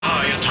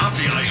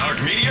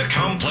iHeartMedia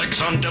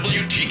Complex on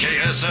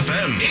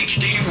WTKS-FM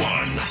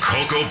HD1.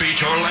 Cocoa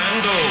Beach,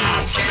 Orlando.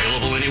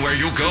 Available anywhere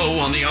you go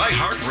on the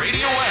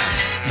iHeartRadio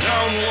app.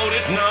 Download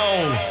it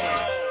now.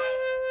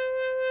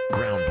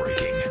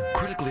 Groundbreaking,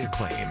 critically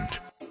acclaimed.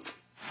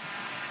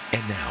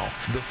 And now,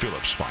 the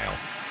Phillips File.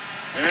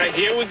 All right,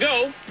 here we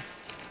go.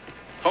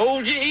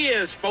 Hold your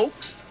ears,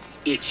 folks.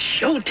 It's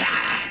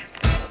showtime.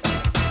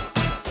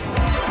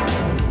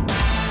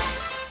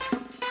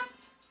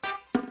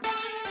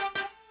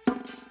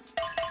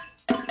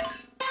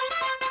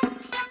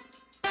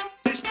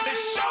 It's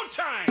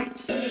showtime.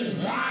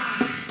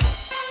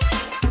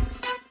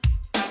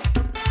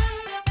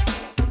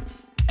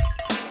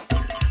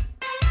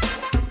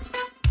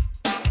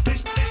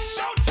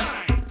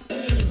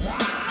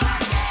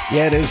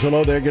 Yeah, it is.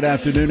 Hello there. Good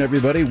afternoon,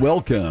 everybody.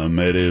 Welcome.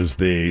 It is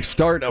the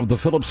start of the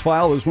Phillips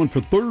File. This one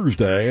for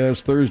Thursday.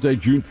 That's Thursday,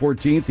 June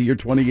 14th, the year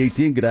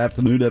 2018. Good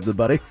afternoon,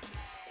 everybody.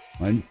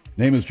 My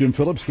name is Jim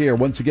Phillips, here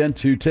once again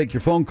to take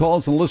your phone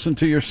calls and listen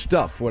to your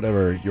stuff,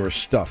 whatever your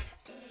stuff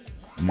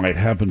might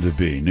happen to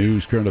be.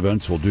 News, current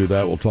events, we'll do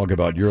that. We'll talk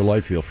about your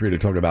life. Feel free to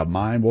talk about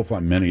mine. We'll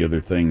find many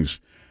other things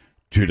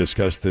to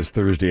discuss this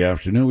Thursday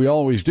afternoon. We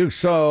always do.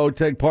 So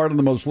take part in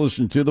the most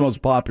listened to, the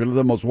most popular,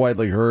 the most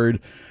widely heard,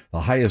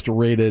 the highest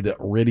rated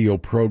radio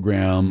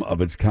program of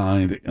its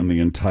kind in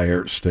the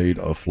entire state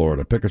of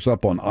Florida. Pick us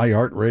up on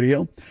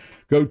iHeartRadio.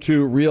 Go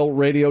to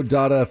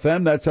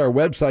realradio.fm. That's our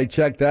website.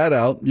 Check that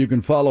out. You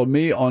can follow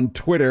me on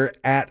Twitter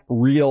at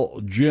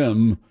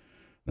RealJim.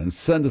 And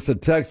send us a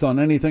text on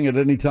anything at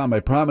any time.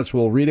 I promise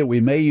we'll read it. We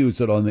may use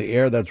it on the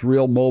air. That's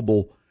Real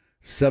Mobile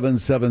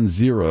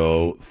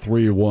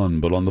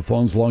 77031. But on the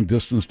phones, long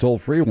distance, toll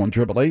free,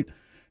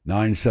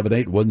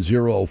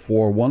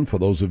 1-888-978-1041. For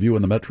those of you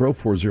in the metro,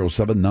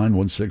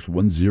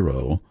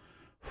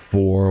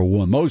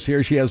 407-916-1041. Mo's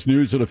here. She has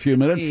news in a few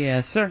minutes.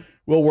 Yes, sir.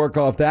 We'll work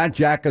off that.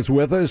 Jack is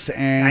with us,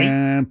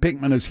 and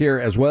Pinkman is here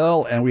as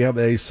well, and we have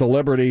a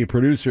celebrity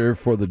producer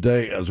for the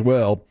day as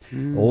well.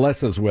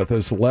 Les is with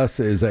us. Les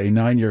is a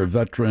 9-year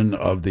veteran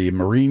of the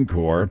Marine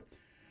Corps.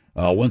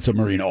 Once a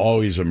Marine,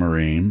 always a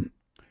Marine,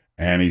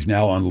 and he's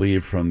now on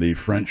leave from the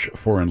French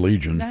Foreign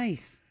Legion.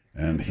 Nice.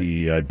 And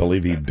I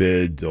believe he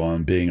bid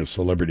on being a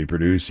celebrity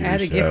producer. I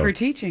had a gift for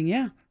teaching,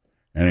 yeah.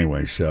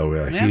 Anyway,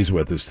 so he's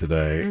with us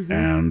today,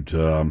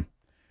 and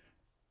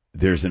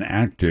there's an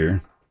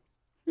actor...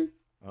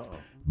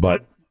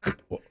 But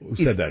who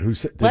said that? Who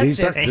said? Did he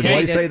say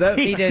that?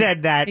 He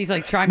said that. He's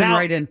like chiming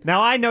right in.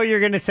 Now I know you're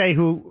going to say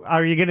who.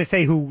 Are you going to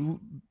say who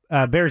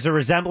bears a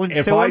resemblance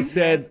if to him? I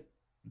said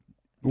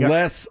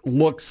Les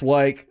looks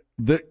like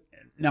the.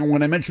 Now,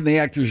 when I mention the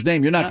actor's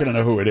name, you're not going to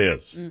know who it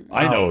is.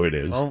 I know who it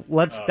is. Well,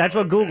 that's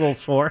what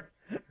Google's for.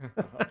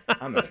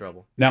 I'm in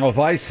trouble. Now, if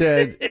I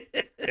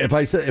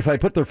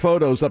put their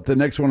photos up to the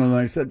next one, and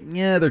I said,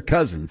 yeah, they're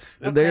cousins.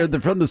 Okay.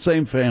 They're from the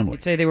same family.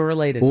 You'd say they were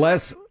related.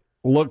 Les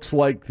looks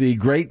like the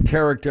great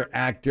character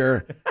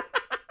actor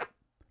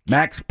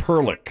Max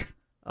Perlich.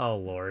 Oh,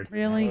 Lord.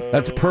 Really?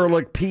 That's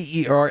Perlich,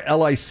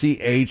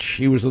 Perlich.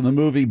 He was in the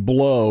movie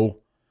Blow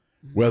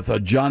with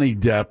Johnny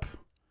Depp.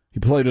 He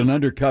played an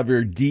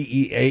undercover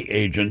DEA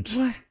agent.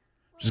 What?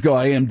 Just go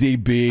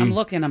IMDb. I'm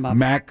looking him up.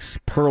 Max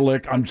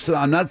Perlich. I'm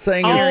not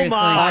saying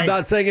I'm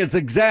not saying it's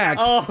exact.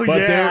 Oh, but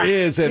yeah. there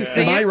is. Am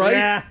I right?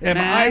 Yeah. Am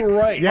Max, I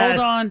right? Yes.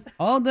 Hold on.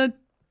 Hold the.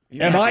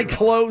 Am I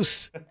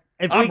close?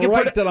 If I'm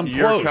right that I'm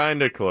You're close.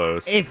 kind of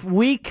close. If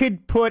we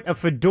could put a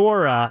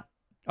fedora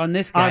On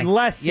this guy. on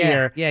Les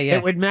here, Yeah.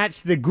 it would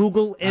match the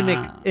Google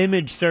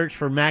image search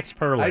for Max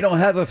Perlich. I don't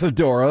have a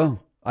fedora.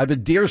 I have a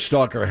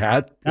deerstalker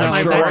hat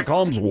like Sherlock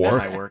Holmes wore.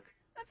 That might work.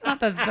 That's not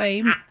the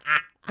same.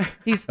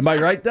 Am I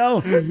right,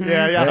 though?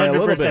 Yeah, A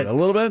 100%.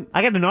 little bit.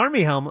 I got an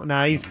Army helmet.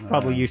 Now he's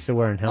probably used to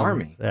wearing helmets.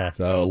 Army? Yeah.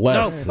 So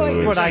Les.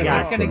 what I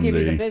got. He's going to give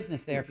you the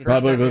business there. If you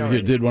Probably if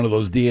you did one of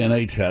those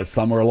DNA tests,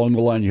 somewhere along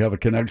the line you have a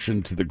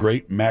connection to the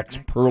great Max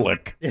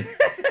Perlich,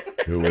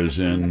 who was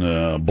in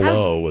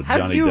Blow with How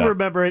Johnny do you Depp.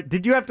 remember it?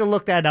 Did you have to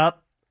look that up?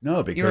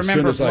 No, because as soon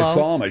remember as I Blow?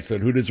 saw him, I said,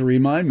 who does it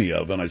remind me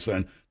of? And I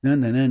said,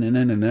 and then I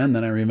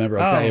remember,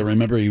 I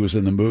remember he was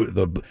in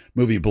the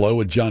movie Blow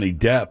with Johnny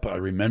Depp. I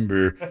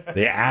remember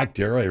the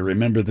actor. I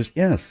remember this.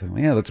 Yes,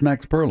 yeah, that's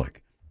Max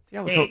Perlich,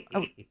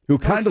 who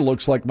kind of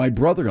looks like my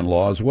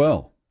brother-in-law as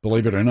well,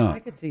 believe it or I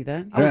not. could see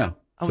that. I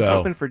was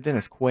hoping for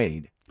Dennis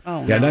Quaid.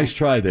 Oh, yeah, nice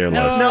try there,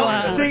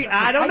 Les. See,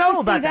 I don't I know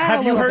can about see that. that a Have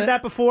you little heard bit.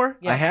 that before?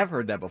 Yeah. I have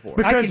heard that before.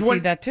 I can see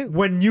that too.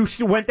 When you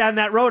went down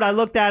that road, I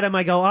looked at him.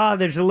 I go,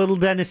 there's a little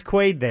Dennis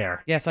Quaid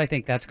there. Yes, I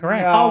think that's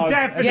correct. Oh,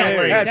 definitely.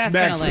 Yes, That's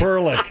definitely. Max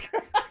Perlich.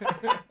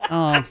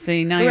 Oh,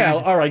 see, now Well,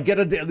 you're... all right, get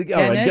a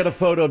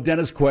photo of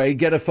Dennis Quaid,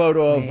 get a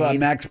photo of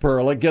Max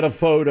Perlich, get a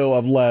photo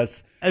of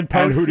Les. And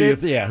post who do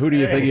it?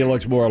 you think he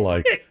looks more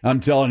like? I'm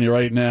telling you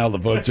right now, the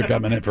votes are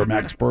coming in for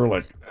Max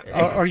Perlich.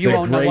 Or you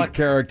won't know great what...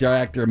 character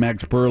actor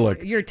Max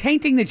Perlich. You're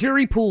tainting the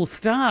jury pool.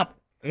 Stop.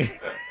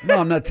 No,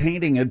 I'm not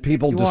tainting it.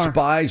 People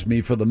despise me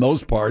for the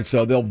most part,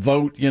 so they'll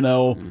vote,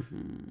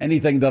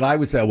 anything that I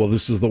would say, well,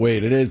 this is the way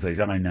it is. They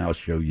say, I now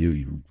show you,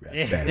 you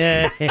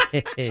bastard.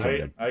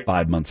 Still got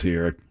 5 months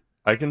here.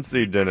 I can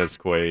see Dennis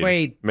Quaid.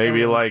 Quaid.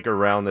 Maybe like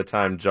around the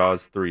time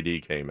Jaws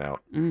 3D came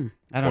out.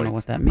 I don't know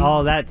what that means.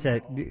 Oh, that's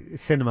a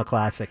cinema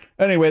classic.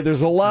 Anyway,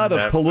 there's a lot of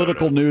That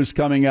political photo. news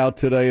coming out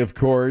today, of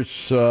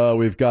course.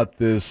 We've got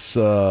this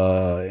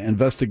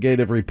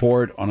investigative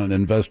report on an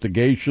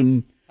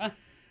investigation. I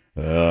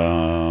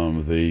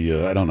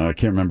don't know, I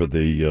can't remember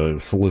the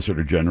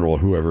Solicitor General,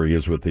 whoever he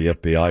is with the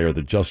FBI or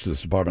the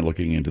Justice Department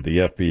looking into the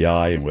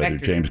FBI and whether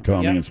Inspector James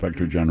General. Comey, Yep.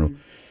 Inspector General,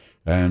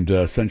 and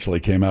essentially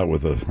came out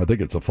with I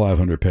think it's a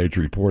 500-page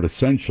report.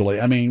 Essentially,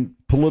 I mean,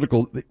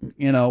 political,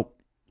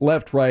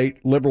 left, right,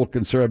 liberal,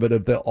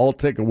 conservative, they'll all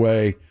take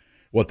away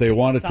what they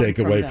want to Some take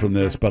from away them, from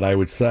this, yeah. but I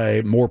would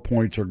say more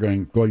points are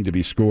going to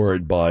be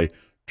scored by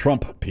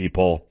Trump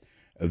people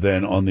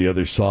than on the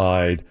other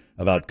side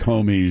about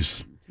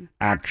Comey's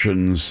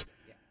actions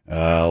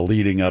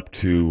leading up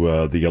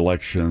to the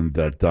election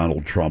that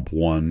Donald Trump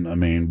won. I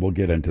mean, we'll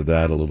get into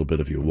that a little bit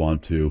if you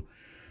want to.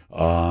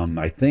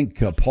 I think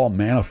Paul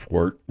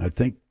Manafort, I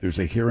think there's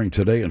a hearing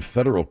today in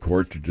federal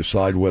court to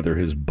decide whether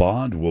his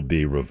bond will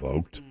be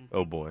revoked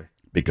Oh boy.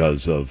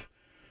 because of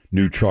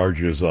new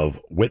charges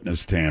of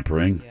witness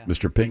tampering. Yeah.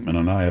 Mr. Pinkman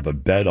and I have a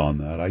bet on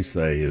that. I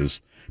say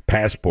his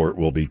passport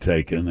will be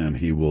taken and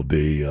he will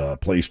be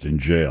placed in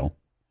jail.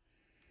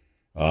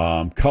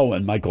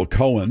 Michael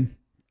Cohen,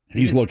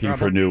 he's in looking trouble.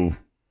 for new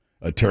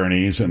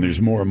attorneys, and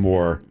there's more and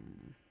more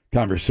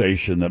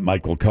conversation that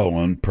Michael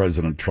Cohen,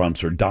 President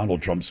Trump's or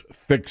Donald Trump's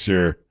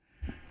fixer,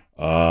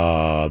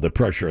 the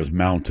pressure is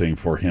mounting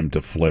for him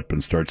to flip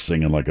and start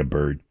singing like a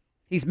bird.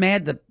 He's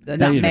mad.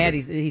 Not you mad.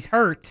 never- He's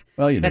hurt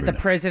Well, you that never the know.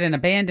 president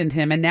abandoned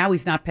him, and now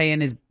he's not paying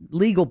his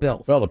legal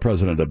bills. Well, the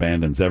president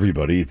abandons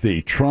everybody.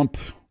 The Trump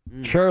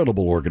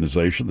charitable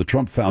organization, the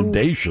Trump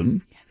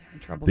Foundation, In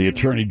trouble the too.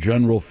 attorney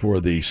general for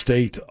the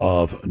state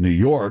of New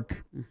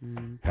York,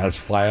 has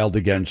filed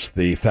against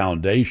the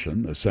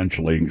foundation,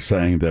 essentially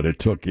saying that it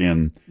took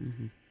in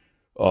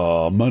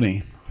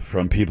money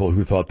from people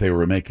who thought they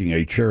were making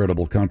a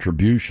charitable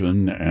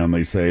contribution, and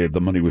they say the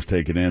money was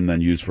taken in,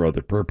 then used for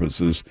other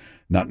purposes,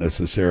 not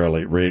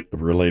necessarily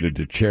related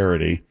to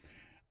charity.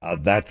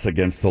 That's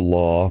against the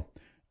law,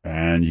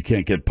 and you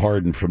can't get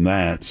pardoned from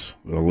that.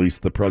 At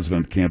least the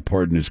president can't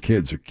pardon his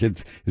kids.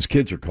 His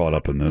kids are caught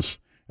up in this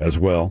as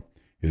well.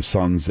 His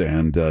sons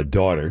and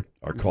daughter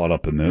are caught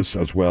up in this,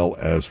 as well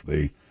as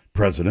the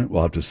president.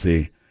 We'll have to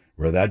see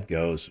where that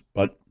goes.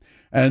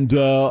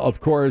 Of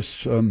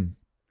course,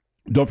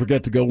 don't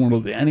forget to go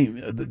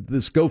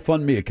this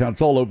GoFundMe account.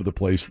 It's all over the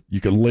place.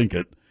 You can link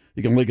it.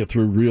 You can link it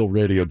through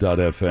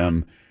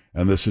realradio.fm.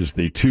 And this is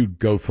the two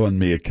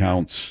GoFundMe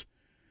accounts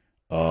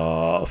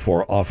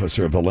for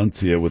Officer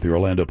Valencia with the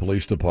Orlando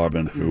Police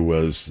Department, who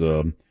was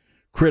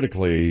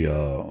critically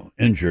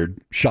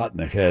injured, shot in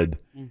the head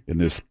in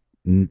this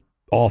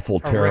awful,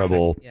 Horrific.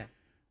 terrible Yeah.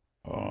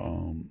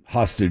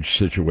 hostage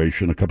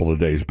situation a couple of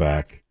days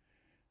back.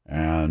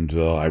 And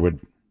I would,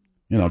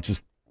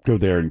 just go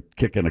there and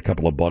kick in a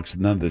couple of bucks.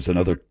 And then there's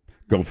another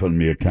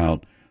GoFundMe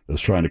account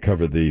that's trying to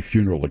cover the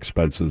funeral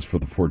expenses for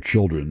the 4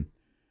 children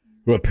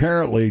who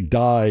apparently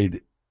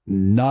died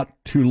not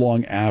too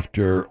long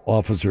after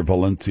Officer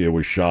Valencia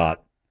was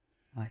shot.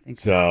 I think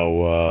so.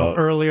 So,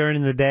 Earlier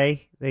in the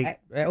day, they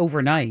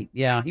Overnight.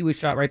 Yeah, he was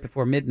shot right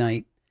before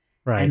midnight.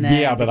 right. And then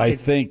yeah, but I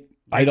think,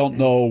 I don't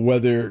know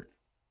whether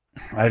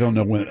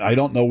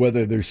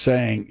they're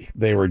saying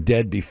they were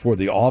dead before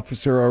the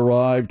officer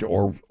arrived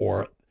or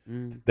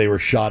they were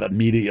shot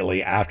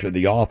immediately after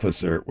the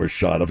officer was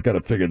shot. I've got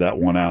to figure that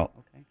one out.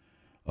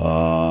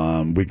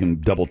 We can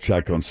double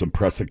check on some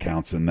press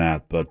accounts in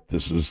that, but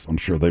I'm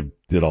sure they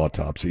did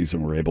autopsies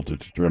and were able to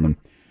determine,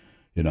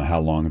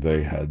 how long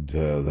they had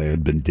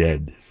been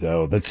dead.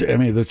 So that's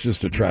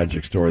just a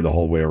tragic story the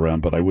whole way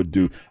around. But I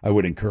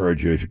would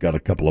encourage you, if you've got a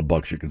couple of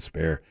bucks you can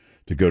spare,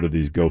 to go to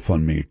these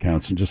GoFundMe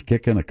accounts and just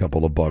kick in a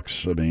couple of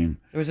bucks. I mean,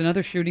 There was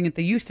another shooting at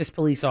the Eustis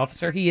police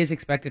officer. He is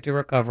expected to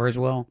recover as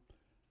well.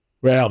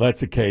 well,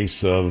 that's a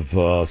case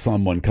of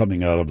someone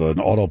coming out of an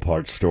auto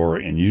parts store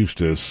in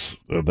Eustis,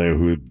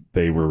 who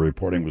they were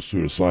reporting was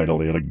suicidal.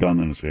 He had a gun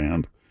in his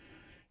hand,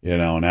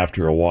 and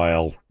after a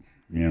while,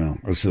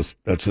 that's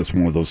just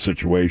one of those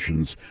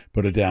situations.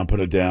 Put it down.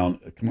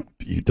 Come on,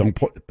 you don't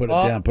put it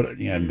down.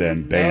 And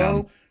then bam.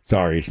 No.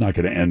 Sorry, it's not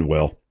going to end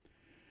well.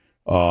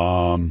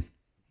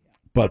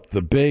 But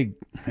the big,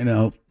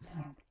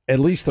 at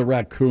least the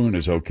raccoon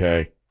is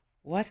okay.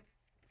 What?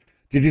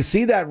 Did you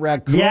see that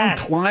raccoon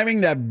Yes.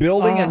 climbing that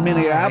building in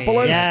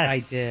Minneapolis? Yes.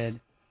 I did.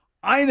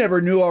 I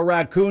never knew a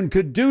raccoon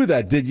could do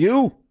that. Did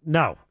you?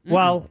 No.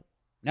 Well,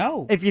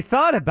 No. if you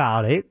thought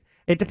about it,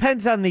 it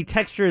depends on the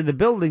texture of the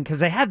building because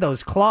they had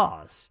those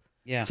claws.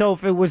 Yeah. So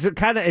if it was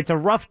it's a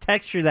rough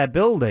texture, that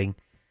building.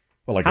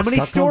 Well, like How a many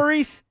stucco?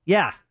 stories?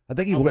 Yeah. I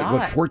think he A went,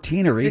 lot.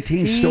 14 or 18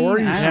 15?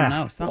 stories? I Yeah. don't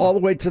know. Something. All the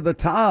way to the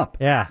top.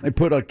 Yeah. They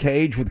put a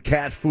cage with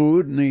cat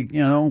food, and they,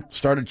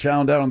 started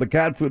chowing down on the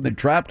cat food. And they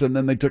trapped him, and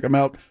then they took him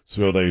out,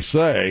 so they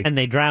say, And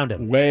they drowned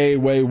him. way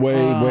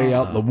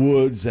out in the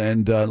woods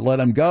and let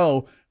him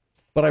go.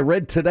 But I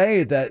read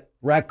today that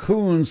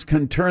raccoons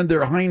can turn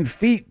their hind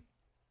feet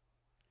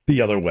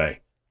the other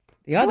way.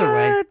 The other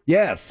way.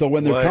 Yeah, so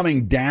when they're What?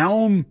 coming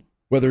down,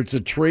 whether it's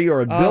a tree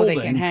or a Oh, building,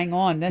 they can hang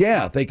on.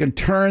 yeah, they can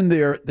turn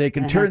their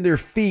turn their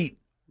feet.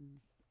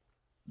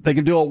 They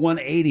can do a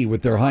 180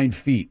 with their hind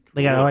feet,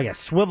 They got like a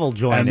swivel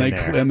joint and in they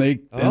there. and they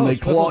Oh, they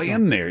swivel claw joint.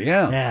 in there.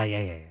 Yeah.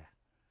 Yeah.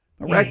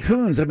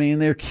 Raccoons. I mean,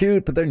 they're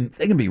cute, but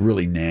they can be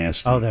really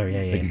nasty. Oh,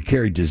 They can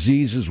carry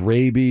diseases,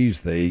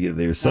 rabies.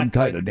 There's some Not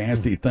type good. of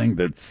nasty thing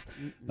that's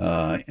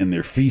in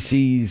their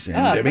feces. And,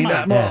 Oh, I mean,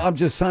 come on. I'm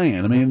just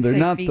saying. I mean, they're Say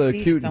not the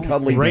feces, cute don't and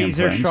cuddly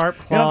Razor damn things. sharp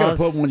You're not going to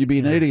claws. put one. You'd be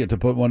an idiot to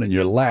put one in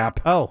your lap.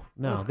 Oh,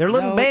 no. They're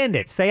little No.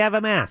 bandits. They have a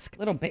mask.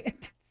 Little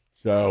bandits.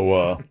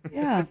 So,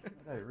 Yeah.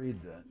 I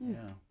read that. Yeah,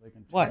 they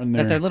can What? turn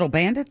That they're little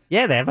bandits?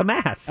 Yeah, they have a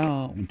mask.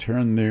 Oh. and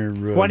turn their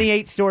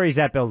 28 stories,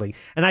 that building.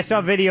 And I saw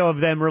a video of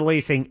them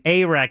releasing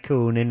a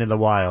raccoon into the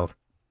wild.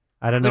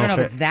 I don't We know, don't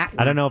know if it's that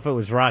I don't know if it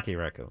was Rocky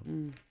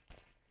Raccoon.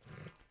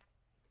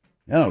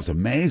 Yeah, it was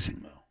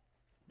amazing though.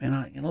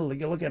 And you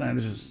look at it,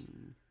 it's just.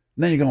 And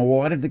then you're going, well,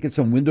 why didn't they get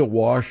some window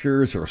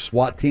washers or a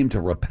SWAT team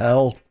to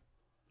repel?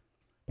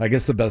 I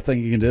guess the best thing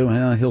you can do,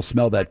 he'll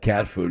smell that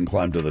cat food and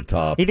climb to the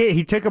top. He did.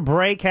 He took a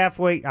break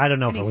halfway. I don't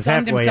know And if he it was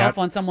sunned halfway himself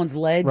up. on someone's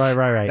ledge.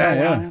 Right.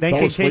 Yeah. Then Fell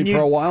asleep continued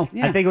for a while.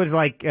 Yeah. I think it was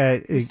like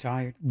He was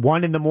tired.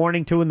 1 in the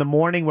morning, 2 in the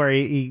morning, where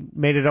he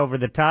made it over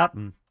the top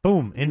and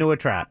boom, into a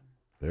trap.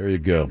 There you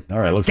go. All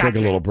right, let's take a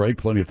Gotcha. little break.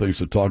 Plenty of things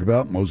to talk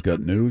about. Mo's got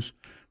news.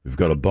 We've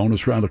got a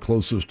bonus round of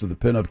Closest to the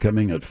Pin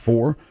upcoming at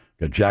 4.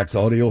 Got Jack's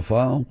audio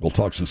file. We'll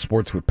talk some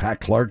sports with Pat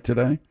Clark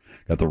today.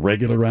 Got the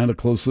regular round of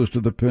Closest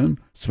to the Pin.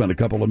 Spend a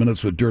couple of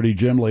minutes with Dirty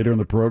Jim later in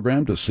the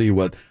program to see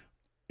what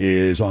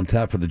is on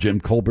tap for the Jim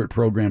Colbert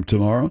program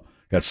tomorrow.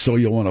 Got So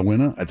You Want to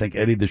Winner. I think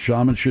Eddie the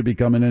Shaman should be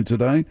coming in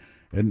today.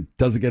 And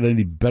doesn't get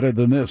any better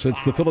than this.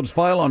 It's the Phillips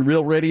File on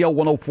Real Radio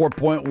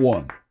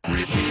 104.1.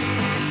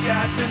 She's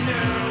got the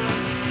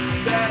news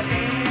that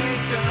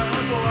ain't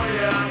gonna bore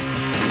ya.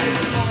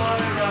 Here's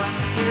Moira,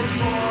 here's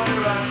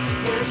Moira,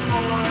 here's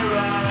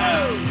Moira.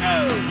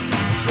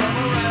 From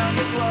around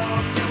the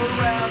globe to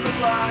around the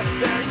block,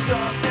 there's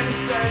something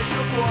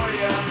special for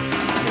ya.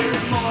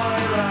 Here's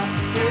Moira,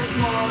 here's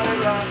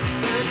Moira,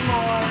 here's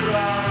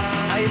Moira.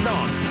 How you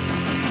doing?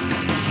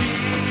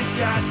 She's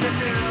got the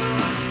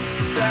news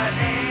that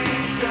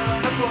ain't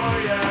gonna bore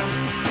ya.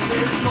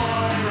 Here's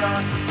Moira,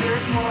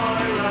 here's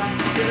Moira,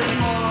 here's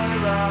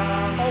Moira.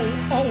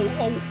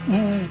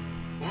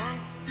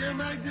 Your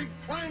magic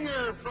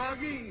clanger,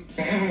 Froggy.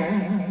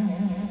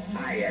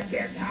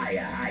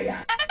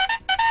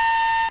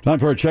 Time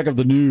for a check of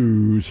the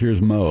news.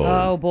 Here's Mo.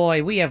 Oh,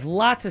 boy. We have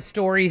lots of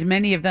stories,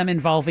 many of them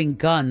involving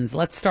guns.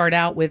 Let's start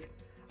out with,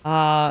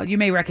 you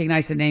may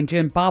recognize the name,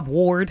 Jim, Bob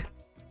Ward.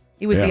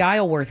 He was the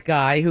Isleworth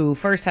guy who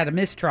first had a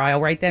mistrial,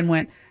 right then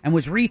went and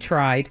was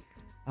retried.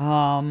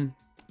 And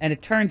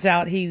it turns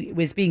out he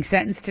was being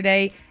sentenced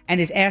today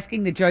and is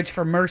asking the judge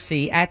for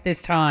mercy at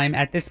this time,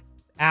 at this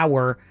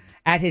hour,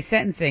 at his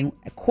sentencing.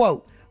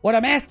 Quote, what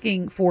I'm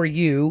asking for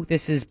you,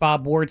 this is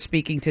Bob Ward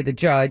speaking to the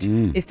judge,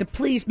 is to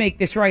please make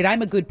this right.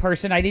 I'm a good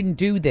person. I didn't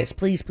do this.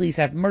 Please, please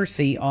have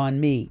mercy on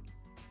me.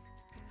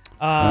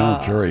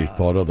 Well, jury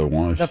thought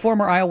otherwise. The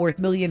former Isleworth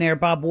millionaire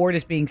Bob Ward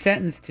is being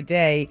sentenced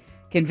today,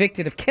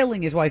 convicted of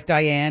killing his wife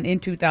Diane in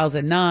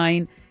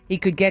 2009. He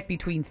could get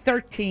between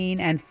 13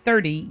 and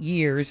 30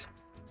 years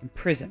in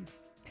prison.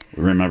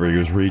 Remember, he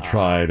was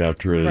retried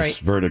after his Right.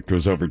 verdict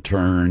was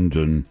overturned,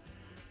 and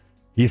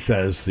he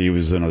says he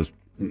was in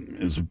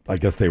I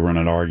guess they were in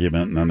an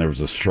argument, and then there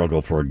was a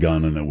struggle for a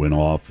gun, and it went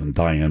off, and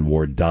Diane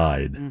Ward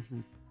died.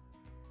 Mm-hmm.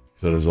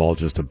 So it was all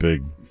just a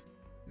big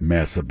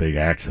mess, a big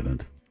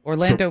accident.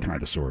 Orlando,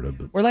 kind of, sort of.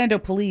 But Orlando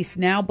police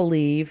now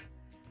believe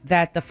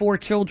that the 4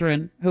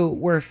 children who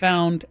were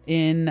found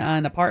in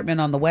an apartment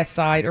on the west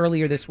side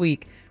earlier this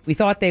week, we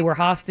thought they were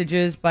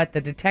hostages, but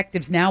the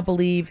detectives now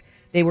believe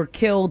they were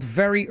killed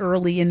very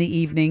early in the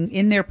evening,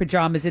 in their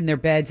pajamas, in their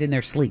beds, in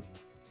their sleep.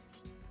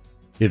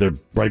 either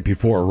right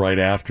before or right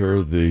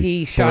after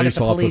He shot at the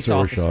police was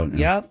officer. shot.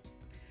 Yeah. Yep.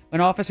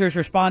 When officers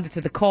responded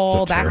to the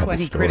call, It's a that's terrible when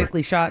he story.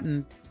 critically shot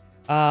and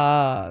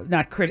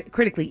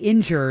critically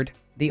injured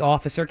the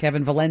officer,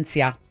 Kevin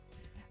Valencia,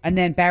 and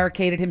then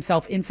barricaded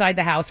himself inside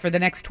the house for the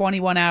next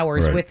 21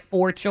 hours Right. with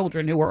 4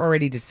 children who were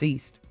already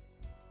deceased.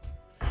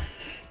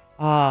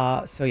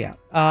 So yeah,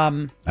 I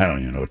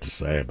don't even know what to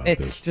say about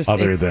it's this. just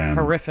other it's than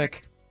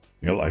horrific.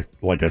 You know,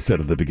 like I said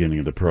at the beginning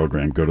of the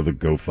program, go to the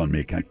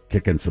GoFundMe,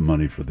 kick in some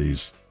money for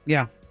these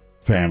Yeah.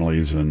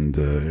 families, and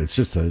it's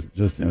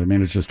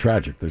it's just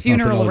tragic. There's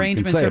Funeral nothing else you can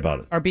arrangements say about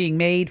it. are being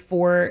made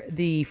for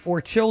the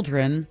 4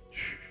 children.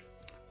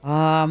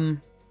 That's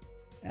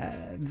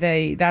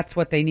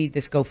what they need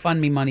this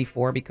GoFundMe money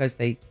for, because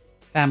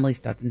families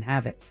doesn't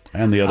have it.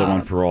 And the other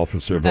one for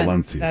Officer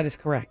Valencia. That is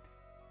correct.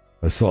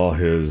 I saw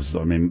his.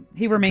 I mean,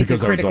 He remains in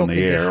because critical I was on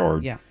the condition. air,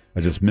 or Yeah.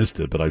 I just missed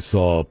it, but I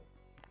saw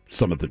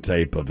some of the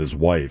tape of his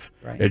wife.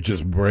 Right. It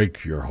just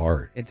breaks your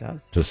heart It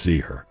does. to see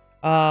her.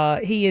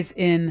 He is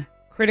in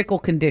critical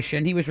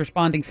condition. He was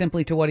responding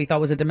simply to what he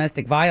thought was a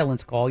domestic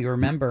violence call. You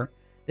remember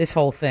this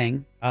whole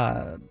thing.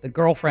 The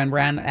girlfriend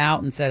ran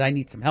out and said, I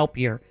need some help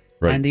here.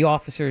 Right. And the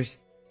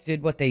officers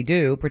did what they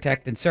do,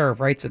 protect and serve,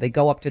 right? So they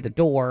go up to the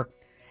door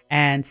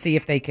and see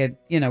if they could,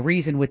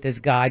 reason with this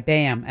guy.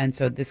 Bam. And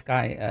so this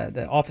guy,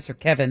 the officer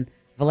Kevin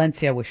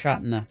Valencia, was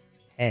shot in the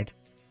head.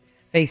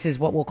 Faces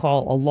what we'll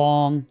call a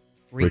long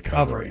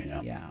recovery.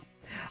 Yeah.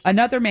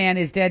 Another man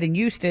is dead in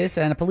Eustis,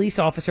 and a police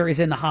officer is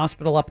in the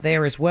hospital up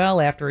there as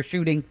well after a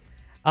shooting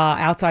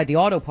outside the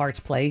auto parts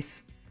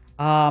place.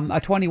 A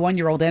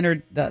 21-year-old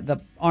entered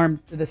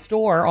the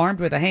store armed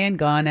with a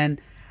handgun,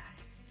 and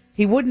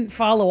he wouldn't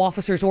follow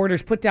officers'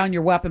 orders, put down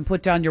your weapon,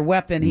 put down your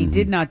weapon. He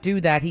did not do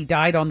that. He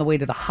died on the way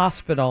to the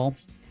hospital.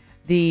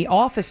 The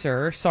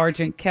officer,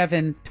 Sergeant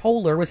Kevin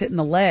Toller, was hit in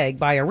the leg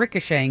by a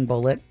ricocheting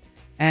bullet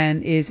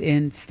and is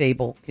in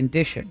stable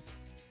condition.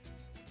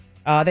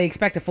 They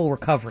expect a full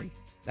recovery.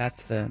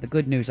 That's the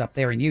good news up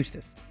there in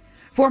Eustis.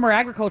 Former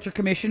Agriculture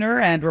Commissioner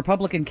and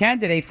Republican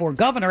candidate for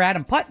Governor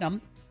Adam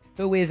Putnam,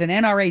 who is an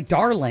NRA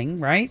darling,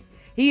 right?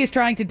 He is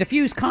trying to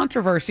diffuse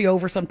controversy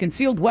over some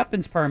concealed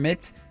weapons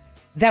permits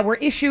that were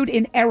issued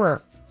in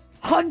error.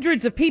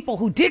 Hundreds of people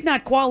who did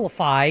not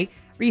qualify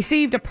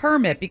received a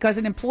permit because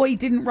an employee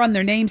didn't run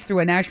their names through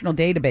a national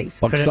database.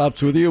 Buck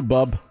stops with you,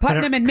 bub.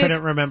 Putnam admits...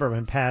 Couldn't remember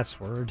my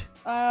password.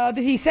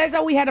 He says,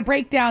 we had a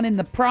breakdown in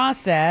the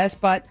process,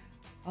 but...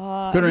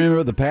 couldn't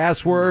remember the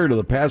password, or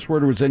the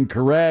password was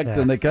incorrect,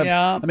 and they kept...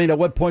 Yeah. I mean, at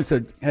what point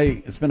said,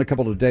 hey, it's been a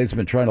couple of days, I've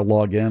been trying to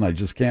log in, I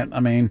just can't,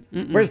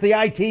 where's the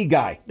IT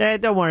guy?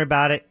 Don't worry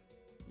about it.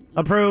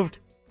 Approved.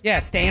 Yeah,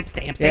 stamp.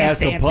 Yeah,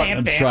 so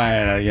Putnam's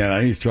trying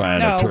to, he's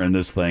trying to turn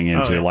this thing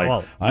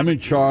into I'm in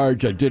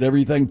charge, I did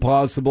everything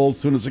possible as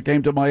soon as it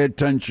came to my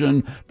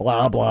attention,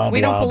 blah, blah, we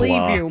blah, don't believe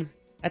blah. you.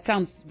 That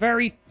sounds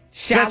very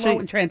shallow Especially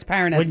and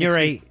transparent. When you're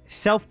a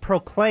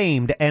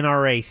self-proclaimed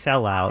NRA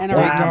sellout.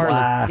 NRA darling.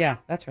 blah. Yeah,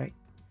 that's right.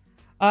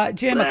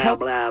 Jim,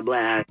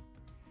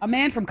 a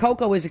man from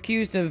Cocoa is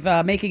accused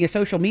of making a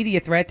social media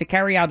threat to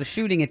carry out a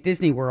shooting at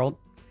Disney World.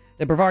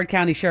 The Brevard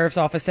County Sheriff's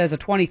Office says a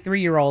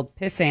 23-year-old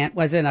pissant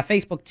was in a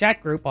Facebook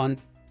chat group on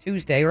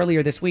Tuesday,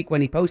 earlier this week,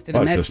 when he posted a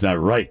That's message. just not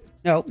right.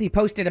 No, he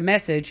posted a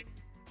message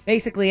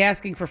basically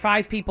asking for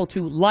 5 people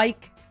to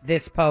like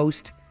this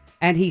post,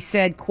 and he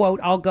said, quote,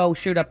 I'll go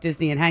shoot up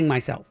Disney and hang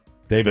myself.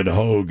 David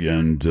Hogue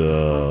and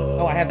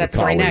I have that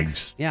story colleagues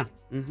next. Yeah.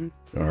 Mm-hmm.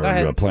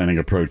 are planning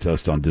a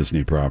protest on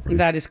Disney property.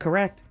 That is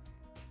correct.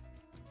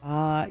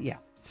 Yeah.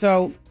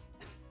 So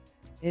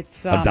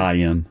it's a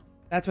die-in.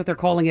 That's what they're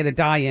calling it, a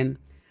die-in.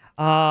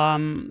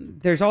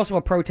 There's also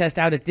a protest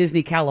out at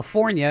Disney,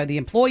 California. The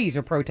employees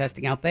are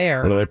protesting out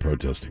there. What are they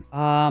protesting?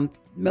 A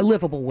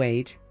livable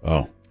wage.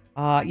 Oh.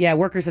 Yeah,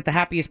 workers at the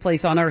happiest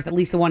place on earth, at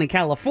least the one in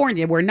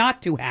California, were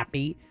not too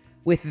happy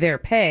with their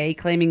pay,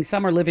 claiming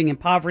some are living in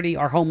poverty,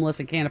 are homeless,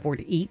 and can't afford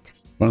to eat.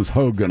 When is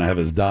Hogue going to have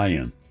his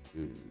die-in?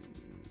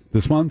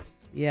 This month?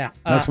 Yeah.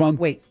 Next month?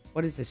 Wait,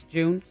 what is this,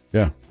 June?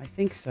 Yeah. I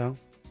think so.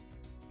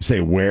 You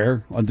say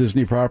where on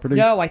Disney property?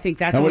 No, I think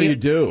that's what do we- you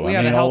do? we I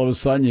oughta mean, all help. of a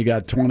sudden you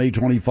got 20,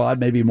 25,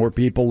 maybe more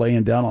people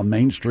laying down on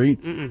Main Street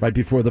right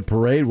before the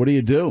parade. What do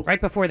you do? Right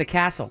before the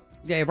castle.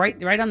 Yeah,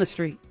 right on the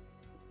street.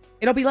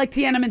 It'll be like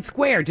Tiananmen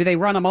Square. Do they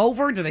run them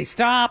over? Do they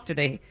stop? Do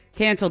they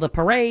cancel the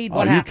parade?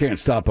 What you happens? can't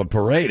stop a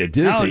parade at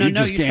Disney. No, you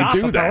just you can't stop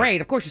do a that.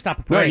 parade. Of course you stop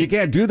a No, parade. you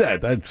can't do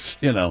that. That's,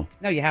 No,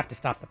 you have to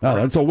stop the No,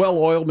 parade. that's a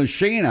well-oiled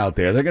machine out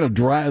there. They'll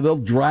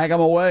drag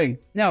them away.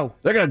 No.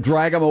 They're going to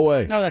drag them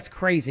away. No, that's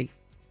crazy.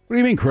 What do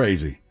you mean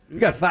crazy? You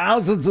got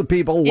thousands of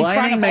people In front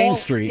lining of Main all-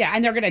 Street. Yeah,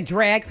 and they're going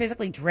to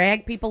physically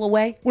drag people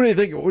away? What do you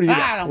think? What do you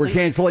I don't We're think so.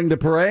 canceling the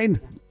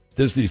parade?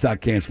 Disney's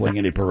not canceling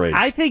any parades.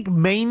 I think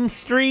Main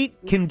Street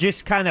can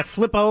just kind of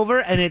flip over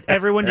and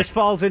everyone just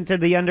falls into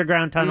the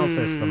underground tunnel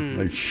system.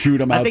 They shoot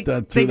them I out think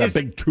through they that just-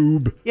 big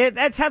tube. Yeah,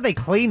 that's how they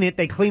clean it.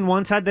 They clean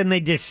one side, then they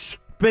just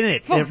spin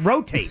it. It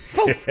rotates.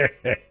 So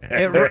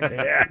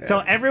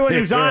everyone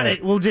who's on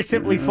it will just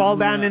simply fall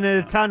down into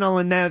the tunnel,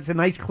 and now it's a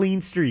nice clean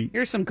street.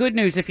 Here's some good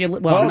news if you...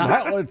 Well,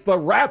 hell, it's the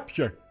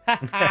rapture.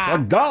 They're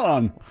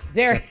gone.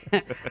 There's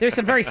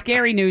some very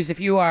scary news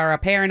if you are a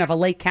parent of a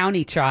Lake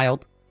County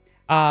child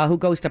who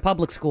goes to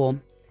public school.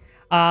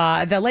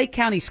 The Lake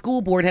County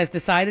School Board has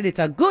decided it's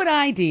a good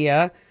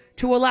idea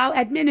to allow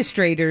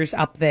administrators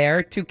up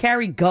there to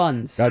carry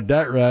guns. Got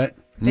that right.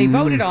 They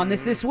voted on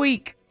this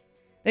week.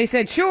 They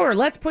said, sure,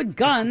 let's put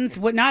guns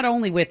not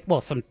only with,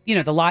 some,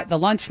 the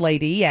lunch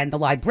lady and the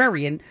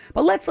librarian,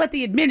 but let's let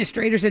the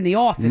administrators in the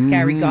office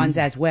carry guns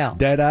as well.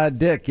 Dead-eyed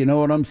dick, you know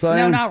what I'm saying?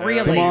 No, not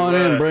really. Come on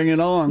in, bring it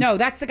on. No,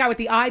 that's the guy with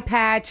the eye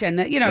patch and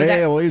the,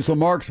 Yeah, well, he's a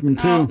marksman,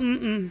 too.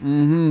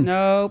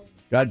 Nope.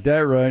 Got that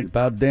right.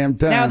 About damn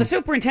time. Now, the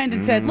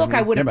superintendent said, look,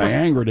 I would have... Have a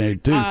hand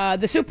grenade, too.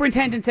 The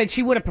superintendent said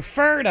she would have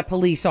preferred a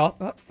police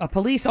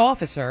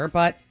officer,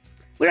 but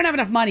we don't have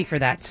enough money for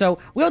that. So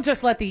we'll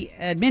just let the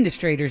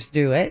administrators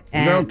do it.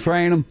 And They'll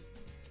train them.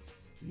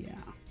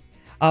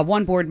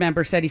 one board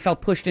member said he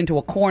felt pushed into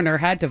a corner,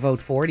 had to vote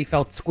for it. He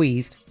felt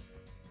squeezed.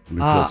 We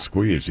felt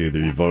squeezed. Either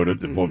you vote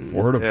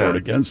for it or vote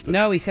against it.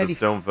 No, he said Just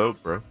don't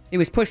vote, bro. he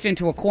was pushed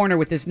into a corner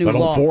with this new But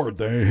law. I'm for it.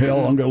 Hell,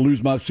 I'm going to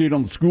lose my seat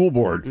on the school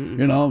board.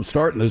 I'm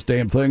starting this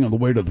damn thing on the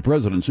way to the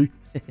presidency.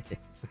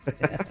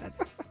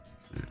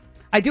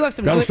 I do have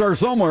some. Got to good, start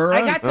somewhere,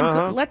 right? I got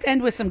some. Let's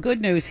end with some good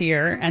news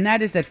here, and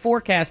that is that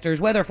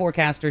weather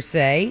forecasters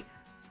say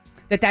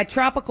that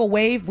tropical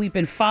wave we've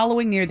been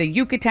following near the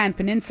Yucatan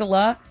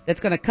Peninsula that's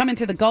going to come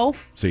into the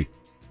Gulf See.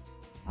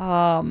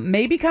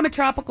 may become a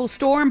tropical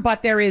storm,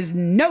 but there is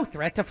no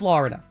threat to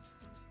Florida.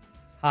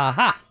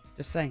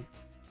 Just saying.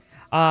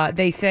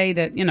 They say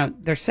that,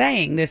 they're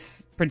saying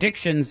this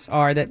predictions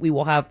are that we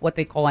will have what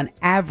they call an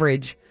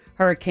average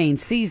hurricane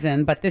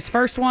season, but this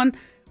first one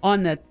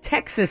on the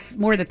Texas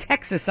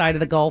side of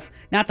the Gulf,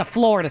 not the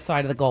Florida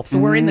side of the Gulf. So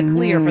we're in the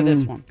clear for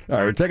this one. All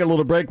right, we'll take a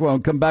little break. When we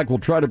come back, we'll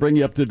try to bring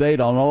you up to date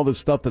on all the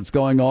stuff that's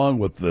going on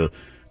with the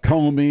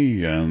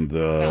Comey and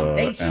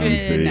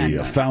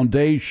the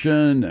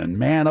Foundation and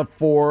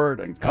Manafort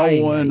and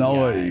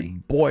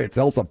Cohen. Boy, it's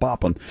Elsa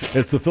popping.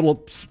 It's the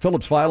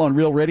Phillips File on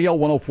Real Radio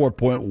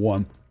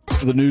 104.1.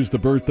 The news, the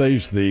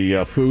birthdays,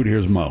 the food.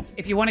 Here's Mo.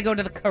 If you want to go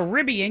to the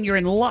Caribbean, you're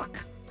in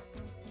luck,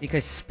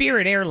 because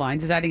Spirit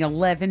Airlines is adding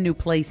 11 new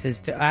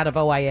places out of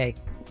OIA.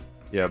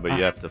 Yeah, but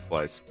you have to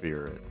fly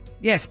Spirit.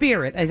 Yeah,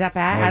 Spirit. Is that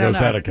bad? How I don't know.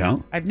 does that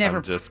account?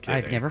 I'm just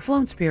kidding. I've never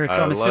flown Spirit,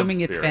 so I'm assuming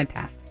it's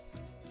fantastic.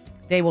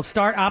 They will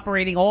start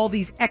operating all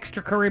these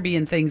extra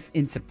Caribbean things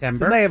in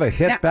September. Didn't they have a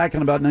hit back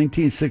in about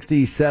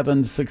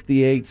 1967,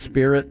 68,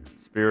 Spirit?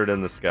 Spirit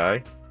in the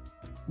Sky?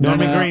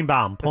 Norman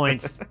Greenbaum,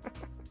 points.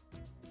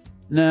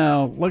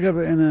 No, look up.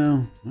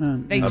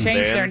 They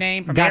changed their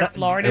name from Air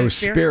Florida to to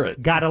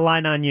Spirit. Got a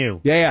line on you.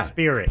 Yeah.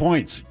 Spirit.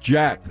 Points.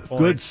 Jack.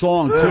 Good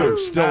song, too.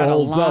 Still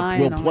holds up.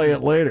 We'll play it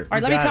later. All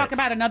right, let me talk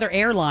about another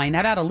airline.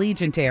 How about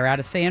Allegiant Air out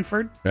of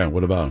Sanford? Yeah,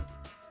 what about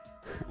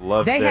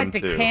them? They had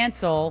to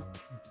cancel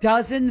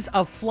dozens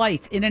of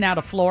flights in and out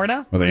of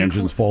Florida. Where the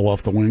engines fall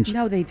off the wings?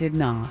 No, they did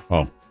not.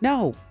 Oh.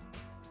 No.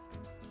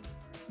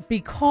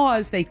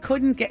 Because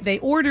they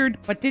ordered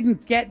but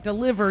didn't get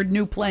delivered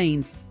new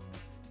planes.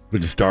 We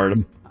just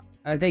started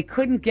them? They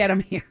couldn't get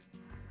them here.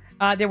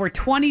 There were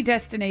 20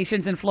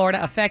 destinations in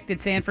Florida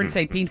affected: Sanford,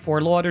 St. Pete,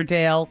 Fort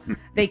Lauderdale.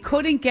 They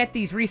couldn't get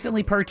these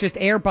recently purchased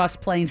Airbus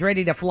planes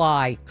ready to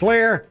fly.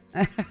 Clear.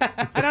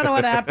 I don't know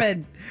what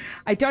happened.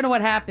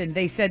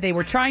 They said they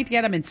were trying to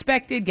get them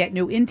inspected, get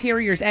new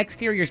interiors,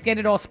 exteriors, get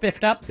it all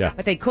spiffed up,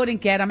 but they couldn't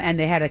get them, and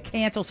they had to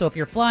cancel. So if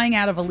you're flying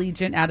out of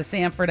Allegiant, out of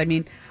Sanford,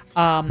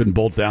 couldn't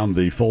bolt down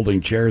the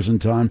folding chairs in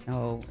time?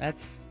 Oh,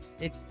 that's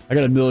it. I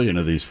got 1 million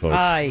of these, folks.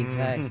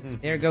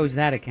 There goes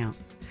that account.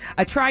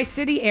 A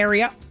Tri-City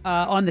area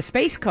on the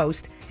Space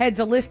Coast heads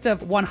a list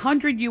of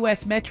 100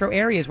 U.S. metro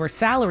areas where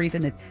salaries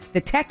in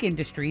the tech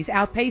industries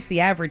outpace the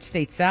average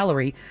state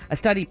salary. A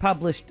study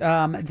published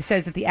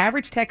says that the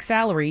average tech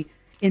salary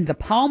in the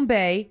Palm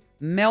Bay,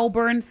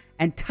 Melbourne,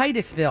 and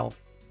Titusville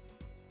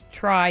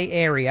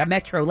Tri-area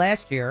metro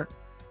last year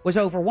was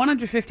over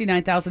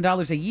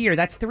 $159,000 a year.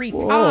 That's 3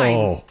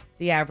 times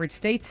the average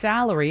state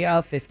salary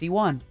of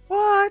 $51,000.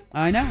 What?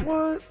 I know.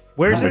 What?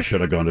 Where's I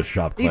should have gone to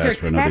shop These class are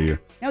for another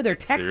year. No, they're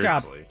tech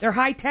jobs. They're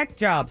high-tech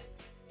jobs.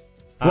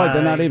 It's like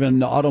they're not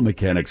even auto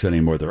mechanics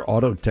anymore. They're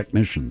auto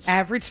technicians.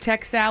 Average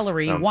tech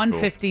salary, Sounds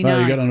 $159,000. No,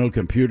 you got to know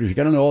computers. You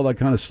got to know all that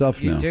kind of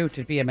stuff now. You do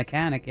to be a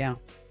mechanic, yeah.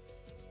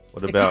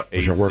 What about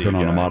AC? You're working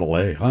on a guy? Model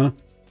A, huh?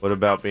 What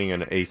about being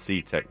an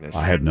AC technician?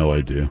 I have no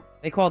idea.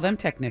 They call them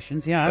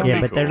technicians, yeah.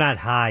 Yeah, but they're not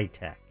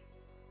high-tech.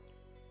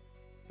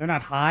 They're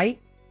not high?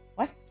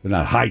 What? They're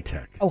not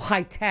high-tech. Oh,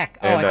 high-tech.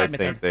 Oh, And I thought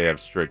think they have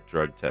strict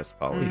drug test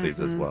policies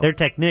as well. They're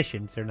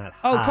technicians. They're not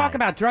high. Oh, talk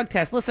about drug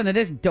tests. Listen to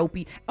this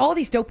dopey. All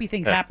these dopey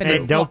things happen. Hey,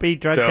 in dopey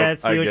drug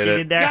tests. See what you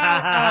did there? No, oh,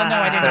 no,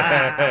 I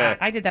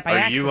didn't. I did that by Are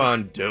accident. you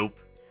on dope?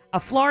 A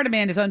Florida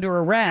man is under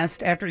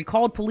arrest after he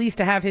called police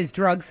to have his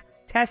drugs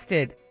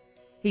tested.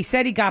 He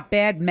said he got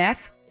bad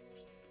meth.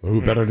 Who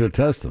better to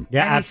test them?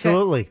 Yeah, And he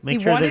absolutely. said Make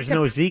he sure wanted there's to-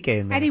 no Zika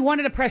in there. And he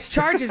wanted to press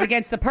charges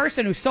against the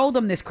person who sold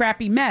him this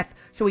crappy meth.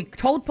 So he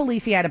told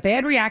police he had a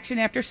bad reaction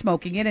after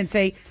smoking it, and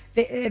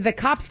the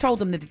cops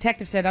told him, the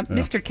detective said,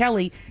 Mr.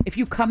 Kelly, if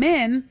you come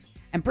in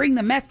and bring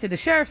the meth to the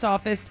sheriff's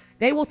office,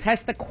 they will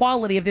test the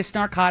quality of this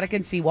narcotic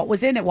and see what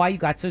was in it, why you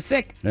got so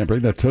sick. Yeah,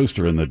 bring that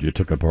toaster in that you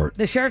took apart.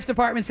 The sheriff's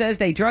department says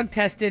they drug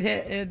tested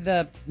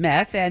the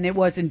meth, and it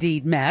was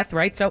indeed meth,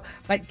 right? So,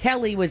 but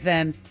Kelly was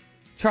then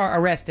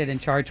arrested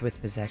and charged with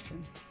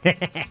possession.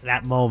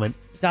 That moment.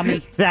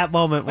 Dummy. That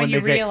moment When when you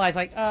they say, realize,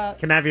 like,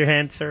 can I have your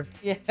hand, sir?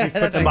 yeah, You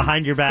put them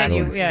behind your back. Can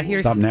you, yeah,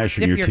 here's Stop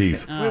gnashing dip your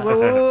teeth.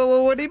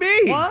 What do you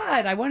mean?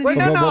 What? I wanted Well, you.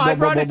 no, I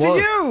brought it to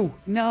you.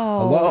 No.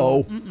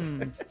 Hello?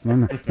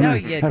 No,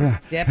 you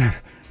dip.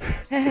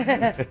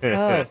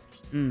 Oh.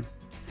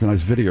 It's a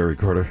nice video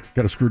recorder.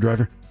 Got a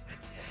screwdriver?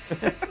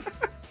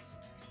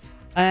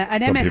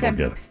 An Some people MSM.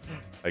 get it.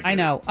 I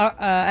know.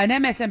 An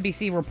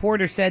MSNBC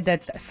reporter said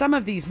that some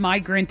of these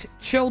migrant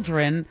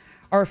children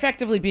are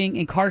effectively being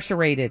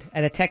incarcerated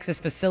at a Texas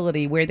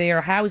facility where they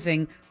are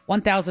housing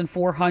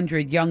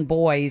 1,400 young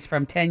boys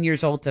from 10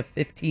 years old to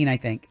 15, I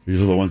think.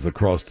 These are the ones that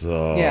crossed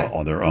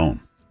on their own.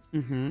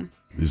 Mm-hmm.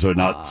 These are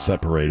not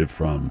separated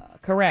from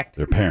Correct.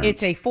 their parents.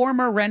 It's a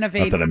former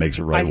renovated. Not that it makes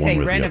it right I one say way or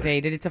the other.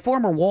 renovated. It's a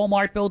former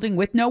Walmart building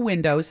with no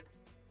windows.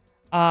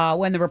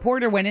 when the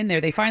reporter went in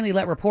there, they finally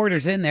let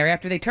reporters in there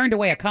after they turned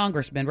away a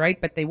congressman, right?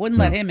 But they wouldn't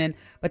let him in.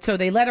 But so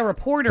they let a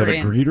reporter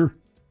in. A greeter?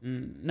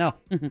 No.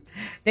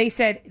 They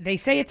say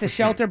it's a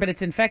shelter, but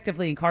it's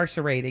effectively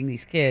incarcerating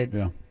these kids.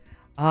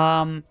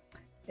 Yeah.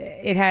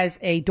 It has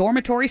a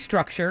dormitory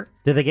structure.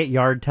 Do they get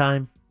yard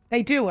time?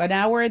 They do, an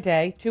hour a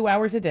day, 2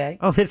 hours a day.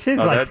 Oh, this is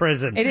like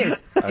prison. It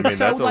is. I mean, It's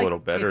so that's a like- little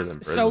better it's than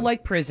prison. So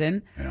like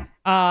prison.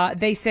 Yeah.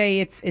 They say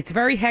it's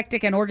very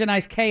hectic and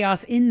organized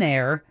chaos in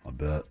there. I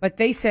bet. But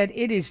they said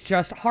it is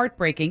just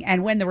heartbreaking.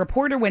 And when the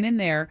reporter went in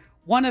there,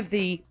 one of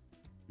the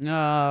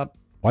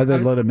Why'd they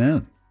let him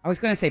in? I was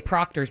going to say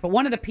proctors, but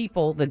one of the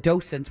people, the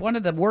docents, one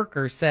of the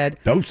workers said,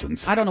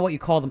 Docents? I don't know what you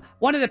call them.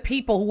 One of the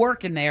people who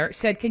work in there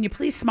said, can you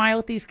please smile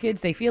at these kids?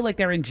 They feel like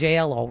they're in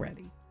jail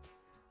already.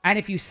 And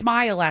if you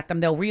smile at them,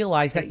 they'll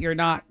realize that you're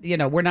not,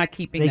 we're not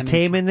keeping They them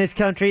came in this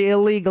country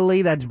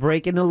illegally. That's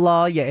breaking the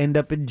law. You end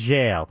up in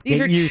jail. These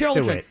Get are used to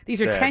children. it.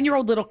 These are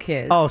 10-year-old little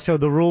kids. Oh, so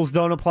the rules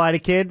don't apply to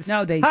kids?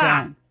 No, they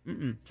Ha! don't.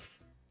 Mm-mm.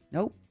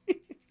 Nope.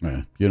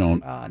 Yeah, you don't.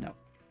 No.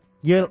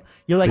 You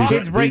let These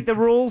kids are- break these-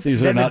 the rules,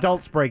 these are then not-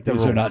 adults break the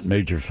These rules. are not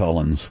major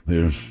felons.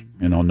 There's,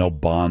 no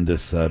bond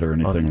is set or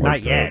anything not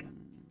like yet.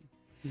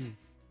 that.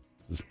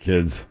 Just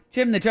kids.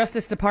 Jim, the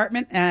Justice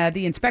Department,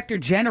 the Inspector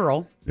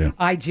General, Yeah.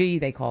 IG,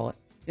 they call it.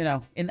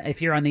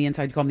 If you're on the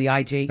inside, you call them the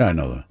IG. Yeah, I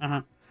know that.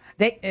 Uh-huh.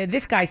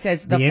 This guy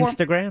says The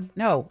Instagram?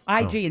 No,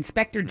 IG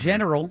Inspector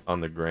General On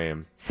the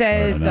gram.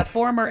 says Right, the enough.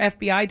 former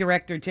FBI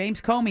director James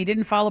Comey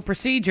didn't follow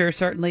procedure,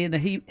 certainly in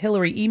the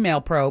Hillary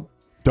email probe.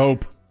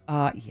 Dope.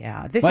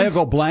 Yeah, this My is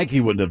Uncle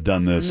Blanky wouldn't have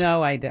done this.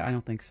 no, I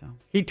don't think so.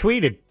 He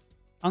tweeted.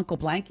 Uncle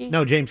Blanky?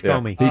 No, James Yeah.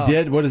 Comey. He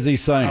did? What is he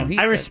saying? Oh, he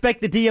I said- respect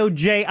the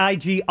DOJ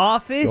IG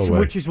office, Go away.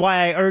 which is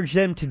why I urge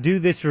them to do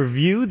this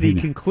review. The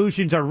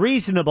conclusions are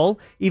reasonable,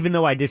 even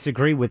though I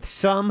disagree with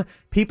some.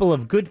 People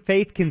of good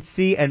faith can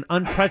see an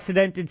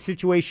unprecedented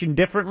situation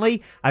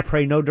differently. I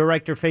pray no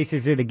director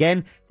faces it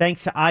again.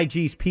 Thanks to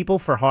IG's people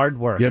for hard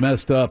work. You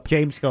messed up,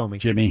 James Comey.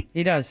 Jimmy.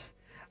 He does.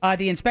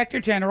 The Inspector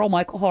General,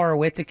 Michael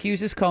Horowitz,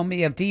 accuses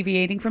Comey of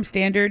deviating from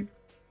standard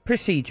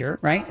procedure,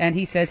 right? And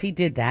he says he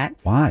did that.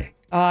 Why?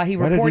 He Why did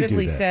he do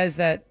reportedly that? says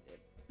that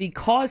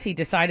because he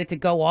decided to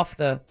go off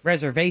the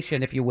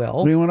reservation, if you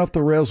will. When he went off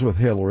the rails with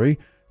Hillary,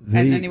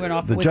 And then he went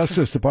off the with-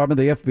 Justice Department,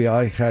 the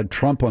FBI, had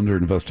Trump under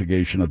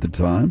investigation at the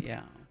time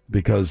Yeah.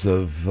 because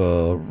of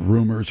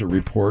rumors or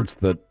reports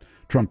that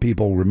Trump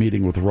people were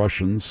meeting with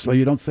Russians. So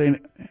you don't say,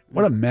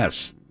 what a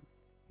mess.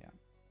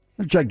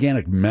 A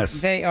gigantic mess.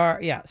 They are,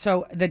 yeah.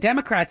 So the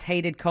Democrats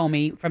hated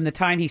Comey from the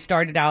time he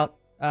started out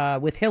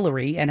with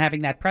Hillary and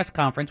having that press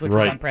conference, which was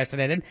Right.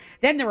 unprecedented.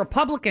 Then the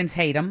Republicans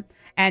hate him,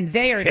 and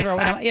they are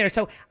throwing him.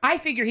 So I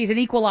figure he's an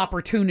equal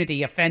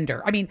opportunity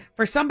offender. I mean,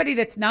 for somebody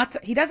that's not,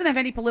 he doesn't have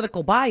any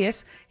political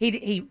bias.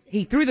 He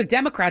threw the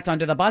Democrats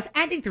under the bus,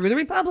 and he threw the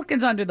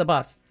Republicans under the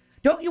bus.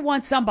 Don't you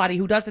want somebody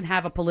who doesn't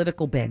have a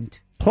political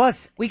bent?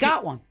 Plus, We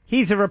got one.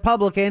 he's a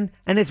Republican,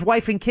 and his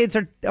wife and kids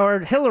are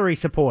Hillary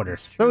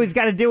supporters. So he's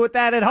got to deal with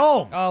that at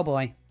home. Oh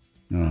boy,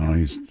 No,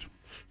 he's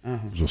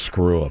a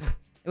screw up.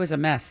 it was a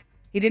mess.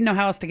 He didn't know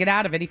how else to get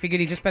out of it. He figured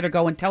he just better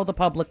go and tell the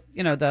public,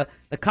 the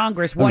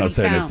Congress I'm what not he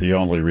saying found. it's the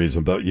only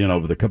reason, but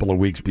the couple of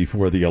weeks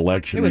before the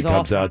election, It was he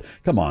comes awful. out.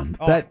 Come on,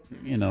 Awful. that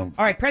All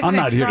right, I'm President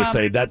not here to Trump-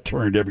 say that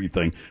turned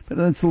everything, but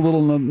that's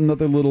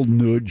another little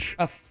nudge.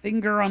 A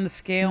finger on the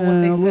scale, Yeah,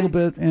 what they a say. little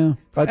bit. Yeah,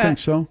 I think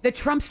so. The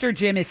Trumpster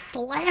Jim is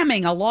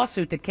slamming a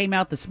lawsuit that came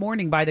out this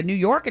morning by the New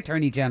York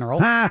Attorney General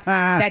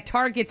that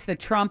targets the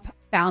Trump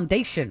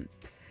Foundation.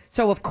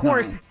 So, of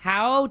course,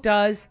 how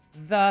does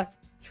the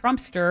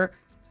Trumpster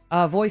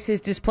voice his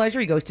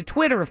displeasure? He goes to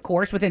Twitter, of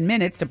course, within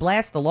minutes to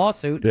blast the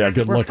lawsuit. Yeah,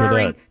 good luck with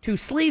referring that. to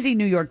sleazy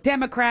New York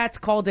Democrats,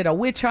 called it a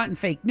witch hunt and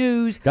fake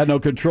news. Got no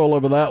control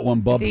over that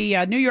one, bub.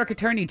 The New York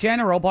Attorney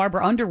General,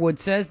 Barbara Underwood,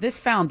 says this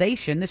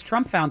foundation, this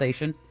Trump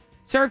Foundation,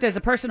 served as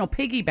a personal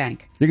piggy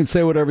bank You can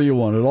say whatever you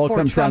want. It all for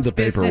comes Trump's down to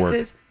paperwork.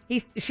 businesses.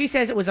 She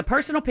says it was a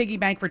personal piggy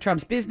bank for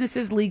Trump's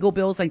businesses, legal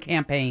bills, and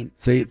campaign.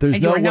 See, there's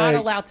and no you are not way-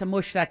 allowed to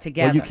mush that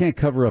together. Well, you can't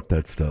cover up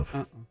that stuff.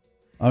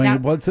 I mean, Now-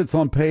 once it's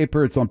on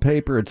paper, it's on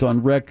paper, it's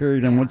on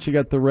record, and once you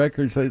got the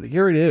record, say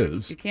here it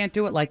is. You can't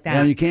do it like that.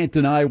 And you can't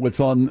deny what's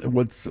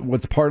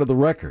part of the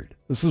record.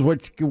 This is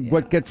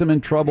what gets him in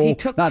trouble. He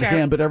took Not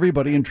him, but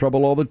everybody in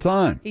trouble all the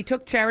time. He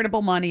took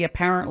charitable money,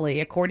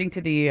 apparently, according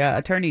to the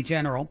Attorney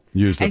General.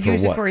 Used it and for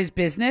used what? it for his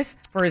business,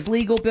 for his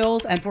legal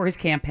bills, and for his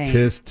campaign.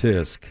 Tisk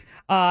tisk.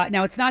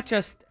 Now, it's not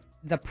just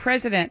the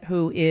president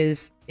who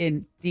is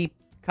in deep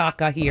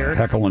caca here.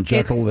 Heckle and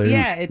Jekyll there.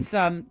 Yeah, it's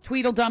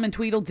Tweedledum and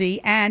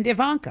Tweedledee and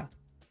Ivanka.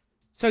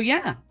 So,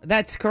 yeah,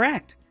 that's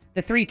correct.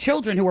 The three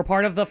children who were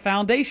part of the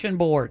foundation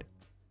board.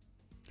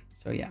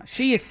 So, yeah,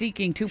 she is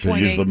seeking Should 2.8.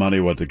 use the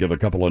money, to give a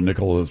couple of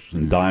nickels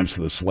and dimes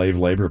to the slave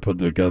labor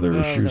putting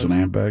together shoes and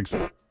handbags?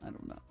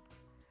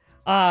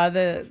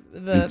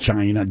 The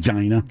China.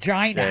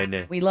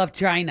 China. We love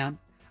China.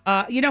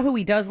 You know who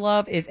he does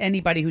love is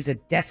anybody who's a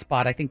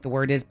despot, I think the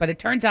word is. But it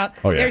turns out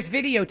Oh, yeah. there's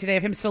video today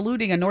of him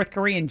saluting a North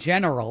Korean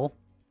general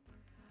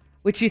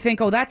which you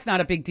think, oh, that's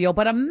not a big deal.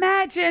 But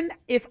imagine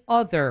if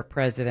other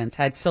presidents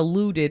had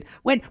saluted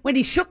when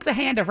he shook the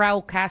hand of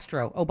Raul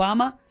Castro,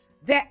 Obama,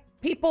 that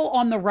people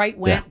on the right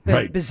went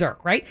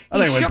berserk, right?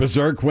 They went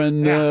berserk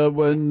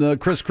when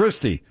Chris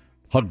Christie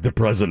hugged the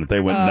president. They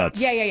went nuts.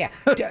 Yeah.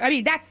 I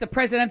mean, that's the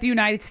president of the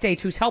United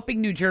States who's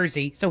helping New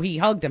Jersey, so he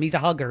hugged him. He's a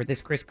hugger,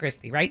 this Chris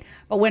Christie, right?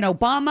 But when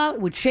Obama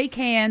would shake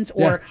hands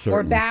or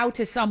bow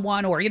to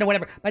someone or,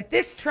 whatever. But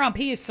this Trump,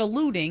 he is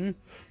saluting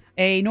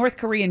a North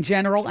Korean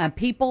general, and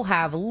people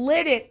have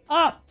lit it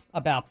up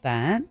about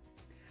that.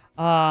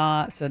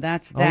 So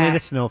that's that. Only the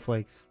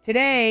snowflakes.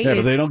 Today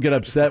but they don't get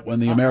upset when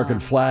the American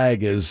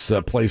flag is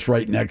placed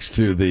right next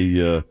to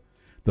the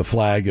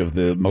flag of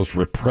the most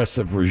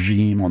repressive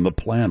regime on the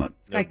planet.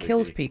 This guy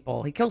kills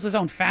people. He kills his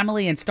own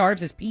family and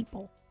starves his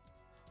people.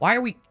 Why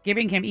are we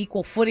giving him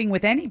equal footing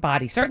with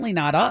anybody? Certainly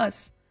not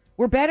us.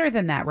 We're better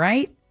than that,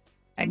 right?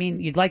 I mean,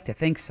 you'd like to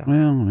think so.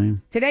 Well,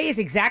 today is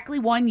exactly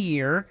 1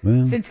 year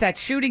since that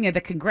shooting of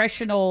the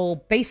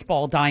congressional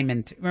baseball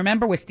diamond.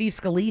 Remember with Steve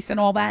Scalise and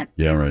all that?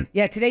 Yeah, right.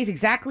 Yeah, today's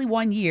exactly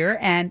 1 year,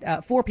 and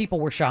 4 people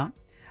were shot,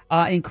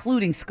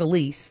 including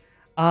Scalise.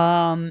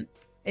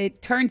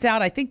 It turns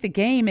out, I think the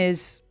game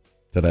is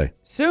today.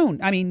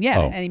 Soon. I mean,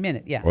 any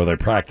minute. Yeah. Or they're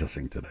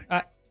practicing today.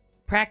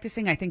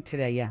 Practicing, I think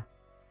today. Yeah.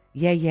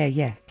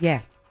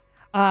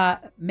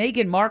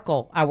 Meghan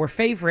Markle, our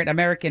favorite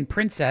American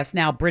princess,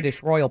 now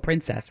British royal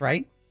princess,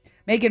 right?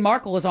 Meghan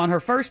Markle is on her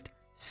first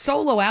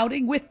solo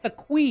outing with the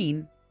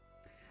Queen.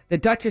 The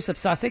Duchess of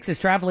Sussex is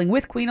traveling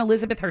with Queen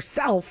Elizabeth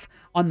herself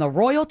on the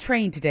royal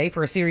train today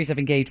for a series of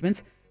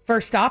engagements.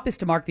 First stop is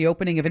to mark the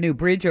opening of a new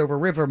bridge over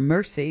River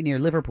Mersey near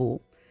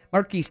Liverpool.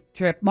 Markle's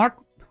trip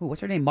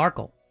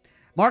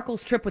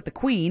with the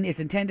Queen is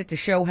intended to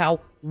show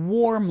how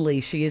warmly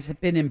she has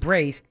been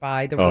embraced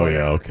by the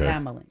royal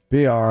family.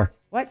 BR.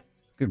 What?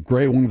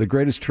 One of the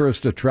greatest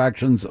tourist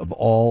attractions of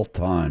all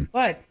time.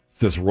 What? It's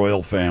this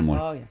royal family.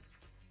 Oh, yeah.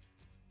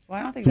 Well,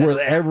 I don't think it's worth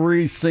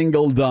every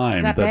single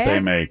dime that they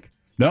make.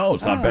 No,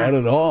 it's not bad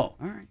at all.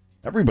 All right.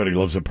 Everybody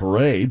loves a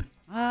parade.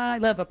 I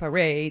love a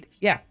parade.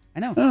 Yeah. I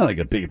know. Oh, they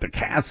got the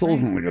castles,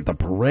 and they got the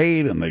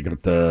parade, and they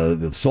got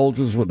the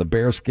soldiers with the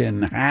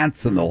bearskin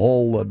hats and the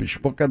whole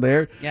bishpuka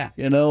there. Yeah.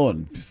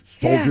 And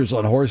soldiers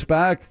on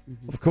horseback.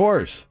 Mm-hmm. Of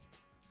course.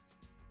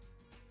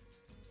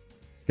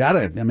 Got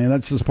it. I mean,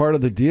 that's just part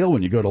of the deal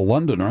when you go to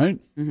London, right?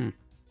 Mm-hmm.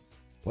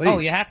 Please. Oh,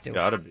 you have to.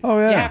 Gotta be. Oh,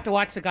 yeah. You have to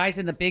watch the guys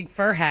in the big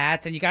fur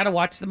hats, and you got to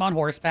watch them on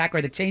horseback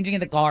or the changing of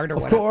the guard or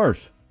whatever. Of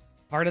course.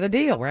 Part of the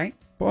deal, right?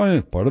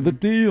 Boy, part of the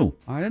deal.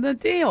 Part of the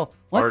deal.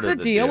 What's the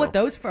deal with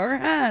those fur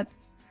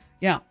thats?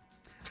 Yeah.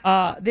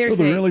 There's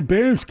they're really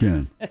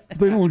bearskin.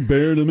 They don't look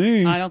bear to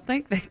me. I don't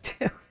think they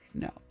do.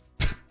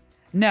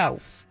 No.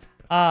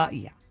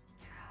 Yeah.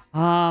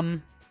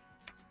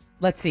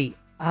 Let's see.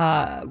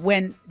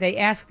 When they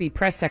asked the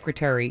press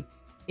secretary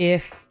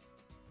if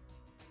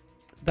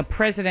the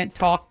president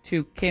talked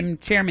to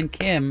Chairman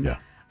Kim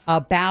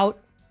about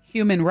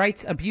human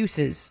rights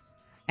abuses,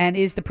 and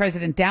is the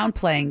president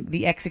downplaying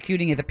the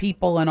executing of the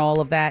people and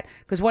all of that?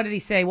 Because what did he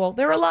say? Well,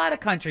 there are a lot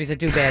of countries that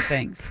do bad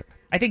things.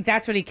 I think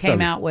that's what he came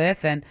out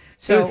with, and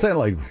so it's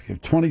like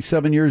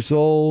 27 years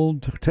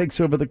old, takes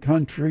over the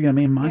country. I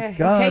mean, my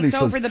God, he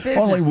takes over the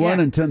business. Only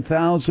 1 in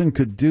 10,000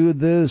 could do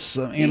this.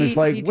 I mean, it's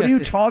like, what are you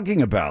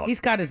talking about?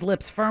 He's got his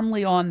lips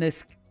firmly on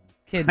this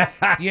kid's,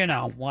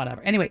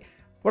 whatever. Anyway,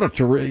 what a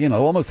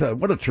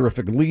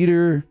terrific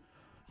leader.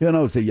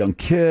 As a young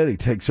kid, he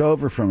takes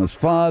over from his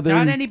father.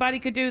 Not anybody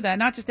could do that.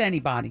 Not just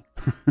anybody.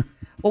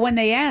 Well, when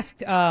they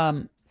asked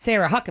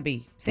Sarah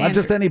Huckabee Sanders,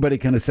 not just anybody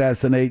can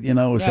assassinate, his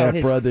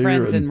half-brother. His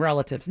friends and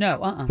relatives.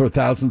 No, For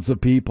thousands of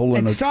people.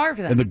 And starve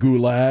them. In the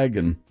gulag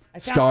and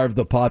starve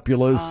the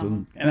populace.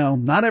 And,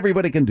 not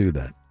everybody can do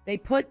that. They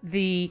put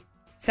the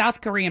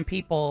South Korean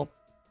people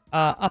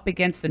up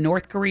against the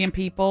North Korean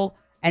people,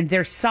 and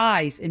their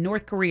size in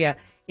North Korea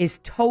is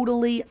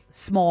totally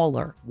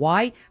smaller.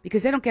 Why?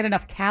 Because they don't get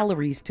enough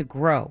calories to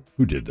grow.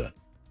 Who did that?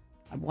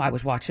 I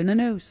was watching the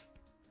news.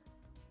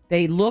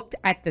 They looked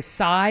at the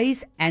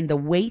size and the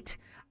weight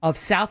of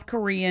South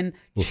Korean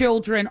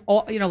children,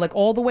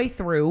 all the way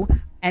through,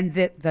 and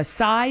the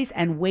size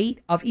and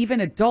weight of even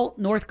adult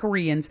North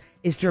Koreans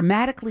is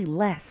dramatically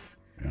less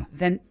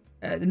than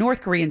the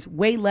North Koreans,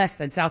 way less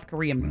than South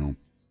Korean.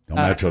 Don't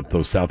match up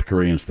those South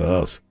Koreans to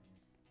us.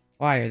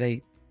 Why are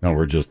they? No,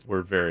 we're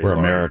large.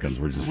 Americans.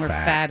 We're just we're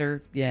fat.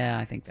 Fatter. Yeah,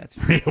 I think that's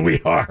true. We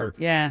are.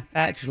 Yeah,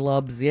 fat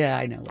schlubs. Yeah,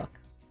 I know. Look,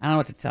 I don't know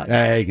what to tell you.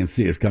 Hey, you can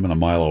see us coming a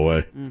mile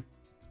away.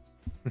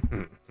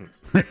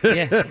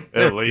 Yeah,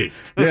 at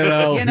least.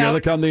 Here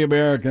come the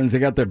Americans. They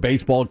got their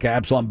baseball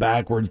caps on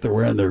backwards. They're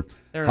wearing their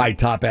high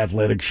top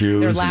athletic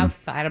shoes. They're loud,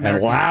 fat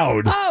Americans. And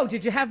loud. Oh,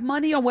 did you have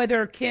money on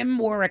whether Kim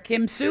wore a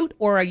Kim suit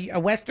or a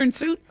Western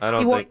suit? I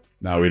don't think.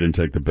 No, we didn't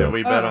take the bill.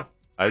 We bet.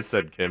 I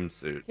said Kim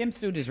suit. Kim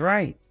suit is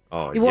right.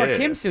 Oh, he wore a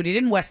Kim suit. He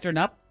didn't Western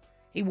up.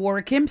 He wore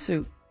a Kim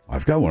suit.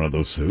 I've got one of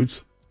those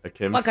suits. A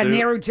Kim like suit? a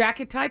narrow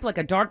jacket type, like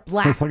a dark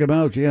black. It's like a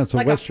Mao. Yeah, it's a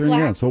like Western.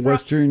 A it's a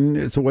Western.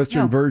 It's a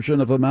Western version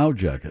of a Mao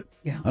jacket.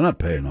 Yeah, I'm not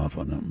paying off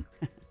on them.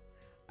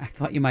 I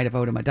thought you might have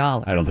owed him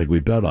 $1. I don't think we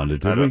bet on it,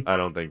 did we? I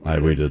don't think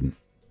we didn't.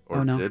 Or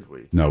Oh, no. did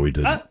we? No, we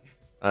didn't.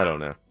 I don't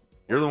know.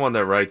 You're the one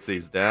that writes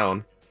these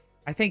down.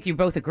 I think you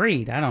both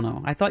agreed. I don't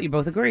know. I thought you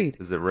both agreed.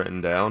 Is it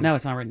written down? No,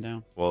 it's not written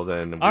down. Well,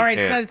 then. All right,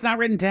 can't- it's not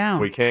written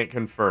down. We can't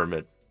confirm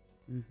it.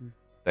 Mm-hmm.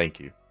 Thank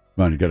you.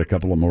 Come on, you got a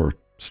couple of more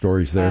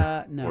stories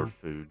there? No. Or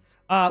foods.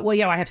 Well,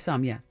 yeah, I have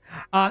some, yes.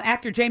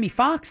 Actor Jamie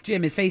Foxx,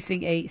 Jim, is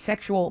facing a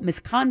sexual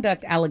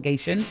misconduct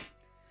allegation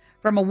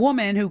from a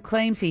woman who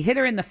claims he hit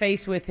her in the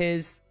face with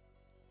his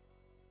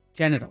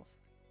genitals.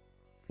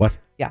 What?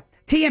 Yeah.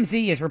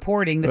 TMZ is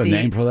reporting that A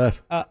name for that?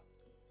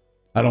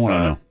 I don't want to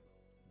know.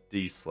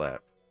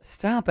 D-slap.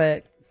 Stop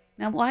it.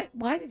 Now,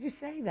 why did you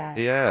say that?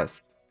 He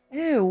asked.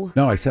 Ew.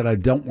 No, I said I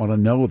don't want to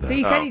know that. See,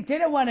 he said he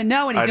didn't want to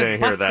know, and he I just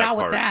didn't hear busts that out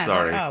part. with that.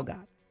 Sorry. Oh,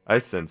 God. I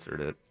censored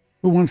it.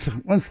 Who wants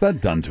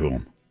that done to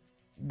him?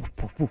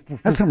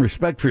 Have some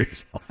respect for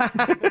yourself.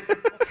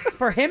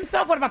 For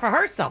himself? What about for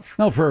herself?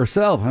 No, for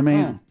herself. I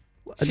mean,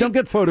 don't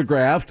get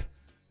photographed.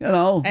 You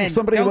know, And if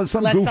somebody don't with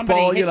some let somebody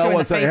goofball, hit you know, you in the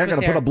wants to, face I with got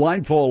to put their- a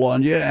blindfold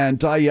on you and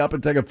tie you up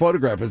and take a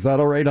photograph. Is that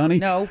all right, honey?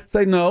 No.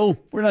 Say no.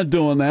 We're not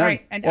doing that.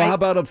 Right, and Well, how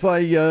about if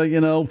I,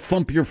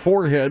 thump your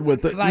forehead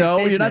with it? My No,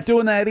 you're not business.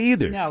 doing that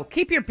either. No,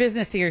 keep your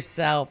business to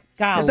yourself.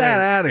 Golly. Get that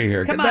out of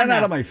here. Come Get that on out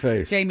now. of my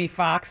face. Jamie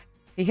Foxx.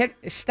 He hit.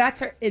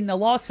 That's her in the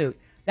lawsuit.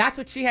 That's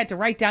what she had to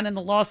write down in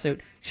the lawsuit.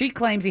 She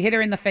claims he hit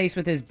her in the face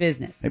with his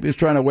business. Maybe he's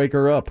trying to wake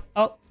her up.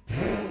 Oh.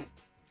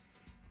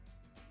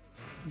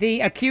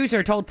 The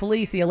accuser told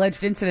police the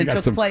alleged You incident got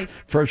took some place.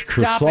 fresh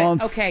Stop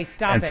croissants. it. Okay,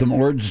 stop and it. some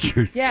orange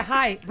juice. Yeah,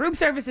 hi. Room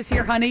service is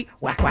here, honey.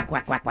 Whack, whack,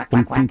 whack, whack, whack,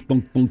 Thunk, whack, whack.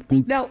 thunk, thunk, thunk,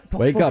 thunk. No.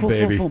 Wake up,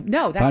 baby.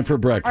 No, that's time for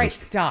breakfast. All right,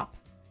 stop.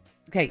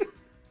 Okay.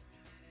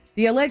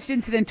 The alleged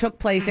incident took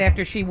place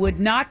after she would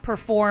not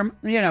perform,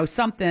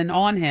 something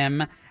on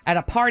him at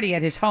a party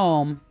at his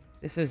home.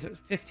 This was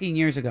 15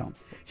 years ago.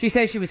 She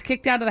says she was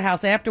kicked out of the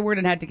house afterward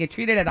and had to get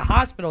treated at a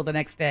hospital the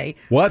next day.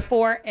 What?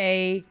 For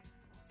a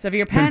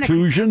severe panic.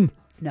 Contusion?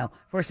 No,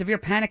 for a severe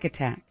panic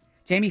attack.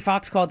 Jamie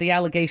Foxx called the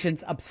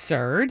allegations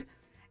absurd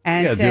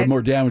and Yeah, said, do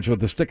more damage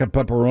with a stick of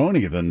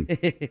pepperoni than.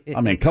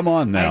 I mean, come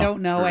on now. I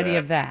don't know any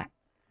of that.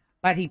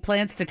 But he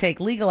plans to take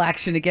legal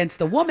action against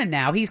the woman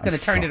now. He's going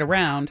to turn it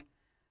around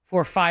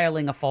for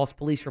filing a false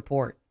police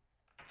report.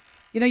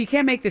 You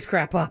can't make this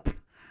crap up.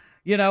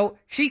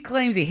 She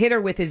claims he hit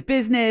her with his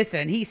business,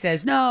 and he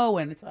says no,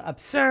 and it's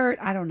absurd.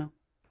 I don't know.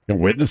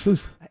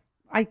 Witnesses?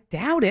 I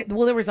doubt it.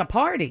 Well, there was a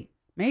party.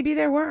 Maybe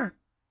there were.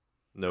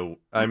 No,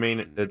 I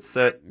mean, it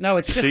said. No,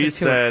 it's just She the two.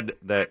 said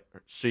that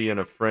she and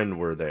a friend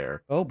were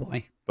there. Oh,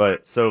 boy.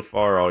 But so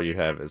far, all you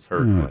have is her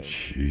claim.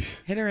 Jeez.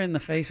 Hit her in the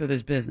face with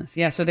his business.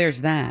 Yeah, so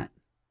there's that.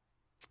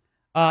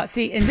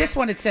 See, in this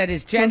one it said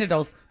his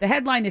genitals. The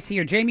headline is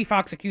here: Jamie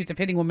Foxx accused of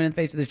hitting woman in the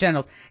face with his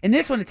genitals. In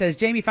this one it says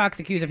Jamie Foxx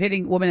accused of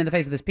hitting woman in the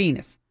face with his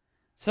penis.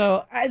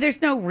 So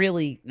there's no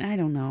really. I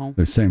don't know.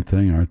 The same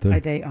thing, aren't they?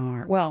 They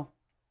are. Well,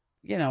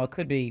 it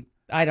could be.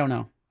 I don't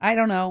know. I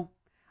don't know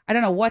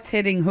what's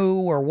hitting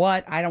who or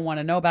what. I don't want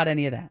to know about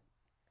any of that.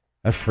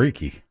 That's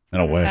freaky in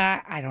a way.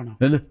 I don't know.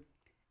 Isn't it?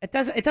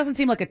 It doesn't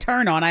seem like a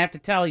turn on. I have to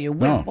tell you.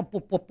 No.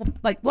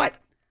 Like what?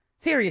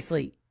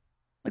 Seriously.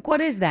 Like,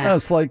 what is that? Yeah,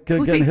 it's like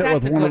Who getting thinks hit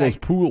that's with a one of good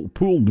those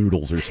pool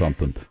noodles or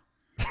something.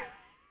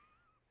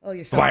 Oh,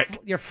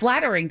 you're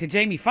flattering to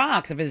Jamie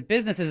Foxx if his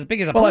business is as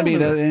big as a pool Well,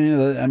 noodle.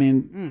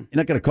 you're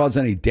not going to cause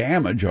any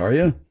damage, are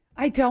you?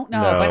 I don't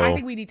know, No. but I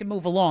think we need to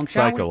move along,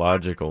 shall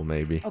Psychological,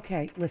 maybe. we?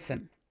 Okay,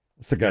 listen.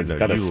 It's the guy that's No,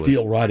 got a you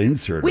steel rod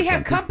insert. We or have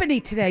something. company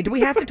today. Do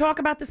we have to talk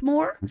about this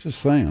more? I'm just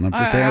saying. I'm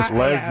just asking.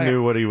 Les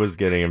knew what he was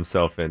getting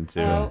himself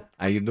into. Oh.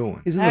 How you doing?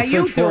 He's in How the you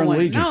French Foreign doing?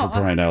 Legion No, for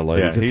crying out loud.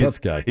 Yeah, he's a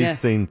tough guy. He's Yeah.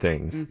 seen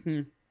things.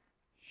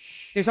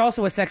 There's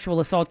also a sexual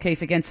assault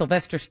case against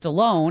Sylvester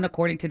Stallone,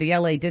 according to the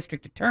L.A.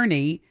 District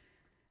Attorney.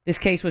 This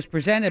case was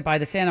presented by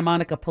the Santa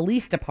Monica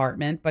Police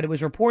Department, but it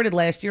was reported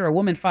last year a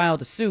woman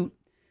filed a suit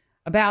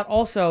about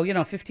also,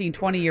 15,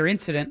 20-year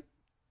incident.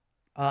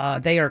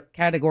 They are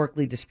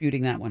categorically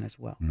disputing that one as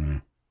well.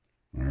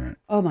 All right.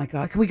 Oh, my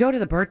God. Can we go to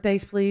the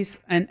birthdays, please?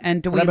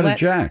 And do What we happened let... to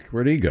Jack?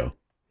 Where'd he go?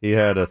 He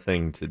had a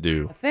thing to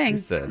do. A thing? He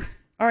said.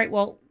 All right,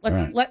 well,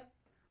 let's All right.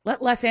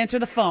 let Les answer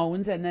the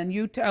phones, and then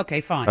you...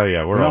 okay, fine. Oh,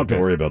 yeah, We we're don't all have to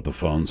good. worry about the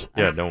phones.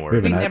 Yeah, don't We worry.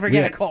 haven't We had- never get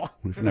a yeah, call.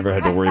 We've never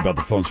had to worry about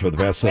the phones for the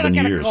past We don't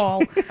 7 get years. a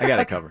call. I got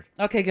it covered.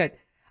 Okay, good.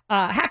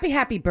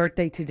 Happy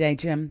birthday today,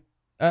 Jim.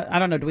 I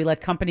don't know. Do we let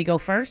company go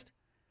first?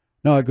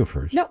 No, I go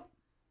first. No.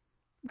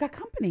 We've got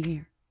company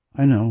here.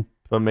 I know.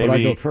 But maybe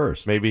I go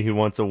first. Maybe he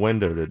wants a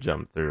window to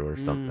jump through or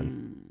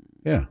something.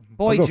 Yeah.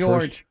 Boy I'll go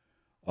George.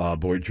 first.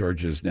 Boy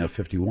George is now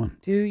 51.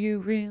 Do you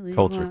really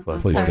Culture want Club.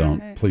 a Please birthday?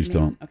 don't. Please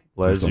don't. Okay.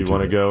 Les, Please don't you do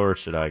want to that. go or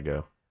should I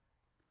go?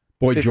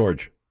 Boy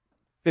George.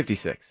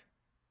 56.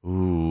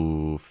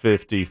 Ooh,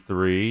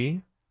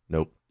 53.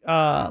 Nope.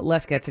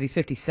 Les gets it. He's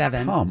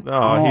 57. Come Oh,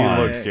 on.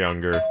 he looks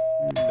younger.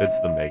 It's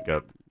the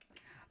makeup.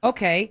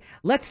 Okay,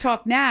 let's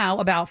talk now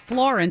about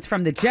Florence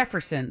from the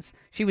Jeffersons.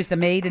 She was the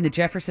maid in the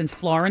Jeffersons,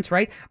 Florence,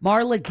 right?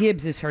 Marla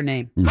Gibbs is her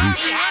name.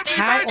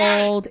 How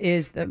old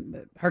is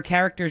her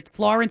character,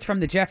 Florence from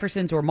the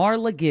Jeffersons or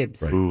Marla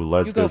Gibbs? Right. Ooh,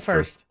 Les You go goes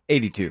first.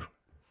 82.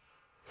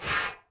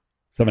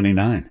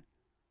 79.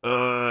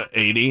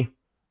 80.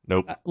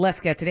 Nope. Les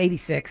gets it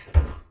 86.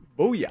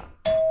 Booyah.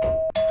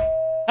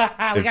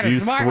 We got a you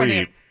smart one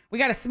here. sweep. We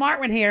got a smart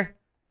one here.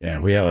 Yeah,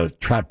 we have a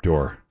trap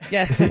door.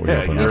 Yeah. We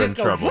Yeah, open you're up. in just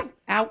go trouble. whoop,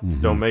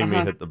 out. Don't make me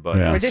hit the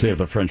button. Yeah, Or this see if is-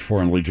 the French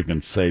Foreign Legion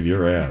can save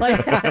your ass.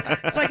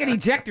 It's like an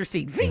ejector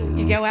seat. Ving,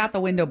 you go out the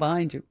window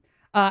behind you.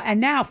 And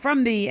now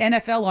from the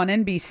NFL on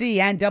NBC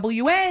and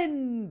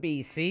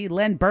WNBC,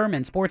 Len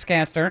Berman,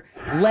 sportscaster.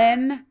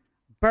 Len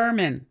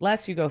Berman.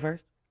 Les, you go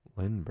first.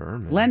 Len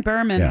Berman. Len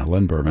Berman. Yeah,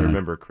 Len I Berman.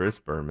 remember Chris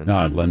Berman.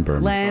 No, Len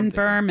Berman. Len They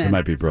Berman.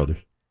 might be brothers.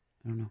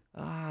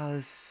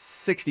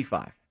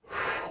 65.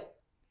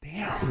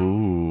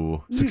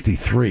 Ooh.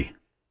 63.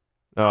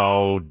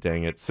 Oh,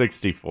 dang it.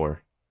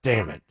 64.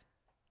 Damn it.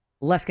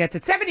 Les gets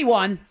it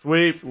 71.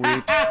 Sweep.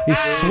 He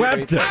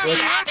swept it.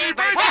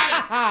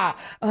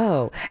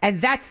 Oh, and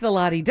that's the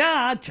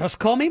la-di-da. Just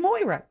call me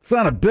Moira. It's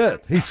not a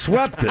bit. He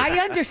swept it. I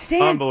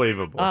understand.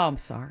 Unbelievable. Oh, I'm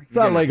sorry. It's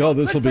not like, oh,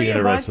 this will Good for be you, bud.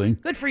 interesting.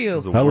 Good for you. This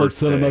is the I looked worst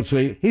set him day. up, so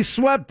he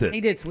swept it.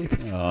 He did sweep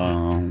it.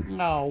 Oh,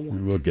 No.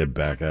 we'll get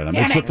back at him.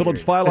 Damn It's the it.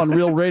 Phillips File on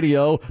Real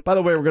Radio. By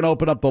the way, we're going to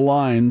open up the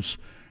lines,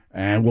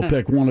 and we'll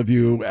pick one of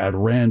you at They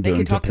random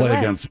can to talk to play Les.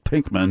 against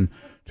Pinkman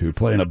to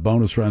play in a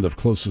bonus round of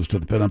Closest to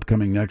the Pin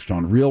upcoming next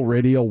on Real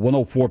Radio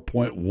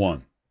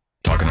 104.1.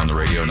 Talking on the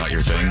radio, not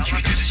your thing?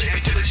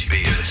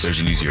 There's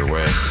an easier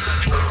way.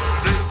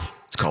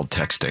 It's called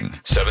texting.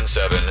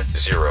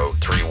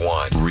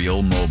 77031.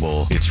 Real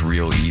mobile. It's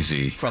real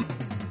easy.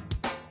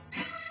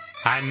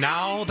 And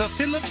now the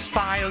Phillips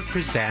File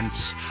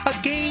presents a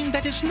game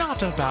that is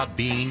not about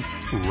being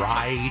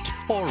right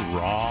or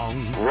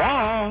wrong.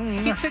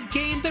 Wrong. It's a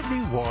game that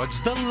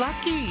rewards the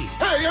lucky.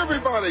 Hey,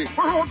 everybody,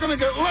 we're all gonna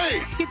get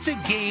late. It's a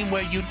game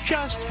where you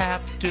just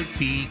have to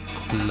be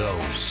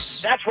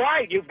close. That's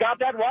right. You've got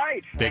that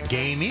right. The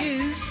game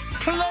is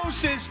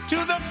closest to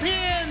the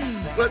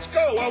pin. Let's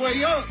go while we're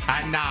young.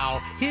 And now,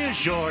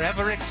 here's your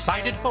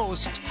ever-excited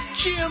host,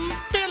 Jim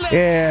Phillips.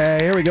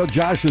 Yeah, here we go.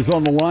 Josh is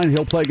on the line.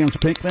 He'll play against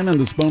Pinkman in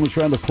this bonus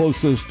round of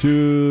Closest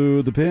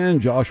to the Pin.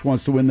 Josh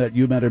wants to win that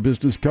You Matter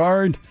business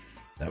card.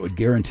 That would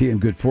guarantee him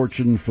good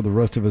fortune for the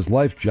rest of his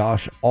life.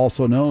 Josh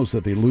also knows that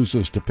if he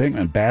loses to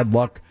Pinkman, bad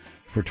luck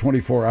for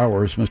 24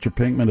 hours. Mr.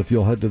 Pinkman, if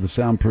you'll head to the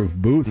soundproof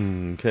booth,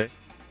 Okay.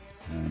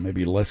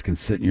 maybe Les can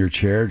sit in your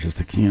chair just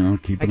to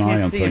keep an I eye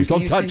can't on see him. things. Can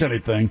Don't you touch see-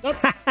 anything.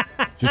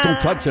 Just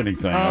don't touch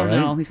anything, all Oh, right?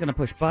 no. He's going to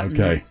push buttons.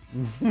 Okay.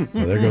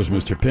 Well, there goes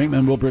Mr.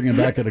 Pinkman. We'll bring him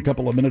back in a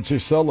couple of minutes or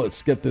so.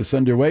 Let's get this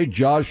underway.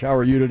 Josh, how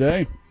are you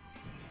today?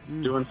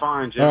 Doing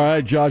fine, Jim. All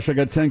right, Josh, I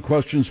got 10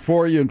 questions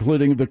for you,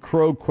 including the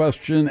crow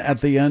question at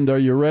the end. Are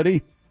you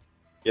ready?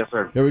 Yes,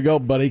 sir. Here we go,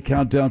 buddy.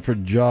 Countdown for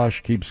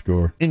Josh. Keep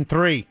score. In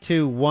 3,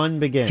 2, 1,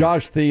 begin.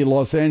 Josh, the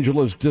Los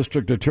Angeles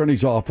District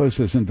Attorney's Office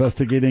is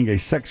investigating a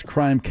sex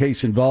crime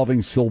case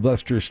involving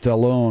Sylvester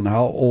Stallone.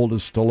 How old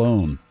is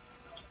Stallone?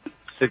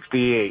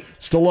 68.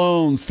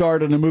 Stallone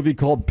starred in a movie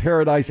called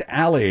Paradise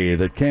Alley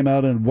that came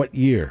out in what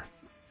year?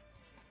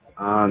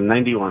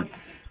 91.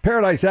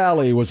 Paradise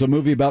Alley was a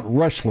movie about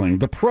wrestling.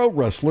 The pro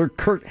wrestler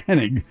Kurt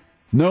Hennig,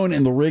 known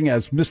in the ring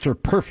as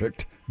Mr.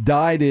 Perfect,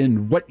 died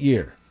in what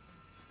year?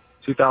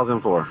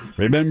 2004.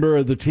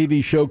 Remember the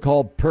TV show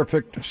called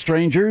Perfect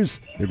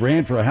Strangers? It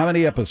ran for how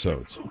many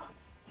episodes?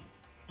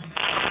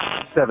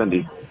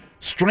 70.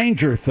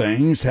 Stranger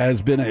Things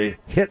has been a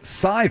hit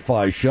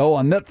sci-fi show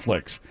on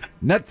Netflix.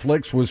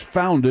 Netflix was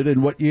founded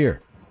in what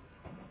year?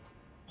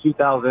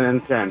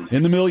 2010.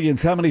 In the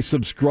millions, how many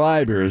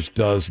subscribers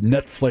does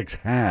Netflix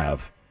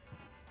have?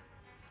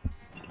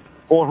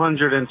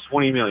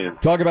 420 million.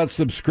 Talk about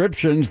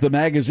subscriptions. The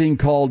magazine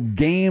called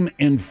Game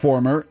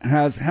Informer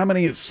has how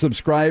many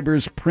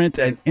subscribers, print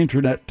and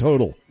internet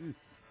total?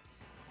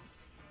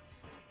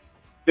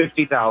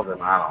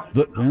 50,000. I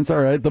don't know. That's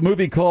all right. The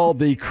movie called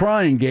The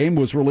Crying Game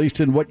was released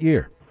in what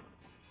year?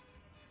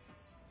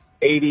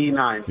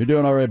 89. You're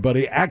doing all right,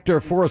 buddy.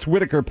 Actor Forrest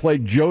Whitaker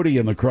played Jody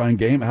in The Crying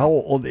Game. How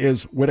old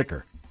is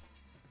Whitaker?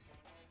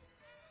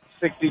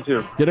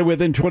 62. Get it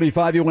within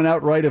 25. You went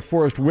out right if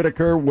Forrest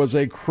Whitaker was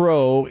a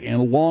crow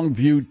in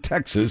Longview,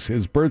 Texas,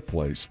 his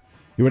birthplace.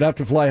 You would have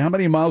to fly how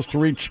many miles to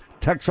reach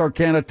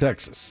Texarkana,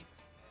 Texas?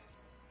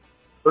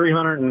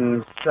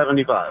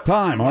 375.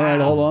 Time. All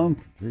right, hold on.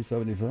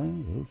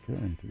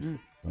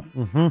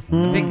 375.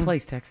 Okay. Big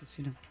place, Texas,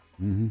 you know.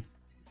 Mm-hmm.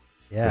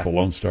 Yeah. With the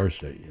Lone Star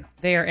State, yeah.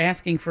 They are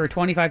asking for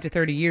 25 to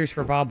 30 years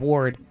for Bob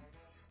Ward.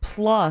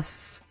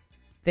 Plus,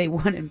 they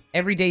want him,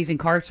 every day he's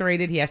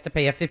incarcerated, he has to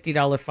pay a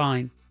 $50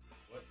 fine.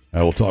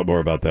 I will talk more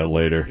about that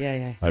later.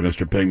 Yeah. Hi,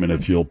 Mr. Pinkman,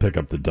 if you'll pick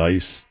up the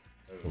dice.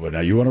 Well, now,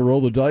 you want to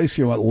roll the dice?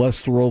 You want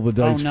Les to roll the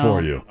dice no.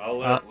 for you? I'll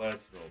let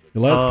Les roll it.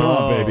 Les, come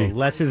on, baby.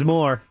 Less is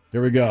more.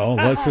 Here we go.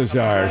 Les is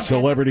our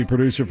celebrity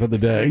producer for the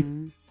day.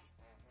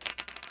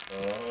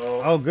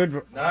 Oh,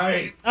 good.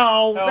 Nice.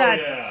 Oh,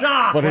 that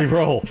sucks. What did he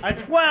roll? A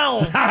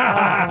 12.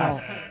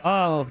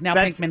 Oh, now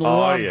That's- Pinkman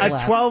loves yeah.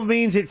 Les. A 12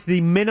 means it's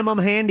the minimum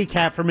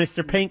handicap for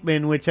Mr.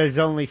 Pinkman, which is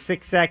only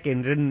 6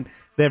 seconds, and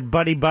they're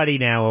buddy-buddy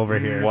now over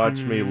here.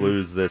 Watch me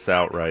lose this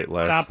outright,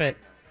 Les. Stop it.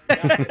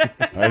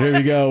 right, here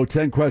we go.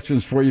 10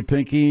 questions for you,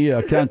 Pinky.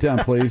 Countdown,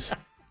 please.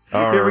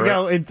 Here we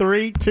go. In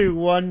 3, 2,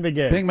 1,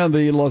 begin. Pinkman,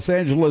 the Los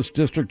Angeles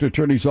District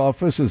Attorney's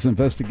Office is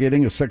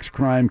investigating a sex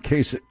crime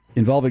case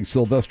involving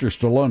Sylvester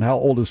Stallone. How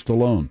old is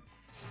Stallone?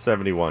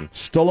 71.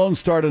 Stallone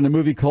starred in a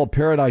movie called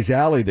Paradise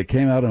Alley that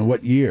came out in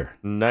what year?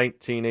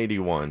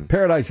 1981.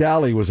 Paradise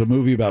Alley was a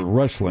movie about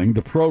wrestling.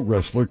 The pro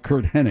wrestler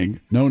Kurt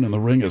Hennig, known in the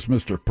ring as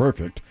Mr.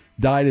 Perfect,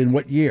 died in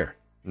what year?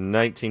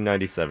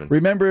 1997.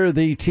 Remember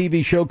the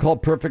TV show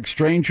called Perfect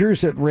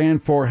Strangers? It ran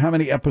for how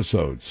many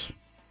episodes?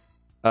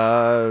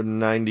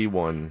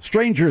 91.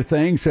 Stranger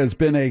Things has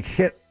been a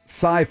hit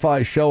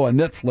sci-fi show on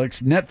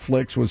Netflix.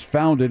 Netflix was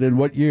founded in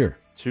what year?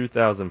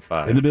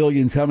 2005. In the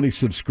millions, how many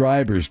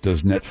subscribers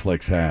does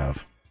Netflix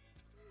have?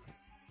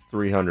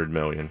 300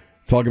 million.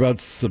 Talk about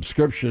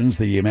subscriptions.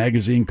 The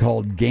magazine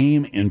called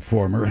Game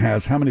Informer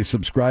has how many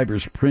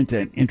subscribers, print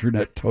and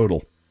internet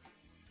total?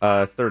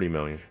 30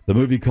 million. The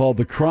movie called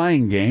The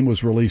Crying Game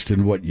was released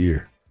in what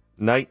year?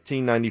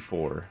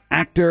 1994.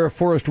 Actor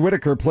Forrest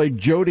Whitaker played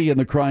Jody in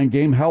The Crying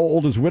Game. How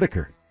old is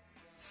Whitaker?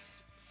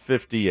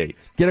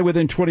 58. Get it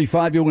within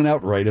 25, you went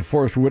outright. If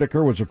Forrest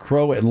Whitaker was a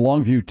crow in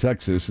Longview,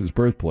 Texas, his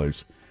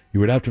birthplace, you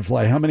would have to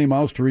fly how many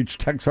miles to reach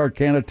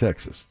Texarkana,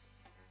 Texas?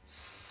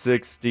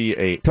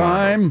 68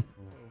 Time. miles.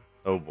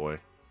 Oh, boy.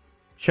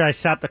 Should I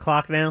stop the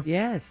clock now?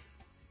 Yes.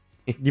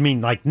 You mean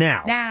like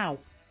now? Now.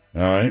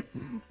 All right.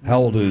 How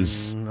old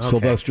is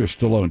Sylvester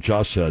Stallone?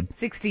 Josh said.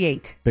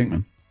 68.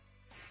 Pinkman.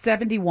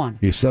 71.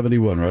 He's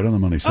 71, right on the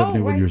money.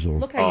 71 right. years old.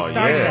 Look how you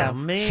started out.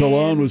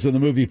 Stallone was in the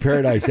movie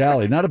Paradise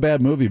Alley. Not a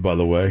bad movie, by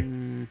the way.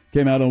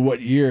 Came out in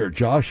what year?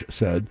 Josh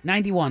said.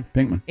 91.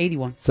 Pinkman.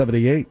 81.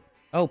 78.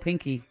 Oh,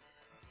 Pinky.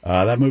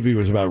 That movie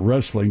was about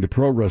wrestling. The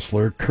pro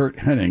wrestler Kurt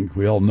Hennig,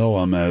 we all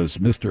know him as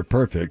Mr.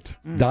 Perfect,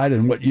 died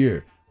in what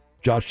year?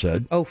 Josh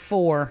said.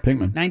 04.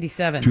 Pinkman.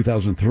 97.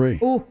 2003.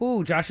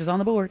 Ooh, Josh is on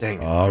the board. Dang.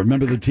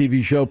 Remember the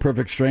TV show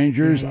Perfect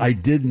Strangers? I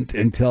didn't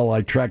until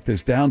I tracked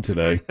this down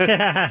today.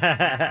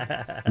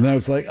 And then I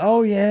was like,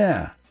 oh,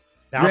 yeah.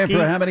 Ran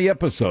for how many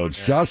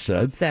episodes? Josh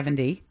said.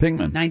 70.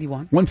 Pinkman.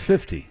 91.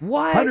 150.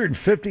 What?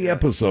 150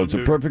 episodes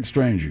of Perfect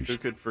Strangers. Who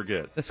could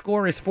forget? The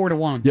score is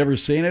 4-1. You ever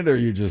seen it, or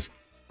you just...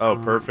 Oh,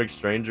 Perfect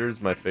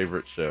Strangers, my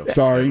favorite show.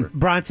 Starring?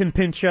 Bronson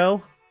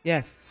Pinchot?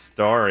 Yes.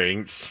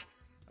 Starring...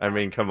 I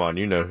mean, come on,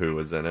 you know who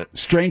was in it.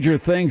 Stranger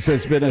Things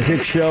has been a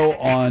hit show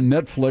on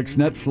Netflix.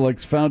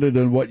 Netflix founded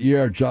in what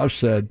year? Josh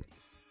said.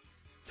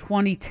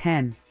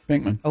 2010.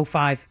 Pinkman.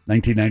 05.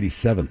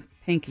 1997.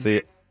 Pinky.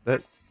 See,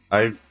 that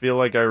I feel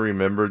like I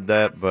remembered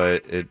that,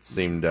 but it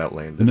seemed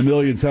outlandish. In the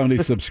millions, how many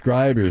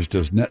subscribers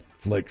does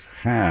Netflix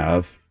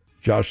have?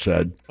 Josh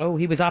said. Oh,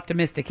 he was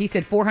optimistic. He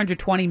said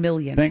 420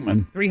 million.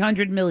 Pinkman.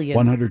 300 million.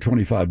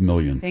 125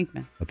 million.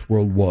 Pinkman. That's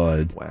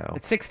worldwide. Wow.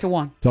 It's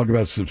 6-1. Talk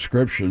about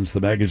subscriptions.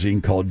 The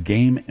magazine called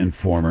Game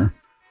Informer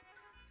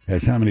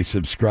has how many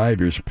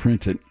subscribers,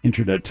 print and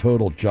internet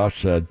total?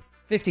 Josh said.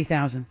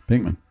 50,000.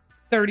 Pinkman.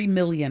 30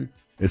 million.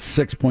 It's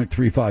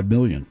 6.35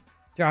 million.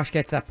 Josh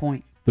gets that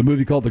point. The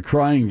movie called The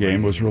Crying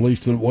Game was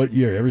released in what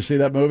year? Ever see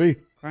that movie?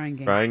 Crying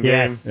Game. Crying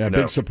Yes. Game? Yeah, No.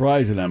 big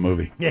surprise in that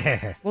movie.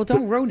 Yeah. Well,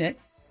 don't ruin it.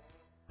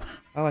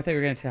 Oh, I thought you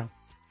were going to tell.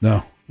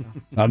 No,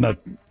 I'm not.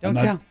 Don't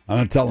I'm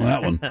not telling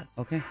that one.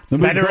 Okay. The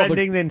movie Better called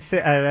ending than,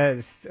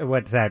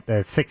 what's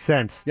that, Sixth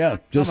Sense? Yeah, I'm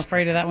just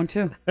afraid of that one,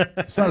 too.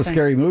 it's not a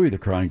scary movie, The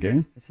Crying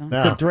Game. It's not.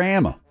 It's a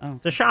drama.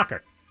 It's a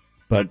shocker.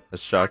 But A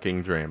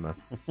shocking drama.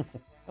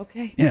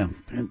 Okay. yeah,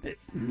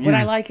 Would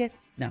I like it?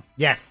 No.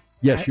 Yes.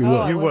 yes, you Oh, would.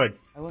 I You would.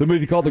 The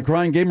movie called The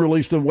Crying Game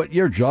released in what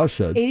year? Josh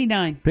said.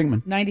 89.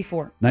 Pinkman.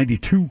 94.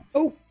 92.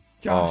 Oh,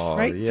 Josh, Oh,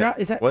 right? yeah.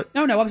 Is that? What?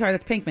 No, I'm sorry.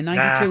 That's Pinkman.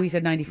 92. He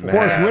said 94.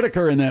 Forrest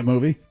Whitaker in that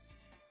movie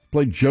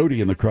played Jody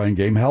in The Crying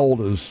Game. How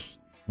old is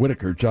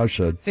Whitaker? Josh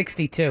said.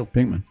 62.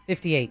 Pinkman.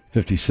 58.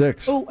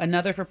 56. Oh,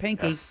 another for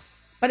Pinky.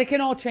 But it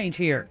can all change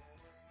here,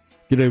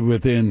 Get it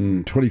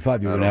within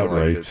 25. You I went don't like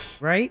outright. it.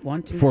 right?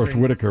 1, 2, Forrest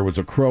 3. Whitaker was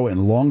a crow in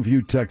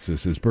Longview,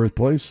 Texas, his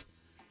birthplace.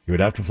 He would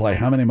have to fly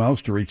how many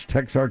miles to reach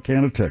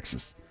Texarkana,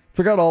 Texas?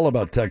 Forgot all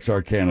about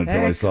Texarkana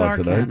until I saw it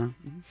today. Texarkana.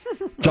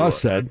 Josh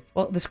said.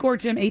 Well, the score,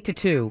 Jim,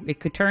 8-2. It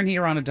could turn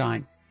here on a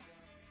dime.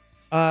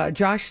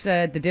 Josh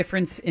said the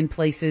difference in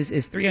places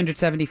is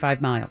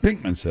 375 miles.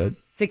 Pinkman said.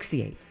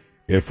 68.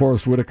 If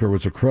Forrest Whitaker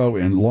was a crow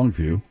in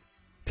Longview,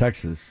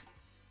 Texas,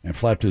 and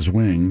flapped his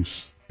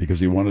wings because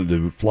he wanted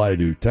to fly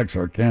to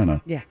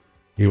Texarkana, Yeah.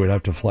 he would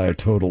have to fly a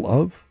total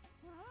of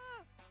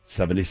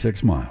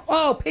 76 miles.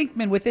 Oh,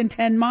 Pinkman within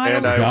 10 miles.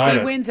 And I got He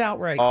it. wins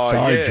outright. Oh,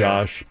 Sorry, yeah.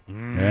 Josh.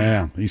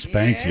 Yeah, he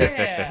spanked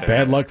Yeah. you.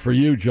 Bad luck for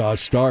you,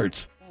 Josh.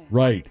 Starts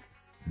right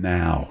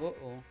now.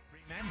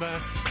 Remember,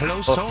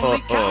 close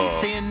only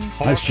counts in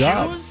Nice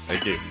job. horseshoes,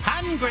 Thank you.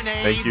 hand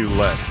grenades, Thank you,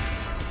 Les.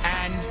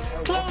 and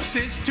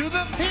closest to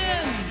the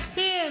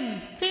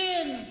pin.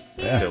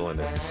 Killing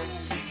it.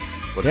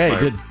 What's Yeah, my,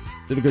 he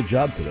did a good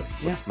job today.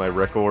 What's my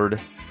record?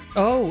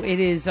 Oh, it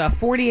is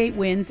 48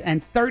 wins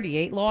and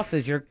 38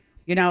 losses. You're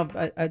now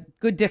a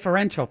good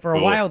differential. For a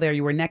Cool. while there,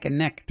 you were neck and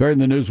neck. During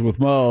the news with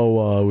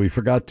Mo, we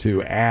forgot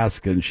to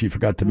ask, and she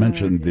forgot to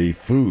mention the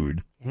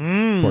food.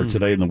 for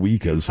today and the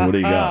weekend. So what do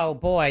you got? Oh,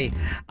 boy.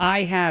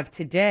 I have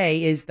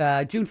today is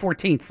the June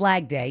 14th,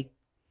 Flag Day,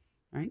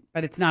 right?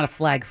 But it's not a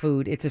flag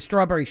food. It's a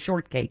strawberry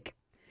shortcake.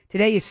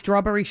 Today is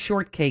Strawberry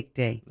Shortcake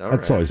Day.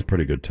 That's always a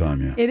pretty good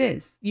time, yeah. It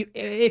is.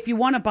 If you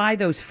want to buy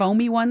those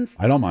foamy ones.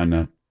 I don't mind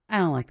that. I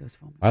don't like those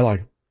foamy. I like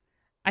it.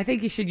 I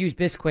think you should use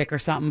Bisquick or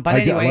something. But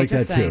I anyway, like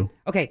just that saying. too.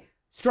 Okay,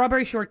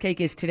 Strawberry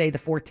Shortcake is today the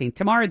 14th.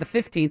 Tomorrow the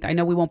 15th. I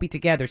know we won't be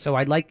together, so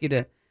I'd like you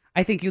to.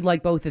 I think you'd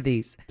like both of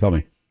these. Tell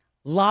me.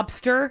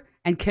 Lobster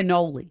and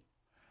cannoli.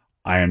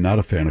 I am not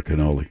a fan of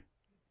cannoli.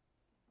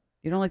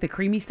 You don't like the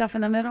creamy stuff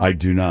in the middle? I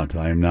do not.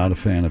 I am not a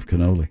fan of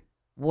cannoli.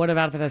 What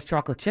about if it has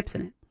chocolate chips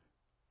in it?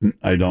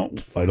 I don't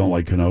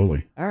like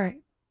cannoli. All right.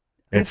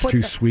 It's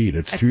too sweet.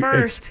 It's too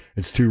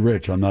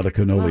rich. I'm not a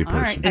cannoli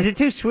person. Is it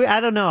too sweet? I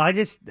don't know.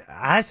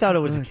 I thought it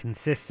was a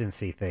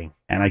consistency thing.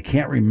 And I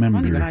can't remember.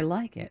 Funny, but I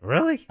like it.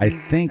 Really? I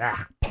think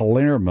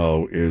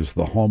Palermo is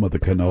the home of the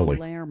cannoli.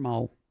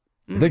 Palermo.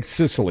 I think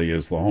Sicily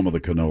is the home of the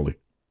cannoli.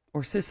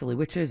 Or Sicily,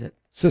 which is it?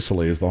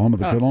 Sicily is the home of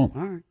the cannoli.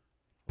 All right.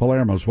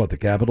 Palermo's what, the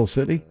capital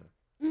city?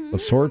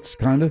 Of sorts,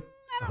 kind of?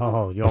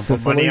 Oh, you want to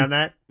put money on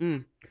that?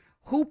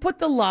 Who put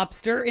the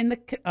lobster in the...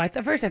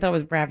 At first I thought it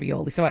was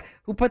ravioli. So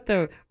who put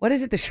the... What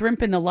is it? The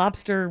shrimp in the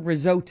lobster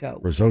risotto.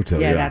 Risotto,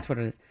 yeah. That's what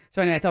it is.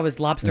 So anyway, I thought it was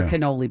lobster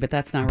cannoli, but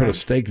that's not Put right. a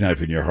steak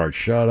knife in your heart.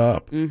 Shut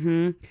up.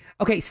 Mm-hmm.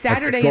 Okay,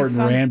 Saturday That's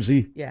Gordon and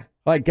Ramsay. Yeah.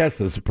 I guess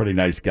that's a pretty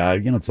nice guy.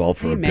 You know, it's all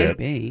for He a may bit.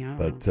 be. I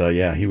don't But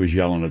yeah, he was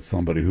yelling at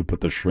somebody who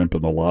put the shrimp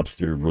in the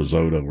lobster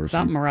risotto or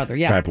something or other.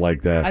 Yeah. crap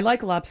like that. I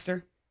like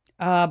lobster.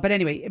 But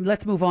anyway,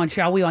 let's move on,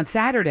 shall we? On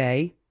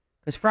Saturday,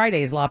 because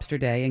Friday is lobster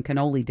day and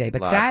cannoli day.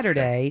 But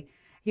Saturday,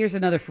 here's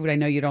another food I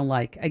know you don't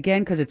like.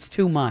 Again, because it's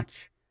too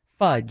much.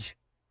 Fudge.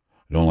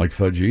 I don't like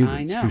fudge either.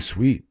 I know. It's too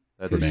sweet.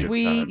 Too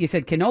sweet. You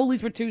said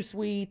cannolis were too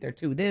sweet. They're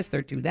too this.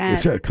 They're too that.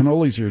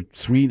 Cannolis are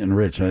sweet and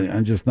rich.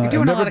 I'm just not. You're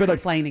doing I've a lot never of been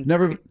complaining.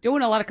 Never.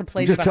 Doing a lot of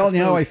complaining. Just about telling the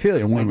you how food. I feel.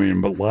 You want me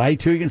to lie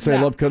to you and say I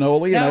No. love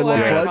cannoli and I No, love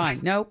all right, fudge? fine.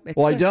 Nope. It's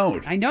Well, I good.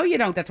 don't. I know you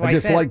don't. That's why I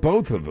just said. like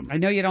both of them. I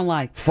know you don't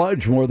like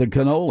Fudge more than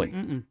cannoli.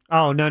 Mm-mm.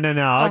 Oh, no.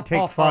 I'll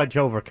take fudge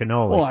over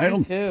cannoli. Well, I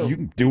don't. You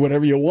can do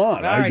whatever you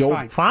want. All I right,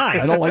 don't. fine.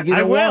 I don't like either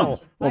I will. one.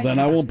 Well, then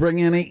I will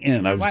bring any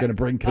in. I was What? going to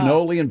bring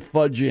cannoli and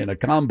fudge in a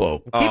combo.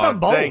 Keep them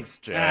both. Thanks,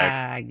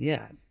 Jack.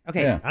 Yeah.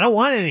 Okay. Yeah. I don't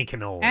want any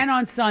cannoli. And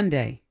on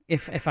Sunday,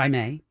 if I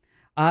may,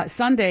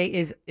 Sunday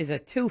is a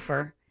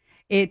twofer.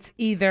 It's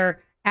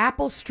either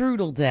apple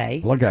strudel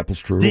day. I like apple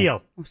strudel.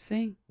 Deal. Oh,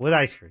 see, With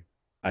ice cream.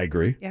 I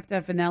agree. you have to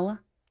have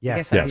vanilla. Yes. I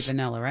guess that'd be Yes.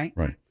 vanilla, right?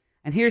 Right.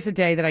 And here's a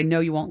day that I know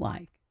you won't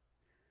like.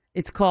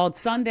 It's called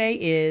Sunday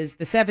is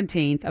the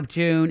 17th of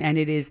June, and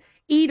it is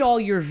Eat All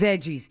Your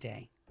Veggies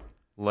Day.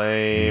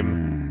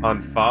 Lame. On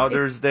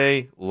Father's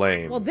Day,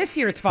 lame. Well, this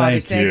year it's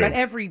Father's Thank Day, you. but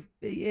every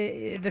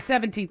the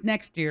 17th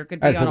next year could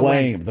be That's on a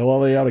lame. Wednesday. Well,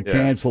 they ought to Yeah.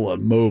 cancel it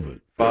and move it.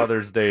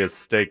 Father's Day is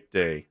steak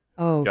day.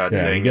 Oh, God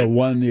Yeah, dang you get it.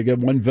 one. You get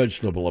one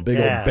vegetable, a big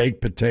Yeah. old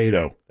baked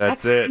potato.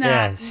 That's That's it. not-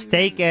 Yeah,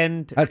 steak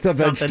and That's a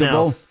something vegetable.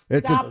 else.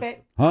 It's Stop a,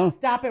 it. Huh?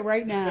 Stop it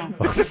right now.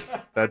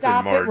 That's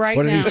Stop in March. it right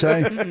What did now. he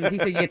say? He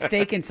said you get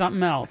steak and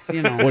something else,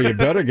 you know. Well, you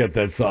better get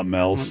that something on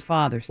else.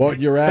 Father's Day. What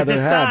you rather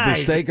It's a have, the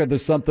side. steak or the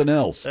something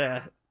else?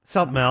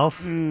 Something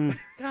else.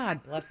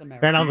 God bless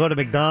America. Then I'll go to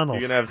You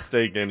McDonald's. can have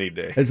steak any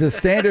day. It's a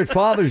standard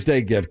Father's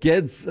Day gift.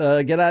 Kids,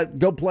 get out,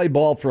 go play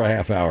ball for a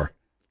half hour.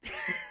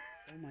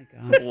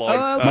 It's a long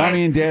time.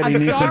 Mommy and Daddy I'm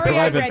need some sorry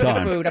I private read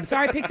time. The food. I'm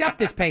sorry I picked up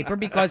this paper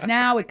because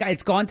now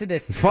it's gone to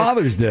this. It's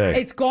Father's Day.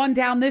 It's gone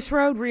down this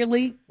road,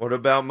 really? What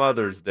about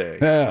Mother's Day?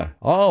 Yeah.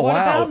 Oh, What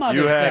wow. about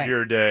Mother's You have Day?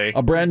 your day.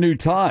 A brand new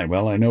time.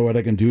 Well, I know what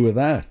I can do with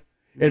that.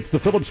 It's the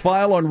Phillips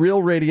File on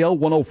Real Radio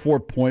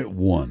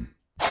 104.1.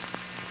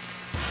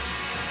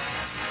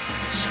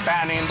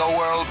 Spanning the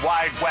World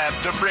Wide Web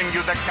to bring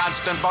you the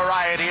constant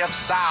variety of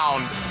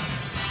sound,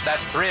 the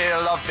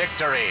thrill of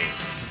victory,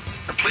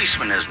 The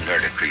policeman isn't there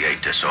to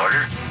create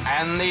disorder.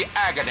 and the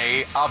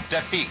agony of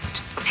defeat.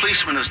 The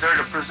policeman is there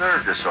to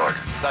preserve disorder.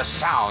 The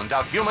sound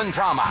of human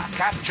drama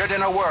captured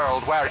in a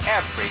world where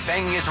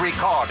everything is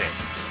recorded.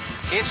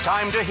 It's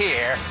time to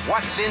hear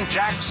what's in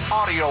Jack's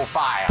audio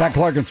file. Pat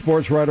Clark and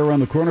Sports right around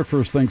the corner.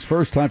 First things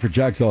first, time for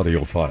Jack's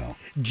audio file.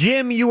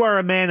 Jim, you are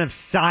a man of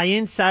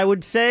science, I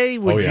would say.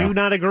 Would yeah. you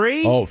not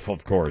agree? Oh,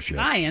 of course, yes.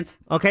 Science.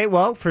 Okay,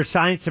 well, for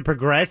science to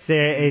progress,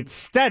 it's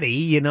study,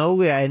 you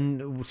know,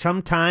 and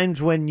sometimes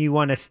when you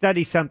want to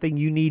study something,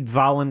 you need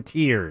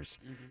volunteers.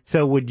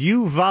 So would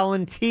you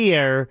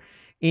volunteer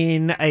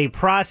in a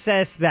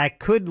process that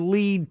could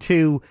lead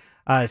to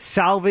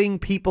solving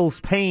people's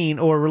pain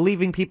or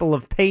relieving people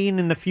of pain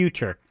in the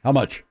future? How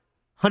much?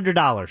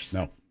 $100.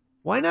 No.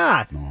 Why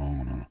not?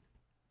 No.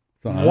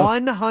 It's not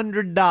enough.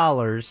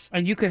 $100.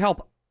 And you could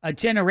help a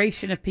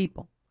generation of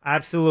people.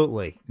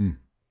 Absolutely.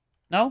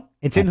 No?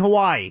 It's in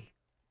Hawaii.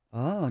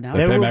 Oh, now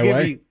They pay my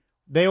way?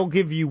 They'll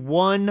give you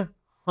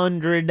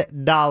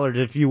 $100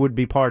 if you would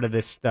be part of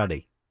this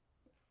study.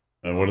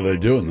 And what do they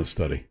do in the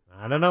study?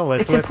 I don't know.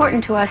 Let's It's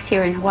important to us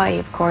here in Hawaii,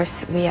 of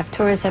course. We have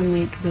tourism.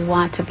 We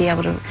want to be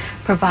able to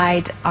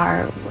provide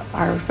our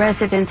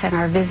residents and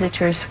our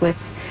visitors with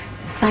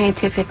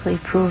scientifically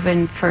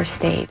proven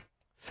first aid.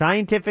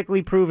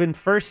 Scientifically proven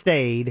first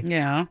aid.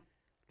 Yeah.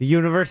 The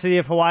University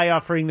of Hawaii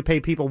offering to pay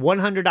people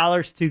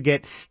 $100 to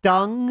get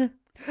stung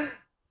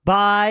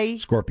by...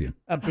 Scorpion.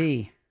 A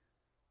bee.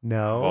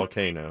 No.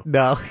 Volcano.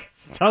 No.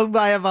 Stung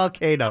by a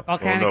volcano.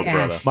 Volcanic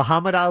ash.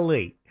 Muhammad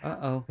Ali.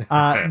 Uh-oh.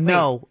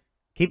 No.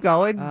 Keep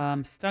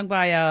going. Stung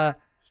by a...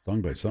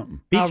 Stung by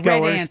something. Beachgoers.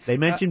 red ants. They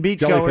mentioned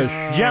beachgoers.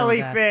 Jellyfish.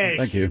 Jellyfish.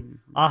 Thank you.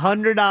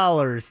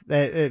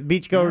 $100.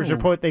 Beachgoers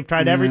report they've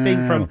tried everything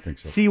I from don't think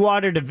so.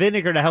 seawater to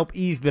vinegar to help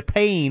ease the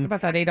pain. What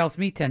about that 8-ounce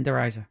meat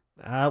tenderizer?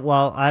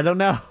 Well, I don't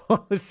know.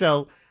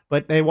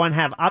 But they want to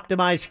have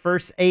optimized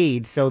first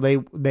aid, so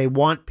they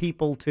want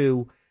people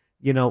to,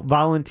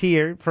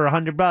 volunteer for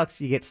 $100.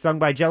 You get stung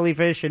by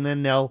jellyfish, and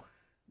then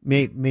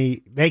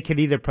they could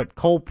either put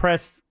cold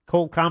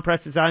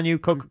compresses on you,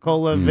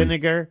 Coca-Cola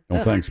vinegar.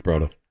 No thanks,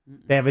 brother.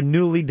 They have a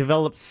newly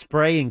developed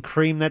spray and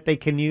cream that they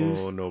can use.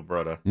 Oh, no,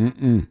 brother.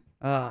 Mm-mm.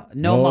 No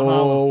No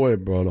mahalo. way,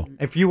 brother.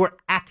 If you were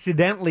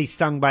accidentally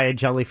stung by a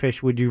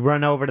jellyfish, would you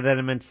run over to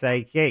them and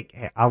say, "Hey,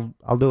 I'll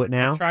do it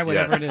now"? Try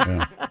whatever it is.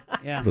 Yeah.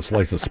 Yeah. Put a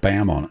slice of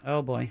Spam on it.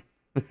 Oh, boy.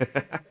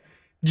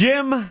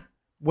 Jim,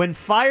 when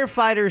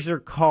firefighters are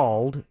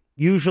called,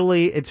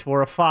 usually it's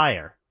for a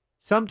fire.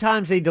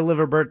 Sometimes they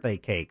deliver birthday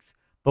cakes.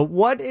 But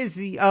what is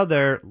the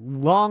other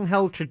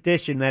long-held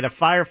tradition that a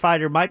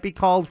firefighter might be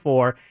called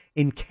for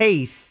in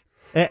case...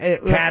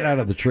 Cat out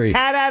of the tree.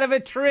 Cat out of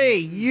a tree.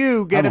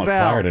 You get I'm a on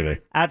bell. fire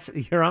today.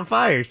 Absolutely. You're on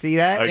fire. See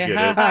that? I get it.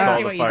 I Call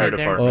see the what you fire did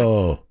there. department.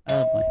 Oh.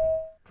 Oh, boy.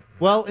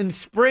 Well, in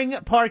Spring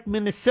Park,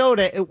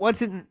 Minnesota, it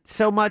wasn't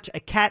so much a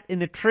cat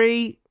in a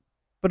tree,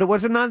 but it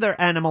was another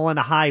animal in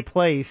a high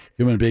place.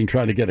 Human being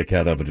trying to get a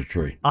cat out of a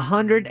tree.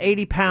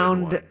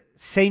 180-pound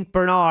St.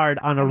 Bernard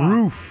on a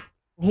roof.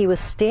 He was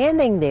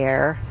standing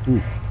there,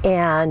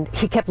 and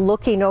he kept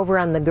looking over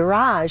on the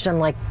garage. I'm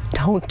like,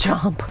 don't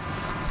jump.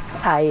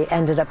 I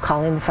ended up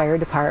calling the fire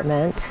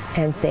department,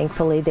 and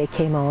thankfully they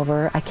came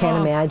over. I can't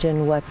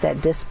imagine what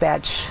that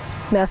dispatch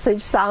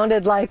message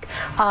sounded like.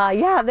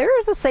 Yeah, there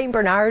is a St.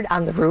 Bernard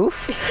on the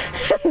roof.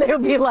 And they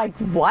would be like,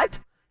 what?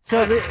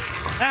 So the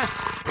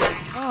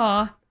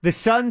Aw.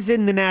 son's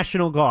in the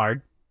National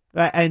Guard,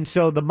 and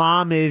so the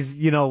mom is,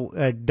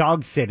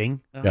 dog sitting.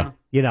 Yeah.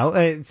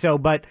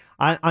 But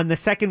on the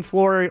second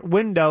floor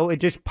window, it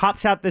just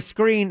pops out the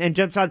screen and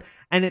jumps on.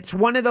 And it's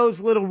one of those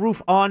little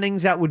roof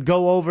awnings that would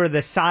go over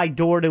the side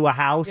door to a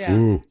house. Yeah.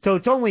 Ooh. So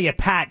it's only a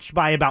patch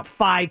by about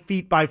 5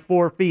 feet by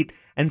 4 feet.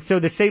 And so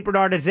the St.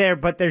 Bernard is there,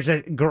 but there's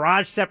a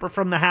garage separate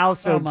from the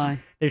house. So Oh, my.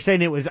 they're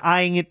saying it was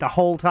eyeing it the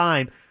whole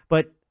time.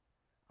 But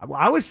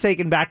I was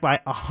taken back by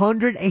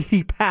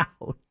 180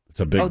 pounds. It's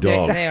a big Oh,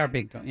 dog. they are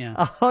big dog, yeah.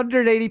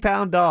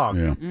 180-pound dog.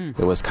 Yeah. Mm.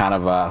 It was kind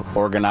of a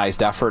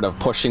organized effort of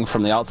pushing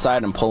from the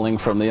outside and pulling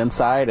from the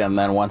inside, and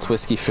then once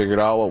Whiskey figured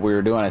out what we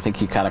were doing, I think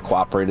he kind of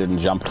cooperated and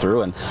jumped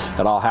through, and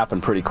it all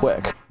happened pretty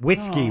quick.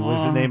 Whiskey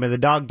was the name of the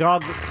dog.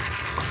 Dog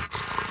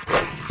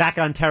back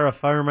on terra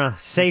firma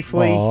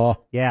safely. Aw.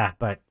 Yeah,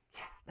 but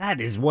that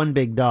is one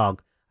big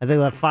dog. I think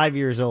about 5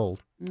 years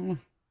old.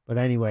 But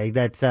anyway,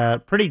 that's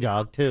a pretty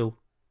dog, too.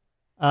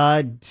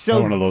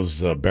 So one of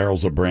those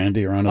barrels of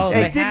brandy around his Oh,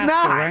 head. it did have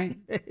not. to, right?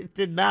 It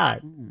did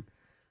not.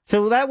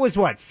 So that was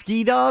what?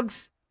 Ski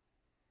dogs?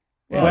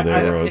 Well, they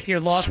were if you're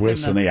lost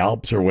Swiss in in the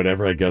Alps or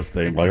whatever, I guess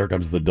they, well, here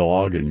comes the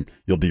dog, and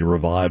you'll be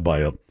revived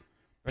by a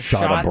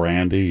shot of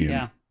brandy. And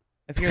Yeah.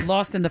 If you're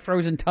lost in the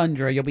frozen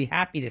tundra, you'll be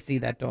happy to see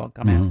that dog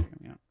come Mhm. after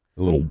you. Yeah.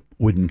 a little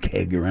wooden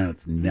keg around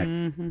its neck.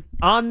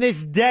 On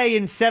this day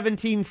in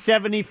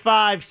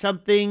 1775,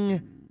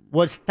 something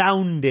was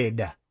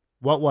founded.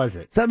 What was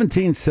it?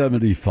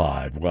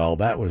 1775. Well,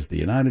 that was the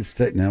United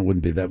States. Now,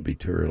 wouldn't be that would be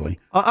too early.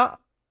 What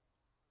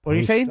are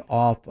you saying?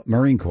 Off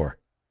Marine Corps.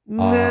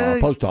 No.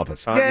 Post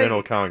Office.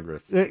 Continental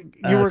Congress.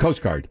 You were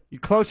Coast Guard.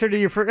 closer to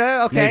your first.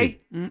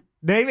 Okay.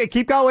 Navy.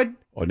 Keep going.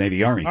 Or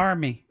Navy Army.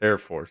 Army. Air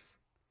Force.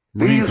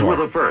 Marine These were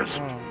Corps. the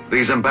first,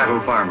 these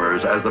embattled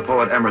farmers, as the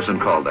poet Emerson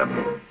called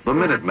them, the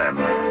Minutemen,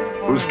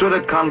 who stood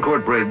at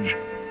Concord Bridge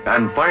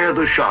and fired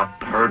the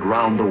shot heard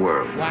round the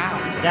world. Wow.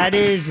 That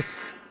is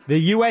the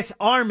U.S.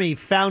 Army,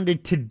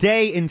 founded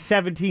today in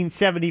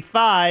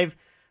 1775.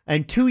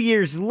 And 2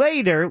 years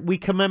later, we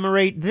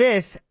commemorate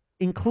this,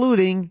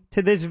 including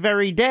to this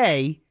very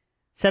day,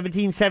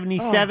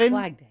 1777. Oh,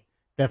 Flag Day.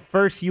 The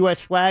first U.S.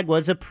 flag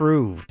was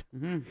approved.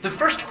 The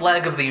first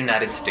flag of the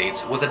United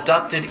States was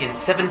adopted in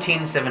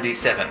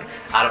 1777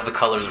 out of the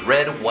colors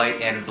red,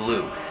 white, and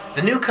blue.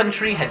 The new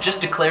country had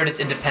just declared its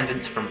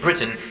independence from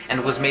Britain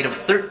and was made of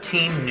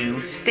 13 new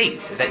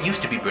states that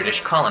used to be British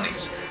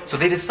colonies. So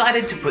they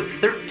decided to put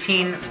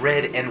 13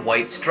 red and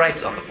white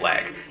stripes on the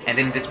flag. And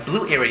in this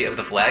blue area of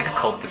the flag,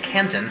 called the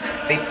canton,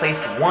 they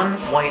placed one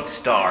white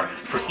star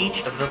for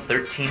each of the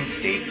 13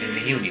 states in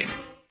the Union.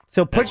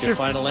 So put That's your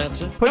final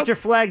answer? Put your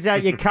flags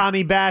out, you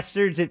commie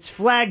bastards. It's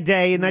Flag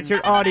Day, and that's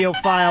your audio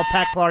file.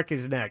 Pat Clark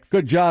is next.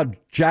 Good job,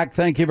 Jack.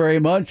 Thank you very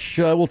much.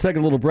 We'll take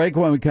a little break.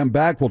 When we come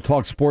back, we'll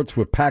talk sports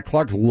with Pat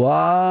Clark. A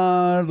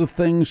lot of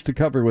things to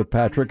cover with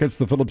Patrick. It's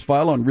the Phillips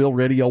File on Real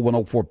Radio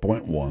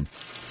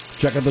 104.1.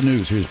 Check out the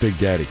news. Here's Big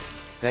Daddy.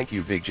 Thank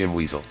you, Big Jim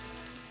Weasel.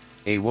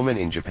 A woman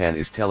in Japan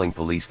is telling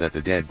police that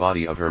the dead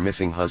body of her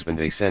missing husband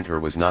they sent her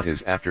was not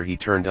his after he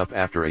turned up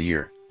after a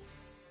year.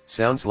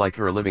 Sounds like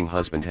her living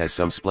husband has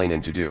some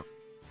splainin' to do.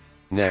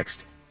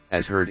 Next,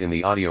 as heard in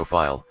the audio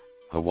file,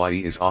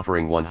 Hawaii is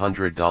offering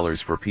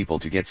 $100 for people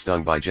to get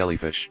stung by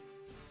jellyfish.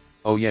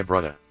 Oh yeah,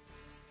 brudda.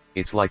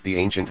 It's like the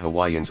ancient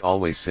Hawaiians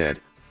always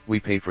said, we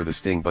pay for the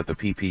sting but the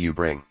PP you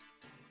bring.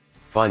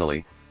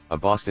 Finally, a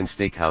Boston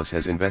steakhouse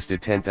has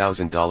invested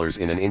 $10,000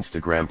 in an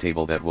Instagram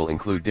table that will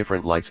include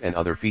different lights and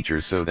other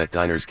features so that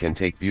diners can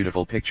take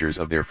beautiful pictures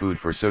of their food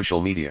for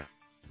social media.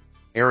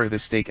 The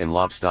steak and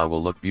lobster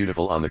will look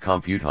beautiful on the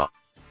computer.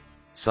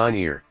 Sign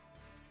here.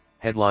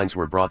 Headlines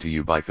were brought to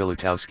you by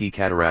Filutowski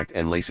Cataract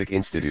and LASIK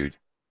Institute.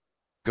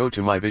 Go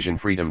to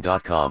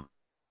myvisionfreedom.com.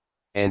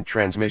 End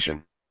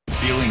transmission.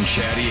 Feeling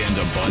chatty and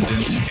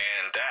abundant?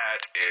 And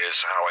that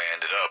is how I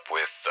ended up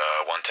with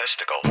one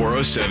testicle.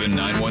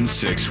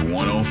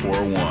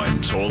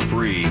 407-916-1041. Toll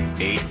free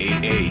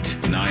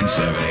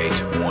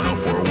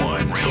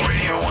 888-978-1041. Real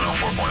Radio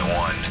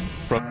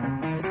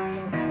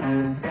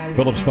 104.1.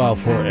 Phillips File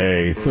for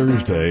a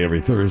Thursday.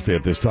 Every Thursday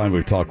at this time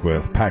we talk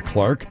with Pat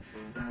Clark.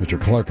 Mr.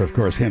 Clark, of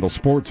course, handles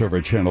sports over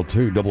at Channel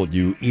 2,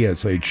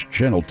 WESH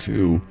Channel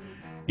 2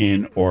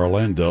 in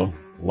Orlando.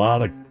 A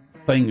lot of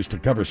things to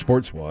cover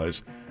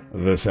sports-wise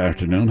this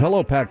afternoon.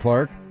 Hello, Pat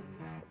Clark.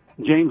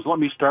 James, let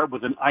me start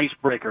with an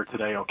icebreaker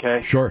today,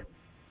 okay? Sure.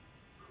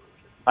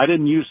 I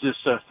didn't use this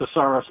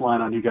thesaurus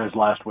line on you guys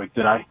last week,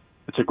 did I?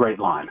 It's a great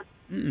line.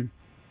 Mm-mm.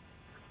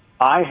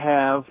 I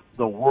have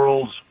the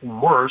world's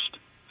worst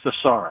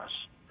thesaurus.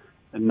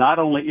 And not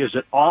only is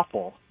it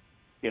awful,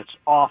 it's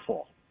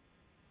awful.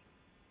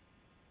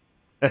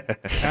 I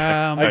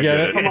get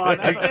it. Come on.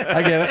 I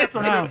get it.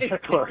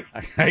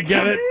 I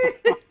get it.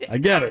 I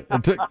get it.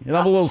 I'm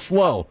a little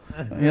slow.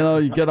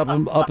 You get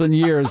up in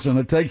years, and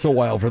it takes a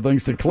while for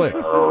things to click.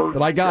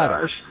 But I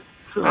got it.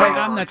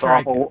 I'm not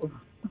sure.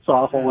 It's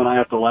awful when I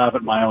have to laugh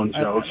at my own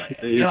jokes.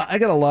 I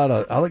got a lot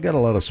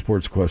of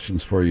sports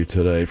questions for you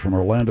today, from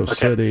Orlando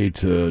City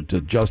to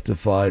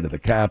Justify to the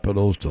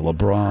Capitals to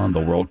LeBron,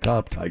 the World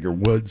Cup, Tiger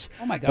Woods.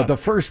 Oh my God! But the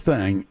first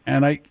thing,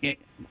 and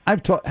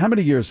I've taught. How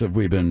many years have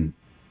we been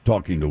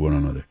talking to one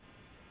another?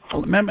 How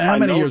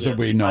many years have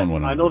we known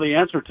one another? I know the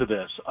answer to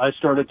this. I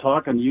started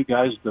talking to you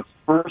guys the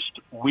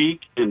first week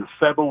in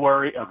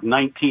February of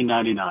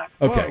 1999.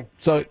 Okay, Whoa.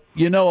 so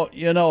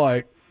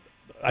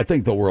I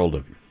think the world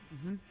of you.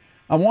 Mm-hmm.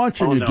 I'm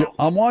watching you.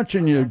 I'm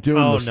watching you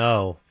doing. Oh, this.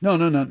 no.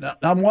 No.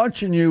 I'm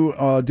watching you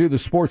do the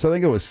sports. I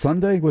think it was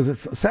Sunday. Was it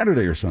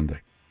Saturday or Sunday?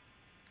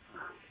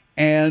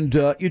 And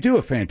you do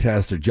a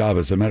fantastic job.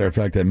 As a matter of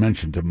fact, I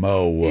mentioned to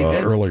Mo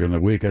earlier in the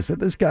week. I said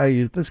this guy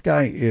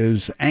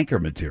is anchor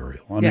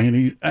material. I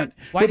mean,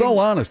 with all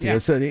honesty, I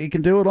said he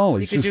can do it all.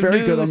 He's just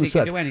very good on the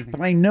set.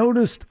 But I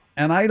noticed,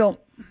 and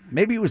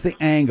maybe it was the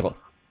angle.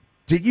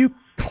 Did you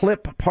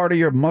clip part of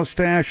your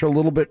mustache a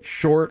little bit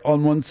short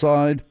on one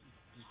side?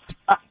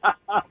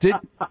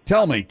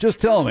 Tell me.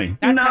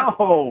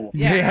 No.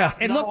 Yeah.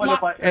 It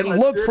looked It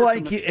looks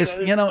like it's,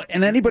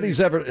 and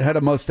anybody's ever had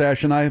a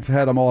mustache, and I've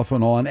had them off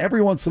and on.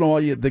 Every once in a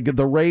while,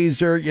 the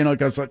razor,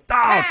 goes like,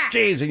 oh,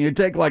 jeez, and you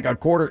take like a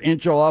quarter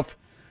inch off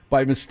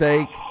by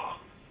mistake.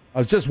 I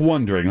was just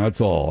wondering.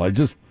 That's all. I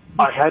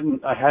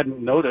hadn't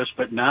noticed,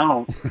 but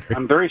now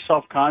I'm very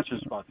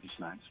self-conscious about these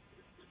things.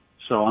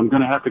 So I'm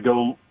going to have to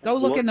go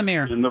look in the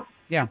mirror.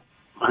 Yeah.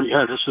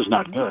 Yeah, this is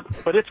not good.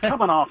 But it's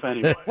coming off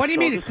anyway. What do you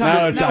mean it's coming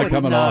off? No, it's not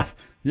coming off.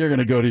 You're going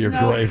to go to your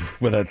grave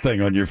with that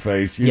thing on your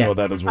face. You know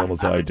that as well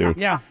as I do.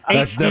 Yeah.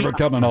 That's never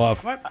coming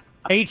off.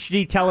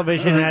 HD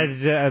television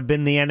has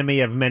been the enemy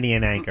of many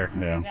an anchor.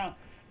 Yeah.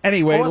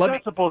 Anyway, what's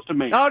that supposed to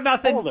mean? Oh,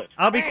 nothing. Hold it.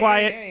 I'll be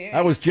quiet.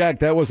 That was Jack.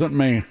 That wasn't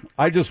me.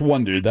 I just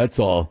wondered. That's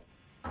all.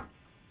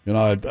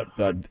 I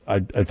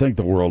think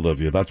the world of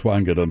you. That's why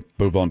I'm going to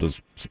move on to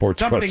sports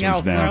questions now.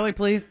 Something else, Snarly,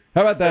 please.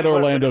 How about that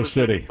Orlando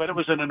City? But it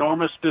was an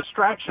enormous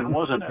distraction,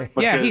 wasn't it?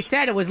 Yeah, he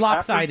said it was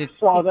lopsided. After you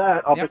saw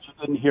that, I'll bet you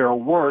didn't hear a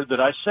word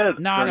that I said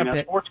Not during a that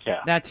bit.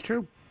 sportscast. That's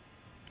true.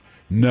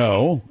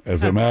 No,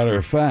 as a matter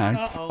of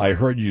fact, I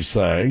heard you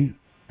say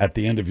at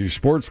the end of your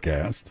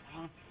sportscast,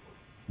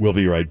 we'll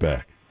be right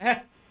back.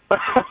 I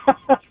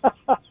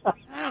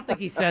don't think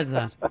he says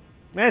that.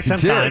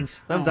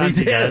 Sometimes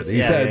he does.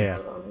 He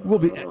said, "We'll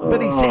be," but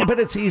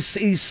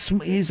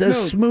he's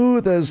as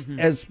smooth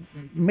as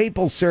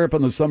maple syrup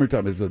in the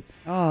summertime. He said,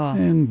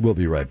 and we'll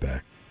be right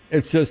back.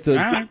 It's just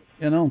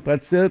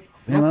that's it.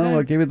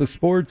 I gave you the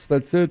sports.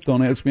 That's it.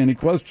 Don't ask me any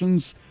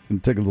questions.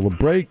 And take a little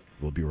break.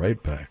 We'll be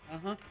right back.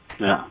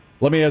 Yeah.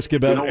 Let me ask you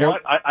about.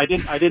 What? I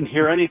didn't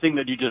hear anything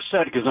that you just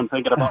said because I'm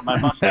thinking about my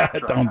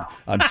mustache.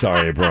 I'm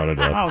sorry I brought it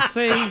up. Oh,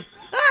 see.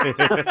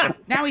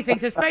 Now he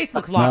thinks his face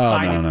looks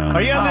lopsided. No.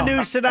 Are you on the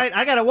news tonight?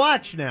 I got to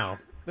watch now.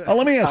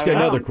 Let me ask you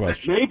another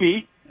question.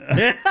 Maybe.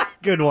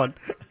 Good one.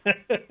 Have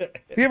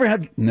you ever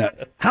had? No.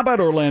 How about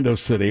Orlando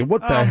City?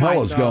 What the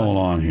hell is going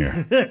on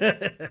here?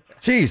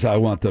 Jeez, I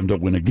want them to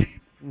win a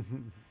game.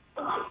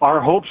 Our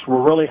hopes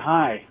were really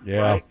high.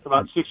 Yeah. Right?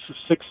 About six,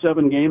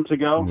 7 games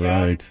ago.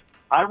 Right.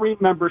 I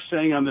remember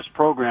saying on this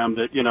program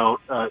that,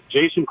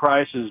 Jason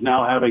Kreis is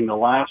now having the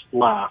last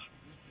laugh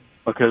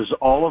because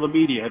all of the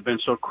media had been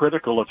so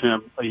critical of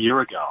him a year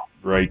ago.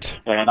 Right.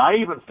 And I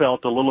even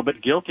felt a little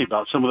bit guilty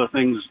about some of the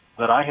things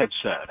that I had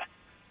said.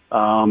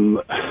 And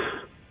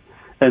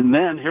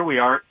then here we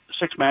are,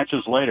 6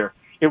 matches later.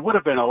 It would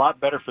have been a lot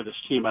better for this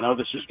team. I know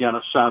this is going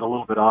to sound a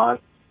little bit odd.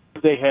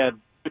 If they had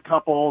a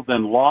couple,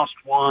 then lost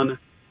one,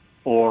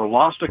 or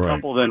lost a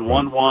couple, then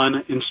won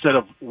one, instead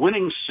of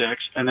winning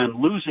 6 and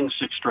then losing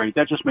 6 straight.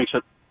 That just makes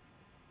it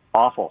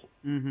awful.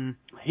 Mm-hmm.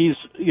 He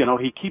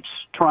keeps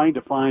trying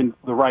to find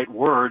the right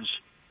words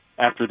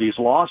after these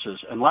losses.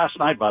 And last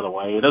night, by the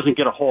way, it doesn't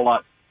get a whole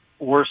lot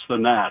worse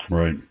than that.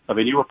 Right. I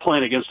mean, you were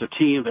playing against a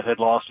team that had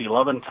lost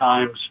 11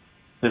 times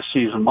this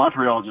season.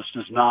 Montreal just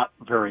is not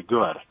very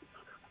good.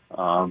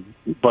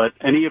 But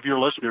any of your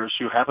listeners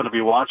who happen to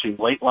be watching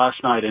late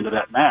last night into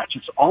that match,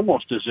 it's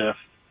almost as if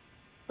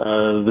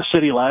the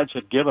City Lads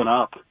had given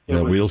up.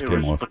 The wheels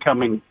came off.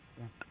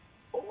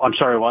 I'm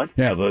sorry, what?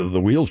 Yeah, the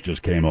wheels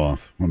just came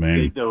off. I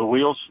mean, the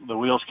wheels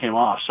came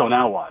off. So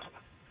now what?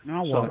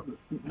 Now what?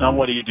 Now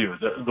what do you do?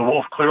 The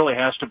Wolf clearly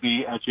has to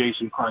be at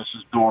Jason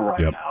Kreis's door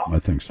right now. I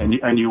think so.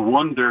 And you're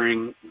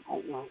wondering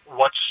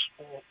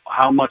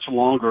how much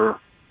longer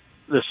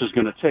this is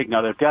going to take.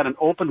 Now they've got an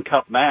Open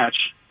Cup match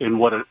in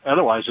what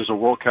otherwise is a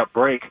World Cup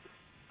break.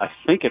 I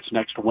think it's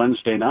next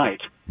Wednesday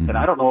night. Mm-hmm. And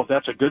I don't know if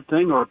that's a good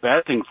thing or a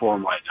bad thing for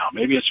them right now.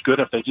 Maybe it's good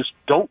if they just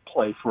don't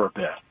play for a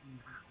bit.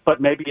 But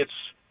maybe it's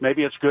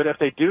good if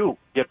they do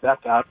get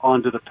back out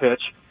onto the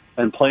pitch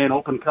and play an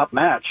Open Cup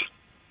match.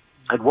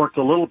 It worked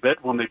a little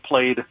bit when they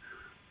played.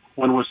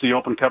 When was the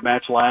Open Cup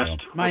match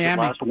last? Miami.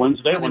 Last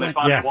Wednesday when they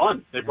finally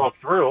won. They broke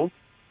through,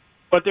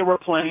 but they were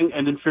playing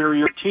an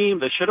inferior team.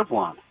 They should have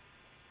won.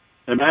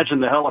 Imagine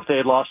the hell if they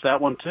had lost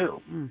that one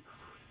too.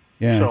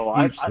 Yeah, so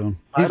I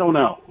don't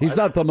know. He's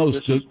not the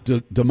most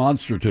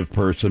demonstrative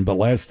person, but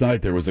last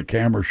night there was a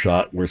camera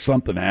shot where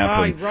something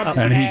happened,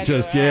 and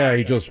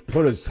he just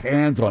put his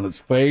hands on his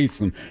face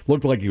and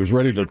looked like he was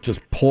ready to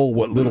just pull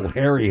what little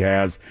hair he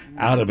has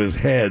out of his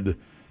head.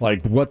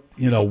 Like what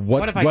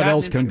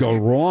else can go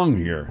wrong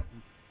here?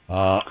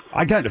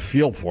 I kind of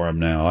feel for him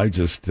now. I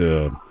just I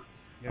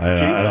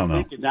don't know.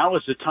 I think now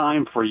is the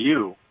time for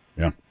you.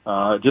 Yeah.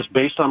 Just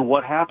based on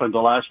what happened the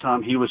last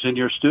time he was in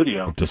your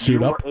studio, to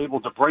suit up, you were able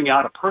to bring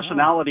out a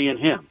personality in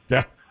him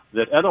that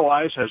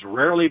otherwise has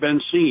rarely been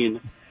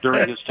seen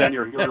during his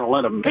tenure here in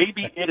Orlando.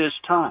 Maybe it is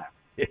time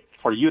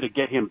for you to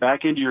get him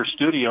back into your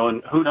studio,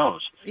 and who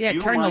knows? Yeah,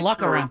 turn the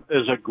luck around.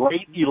 Is a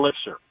great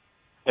elixir.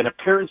 An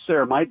appearance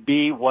there might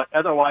be what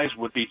otherwise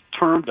would be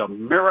termed a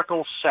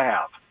miracle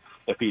salve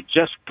if he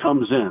just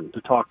comes in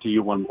to talk to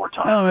you one more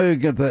time. Oh, maybe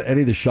get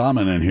Eddie the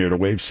Shaman in here to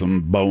wave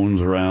some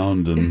bones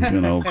around and,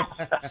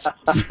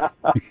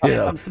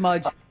 some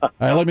smudge. All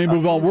right, let me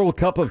move on. World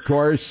Cup, of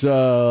course.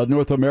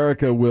 North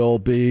America will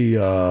be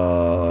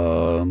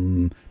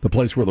the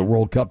place where the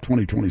World Cup,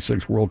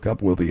 2026 World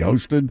Cup, will be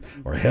hosted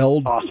or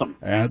held. Awesome.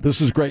 And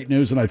this is great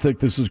news, and I think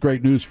this is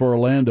great news for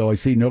Orlando. I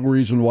see no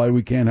reason why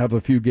we can't have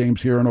a few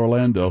games here in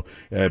Orlando.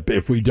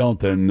 If we don't,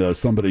 then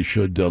somebody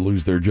should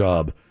lose their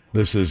job.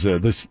 This is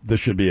this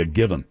should be a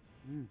given.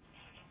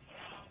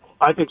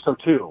 I think so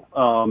too,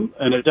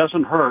 and it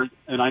doesn't hurt.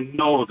 And I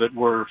know that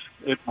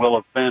it will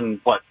have been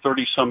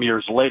 30 some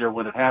years later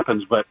when it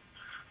happens. But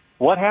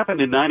what happened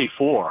in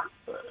 '94?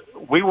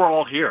 We were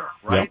all here,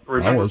 right?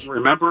 Yep,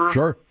 remember?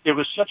 Sure. It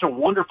was such a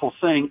wonderful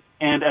thing,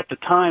 and at the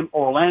time,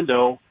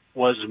 Orlando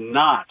was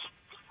not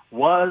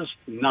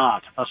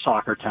a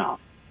soccer town.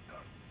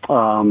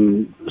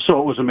 So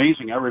it was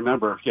amazing. I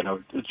remember,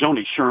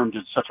 Joni Sherm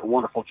did such a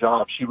wonderful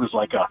job. She was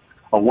like a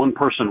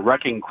one-person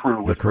wrecking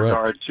crew with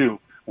regard to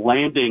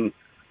landing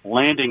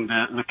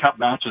the cup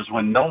matches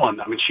when no one,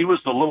 she was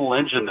the little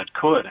engine that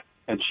could,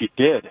 and she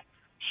did.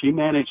 She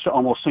managed to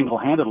almost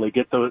single-handedly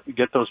get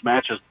those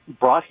matches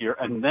brought here,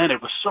 and then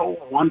it was so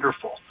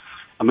wonderful.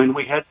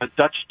 We had a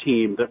Dutch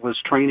team that was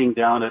training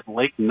down at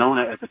Lake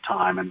Nona at the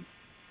time, and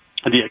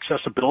the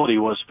accessibility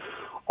was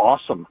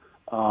awesome.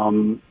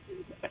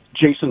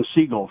 Jason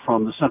Siegel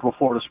from the Central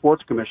Florida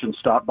Sports Commission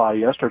stopped by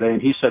yesterday, and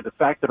he said the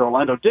fact that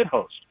Orlando did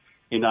host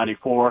in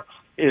 '94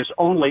 is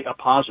only a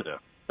positive,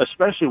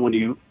 especially when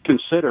you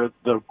consider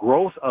the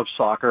growth of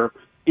soccer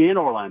in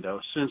Orlando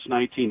since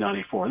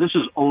 1994. This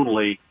is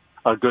only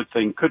a good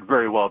thing, could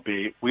very well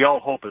be. We all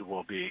hope it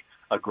will be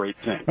a great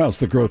thing. Well, it's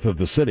the growth of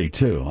the city,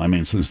 too.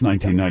 Since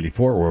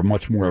 1994, we're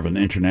much more of an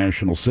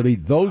international city.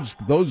 Those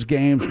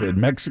games, we had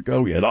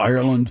Mexico, we had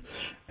Ireland,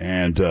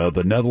 and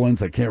the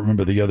Netherlands. I can't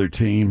remember the other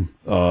team.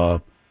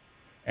 So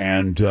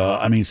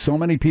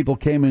many people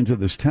came into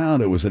this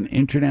town. It was an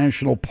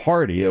international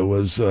party. It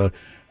was,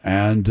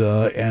 and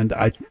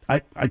I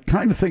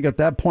kind of think at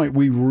that point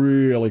we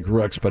really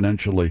grew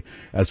exponentially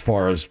as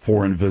far as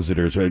foreign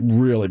visitors. It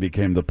really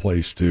became the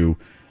place to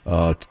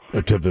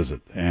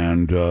visit.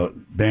 And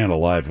man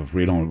alive, if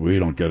we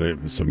don't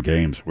get some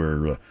games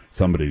where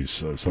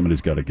somebody's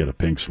got to get a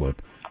pink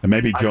slip. And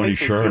maybe Joni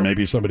Sherm,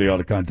 maybe somebody ought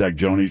to contact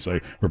Joni and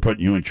say, we're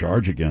putting you in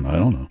charge again. I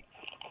don't know.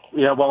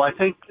 Yeah, well, I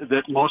think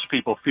that most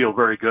people feel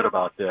very good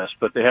about this,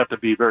 but they have to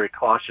be very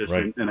cautious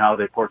in how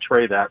they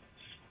portray that.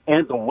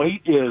 And the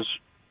wait is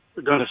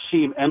going to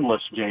seem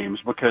endless, James,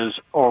 because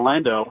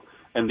Orlando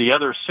and the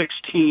other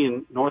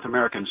 16 North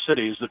American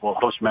cities that will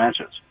host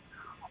matches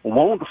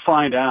won't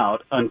find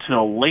out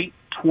until late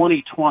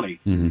 2020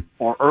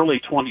 or early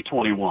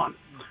 2021.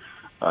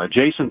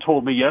 Jason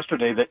told me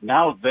yesterday that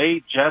now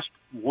they just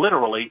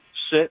literally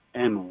sit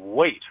and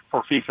wait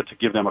for FIFA to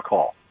give them a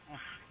call.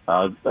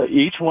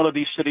 Each one of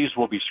these cities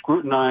will be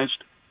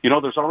scrutinized. You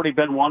know, there's already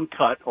been one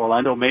cut.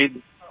 Orlando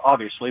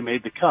obviously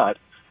made the cut,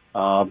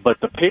 but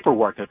the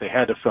paperwork that they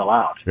had to fill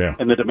out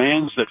and the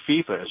demands that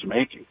FIFA is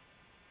making.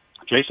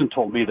 Jason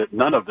told me that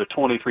none of the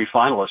 23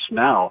 finalists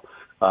now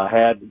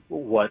had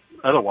what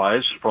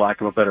otherwise, for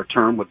lack of a better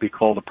term, would be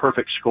called a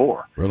perfect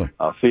score. Really?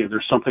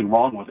 There's something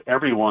wrong with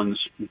everyone's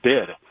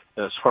bid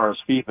as far as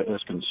FIFA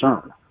is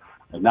concerned.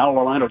 And now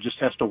Orlando just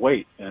has to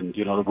wait. And,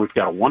 you know, we've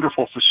got a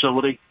wonderful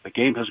facility. The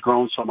game has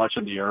grown so much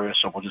in the area,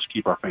 so we'll just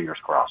keep our fingers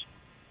crossed.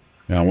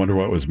 Yeah, I wonder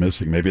what was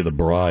missing. Maybe the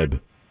bribe.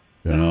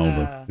 You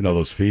know,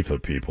 those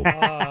FIFA people.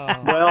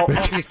 Well,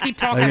 if you just keep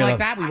talking like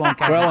that, we won't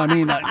get it. Well, I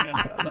mean,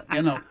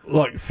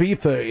 look,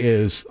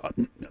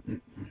 FIFA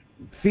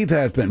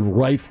has been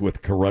rife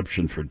with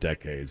corruption for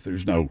decades.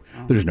 There's no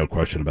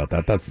question about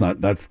that. That's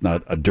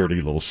not a dirty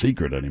little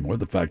secret anymore.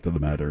 The fact of the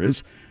matter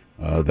is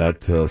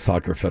that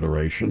soccer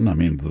federation, I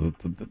mean,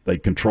 they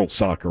control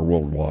soccer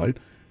worldwide,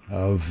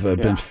 have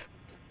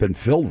been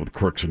filled with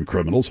crooks and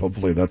criminals.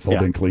 Hopefully that's all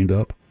been cleaned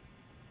up.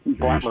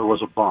 Blattler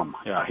was a bum.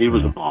 Yeah, he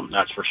was a bum,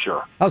 that's for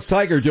sure. How's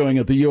Tiger doing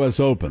at the U.S.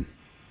 Open?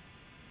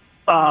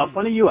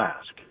 Funny you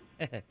ask.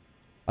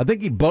 I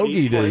think he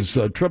bogeyed his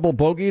triple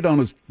bogeyed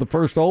on the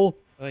first hole.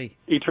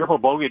 He triple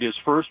bogeyed his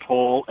first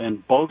hole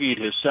and bogeyed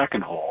his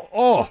second hole.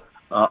 Oh.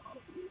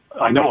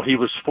 I know he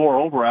was 4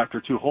 over after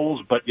 2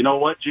 holes, but you know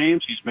what,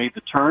 James? He's made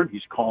the turn.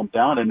 He's calmed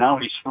down, and now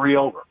he's 3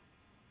 over.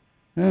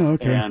 Yeah,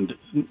 okay. And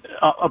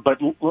but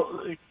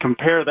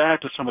compare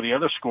that to some of the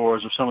other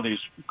scores of some of these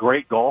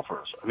great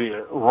golfers. I mean,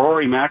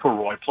 Rory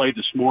McIlroy played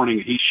this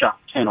morning. He shot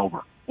 10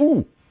 over.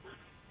 Ooh.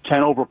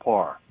 10 over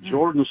par.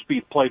 Jordan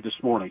Spieth played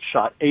this morning,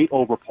 shot 8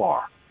 over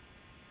par.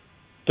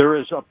 There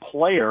is a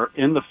player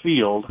in the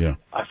field,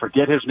 I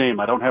forget his name,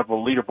 I don't have the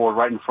leaderboard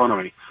right in front of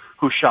me,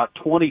 who shot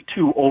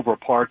 22 over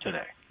par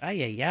today.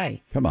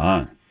 Ay. Come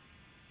on.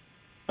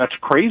 That's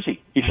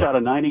crazy. He shot a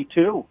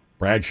 92.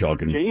 Bradshaw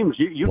can James,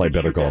 you play can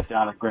better shoot golf. that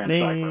down at Grand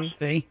Cypress.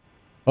 See?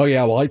 Oh,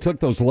 yeah, well, I took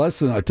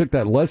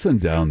that lesson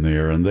down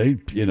there, and they,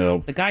 you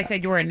know. The guy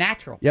said you were a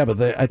natural. Yeah, but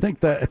I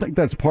think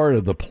that's part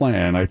of the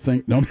plan. I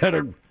think no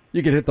matter,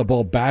 you can hit the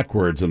ball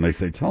backwards, and they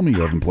say, tell me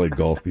you haven't played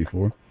golf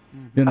before.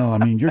 You know, I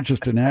mean, you're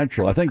just a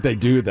natural. I think they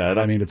do that.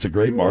 I mean, it's a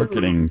great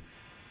marketing.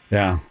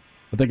 Yeah.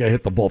 I think I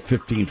hit the ball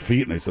 15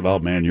 feet, and they said, oh,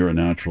 man, you're a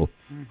natural.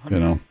 You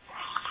know.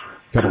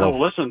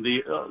 Listen,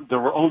 there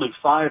were only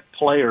 5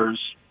 players,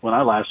 when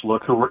I last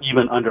looked, who were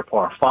even under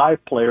par.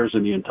 5 players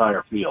in the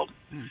entire field.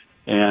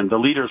 And the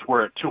leaders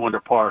were at 2 under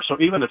par. So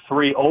even at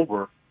 3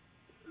 over,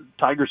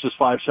 Tigers is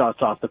 5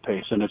 shots off the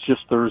pace, and it's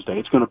just Thursday.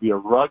 It's going to be a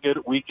rugged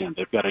weekend.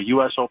 They've got a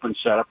U.S. Open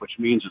setup, which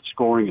means that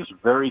scoring is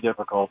very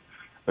difficult.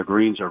 The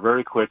greens are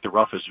very quick. The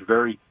rough is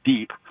very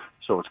deep.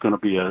 So it's going to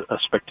be a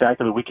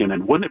spectacular weekend.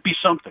 And wouldn't it be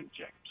something,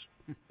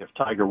 James, if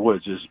Tiger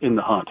Woods is in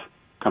the hunt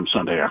come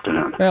Sunday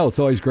afternoon? Well, it's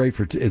always great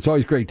it's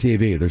always great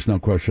TV. There's no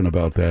question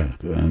about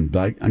that. And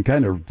I'm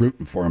kind of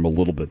rooting for him a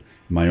little bit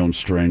in my own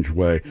strange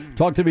way.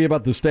 Talk to me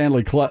about the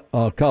Stanley Cup.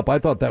 I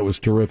thought that was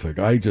terrific.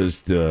 I've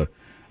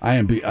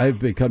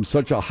become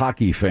such a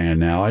hockey fan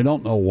now. I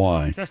don't know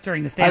why. Just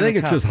during the Stanley Cup. I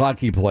think it's just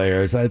hockey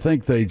players. I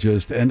think they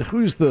just, and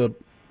who's the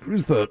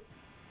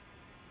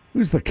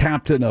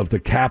captain of the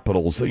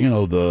Capitals? You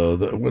know,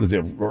 the what is it?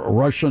 A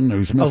Russian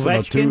who's missing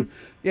out too.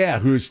 Yeah,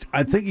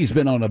 I think he's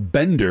been on a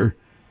bender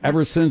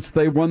ever since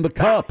they won the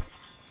cup.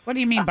 What do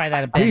you mean by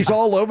that? He's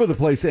all over the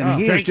place, and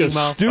he is just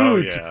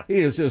stewed. He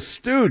is just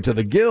stewed to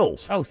the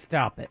gills. Oh,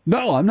 stop it!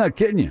 No, I'm not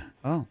kidding you.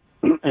 Oh,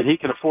 and he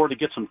can afford to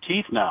get some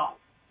teeth now.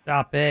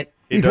 Stop it!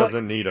 He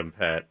doesn't need them,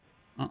 Pat.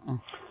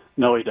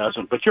 No, he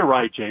doesn't. But you're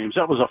right, James.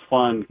 That was a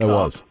fun cup. It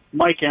was.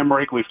 Mike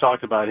Emmerich, we've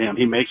talked about him.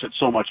 He makes it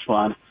so much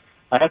fun.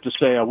 I have to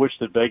say, I wish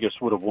that Vegas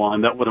would have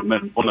won. That would have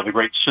been one of the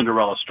great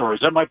Cinderella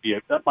stories. That might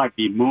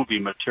be movie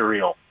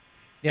material.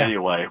 Yeah.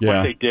 Anyway,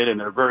 what they did in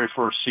their very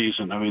first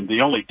season. I mean,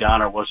 the only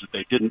downer was that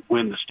they didn't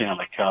win the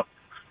Stanley Cup.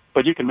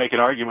 But you can make an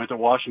argument that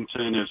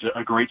Washington is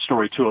a great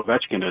story too.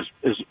 Ovechkin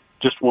is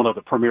just one of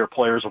the premier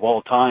players of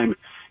all time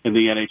in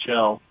the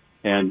NHL,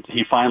 and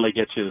he finally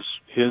gets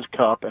his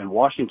cup, and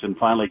Washington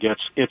finally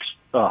gets its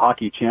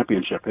hockey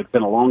championship. It's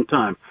been a long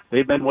time.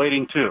 They've been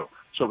waiting too.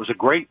 So it was a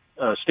great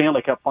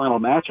Stanley Cup final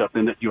matchup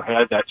in that you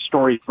had that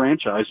storied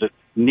franchise that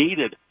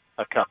needed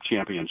a cup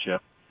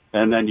championship.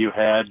 And then you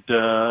had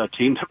a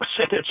team that was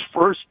in its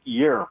first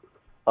year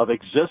of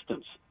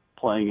existence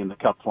playing in the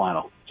cup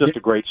final. Just a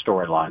great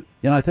storyline.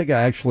 Yeah, I think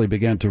I actually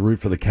began to root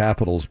for the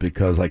Capitals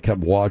because I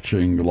kept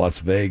watching Las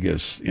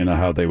Vegas, you know,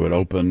 how they would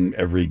open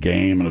every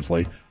game. And it's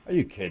like, are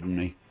you kidding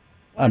me?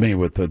 I mean,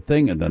 with the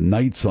thing and the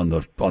knights on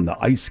the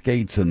ice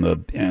skates and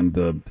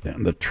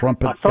the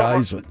trumpet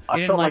guys.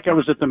 I felt like I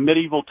was at the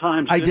medieval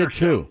times. I did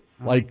too.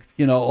 Like,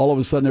 all of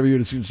a sudden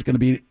everybody's just going to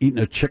be eating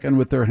a chicken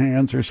with their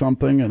hands or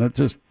something, and it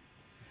just,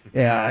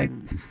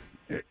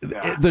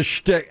 the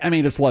shtick. I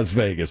mean, it's Las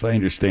Vegas. I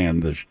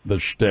understand the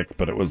shtick,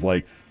 but it was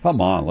like,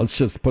 come on, let's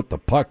just put the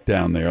puck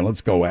down there.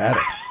 Let's go at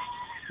it.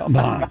 Come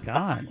on,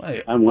 God!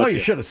 You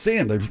should have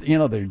seen them.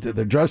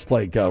 They're dressed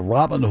like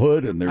Robin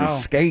Hood, and there's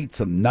skates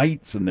and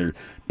knights, and they're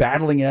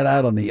battling it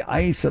out on the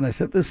ice. And I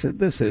said, "This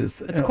is."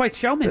 It's quite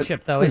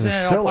showmanship, though, isn't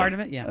it? All part of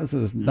it. Yeah. This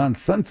is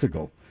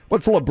nonsensical.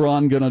 What's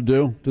LeBron going to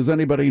do? Does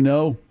anybody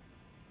know?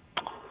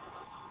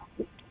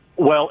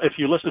 Well, if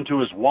you listen to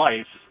his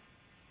wife,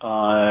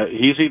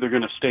 he's either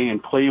going to stay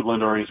in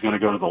Cleveland or he's going to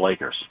go to the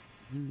Lakers.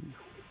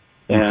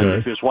 And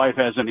if his wife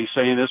has any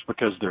say in this,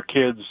 because their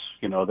kids,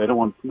 they don't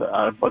want,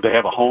 but they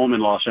have a home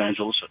in Los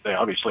Angeles. They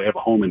obviously have a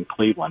home in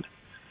Cleveland.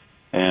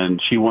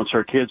 And she wants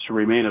her kids to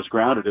remain as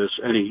grounded as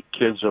any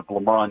kids of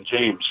LeBron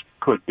James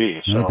could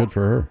be. So, good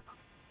for her.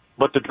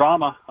 But the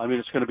drama,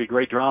 it's going to be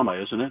great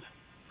drama, isn't it?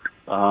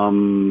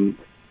 And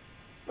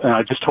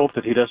I just hope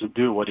that he doesn't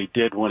do what he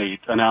did when he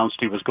announced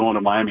he was going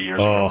to Miami years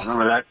ago.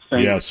 Remember that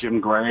thing with Jim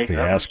Gray?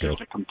 Fiasco. That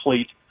was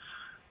just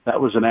that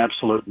was an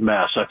absolute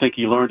mess. I think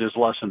he learned his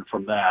lesson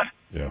from that.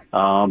 Yeah.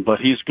 But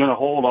he's going to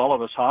hold all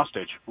of us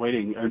hostage,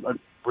 waiting.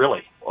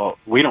 Really,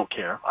 we don't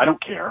care. I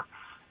don't care.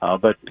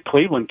 But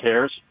Cleveland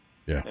cares.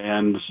 Yeah.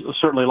 And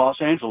certainly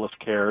Los Angeles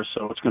cares.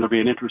 So it's going to be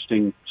an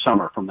interesting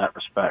summer from that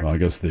respect. Well, I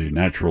guess the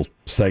natural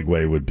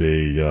segue would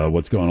be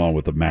what's going on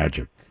with the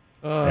Magic.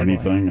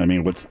 Anything? Boy. I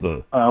mean, what's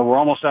the... we're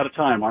almost out of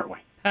time, aren't we?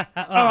 He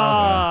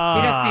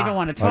doesn't even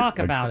want to talk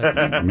about it.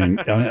 I mean,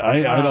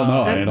 I don't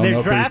know.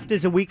 Their draft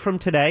is a week from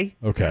today.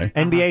 Okay.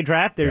 NBA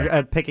draft.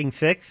 They're picking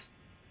 6.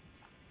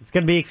 It's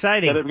going to be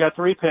exciting. Yeah, they've got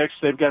 3 picks.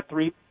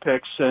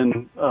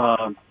 And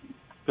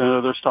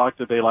there's talk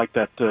that they like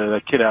that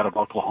kid out of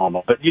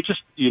Oklahoma. But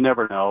you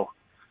never know.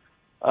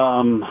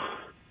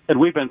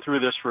 And we've been through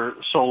this for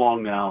so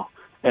long now.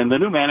 And the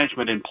new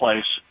management in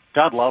place,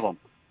 God love them.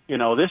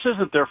 This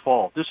isn't their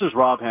fault. This is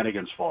Rob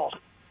Hennigan's fault.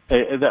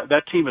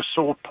 That team is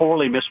so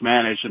poorly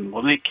mismanaged, and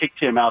when they kicked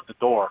him out the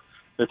door,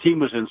 the team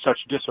was in such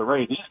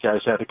disarray. These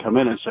guys had to come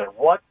in and say,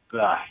 what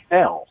the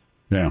hell?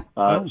 Yeah.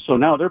 So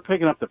now they're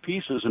picking up the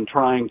pieces and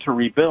trying to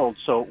rebuild.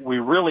 So we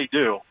really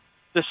do.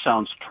 This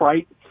sounds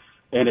trite,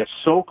 and it's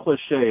so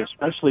cliche,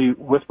 especially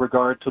with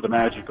regard to the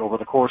Magic over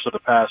the course of the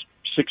past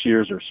 6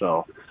 years or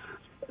so.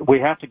 We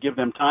have to give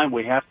them time.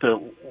 We have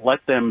to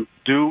let them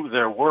do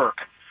their work,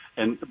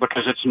 and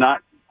because it's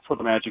not for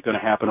the Magic going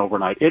to happen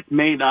overnight. It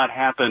may not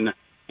happen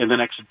in the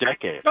next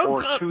decade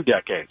or 2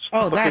 decades.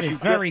 Oh, that is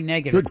very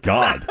negative. Good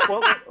God.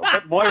 Well,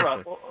 but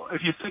Moira,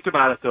 if you think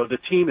about it, though, the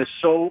team is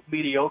so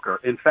mediocre.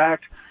 In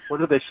fact, what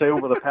did they say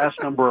over the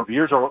past number of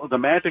years? Or the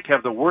Magic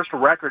have the worst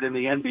record in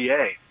the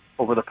NBA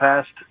over the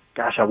past,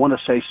 I want to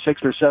say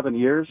 6 or 7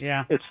 years.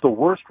 Yeah. It's the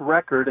worst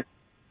record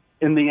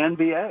in the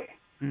NBA.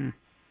 Mm.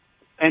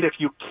 And if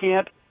you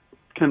can't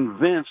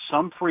convince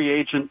some free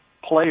agent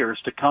players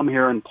to come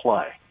here and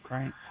play,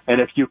 right. And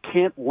if you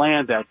can't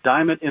land that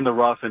diamond in the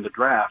rough in the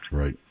draft,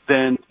 right.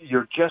 then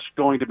you're just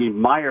going to be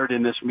mired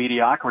in this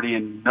mediocrity,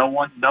 and no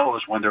one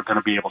knows when they're going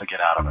to be able to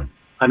get out of it.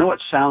 I know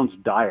it sounds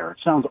dire. It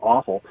sounds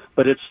awful,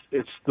 but it's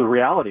the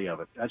reality of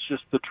it. That's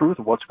just the truth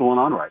of what's going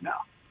on right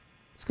now.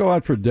 Let's go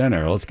out for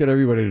dinner. Let's get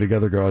everybody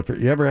together. Go out for.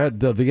 You ever had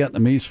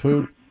Vietnamese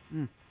food?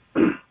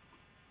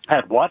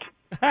 Had what?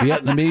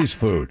 Vietnamese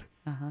food.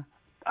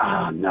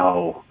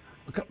 No.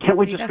 Can't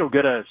we just go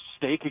get a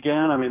steak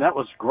again? I mean, that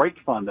was great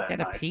fun that night.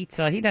 Get a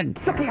pizza. He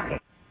doesn't care.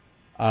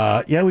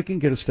 Yeah, we can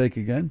get a steak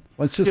again.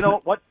 Let's just. You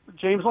know what,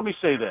 James? Let me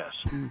say this,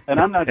 and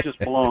I'm not just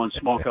blowing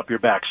smoke up your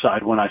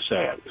backside when I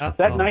say it.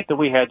 That night that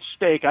we had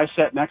steak, I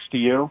sat next to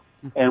you,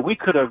 and we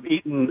could have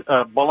eaten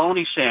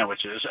bologna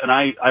sandwiches, and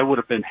I would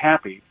have been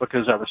happy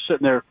because I was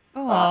sitting there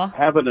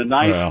having a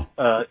nice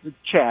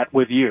chat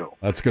with you.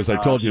 That's because I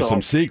told you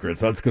some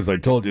secrets. That's because I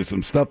told you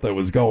some stuff that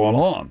was going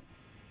on.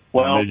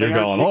 Well, and you're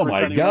going, oh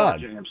my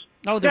God. James.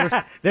 Oh,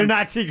 they're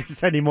not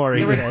secrets anymore.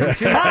 He said.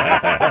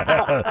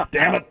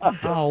 Damn it!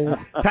 Oh,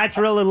 Pat's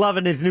really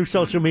loving his new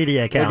social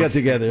media accounts. We'll get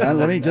together.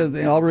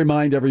 I'll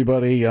remind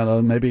everybody.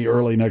 Maybe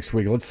early next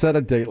week. Let's set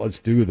a date. Let's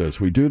do this.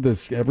 We do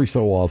this every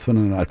so often,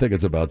 and I think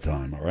it's about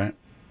time. All right.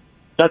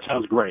 That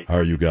sounds great. All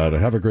right, you got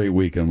it. Have a great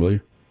weekend, will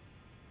you?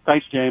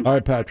 Thanks, James. All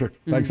right, Patrick.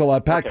 Thanks a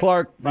lot. Pat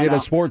Clark, Vienna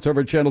Sports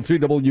over at Channel 2,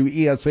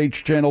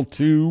 WESH Channel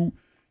 2.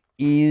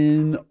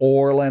 In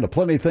Orlando.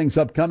 Plenty of things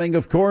upcoming,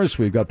 of course.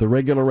 We've got the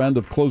regular round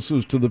of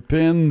Closest to the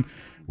Pin.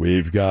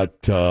 We've got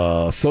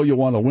So You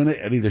Want to Win It.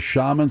 Eddie the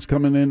Shaman's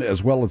coming in,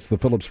 as well as the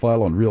Phillips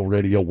File on Real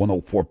Radio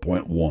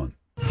 104.1.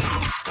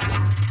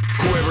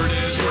 Whoever it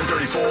is,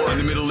 134 in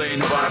the middle lane,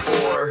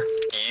 5-4.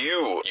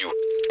 You.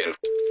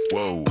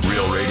 Whoa.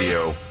 Real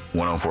Radio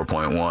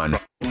 104.1.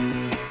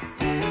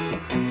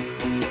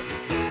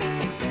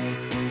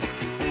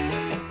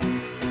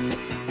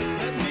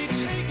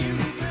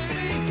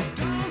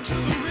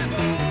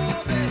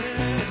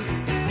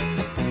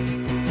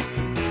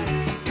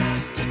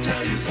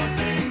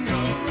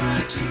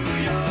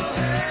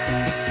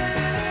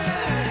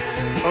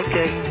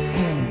 Okay.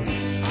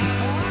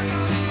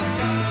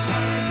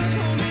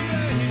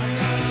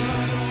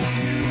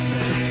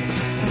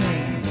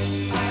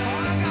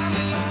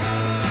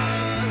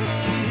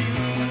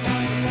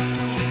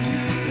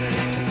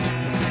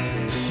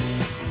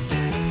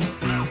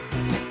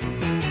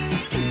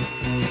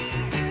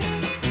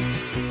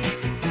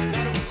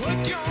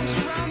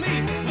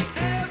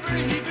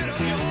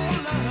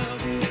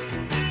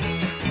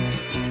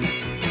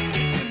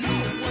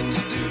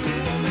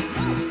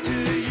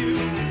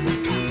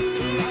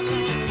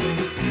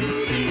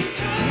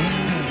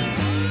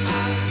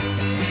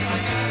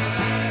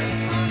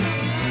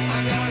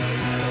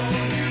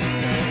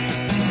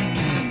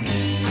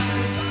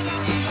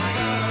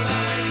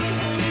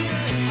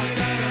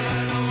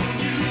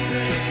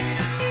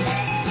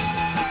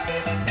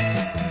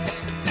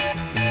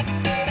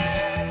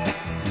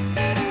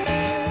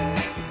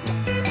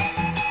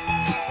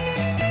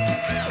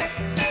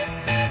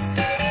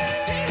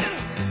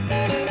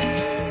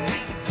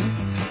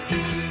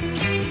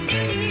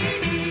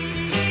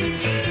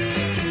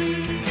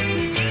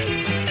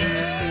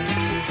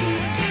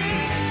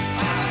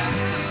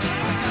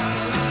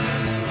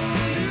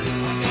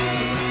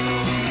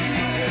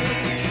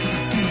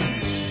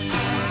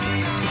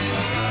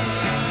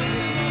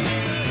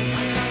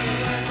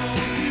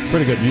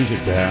 Pretty good music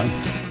to have.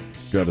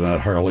 Driving that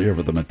Harley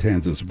over the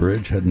Matanzas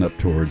Bridge, heading up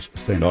towards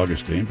St.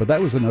 Augustine, but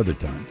that was another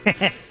time.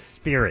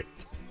 Spirit.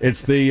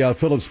 It's the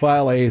Phillips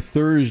File, a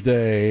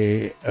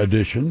Thursday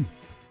edition.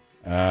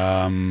 We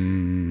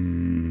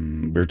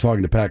were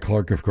talking to Pat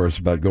Clark, of course,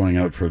 about going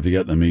out for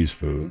Vietnamese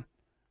food.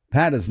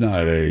 Pat is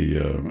not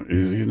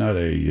he's not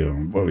a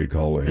what we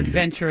call a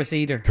adventurous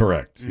eater.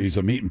 Correct. He's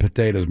a meat and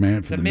potatoes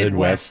man from the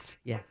Midwest.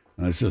 Yes.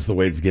 And that's just the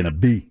way it's going to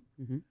be.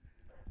 Mm-hmm.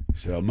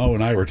 So Mo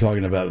and I were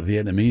talking about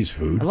Vietnamese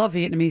food. I love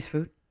Vietnamese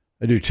food.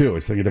 I do too. I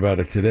was thinking about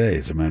it today,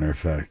 as a matter of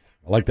fact.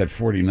 I like that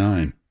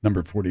 49,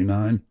 number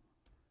 49.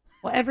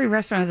 Well, every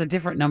restaurant has a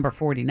different number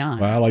 49.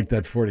 Well, I like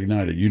that 49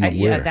 at where.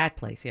 Yeah, that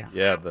place, yeah.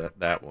 Yeah,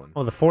 that one.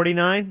 Oh, the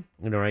 49? I'm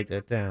going to write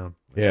that down.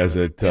 Yeah, is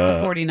it... the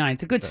 49.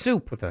 It's a good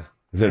soup.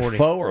 Is it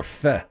pho or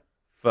pho?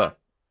 Pho.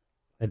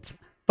 It's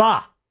pho.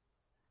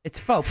 It's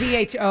pho.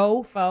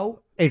 P-H-O, pho.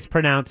 It's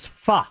pronounced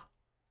pho.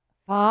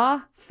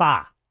 Pho? Pho.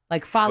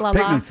 Like fa la la.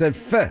 Pigman said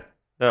pho.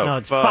 No,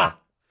 it's pho. pho.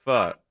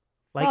 Pho.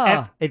 Like Pho.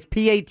 F, it's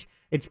P-H,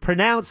 it's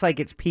pronounced like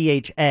it's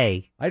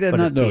P-H-A. I did but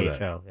not it's know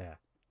P-H-O, that. Yeah.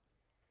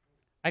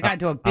 I got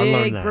into a I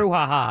learned big that.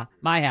 brouhaha,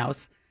 my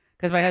house,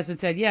 because my husband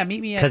said, yeah,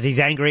 meet me at... Because he's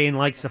angry and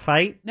likes to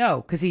fight?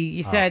 No, because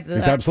he said...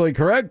 He's absolutely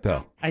correct,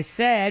 though. I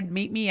said,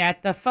 meet me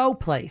at the pho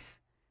place.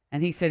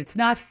 And he said, it's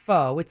not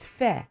pho, it's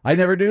pho. I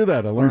never do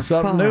that. I learned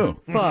something new.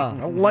 Pho.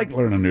 I like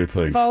learning new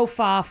things. Faux,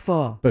 fa,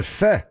 pho. But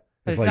pho.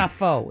 But it's not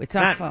pho. It's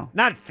not pho.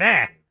 Not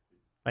fair.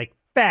 Like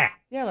fair.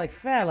 Yeah, like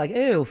pho, like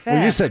ew, pho.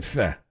 Well, you said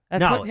pho.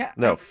 That's No, what, yeah,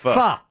 No, pho.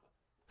 Pho.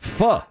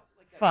 Pho.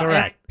 pho.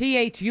 Correct.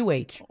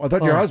 P-H-U-H. I thought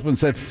Pho. your husband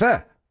said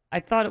pho. I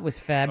thought it was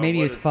pho. Maybe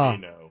it was pho.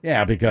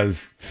 Yeah,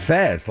 because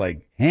pho is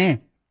like,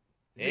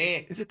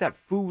 Is it that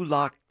Phu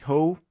Lak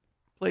To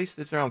place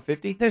that's around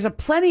 50? There's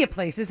plenty of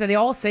places that they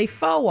all say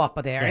pho up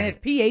there, and it's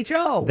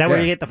P-H-O. Is that where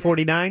you get the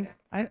 49?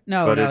 No,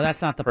 But no, it's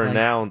that's not the place.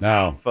 pronounced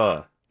No.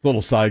 pho.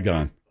 Little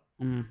Saigon.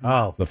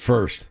 Oh. The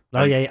first.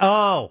 Oh, yeah.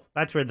 Oh,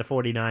 that's where the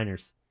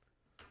 49ers.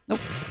 Nope.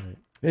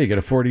 Yeah, you get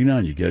a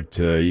 49. You get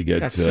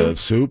got soup,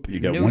 soup. You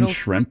get one noodles.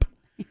 shrimp,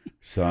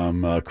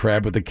 some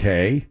crab with a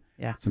K,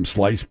 Yeah. some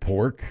sliced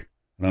pork,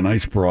 and a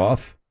nice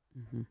broth.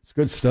 Mm-hmm. It's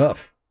good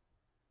stuff.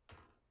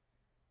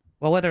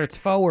 Well, whether it's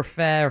pho or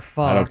pho or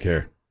pho. I don't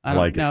care. I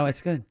like it. No,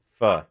 it's good.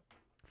 Pho.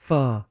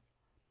 Pho.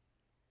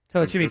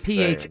 So it should be Just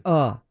saying.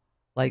 P-H-U,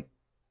 like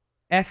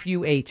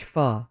F-U-H,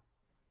 pho.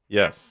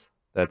 Yes,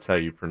 that's how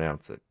you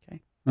pronounce it.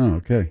 Oh,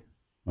 okay.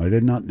 I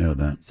did not know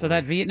that. So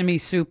that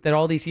Vietnamese soup that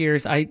all these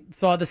years, I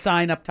saw the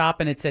sign up top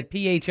and it said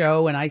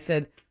P-H-O, and I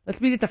said, let's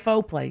meet at the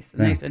pho place.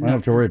 And Yeah, they said, I don't no,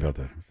 have to worry about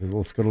that. I said,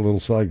 let's go to Little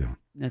Saigon.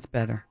 that's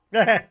better.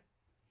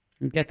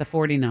 And get the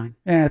 49.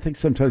 Yeah, I think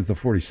sometimes the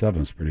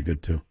 47 is pretty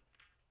good, too.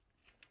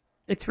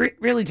 It's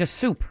really just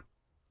soup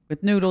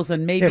with noodles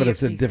and maybe Yeah, but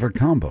it's a piece. different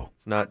combo.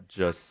 It's not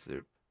just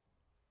soup.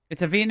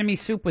 It's a Vietnamese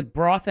soup with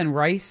broth and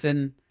rice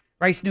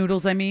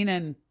noodles,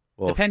 and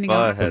Well, depending pho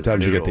on... has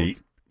Sometimes you get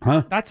noodles.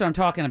 Huh? That's what I'm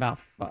talking about,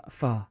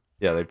 pho.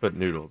 Yeah, they put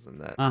noodles in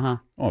that. Uh-huh.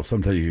 Oh,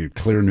 sometimes you get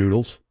clear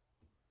noodles.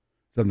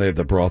 Sometimes they have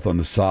the broth on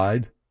the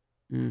side.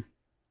 Mm.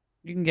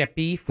 You can get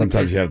beef. Sometimes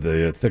which is, you have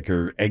the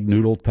thicker egg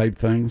noodle type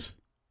things.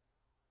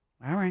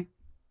 All right.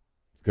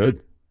 It's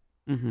good.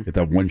 Mm-hmm. Get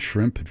that one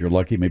shrimp if you're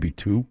lucky, maybe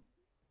two.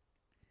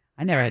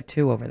 I never had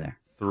two over there.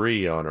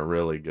 3 on a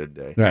really good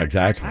day. Yeah,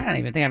 exactly. I don't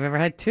even think I've ever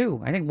had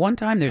two. I think one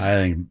time there's... I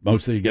think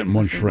mostly you get one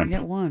mostly you shrimp.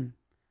 get one.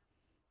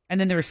 And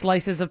then there were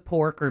slices of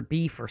pork or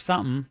beef or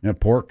something. Yeah,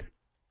 pork.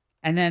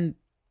 And then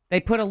they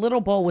put a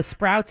little bowl with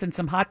sprouts and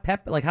some hot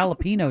pepper, like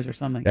jalapenos or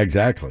something.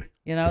 Exactly.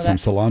 You know, With some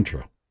that-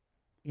 cilantro.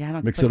 Yeah, I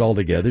don't Mix put- it all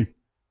together.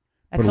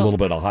 That's Put a all- little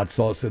bit of hot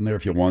sauce in there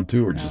if you want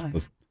to, or No, just I-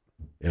 the...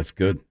 Yeah, it's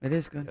good. It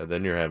is good. Yeah,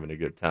 then you're having a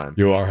good time.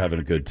 You are having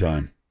a good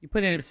time. You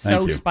put it so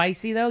Thank you.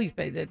 spicy, though.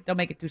 Don't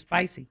make it too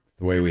spicy.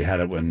 The way we had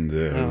it when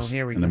it was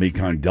here we in the go.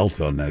 Mekong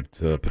Delta on that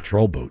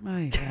patrol boat.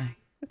 Okay.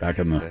 Back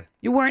in the...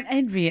 You weren't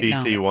in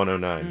Vietnam. BT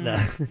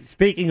 109.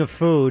 Speaking of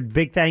food,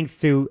 big thanks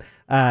to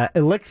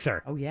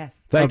Elixir. Oh,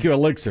 yes. Thank you,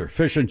 Elixir.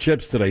 Fish and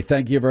chips today.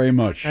 Thank you very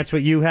much. That's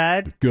what you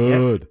had?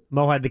 Good. Yep.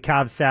 Mo had the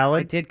Cobb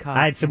salad. I did Cobb.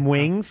 I had some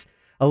wings.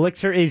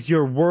 Elixir is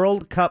your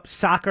World Cup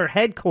soccer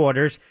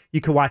headquarters. You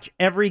can watch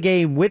every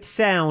game with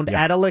sound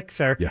at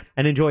Elixir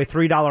and enjoy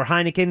 $3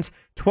 Heinekens,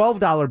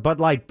 $12 Bud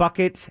Light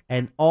buckets,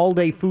 and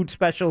all-day food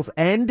specials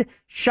and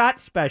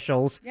shot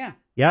specials. Yeah.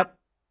 Yep.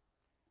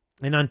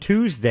 And on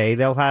Tuesday,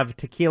 they'll have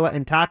tequila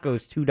and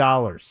tacos,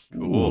 $2.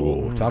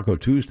 Ooh, Taco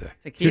Tuesday.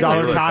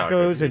 $2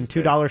 tacos and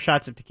 $2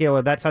 shots of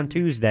tequila. That's on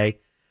Tuesday.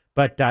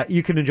 But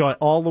you can enjoy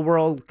all the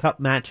World Cup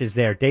matches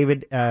there.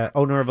 David,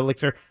 owner of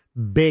Elixir,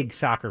 big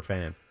soccer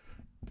fan.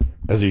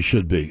 As he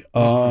should be. I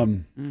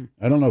don't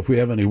know if we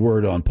have any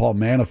word on Paul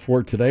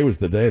Manafort. Today was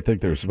the day I think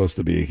there was supposed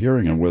to be a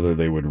hearing on whether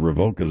they would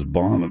revoke his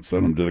bond and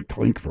send him to the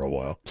clink for a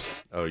while.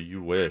 Oh,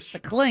 you wish. The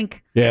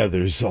clink. Yeah,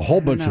 there's a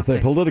whole bunch of things.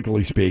 Nothing.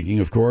 Politically speaking,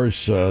 of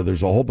course,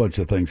 there's a whole bunch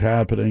of things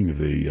happening.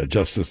 The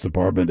Justice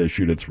Department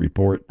issued its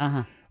report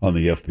on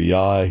the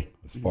FBI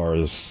as far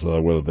as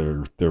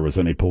whether there was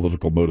any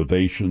political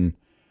motivation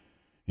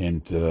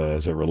and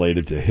as it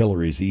related to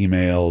Hillary's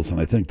emails. And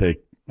I think they,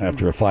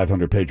 after a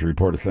 500-page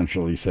report,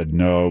 essentially said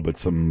no, but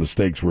some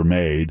mistakes were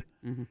made.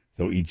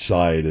 So each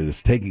side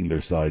is taking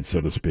their side,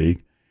 so to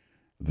speak.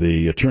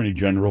 The Attorney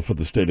General for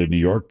the state of New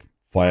York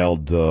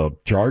filed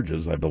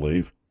charges, I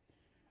believe,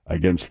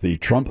 against the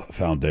Trump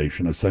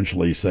Foundation,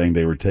 essentially saying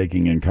they were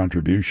taking in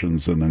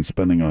contributions and then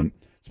spending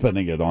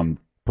it on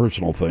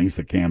personal things,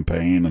 the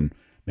campaign and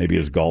maybe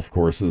his golf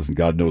courses and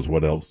God knows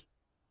what else.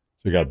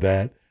 So you got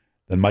that.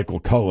 Then Michael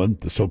Cohen,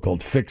 the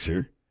so-called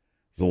fixer.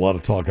 There's a lot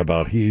of talk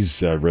about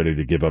he's ready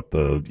to give up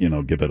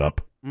give it up.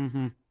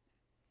 Mm-hmm.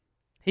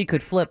 He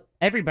could flip.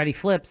 Everybody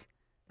flips.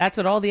 That's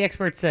what all the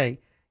experts say.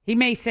 He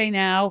may say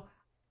now,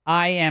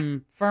 I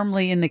am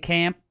firmly in the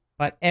camp,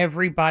 but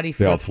everybody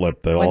flips. They'll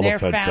flip. When All the their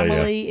feds say,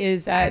 family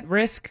is at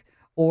risk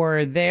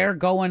or they're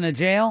going to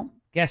jail,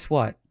 guess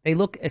what? They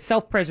look,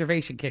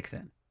 self-preservation kicks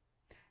in.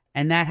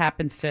 And that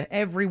happens to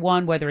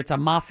everyone, whether it's a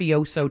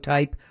mafioso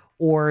type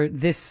or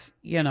this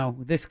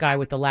guy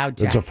with the loud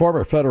jack. There's a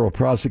former federal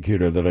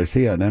prosecutor that I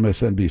see on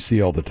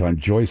MSNBC all the time,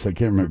 Joyce, I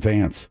can't remember,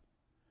 Vance.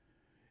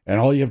 And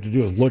all you have to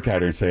do is look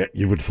at her and say,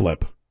 you would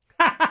flip.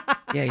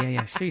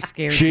 Yeah. She's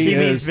scared. She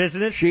means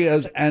business? She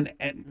is. And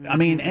I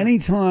mean,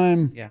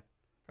 anytime,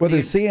 whether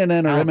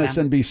CNN or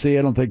MSNBC,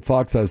 I don't think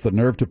Fox has the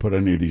nerve to put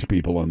any of these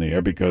people on the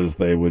air because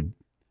they would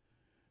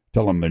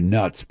tell them they're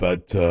nuts.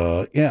 But,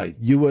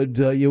 you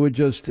would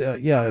just,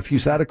 if you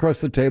sat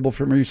across the table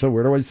from her, you said,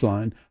 where do I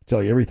sign?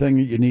 Tell you everything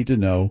that you need to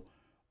know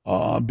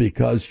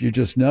because you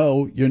just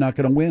know you're not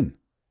going to win.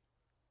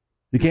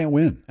 You can't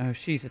win. Oh,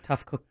 she's a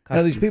tough cook.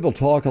 Now, these people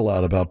talk a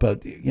lot about,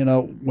 but,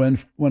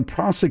 when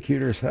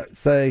prosecutors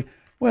say,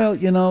 well,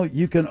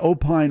 you can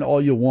opine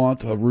all you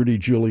want, Rudy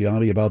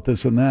Giuliani, about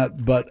this and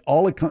that, but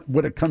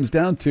what it comes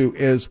down to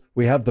is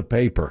we have the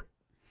paper.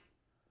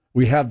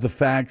 We have the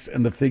facts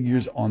and the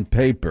figures on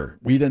paper.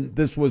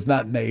 This was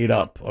not made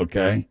up,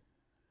 okay?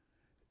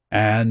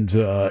 And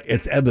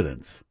it's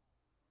evidence.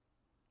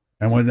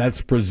 And when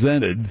that's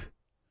presented,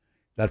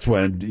 that's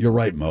when, you're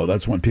right, Mo,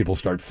 that's when people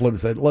start flipping and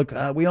say, look,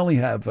 we only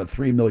have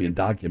 3 million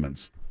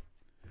documents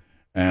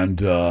and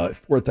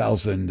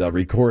 4,000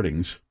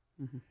 recordings.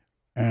 Mm-hmm.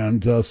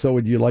 And so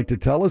would you like to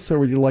tell us or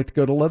would you like to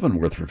go to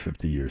Leavenworth for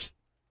 50 years?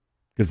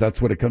 Because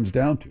that's what it comes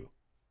down to.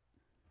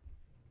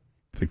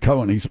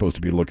 Cohen, he's supposed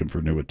to be looking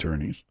for new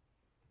attorneys.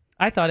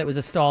 I thought it was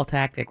a stall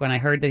tactic when I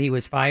heard that he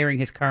was firing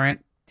his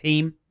current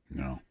team.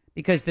 No.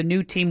 Because the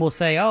new team will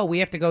say, we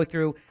have to go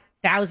through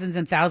thousands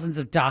and thousands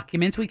of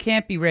documents. We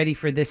can't be ready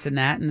for this and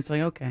that. And it's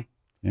like, okay.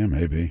 Yeah,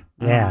 maybe.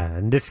 Yeah,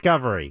 and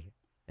discovery.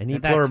 And e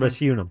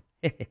pluribus unum.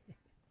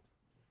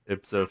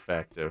 Ipso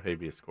facto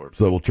habeas corpus.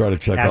 So we'll try to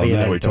check on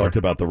that. We Victor. talked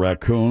about the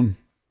raccoon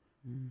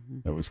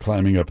that was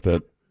climbing up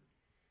that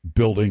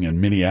building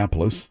in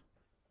Minneapolis.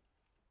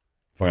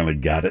 Finally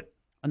got it.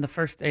 On the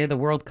first day of the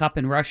World Cup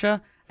in Russia,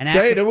 an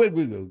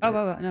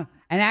no.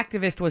 an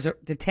activist was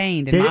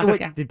detained in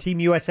Moscow. Did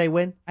Team USA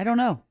win? I don't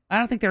know. I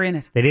don't think they're in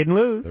it. They didn't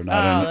lose. They're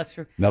not in it. That's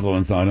true.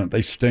 Netherlands not in it.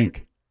 They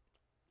stink.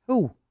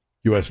 Who?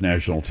 U.S.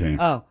 national team.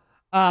 An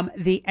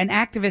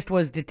activist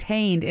was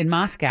detained in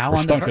Moscow. Or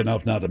stunk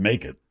enough not to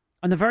make it.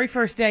 On the very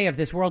first day of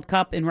this World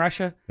Cup in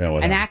Russia,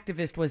 what an happened?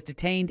 activist was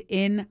detained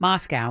in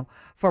Moscow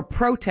for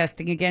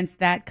protesting against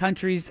that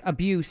country's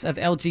abuse of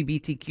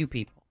LGBTQ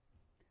people.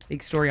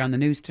 Big story on the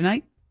news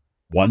tonight.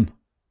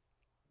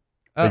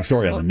 Big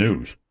story on the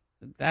news.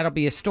 That'll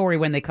be a story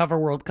when they cover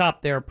World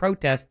Cup. There are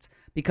protests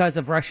because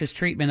of Russia's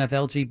treatment of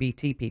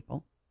LGBT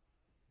people.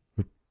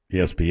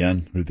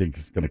 ESPN, who do you think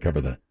is going to cover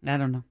that? I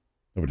don't know.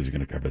 Nobody's going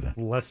to cover that.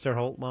 Lester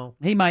Holtmo?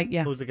 He might,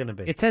 yeah. Who's it going to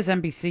be? It says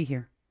NBC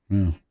here.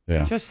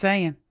 Yeah. Just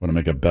saying. Want to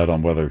make a bet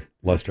on whether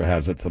Lester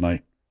has it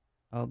tonight?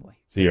 Oh, boy.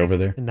 Is he over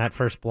there? In that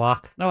first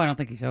block? No, I don't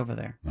think he's over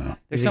there. No.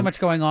 There's so much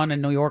going on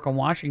in New York and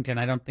Washington.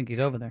 I don't think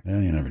he's over there. Yeah,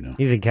 you never know.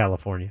 He's in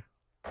California.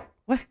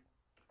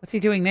 What's he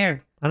doing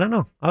there? I don't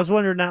know. I was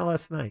wondering that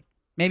last night.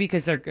 Maybe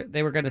because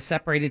they were going to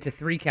separate it to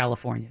 3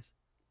 Californias.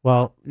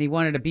 Well, and he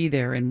wanted to be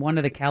there in one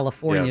of the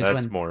Californias. Yeah,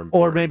 that's when... more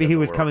important. Or maybe he than the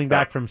was World coming Cup.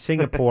 back from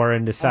Singapore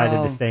and decided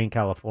Oh. to stay in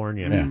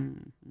California. Yeah.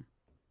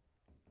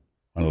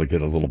 Want to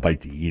get a little bite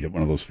to eat at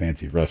one of those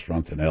fancy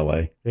restaurants in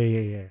L.A.?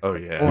 Yeah. Oh,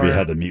 yeah. Maybe you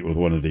had to meet with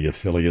one of the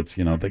affiliates.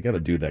 You know, they got to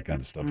do that kind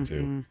of stuff,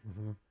 too.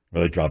 Mm-hmm.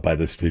 Where they drop by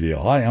the studio.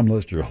 Hi, I'm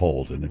Lester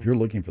Holt, and if you're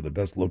looking for the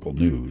best local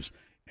news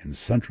in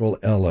central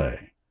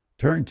L.A.,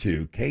 turn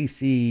to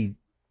KCTATTAVT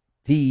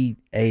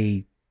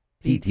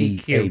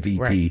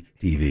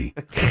TV.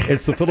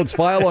 It's the Phillips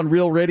File on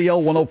Real Radio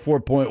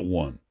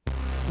 104.1.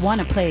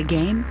 Want to play a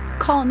game?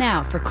 Call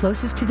now for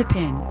closest to the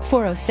pin.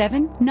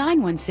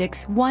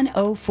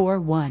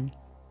 407-916-1041.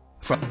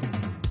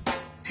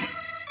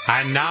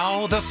 And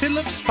now the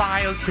Phillips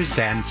File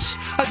presents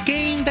a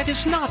game that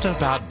is not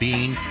about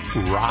being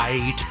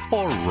right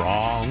or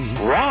wrong.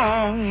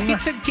 Wrong.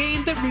 It's a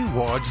game that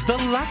rewards the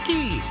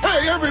lucky.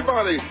 Hey,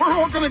 everybody, we're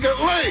all going to get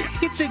laid.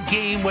 It's a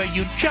game where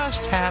you just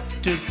have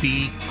to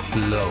be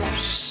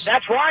close.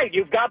 That's right.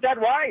 You've got that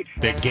right.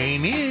 The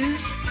game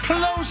is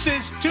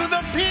closest to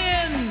the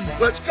pin.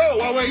 Let's go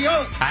while we're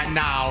young. And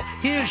now,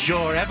 here's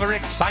your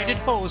ever-excited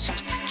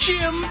host,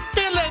 Jim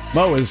Phillips.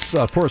 Mo is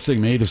forcing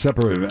me to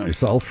separate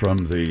myself from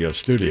the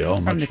studio,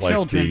 From much the like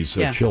children, these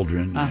yeah.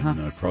 children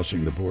Uh-huh.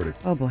 crossing the border.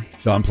 Oh, boy.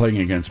 So I'm playing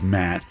against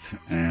Matt,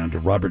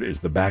 and Robert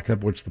is the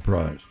backup. What's the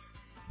prize?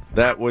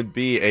 That would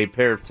be a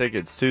pair of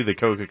tickets to the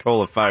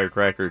Coca-Cola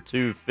Firecracker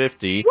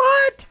 250.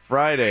 What?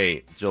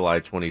 Friday,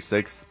 July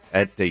 26th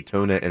at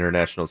Daytona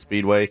International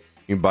Speedway.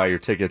 You can buy your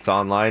tickets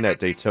online at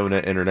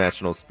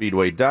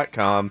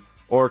DaytonaInternationalSpeedway.com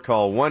or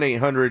call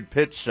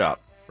 1-800-PIT-SHOP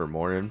for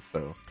more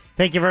info.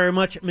 Thank you very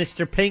much,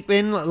 Mr.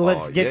 Pinkman.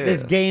 Let's get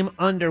this game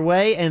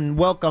underway and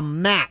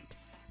welcome Matt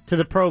to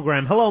the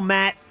program. Hello,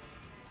 Matt.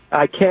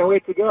 I can't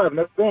wait to go. I've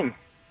never been.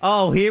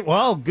 Oh, here.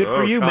 Well, good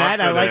for you,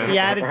 Matt. I like the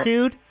confident.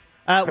 attitude.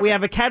 We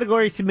have a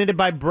category submitted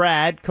by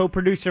Brad,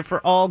 co-producer for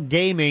All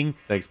Gaming.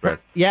 Thanks, Brad.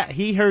 Yeah,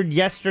 he heard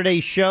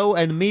yesterday's show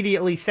and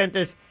immediately sent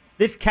us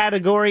this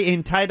category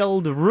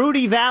entitled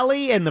Rudy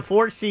Valley and the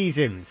Four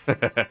Seasons.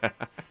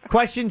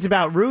 Questions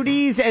about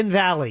Rudies and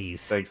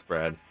Valleys. Thanks,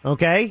 Brad.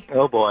 Okay?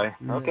 Oh, boy.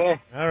 Okay.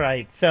 All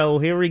right. So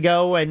here we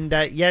go. And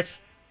yes,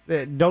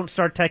 don't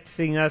start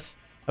texting us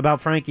about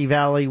Frankie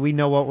Valley. We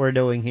know what we're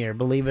doing here,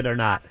 believe it or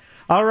not.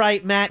 All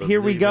right, Matt, here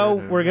we go.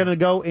 We're going to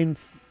go in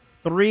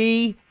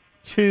 3,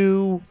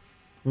 2,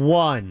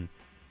 1.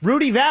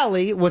 Rudy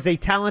Valley was a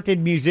talented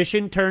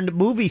musician turned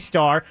movie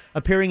star,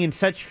 appearing in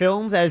such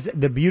films as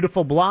The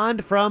Beautiful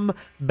Blonde from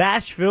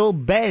Bashville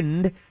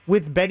Bend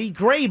with Betty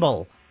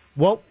Grable.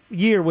 What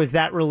year was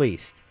that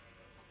released?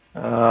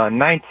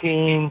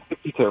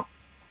 1952.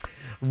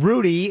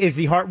 Rudy is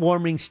the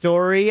heartwarming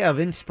story of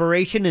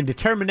inspiration and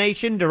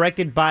determination,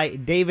 directed by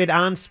David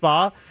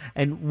Anspaugh.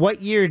 And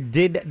what year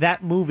did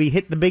that movie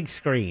hit the big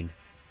screen?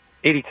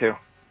 82.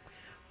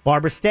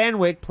 Barbara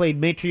Stanwyck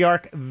played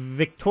matriarch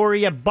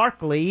Victoria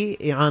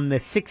Barkley on the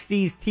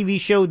 60s TV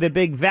show The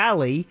Big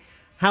Valley.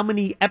 How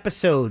many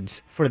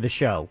episodes for the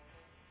show?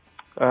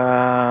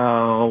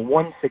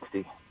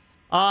 160.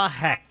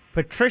 Heck.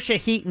 Patricia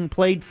Heaton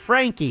played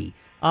Frankie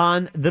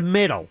on The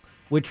Middle,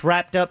 which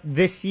wrapped up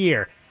this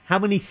year. How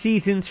many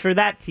seasons for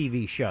that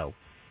TV show?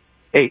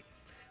 8.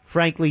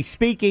 Frankly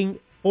Speaking,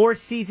 Four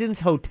Seasons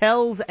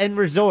Hotels and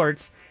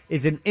Resorts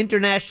is an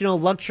international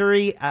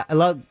luxury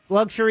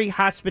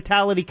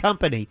hospitality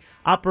company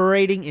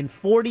operating in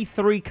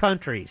 43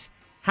 countries.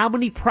 How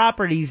many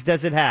properties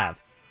does it have?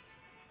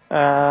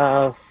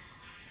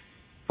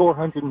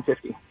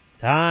 450.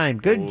 Time.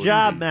 Good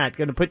job, Matt.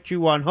 Going to put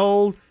you on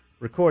hold.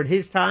 Record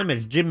his time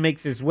as Jim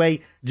makes his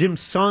way. Jim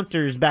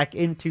saunters back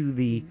into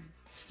the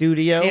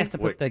studio. He has to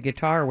put the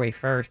guitar away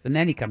first, and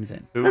then he comes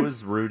in. Who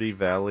was Rudy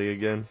Valley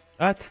again?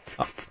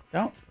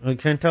 Don't. I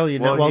can't tell you.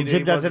 Well, Well, he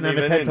Jim doesn't have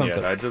his wasn't even in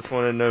headphones. yet. I just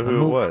want to know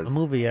who it was. A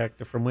movie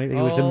actor from way. He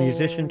was a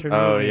musician turned.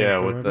 Oh movie yeah,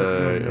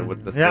 actor.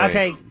 with the Yeah,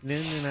 thing. okay.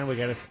 Now we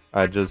got it.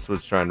 I just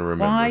was trying to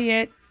remember.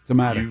 Quiet. What's the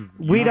matter?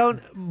 We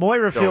don't.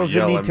 Moira Don't feels the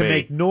yell need at to me.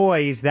 make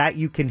noise that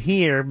you can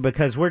hear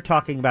because we're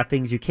talking about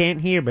things you can't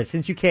hear. But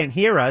since you can't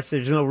hear us,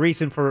 there's no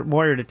reason for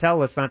Moira to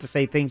tell us not to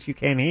say things you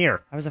can't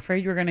hear. I was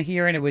afraid you were going to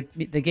hear, and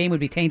the game would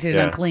be tainted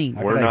Yeah. and unclean.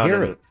 We're not in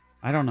the-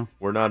 I don't know.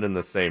 We're not in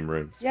the same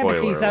room. Yeah,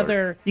 Spoiler but these alert.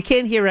 other. You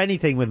can't hear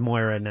anything with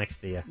Moira next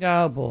to you.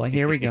 Oh boy,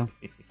 here we go.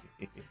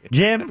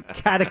 Jim,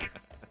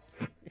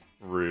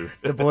 Rude.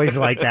 The boys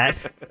like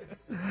that.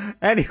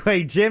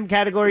 Anyway, Jim,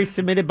 category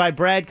submitted by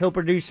Brad,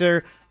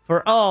 co-producer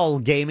for All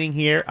Gaming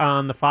here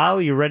on the file.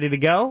 You ready to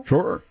go?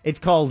 Sure. It's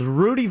called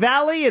Rudy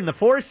Valley and the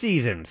Four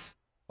Seasons.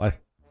 What?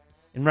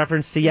 In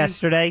reference to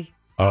yesterday.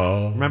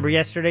 Oh. Remember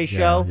yesterday's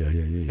show?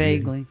 Yeah.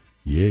 Vaguely.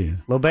 Yeah.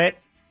 A little bit?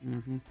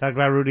 Mm-hmm. Talked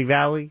about Rudy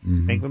Valley.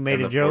 Pinkman made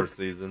And a the joke. Four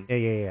Seasons.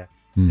 Yeah.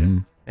 Mm-hmm.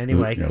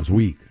 Anyway. Yeah, it was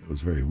weak. It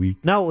was very weak.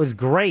 No, it was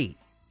great.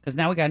 Because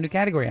now we got a new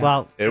category out.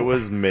 Well, It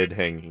was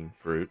mid-hanging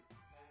fruit.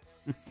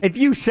 If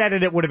you said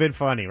it, it would have been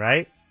funny,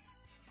 right?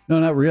 No,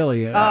 not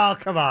really. Oh,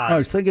 come on. I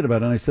was thinking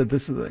about it, and I said,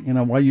 "This is,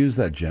 why use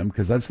that, Jim?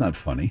 Because that's not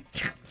funny."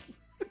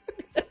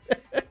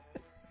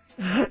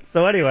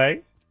 So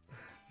anyway,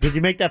 did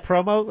you make that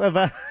promo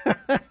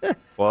of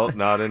Well,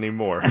 not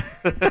anymore.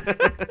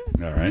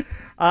 All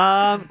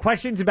right.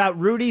 Questions about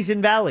Rudies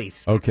and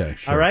Valleys. Okay,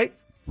 sure. All right?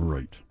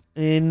 Right.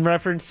 In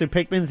reference to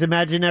Pikmin's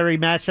imaginary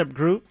matchup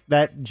group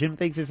that Jim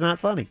thinks is not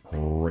funny.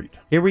 Right.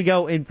 Here we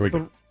go in Here we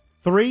go.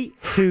 3,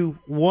 2,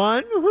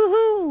 1.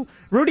 Woo-hoo.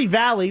 Rudy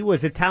Valley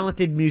was a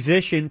talented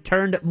musician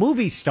turned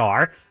movie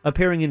star,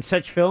 appearing in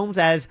such films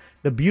as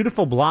The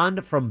Beautiful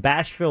Blonde from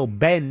Bashville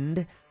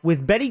Bend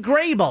with Betty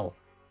Grable.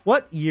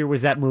 What year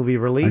was that movie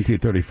released?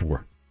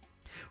 1934.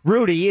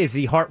 Rudy is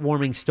the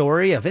heartwarming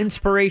story of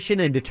inspiration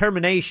and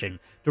determination,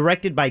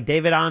 directed by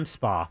David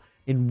Anspaugh.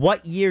 In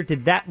what year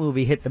did that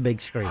movie hit the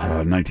big screen?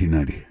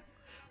 1990.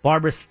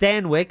 Barbara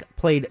Stanwyck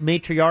played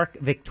matriarch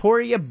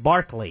Victoria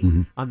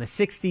Barkley on the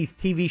 60s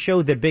TV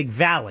show The Big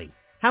Valley.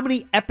 How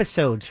many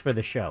episodes for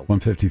the show?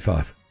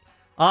 155.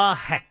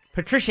 Heck.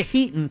 Patricia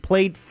Heaton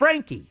played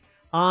Frankie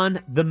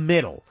on The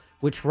Middle,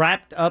 which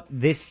wrapped up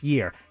this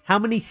year. How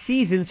many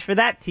seasons for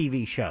that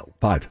TV show?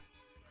 5.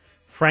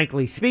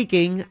 Frankly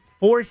speaking,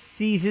 Four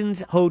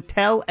Seasons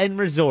Hotel and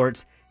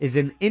Resorts is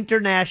an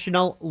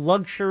international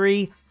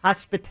luxury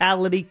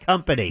hospitality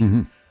company.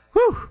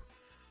 Whew.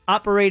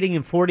 Operating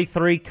in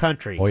 43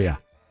 countries. Oh, yeah.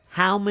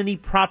 How many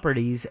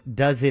properties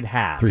does it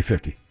have?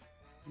 350.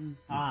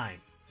 Fine.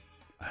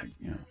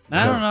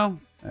 I don't know.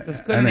 It's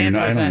as good I an don't, even,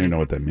 answer I as don't any. even know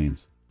what that means.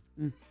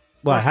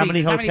 Well, Four how many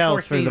seasons. How many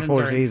hotels Four for the Seasons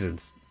Four are in?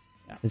 Seasons?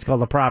 It's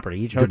called a property.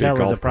 Each Could be a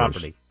hotel is a golf course.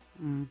 property.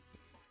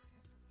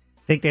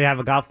 Think they'd have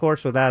a golf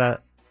course without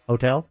a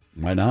hotel?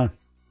 Why not?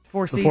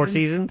 Four The Seasons. Four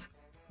Seasons?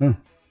 Four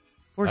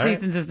All right.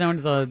 Seasons is known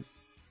as a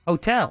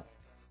hotel.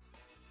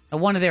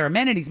 One of their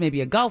amenities may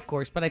be a golf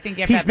course, but I think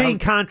you have to He's have the being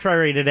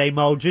contrary today,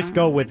 Mo. Just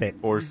go with it.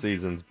 Four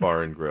Seasons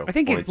Bar and Grill. I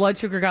think his Points. blood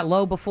sugar got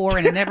low before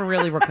and it never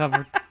really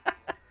recovered.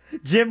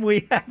 Jim,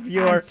 we have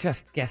your... I'm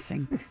just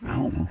guessing. I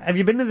don't know. Have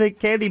you been to the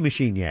candy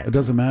machine yet? It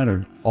doesn't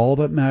matter. All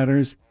that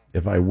matters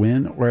if I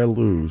win or I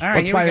lose. All right,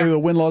 What's here we my go.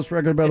 win-loss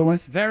record, by the way?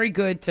 It's very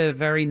good to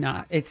very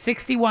not. It's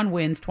 61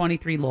 wins,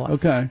 23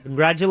 losses. Okay.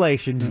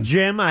 Congratulations.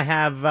 Jim, I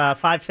have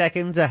 5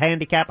 seconds, a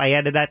handicap. I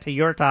added that to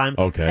your time.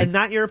 Okay. And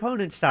not your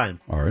opponent's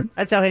time. All right.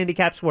 That's how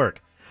handicaps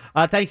work.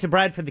 Thanks to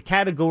Brad for the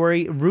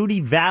category. Rudy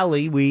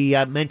Valley, we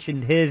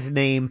mentioned his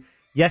name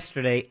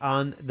yesterday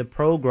on the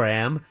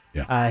program.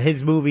 Yeah.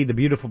 His movie, The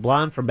Beautiful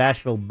Blonde from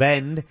Bashville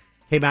Bend,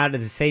 came out at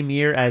the same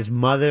year as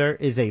Mother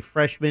is a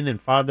Freshman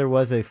and Father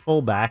was a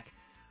Fullback.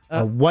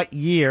 What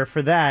year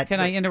for that? Can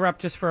I interrupt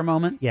just for a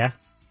moment? Yeah.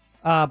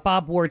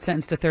 Bob Ward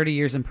sentenced to 30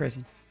 years in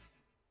prison.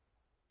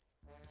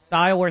 The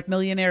Isleworth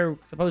millionaire who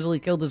supposedly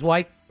killed his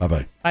wife.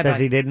 Bye-bye. Says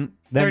he didn't.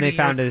 Then 30 they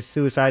found years. his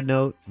suicide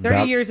note.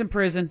 30 years in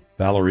prison.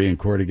 Valerie in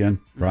court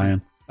again,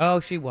 Brian? Oh,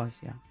 she was,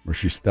 yeah. Or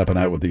she's stepping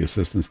out with the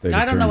assistant state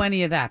I attorney? don't know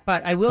any of that,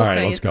 but I will All right,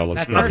 say... let's go.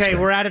 Let's go. Okay,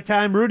 we're out of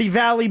time. Rudy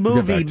Valley We'll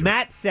get movie. back to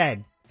Matt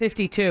said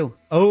 52.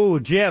 Oh,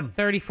 Jim.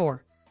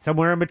 34.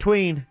 Somewhere in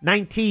between.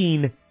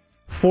 19.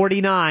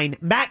 49.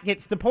 Matt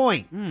gets the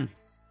point.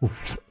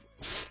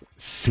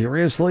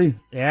 Seriously?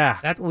 Yeah.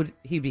 That would...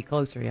 He'd be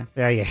closer, yeah.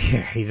 Yeah.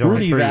 He's only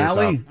Rudy 3 years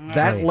Valley? off.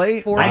 That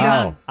late? I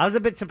know. Wow. I was a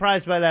bit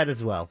surprised by that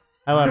as well.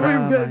 Let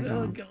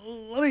However,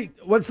 me-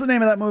 what's the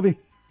name of that movie?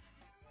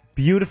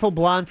 Beautiful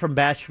Blonde from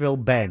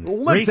Bashville Bend.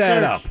 Look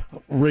that up.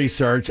 Research.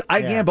 Research. I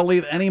Yeah. can't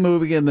believe any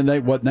movie in the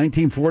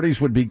 1940s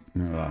would be...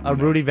 A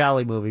Rudy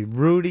Valley movie.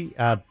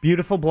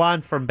 Beautiful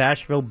Blonde from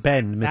Bashville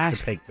Bend,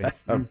 Mr. Pinkman.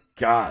 Oh,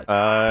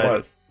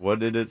 God. What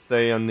did it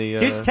say on the...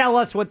 Just tell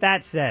us what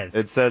that says.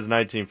 It says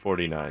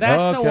 1949.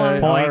 That's the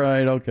one. All Points.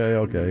 right,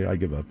 okay. I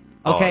give up.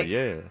 Okay. Oh,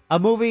 yeah. A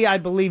movie I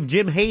believe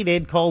Jim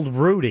hated called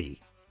Rudy.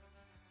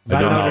 I did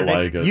By not Notre Dame.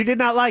 like it. You did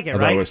not like it, I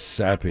thought right? it was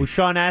sappy. With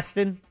Sean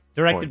Astin,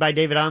 directed Points. by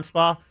David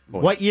Anspaugh.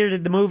 Points. What year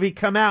did the movie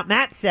come out?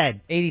 Matt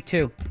said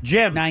 82.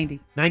 Jim. 90.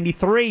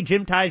 93.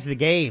 Jim ties the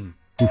game.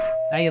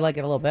 Now you like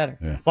it a little better.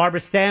 Yeah. Barbara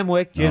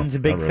Stanwyck. Jim's No,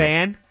 a big not really.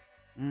 fan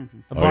Mm-hmm.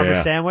 of Barbara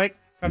yeah. Stanwyck.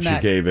 From And she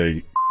that. gave a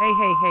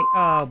Hey.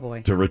 Oh,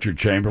 boy. to Richard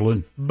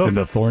Chamberlain Bef- in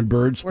the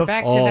Thornbirds. We're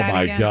back to oh that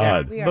my again.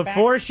 God! We are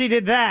Before back. she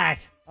did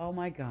that, Oh,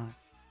 my God.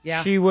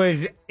 Yeah. she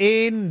was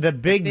in the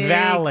Big, Big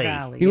Valley.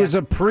 He yeah. was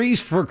a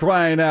priest, for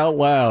crying out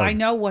loud. I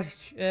know what...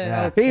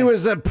 okay. He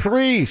was a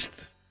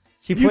priest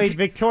She played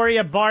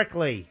Victoria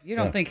Barkley. You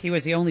don't think he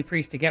was the only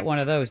priest to get one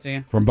of those, do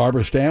you? from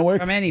Barbara Stanwyck.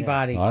 From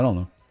anybody. I don't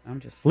know. I'm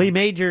just... Lee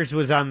Majors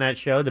was on that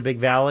show, The Big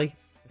Valley,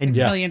 $6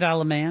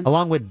 Million Man.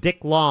 along with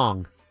Dick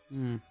Long.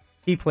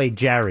 He played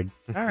Jared.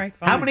 All right,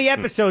 fine. How many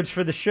episodes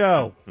for the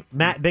show?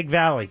 Matt, Big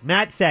Valley.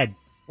 Matt said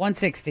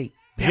 160.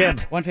 Jim.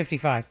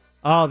 155.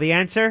 Oh, the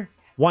answer?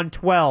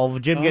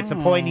 112. Jim gets a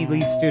point. He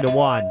leads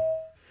 2-1.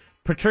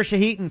 Patricia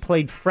Heaton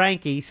played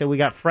Frankie, so we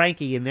got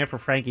Frankie in there for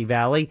Frankie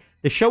Valley.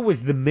 The show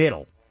was The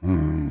Middle. I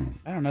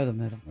don't know the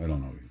middle. I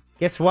don't know.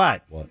 Guess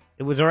what? What?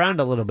 It was around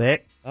a little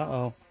bit.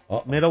 Uh-oh.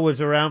 Middle was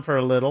around for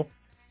a little.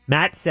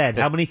 Matt said,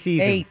 how many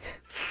seasons? 8.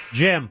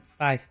 Jim,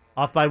 5.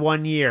 off by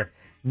 1 year.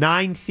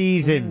 9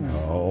 seasons.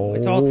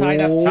 It's all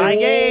tied up. Tie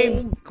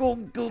game.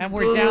 And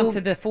we're down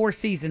to the Four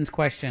Seasons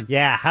question.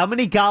 Yeah, how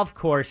many golf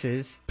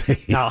courses?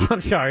 No,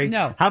 I'm sorry.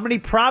 No. How many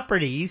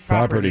properties?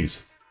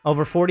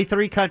 Over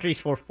 43 countries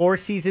for Four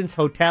Seasons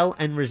Hotel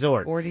and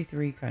Resorts.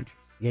 43 countries.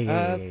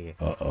 Yeah.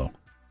 Uh-oh.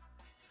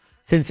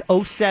 Since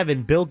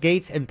 2007, Bill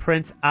Gates and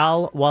Prince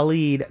Al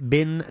Walid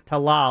bin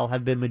Talal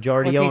have been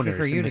majority Well, it's easy owners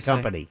for you in the to say.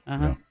 company.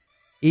 Uh-huh.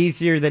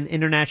 Easier than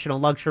International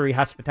Luxury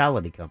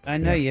Hospitality Company. I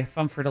know you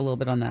fumford a little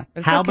bit on that.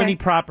 But it's How okay. many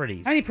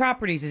properties? How many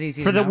properties is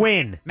easy For to the know.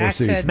 win. Matt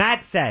Four said,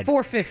 Matt said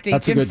 450.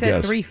 That's a Jim good said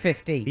guess.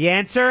 350. The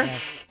answer?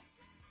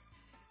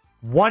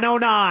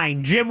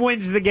 109. Jim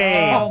wins the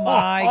game. Oh,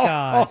 my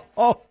God.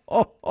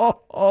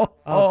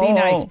 Oh, be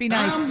nice. Be I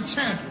nice. am the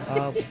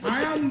champion.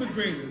 I am the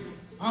greatest.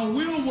 I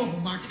will whoop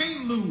him. I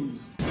can't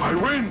lose. I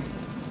win.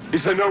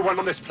 Is there no one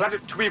on this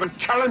planet to even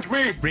challenge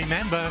me?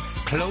 Remember,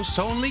 close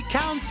only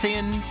counts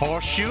in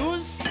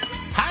horseshoes,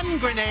 hand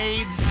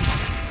grenades,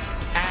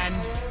 and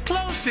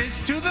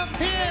closest to the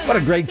pin. What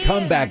a great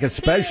comeback,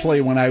 especially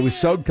when I was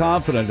so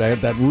confident I had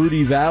that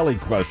Rudy Valley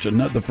question,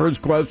 the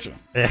first question.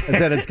 I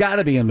said it's got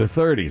to be in the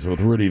 30s with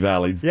Rudy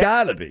Valley. It's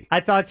got to be. I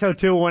thought so,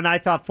 too. When I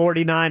thought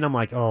 49, I'm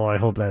like, oh, I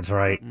hope that's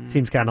right.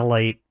 Seems kind of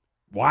late.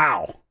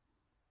 Wow.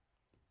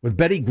 With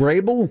Betty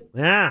Grable?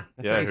 Yeah.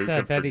 That's what he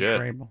said, Betty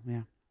Grable.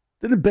 Yeah.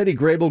 Didn't Betty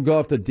Grable go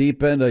off the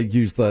deep end? I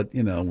use that,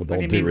 with do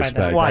all you due mean by that?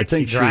 respect. What, I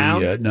think she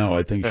drowned? no,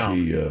 I think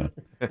she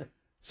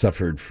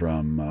suffered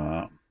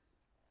from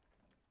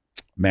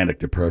manic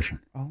depression.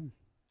 Oh.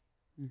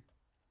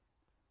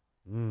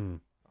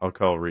 I'll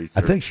call Reese.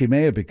 I think she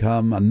may have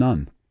become a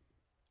nun.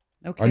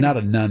 Okay. Or not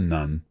a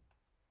nun,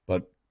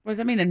 but, What does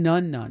that mean, a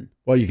nun?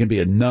 well, you can be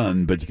a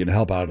nun, but you can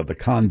help out of the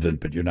convent,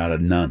 but you're not a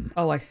nun.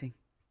 Oh, I see.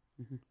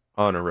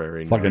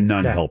 Honorary. It's like a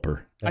nun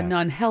helper. A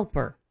nun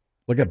helper.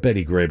 Look at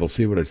Betty Grable,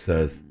 see what it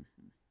says.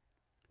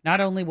 Not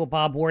only will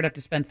Bob Ward have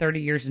to spend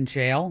 30 years in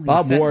jail. he's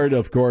Bob sentenced- Ward,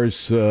 of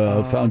course,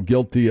 found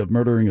guilty of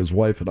murdering his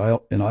wife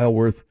in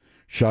Isleworth,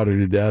 shot her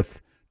to death.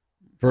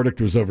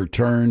 Verdict was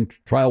overturned.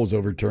 Trial was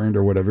overturned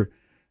or whatever.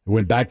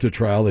 Went back to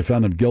trial. They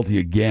found him guilty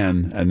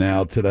again. And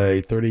now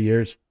today, 30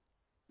 years?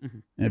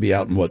 Maybe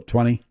out in,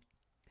 20?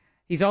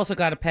 He's also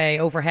got to pay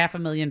over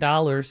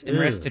 $500,000 in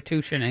Ew.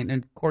 restitution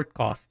and court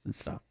costs and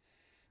stuff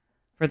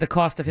for the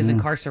cost of his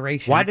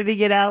incarceration. Why did he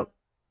get out?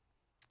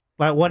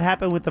 Like, what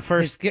happened with the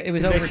first? It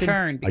was conviction?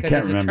 overturned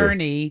because his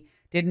attorney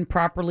didn't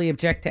properly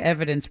object to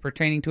evidence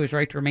pertaining to his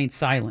right to remain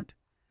silent.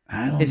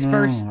 I don't His know.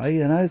 first- I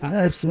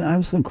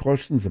have some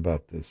questions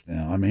about this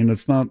now. I mean,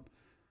 it's not.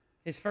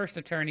 His first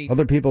attorney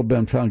Other people have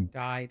been found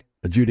died.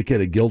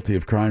 adjudicated guilty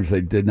of crimes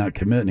they did not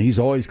commit, and he's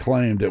always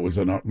claimed it was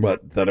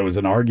that it was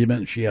an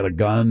argument. She had a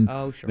gun.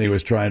 Oh, sure. And he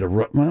was trying to.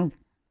 Well,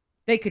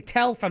 They could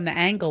tell from the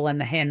angle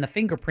and the hand, the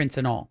fingerprints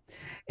and all.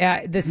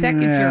 The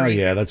second jury,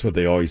 yeah, that's what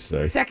they always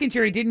say. second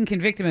jury didn't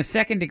convict him of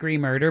second-degree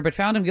murder, but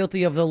found him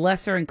guilty of the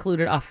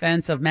lesser-included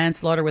offense of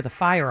manslaughter with a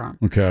firearm.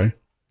 Okay.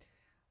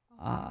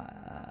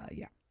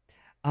 Yeah.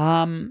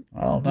 Oh,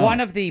 no. One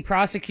of the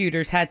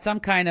prosecutors had some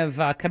kind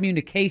of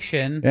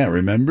communication. Yeah,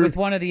 remember? With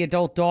one of the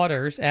adult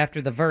daughters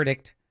after the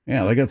verdict.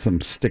 Yeah, they got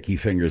some sticky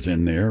fingers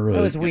in there.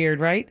 That was weird,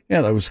 right?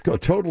 Yeah, that was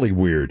totally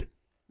weird.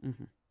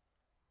 Mhm.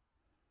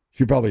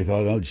 She probably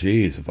thought, oh,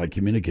 geez, if I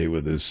communicate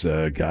with this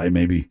guy,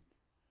 maybe,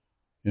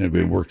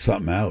 we work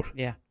something out.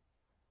 Yeah.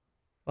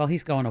 Well,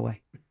 he's going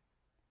away.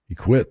 He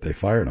quit. They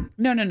fired him.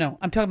 No.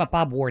 I'm talking about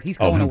Bob Ward. He's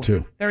Oh, going him away.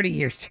 too. 30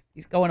 years.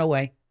 He's going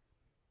away.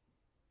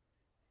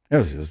 It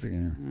was just,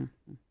 who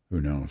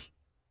knows?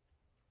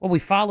 Well, we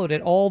followed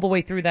it all the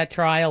way through that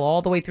trial,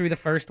 all the way through the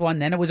first one.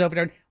 Then it was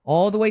overturned,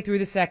 all the way through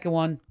the second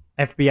one.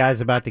 FBI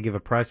is about to give a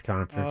press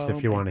conference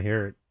if you okay. want to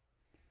hear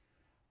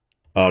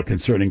it.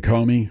 Concerning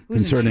Comey,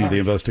 Who's in concerning charge? the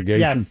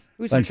investigation. Yes.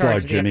 Who's in Thanks a charge lot,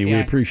 of the Jimmy. We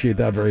FBI? appreciate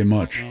that very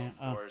much.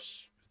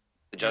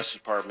 The Justice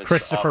Department's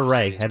Christopher Office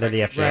Wray, of head of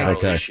the Inspector FBI. General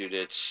Okay. issued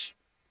its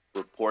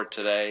report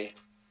today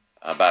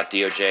about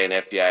DOJ and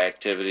FBI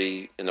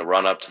activity in the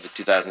run-up to the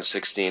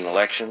 2016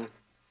 election.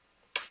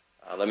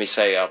 Let me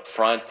say up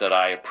front that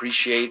I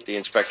appreciate the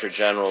Inspector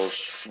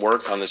General's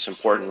work on this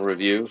important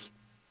review.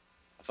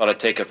 I thought I'd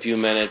take a few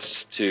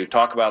minutes to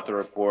talk about the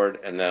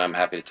report, and then I'm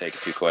happy to take a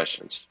few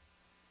questions.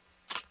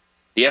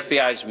 The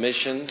FBI's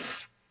mission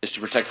is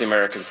to protect the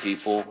American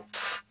people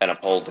and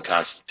uphold the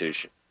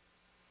Constitution.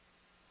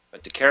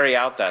 But to carry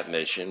out that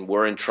mission,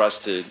 we're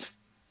entrusted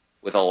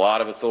with a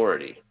lot of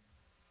authority.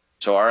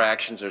 So our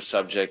actions are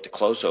subject to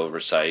close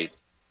oversight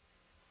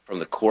from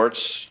the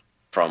courts,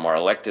 from our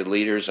elected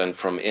leaders, and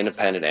from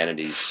independent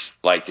entities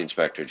like the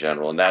Inspector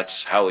General. And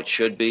that's how it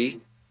should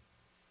be.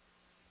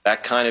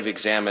 That kind of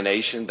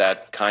examination,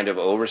 that kind of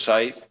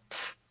oversight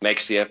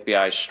makes the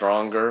FBI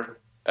stronger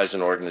as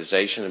an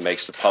organization and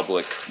makes the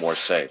public more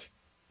safe.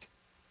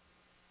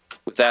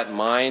 With that in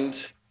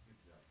mind,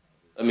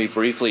 let me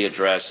briefly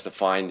address the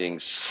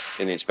findings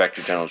in the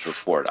Inspector General's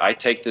report. I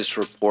take this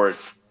report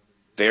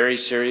very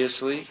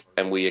seriously,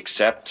 and we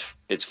accept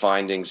its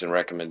findings and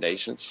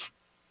recommendations.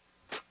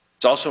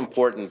 It's also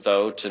important,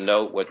 though, to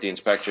note what the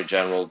Inspector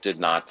General did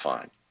not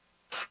find.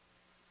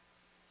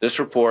 This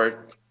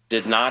report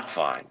did not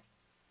find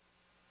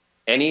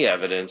any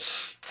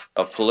evidence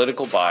of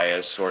political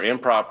bias or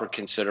improper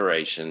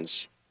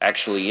considerations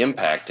actually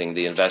impacting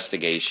the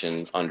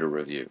investigation under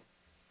review.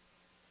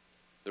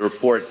 The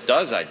report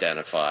does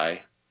identify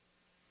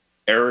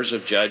errors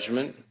of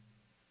judgment,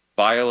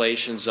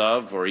 violations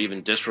of or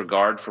even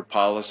disregard for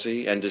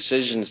policy, and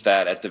decisions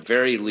that, at the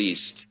very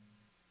least,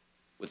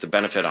 with the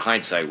benefit of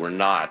hindsight, were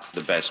not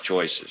the best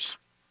choices.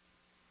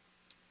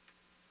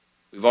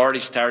 We've already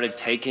started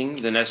taking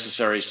the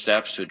necessary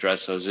steps to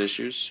address those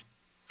issues.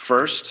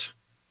 First,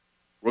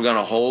 we're going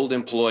to hold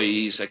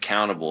employees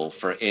accountable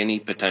for any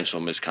potential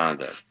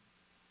misconduct.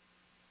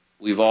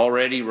 We've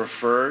already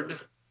referred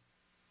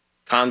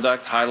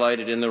conduct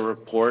highlighted in the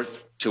report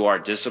to our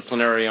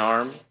disciplinary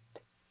arm,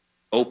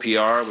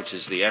 OPR, which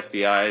is the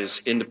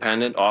FBI's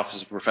independent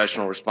Office of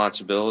Professional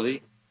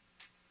Responsibility.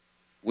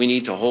 We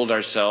need to hold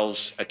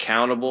ourselves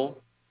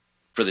accountable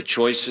for the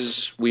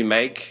choices we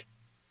make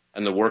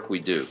and the work we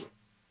do.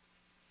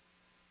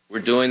 We're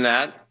doing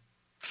that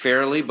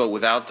fairly but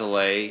without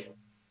delay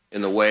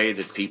in the way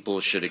that people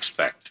should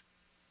expect.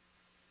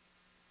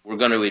 We're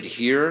going to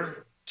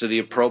adhere to the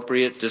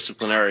appropriate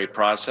disciplinary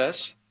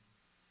process,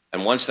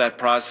 and once that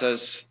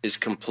process is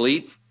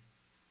complete,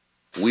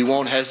 we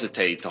won't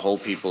hesitate to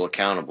hold people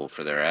accountable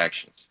for their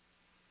actions.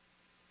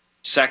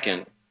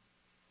 Second,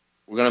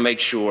 we're going to make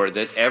sure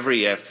that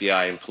every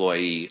FBI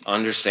employee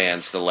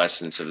understands the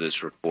lessons of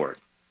this report.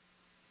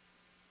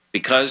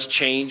 Because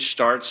change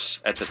starts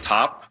at the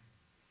top,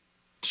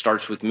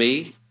 starts with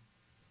me,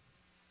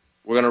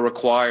 we're going to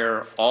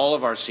require all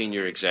of our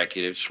senior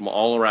executives from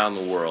all around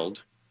the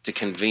world to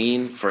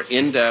convene for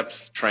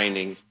in-depth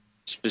training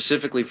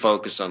specifically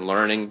focused on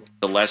learning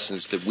the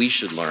lessons that we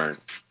should learn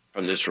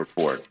from this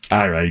report.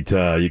 All right.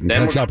 You can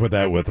catch up with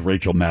that with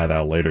Rachel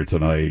Maddow later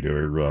tonight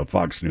or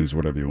Fox News,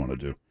 whatever you want to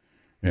do.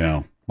 You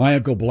know, my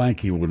Uncle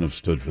Blanky wouldn't have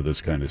stood for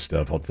this kind of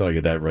stuff. I'll tell you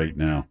that right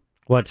now.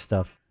 What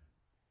stuff?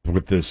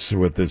 With this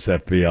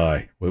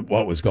FBI, with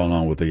what was going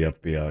on with the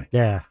FBI.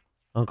 Yeah,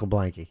 Uncle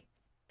Blanky.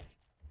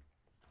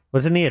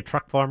 Wasn't he a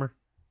truck farmer?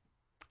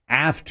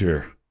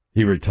 After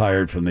he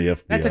retired from the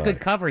FBI. That's a good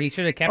cover. He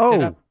should have kept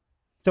it up.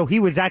 So he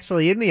was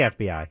actually in the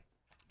FBI.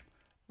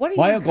 What are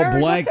My you Uncle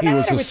heard? What's Blanky the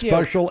was matter a with you?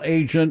 special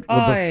agent with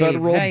the Oy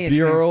Federal vey,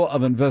 Bureau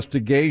of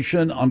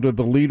Investigation under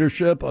the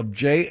leadership of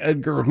J.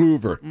 Edgar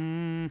Hoover.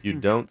 You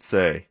don't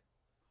say.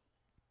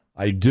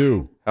 I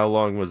do. How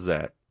long was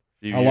that?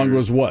 How long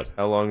was what?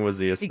 How long was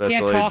he a He special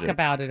can't agent? talk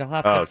about it. He'll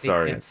have to. Oh,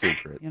 sorry, it's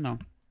secret. You know.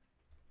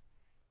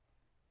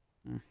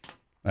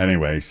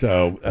 Anyway,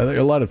 so there are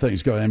a lot of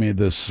things going. I mean,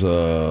 this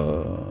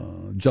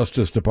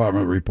Justice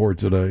Department report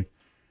today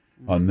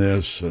on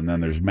this, and then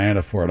there's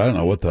Manafort. I don't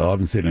know I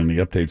haven't seen any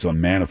updates on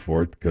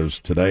Manafort because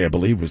today, I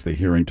believe, was the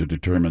hearing to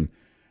determine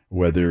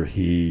whether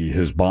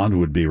his bond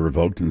would be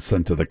revoked and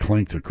sent to the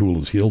clink to cool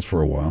his heels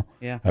for a while.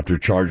 Yeah. After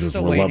charges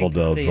Still were waiting leveled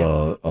to see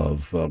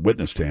of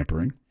witness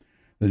tampering.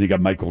 Then you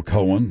got Michael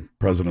Cohen,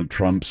 President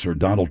Trump's or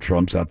Donald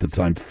Trump's at the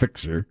time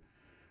fixer.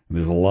 And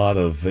there's a lot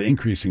of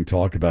increasing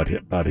talk about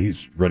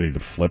he's ready to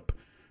flip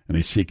and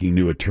he's seeking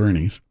new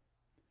attorneys.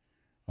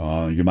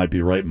 You might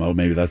be right, Mo.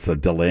 Maybe that's a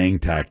delaying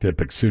tactic,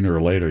 but sooner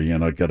or later,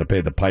 got to pay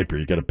the piper.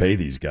 You got to pay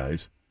these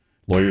guys.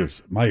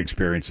 Lawyers, my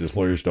experience is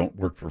lawyers don't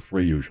work for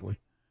free usually.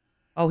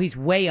 Oh, he's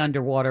way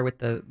underwater with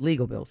the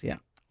legal bills. Yeah.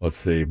 Let's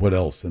see what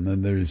else, and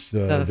then there's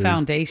The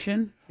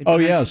foundation. Did Oh you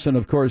mention? yes, and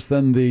of course,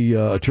 then the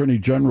Attorney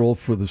General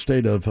for the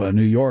state of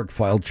New York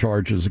filed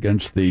charges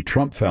against the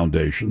Trump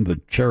Foundation, the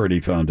charity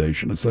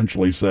foundation,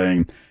 essentially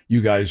saying you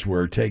guys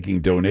were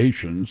taking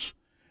donations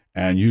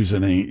and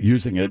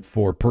using it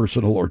for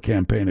personal or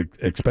campaign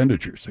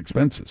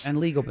expenses. And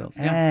legal bills.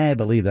 Yeah. I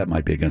believe that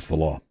might be against the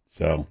law.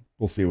 So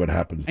we'll see what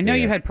happens. I know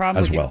you there had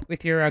problems as well.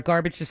 with your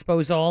garbage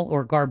disposal,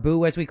 or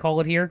garboo as we call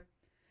it here.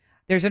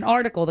 There's an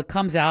article that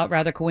comes out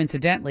rather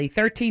coincidentally,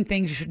 13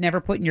 things you should never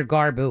put in your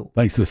garboo.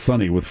 Thanks to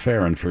Sonny with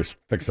Farron for It's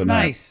fixing that.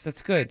 nice.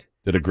 That's good.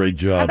 Did a great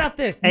job. How about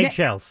this?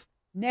 Eggshells.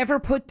 Never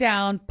put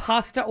down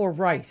pasta or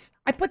rice.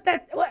 I put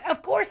that. Well,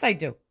 of course I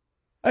do.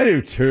 I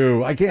do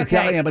too. I can't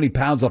tell Okay. you how many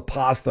pounds of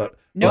pasta.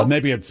 Nope. Well,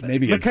 maybe it's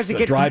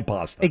dry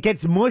pasta. It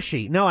gets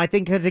mushy. No, I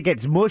think because it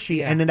gets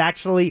mushy, and it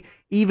actually,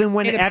 even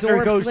when It after it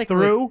absorbs goes liquid.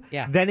 through,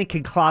 Yeah. then it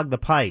can clog the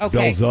pipe.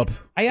 Okay. Builds up.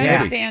 I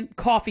understand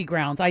coffee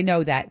grounds. I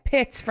know that.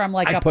 Pits from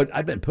like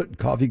I've been putting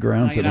coffee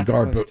grounds No, in a you're not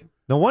garbage. supposed to.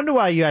 No wonder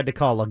why you had to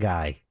call a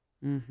guy.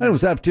 It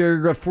was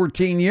after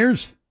 14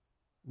 years.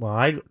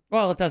 Well,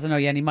 it doesn't owe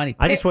you any money.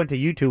 I just went to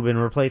YouTube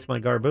and replaced my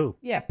garboo.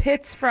 Yeah,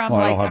 pits from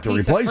Well, I like don't a have to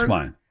piece replace of fruit.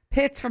 mine.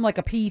 Pits from like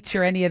a peach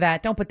or any of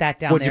that. Don't put that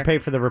down What'd there. you pay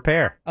for the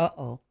repair?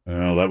 Uh-oh.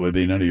 Well, that would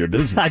be none of your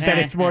business. I bet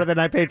it's more than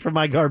I paid for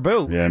my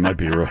garboo. Yeah, it might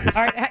be right.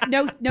 All right,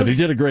 no, But he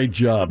did a great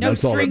job. no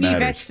That's all that stringy matters.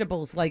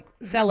 vegetables like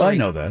celery. I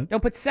know that.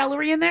 Don't put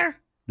celery in there?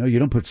 No, you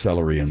don't put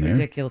celery in there.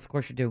 Ridiculous. Of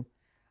course you do.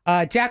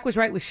 Jack was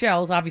right with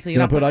shells. Obviously, You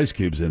you're don't not put ice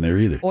cubes in there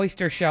either.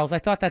 oyster shells. I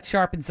thought that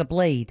sharpens the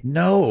blade.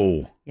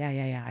 No. Yeah.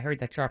 I heard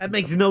that sharpens. That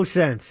makes no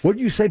sense. What'd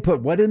you say?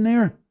 Put what in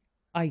there?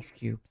 Ice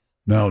cubes.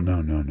 No.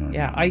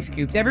 Yeah, ice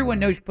cubes. Everyone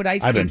knows you put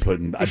ice I've cubes.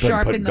 been to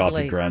sharpen putting the coffee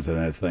blade. grounds in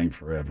that thing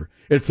forever.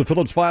 It's the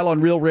Phillips File on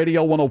Real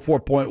Radio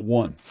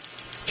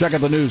 104.1. Check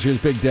out the news.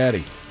 Here's Big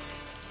Daddy.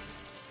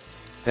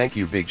 Thank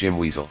you, Big Jim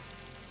Weasel.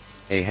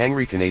 A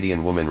hangry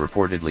Canadian woman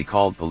reportedly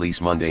called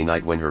police Monday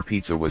night when her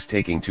pizza was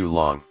taking too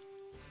long.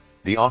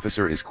 The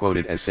officer is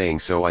quoted as saying,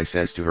 "So I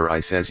says to her,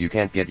 I says you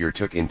can't get your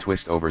took in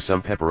twist over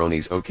some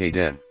pepperonis, okay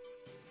den."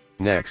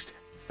 Next,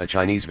 a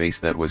Chinese vase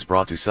that was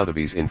brought to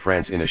Sotheby's in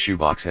France in a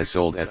shoebox has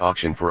sold at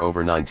auction for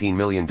over $19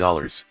 million.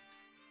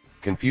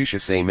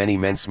 Confucius say many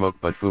men smoke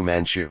but Fu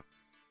Manchu.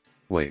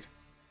 Wait.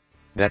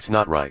 That's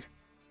not right.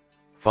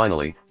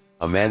 Finally,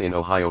 a man in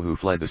Ohio who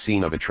fled the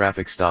scene of a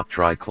traffic stop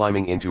tried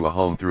climbing into a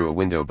home through a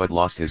window but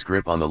lost his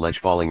grip on the ledge,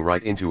 falling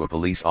right into a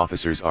police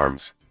officer's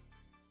arms.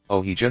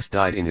 Oh, he just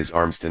died in his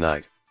arms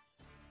tonight.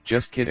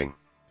 Just kidding.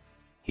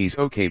 He's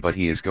okay, but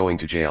he is going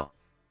to jail.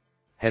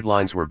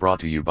 Headlines were brought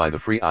to you by the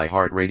free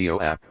iHeartRadio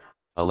app.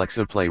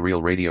 Alexa, play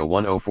Real Radio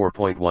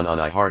 104.1 on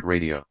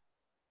iHeartRadio.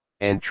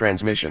 End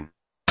transmission.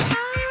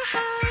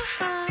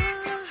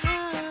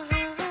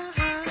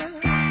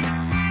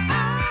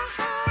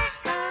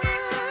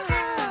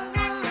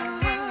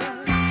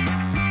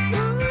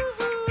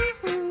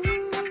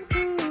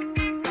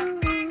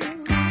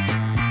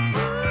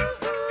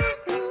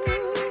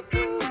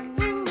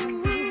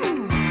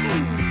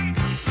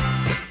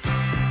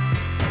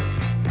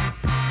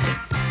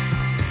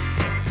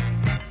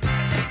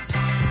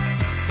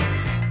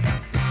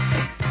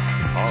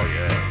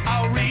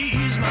 I'll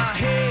raise my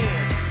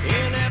head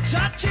in a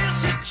touchy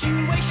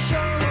situation.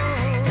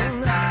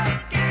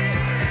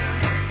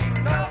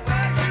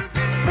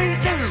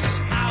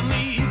 Yes, I'll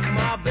make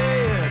my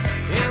bed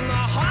in the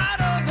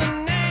heart of the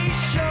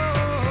nation.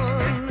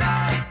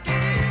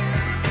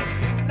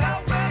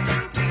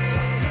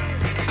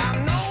 I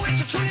know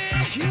it's a true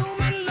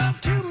human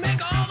love to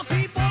make all the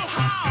people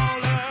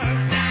holler.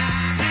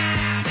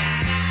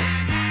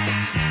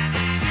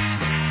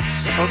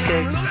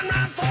 Okay. Looking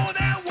out for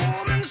their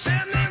woman,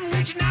 send them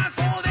reaching out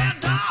for their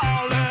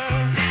dollar.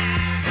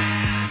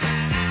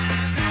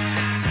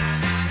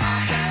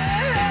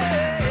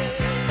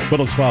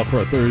 Phillips File for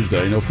a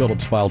Thursday. No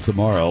Phillips File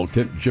tomorrow.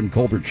 Jim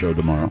Colbert Show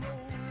tomorrow.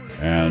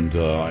 And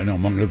I know,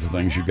 among other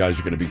things, you guys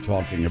are going to be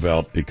talking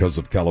about, because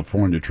of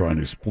California trying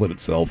to split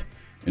itself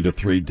into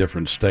 3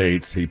 different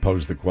states, he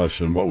posed the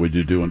question, what would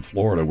you do in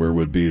Florida? Where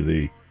would be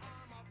the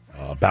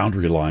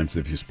boundary lines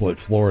if you split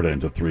Florida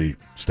into 3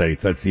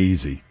 states? That's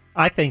easy.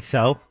 I think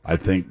so. I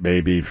think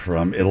maybe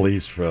from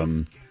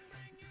from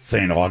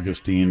St.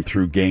 Augustine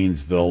through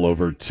Gainesville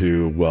over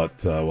to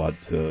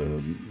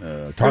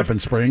Tarpon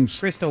Springs.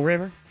 Crystal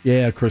River.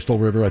 Yeah, Crystal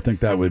River. I think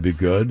that would be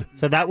good.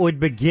 So that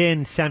would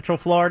begin Central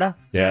Florida?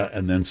 Yeah,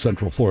 and then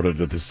Central Florida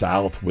to the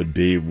south would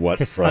be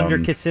from under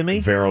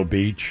Kissimmee? Vero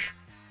Beach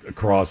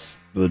across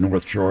the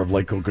north shore of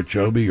Lake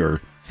Okeechobee or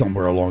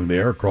somewhere along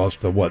there across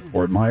to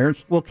Fort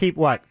Myers? We'll keep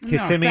what?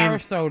 Kissimmee? No,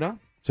 Sarasota.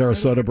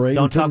 Sarasota, Bradenton?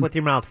 Don't talk with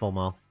your mouth full,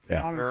 Mo.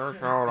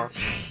 Yeah.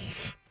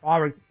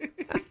 Sorry.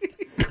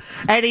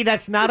 Eddie,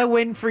 that's not a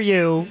win for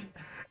you.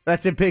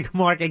 That's a big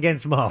mark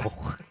against Mo.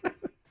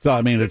 So,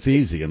 I mean, it's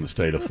easy in the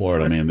state of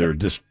Florida. I mean, there are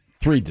just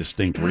 3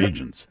 distinct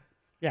regions.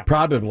 Yeah.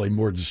 Probably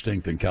more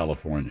distinct than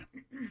California.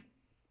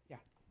 Yeah.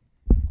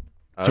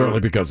 Certainly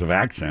because of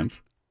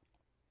accents.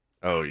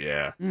 Oh,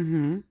 yeah.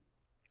 Mm-hmm.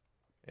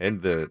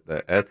 And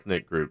the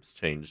ethnic groups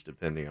change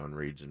depending on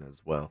region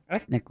as well.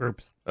 Ethnic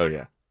groups. Oh,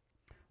 yeah.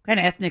 What kind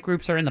of ethnic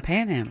groups are in the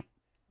Panhandle?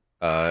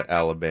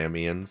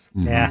 Alabamians.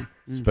 Mm-hmm. Yeah.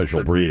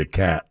 Special breed of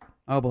cat.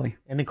 Oh, boy.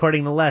 And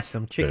according to Les,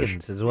 some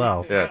chickens as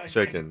well. Yeah,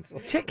 chickens.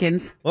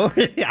 Chickens? Well,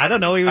 I don't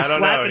know. He was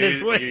slapping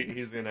his wings.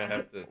 He's going to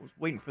have to. I was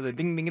waiting for the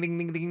ding, ding, ding,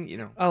 ding, ding, you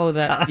know. Oh,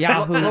 the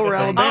Yahoo. Lower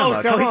thing. Alabama.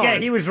 Oh, so come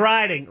on. he was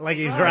riding. Like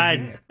he's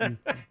riding.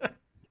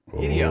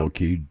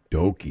 Okie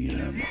dokie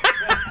then.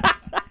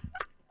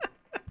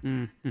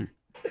 Mm-hmm.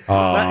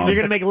 You're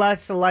going to make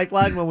Les a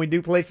lifeline when we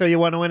do play So You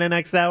Want to Win the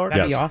next hour?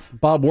 That'd be awesome.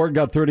 Bob Ward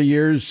got 30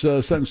 years,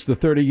 sentenced to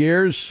 30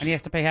 years. And he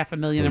has to pay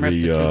 $500,000 in for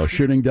restitution. the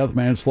shooting death,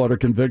 manslaughter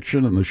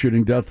conviction, and the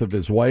shooting death of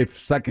his wife,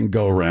 second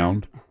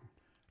go-around.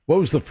 What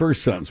was the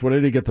first sentence? What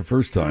did he get the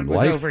first time? It was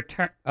Life?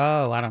 overturned.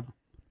 Oh, I don't know.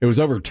 It was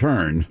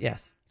overturned.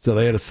 Yes. So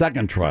they had a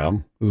second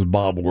trial. It was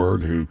Bob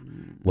Ward, who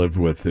lived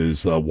with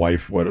his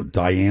wife,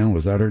 Diane,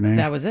 was that her name?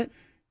 That was it.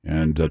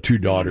 And 2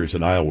 daughters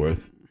in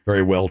Isleworth.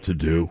 Very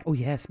well-to-do. Oh,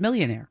 yes.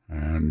 Millionaire.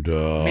 And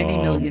Many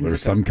millions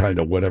there's ago. some kind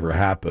of whatever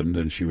happened,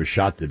 and she was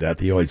shot to death.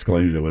 He always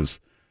claimed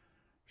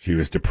she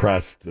was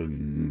depressed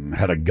and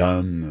had a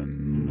gun,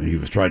 and he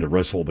was trying to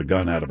wrestle the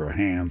gun out of her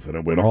hands, and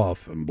it went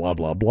off, and blah,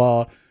 blah,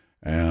 blah.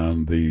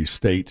 And the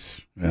state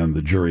and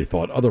the jury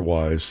thought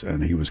otherwise,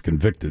 and he was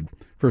convicted.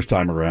 First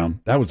time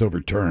around, that was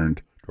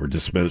overturned or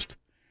dismissed.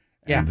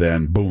 Yeah. And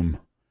then, boom,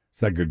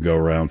 second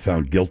go-around,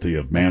 found guilty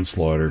of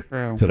manslaughter.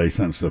 True. Today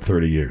sentenced to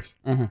 30 years.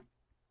 Uh-huh.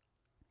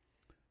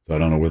 So I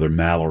don't know whether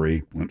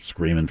Mallory went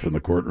screaming from the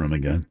courtroom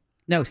again.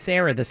 No,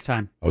 Sarah this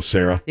time. Oh,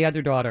 Sarah? The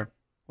other daughter.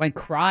 Went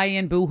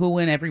crying,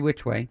 boo-hooing every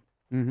which way.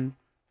 Mm-hmm.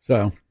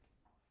 So,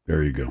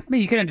 There you go. I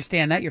mean, you can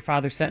understand that your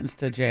father's sentenced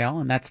to jail,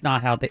 and that's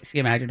not how she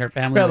imagined her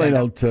family. Well, would they end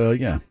up.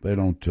 don't. They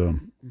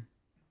don't.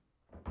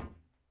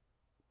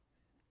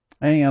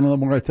 Hey, I don't know. The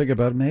more I think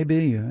about it,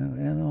 maybe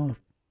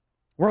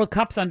World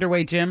Cup's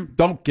underway, Jim.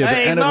 Don't give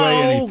it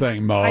away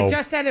anything, Mo. I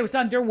just said it was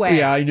underway.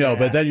 Yeah, I know,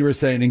 but then you were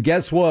saying, and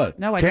guess what?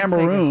 No, I didn't say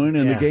Cameroon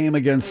this. in the Yeah. game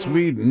against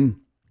Sweden.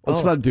 Let's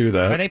Oh. not do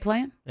that. Are they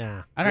playing?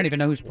 Yeah. I don't even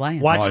know who's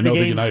playing. Watch I the know the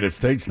games. United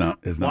States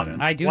is not in.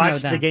 I do Watch know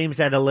that. the games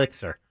at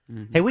Elixir.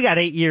 Hey, we got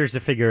 8 years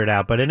to figure it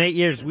out, but in 8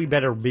 years, we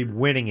better be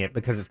winning it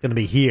because it's going to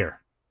be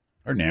here.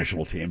 Our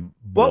national team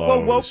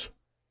Whoa. blows.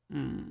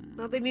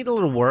 No, they need a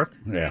little work.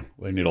 Yeah,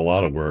 they need a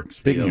lot of work.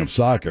 Speaking of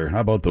soccer, how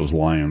about those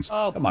Lions?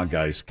 Oh. Come on,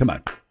 guys. Come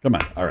on.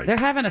 All right. They're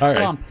having a All right.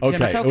 slump, Jim.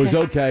 Okay. It's It was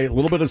okay. A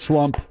little bit of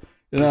slump.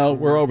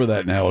 We're over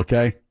that now,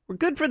 okay? We're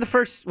good for the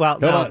first. Well,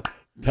 Come no. on.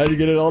 Time to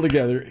get it all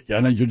together. I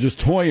know you're just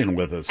toying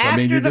with us.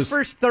 After you're the just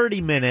first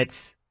 30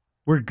 minutes,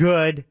 we're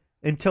good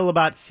until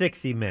about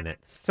 60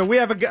 minutes. So we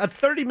have a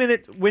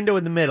 30-minute window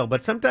in the middle,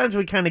 but sometimes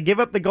we kind of give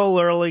up the goal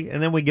early,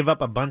 and then we give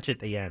up a bunch at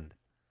the end.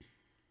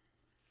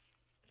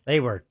 They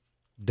were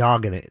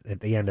dogging it at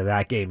the end of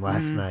that game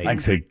last night.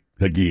 Thanks,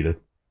 Higuita.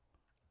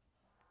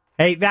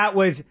 Hey,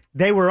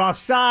 they were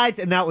offsides,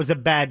 and that was a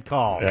bad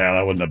call. Yeah,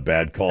 that wasn't a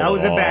bad call. That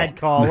was at a bad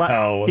call.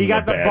 No, it He wasn't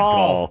got a the bad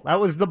ball. call. That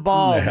was the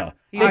ball. Yeah.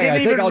 They didn't I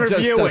think even I'll just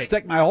review it.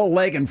 stick my whole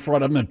leg in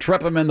front of him and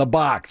trip him in the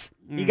box.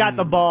 He got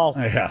the ball.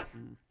 Yeah.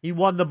 He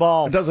won the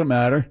ball. It doesn't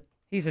matter.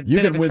 He's a You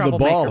bit can of a win the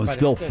troublemaker, ball and but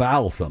still it's good.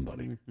 foul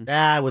somebody.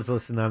 I was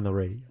listening on the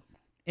radio.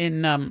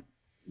 In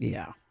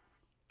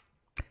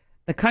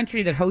the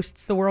country that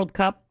hosts the World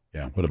Cup.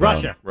 Yeah. What about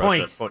Russia. him?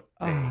 Points.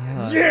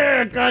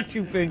 Yeah, got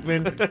you,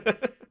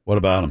 Pinkman. What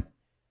about him?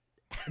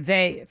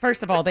 They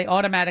first of all, they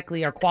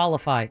automatically are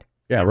qualified.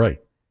 Yeah, right.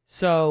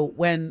 So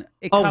when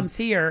it Oh. comes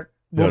here,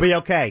 We'll be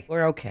okay.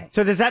 we're okay.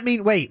 So does that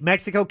mean, wait,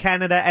 Mexico,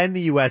 Canada, and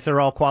the U.S.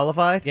 are all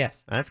qualified?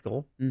 Yes. That's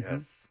cool.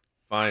 Yes.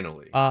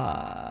 Finally.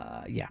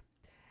 Yeah.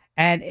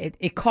 And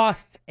it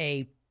costs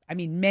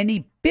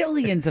many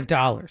billions of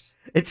dollars.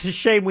 It's a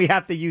shame we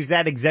have to use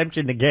that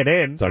exemption to get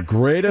in. It's a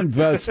great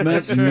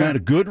investment. A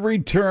good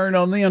return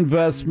on the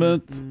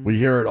investment. We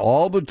hear it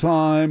all the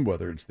time,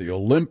 whether it's the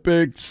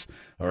Olympics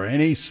or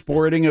any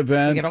sporting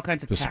event. We get all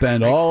kinds of to tax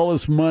spend breaks. all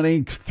this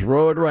money,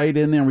 throw it right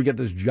in there, and we get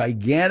this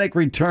gigantic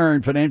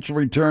return, financial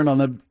return on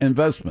the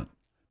investment.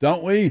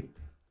 Don't we?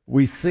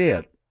 We see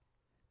it.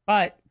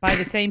 But by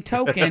the same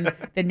token,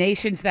 the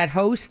nations that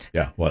host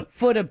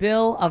foot a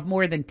bill of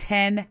more than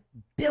 $10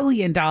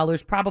 billion,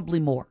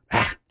 probably more.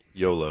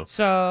 YOLO.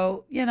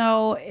 So,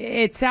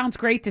 it sounds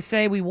great to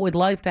say we would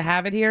love to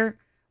have it here,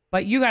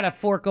 but you got to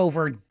fork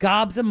over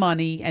gobs of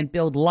money and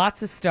build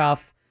lots of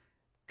stuff,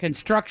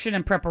 construction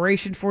and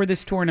preparation for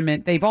this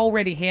tournament. They've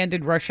already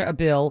handed Russia a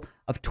bill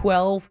of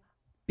 $12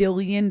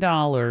 billion.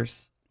 All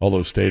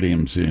those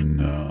stadiums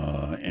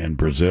in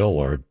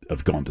Brazil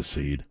have gone to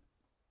seed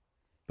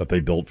that they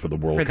built for the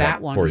World For Cup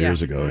that one, 4 yeah.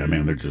 years ago. I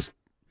mean, they're just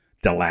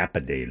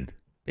dilapidated.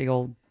 Big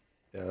old.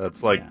 Yeah,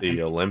 that's like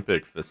the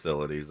Olympic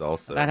facilities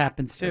also. That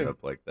happens, too. End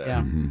up like that.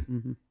 Yeah.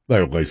 Mm-hmm. They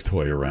always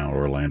toy around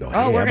Orlando. Oh, Hey,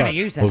 we're how gonna about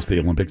use that. Host the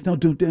Olympics. No,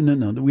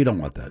 no, we don't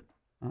want that.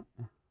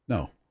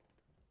 No.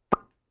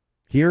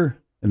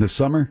 Here in the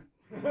summer?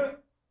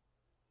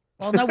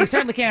 Well, no, we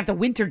certainly can't have the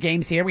winter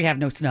games here. We have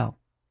no snow.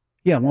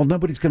 Yeah, well,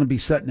 nobody's going to be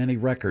setting any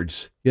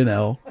records, in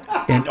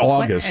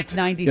August. It's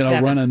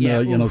 97. Running, Yeah.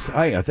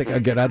 I think I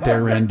get out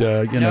there and,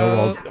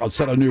 No. I'll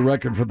set a new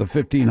record for the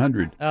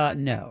 1500.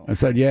 No. I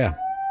said, yeah.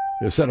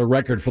 You set a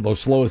record for the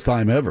slowest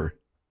time ever.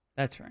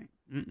 That's right.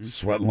 Mm-mm.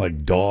 Sweating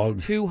like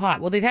dogs. Too hot.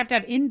 Well, they'd have to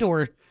have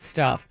indoor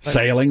stuff. but-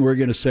 Sailing, we're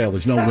going to sail.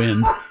 There's no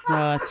wind. No,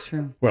 that's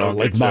true. Well,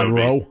 Lake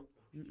Monroe.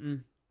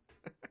 Mm-mm.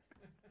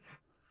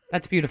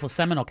 That's beautiful.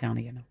 Seminole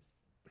County,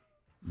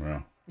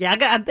 Well, Yeah,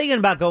 I'm thinking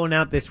about going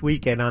out this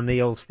weekend on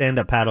the old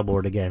stand-up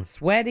paddleboard again.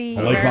 Sweaty.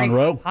 Lake very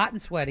Monroe? Hot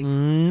and sweaty.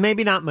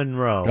 Maybe not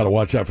Monroe. Got to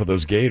watch out for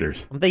those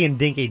gators. I'm thinking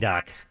Dinky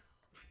Dock.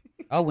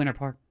 Oh, Winter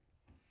Park.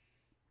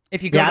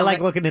 If you go Yeah, I to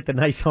like looking at the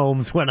nice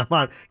homes when I'm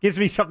on. Gives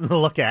me something to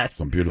look at.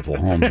 Some beautiful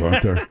homes,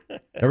 aren't there?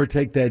 Ever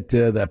take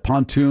that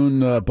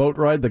pontoon boat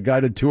ride, the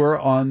guided tour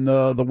on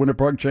the Winter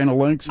Park Chain of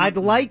Links? I'd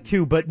like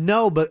to, but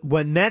no. But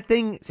when that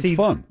thing, see,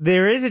 fun.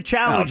 there is a No,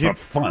 challenge. it's not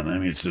fun. I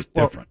mean, it's just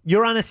Well, different.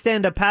 You're on a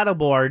stand-up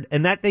paddleboard,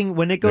 and that thing,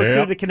 when it goes Yep.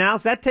 through the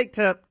canals, that takes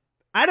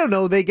I don't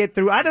know, they get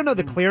through. I don't know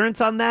the clearance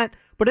on that,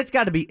 but it's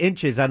got to be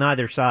inches on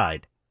either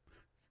side.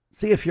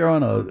 See, if you're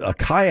on a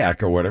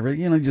kayak or whatever,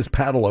 you just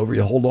paddle over,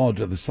 you hold on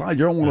to the side.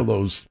 You're on one of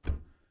those.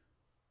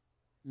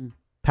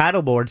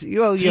 Paddleboards, you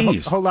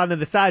Jeez. hold on to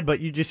the side,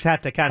 but you just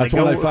have to kind of That's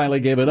go. when I finally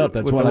gave it up.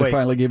 That's with when the I weight.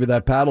 finally gave you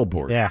that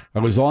paddleboard. Yeah. I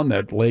was on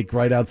that lake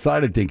right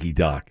outside of Dinky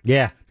Dock.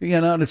 Yeah.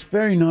 And it's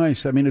very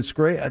nice. I mean, it's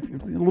great. A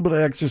little bit of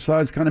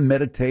exercise, kind of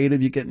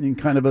meditative. You get in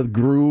kind of a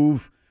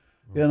groove,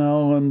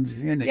 and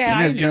you're Yeah, I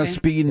not understand.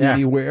 speeding Yeah.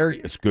 anywhere.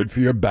 It's good for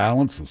your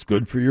balance. It's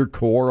good for your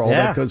core, all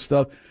Yeah. that good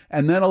stuff.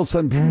 And then all of a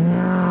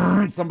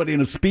sudden, somebody in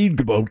a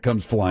speedboat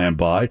comes flying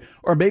by,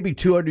 or maybe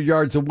 200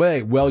 yards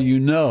away. Well, you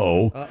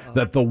know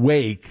that the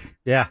wake,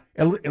 Yeah.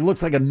 it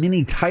looks like a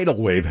mini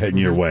tidal wave heading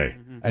your way.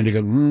 And you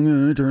go,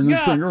 turn this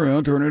thing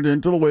around, turn it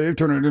into the wave,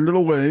 turn it into the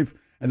wave.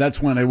 And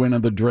that's when I went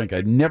on the drink.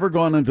 I'd never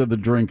gone into the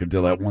drink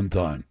until that one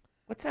time.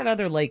 What's that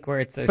other lake where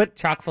it's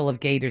chock full of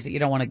gators that you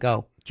don't want to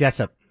go?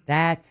 Jessup.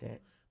 That's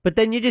it. But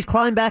then you just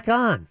climb back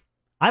on.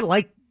 I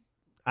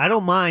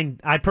don't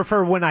mind. I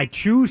prefer when I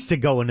choose to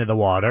go into the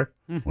water.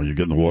 When you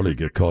get in the water, you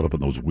get caught up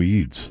in those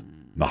weeds.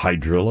 The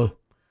hydrilla.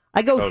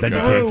 I go Then through.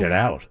 you can't get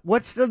out.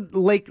 What's the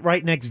lake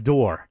right next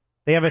door?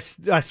 They have a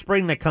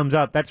spring that comes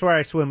up. That's where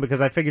I swim because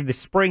I figured the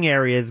spring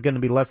area is going to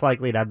be less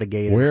likely to have the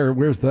gators.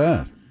 Where's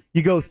that?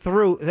 You go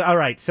through. All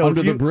right. So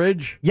Under the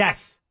bridge?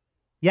 Yes.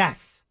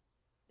 Yes.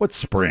 What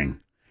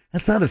spring?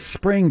 That's not a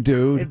spring,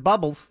 dude. It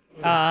bubbles.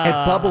 It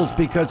bubbles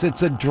because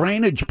it's a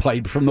drainage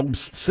pipe from the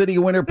city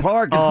of Winter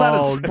Park. It's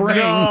not a spring.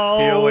 No.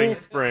 Healing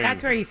spring.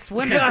 That's where he's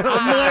swimming. God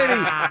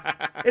almighty.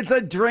 It's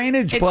a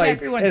drainage It's pipe.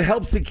 everyone's- It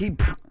helps to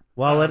keep...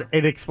 Well,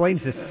 it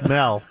explains the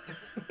smell.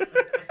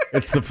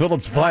 It's the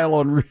Phillips File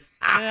on...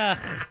 Ugh.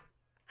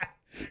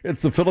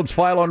 It's the Phillips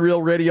File on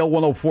Real Radio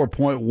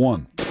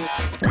 104.1.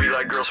 We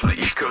like girls from the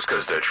East Coast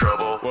because they're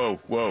trouble. Whoa,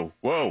 whoa,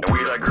 whoa. And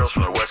we like girls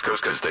from the West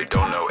Coast because they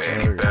don't know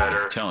any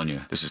better. Telling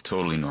you, this is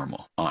totally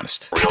normal.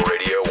 Honest. Real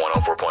Radio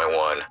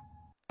 104.1.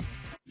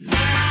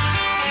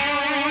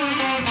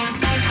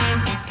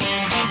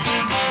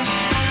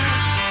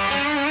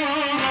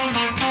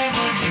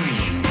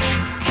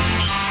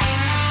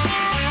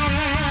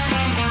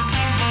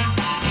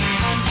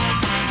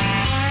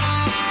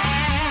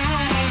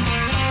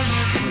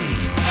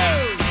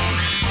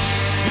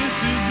 This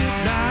is it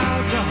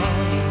now,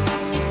 darling.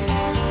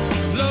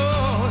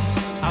 Lord,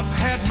 I've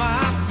had my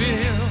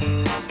fill.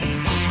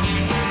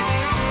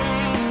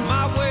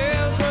 My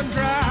wells run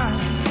dry.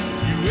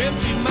 You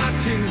emptied my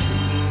till.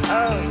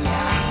 Oh,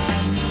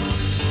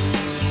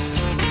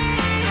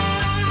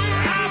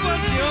 I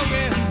was young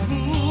and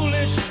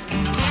foolish,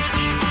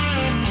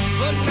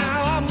 but now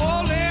I'm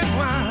old and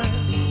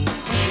wise.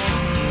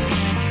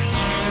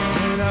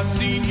 And I've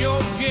seen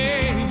your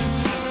games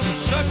through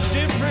such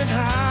different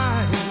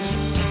eyes.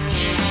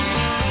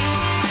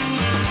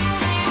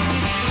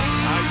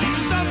 I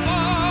used up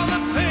all the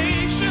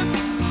patience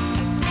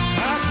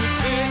I could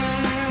beg,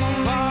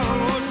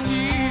 borrow, or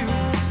steal.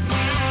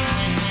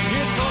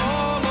 It's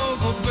all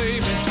over,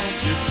 baby.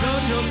 You've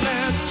done your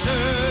last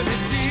dirty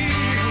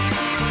deal.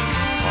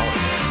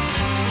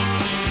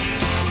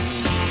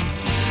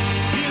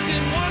 Is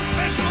it one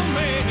special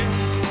man,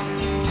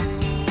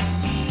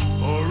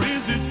 or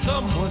is it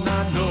someone I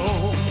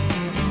know?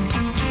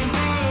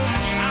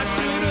 I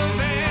should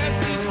have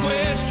asked these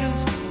questions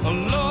a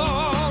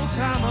long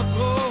time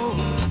ago.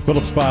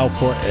 Phillips File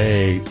for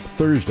a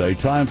Thursday.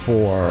 Time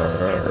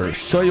for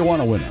So You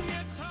Want to Win It.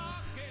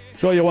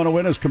 So You Want to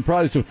Win is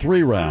comprised of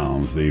 3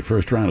 rounds. The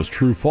first round is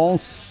true,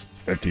 false,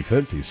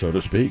 50-50, so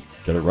to speak.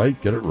 Get it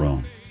right, get it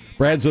wrong.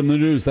 Brad's in the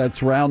news.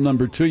 That's round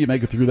number 2. You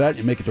make it through that.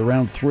 You make it to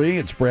round 3.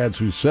 It's Brad's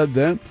Who Said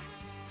That.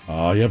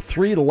 You have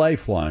 3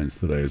 lifelines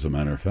today, as a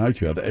matter of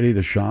fact. You have Eddie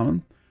the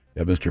Shaman,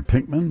 you have Mr.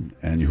 Pinkman,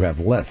 and you have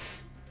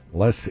Les.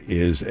 Les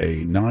is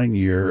a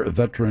 9-year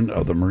veteran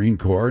of the Marine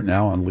Corps,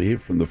 now on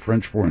leave from the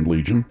French Foreign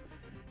Legion.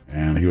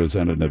 And he was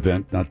at an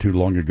event not too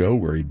long ago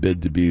where he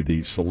bid to be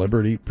the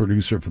celebrity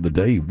producer for the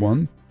day. He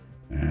won.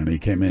 And he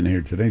came in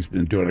here today. He's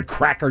been doing a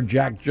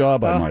crackerjack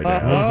job, I might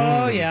add.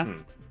 Oh, yeah.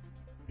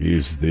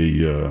 He's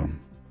the,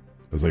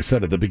 as I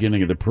said at the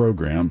beginning of the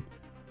program,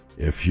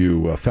 if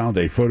you found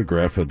a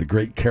photograph of the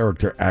great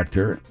character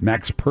actor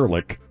Max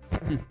Perlich,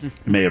 you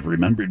may have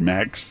remembered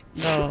Max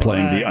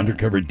playing the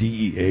undercover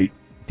DEA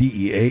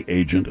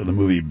agent in the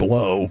movie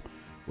Blow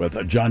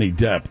with Johnny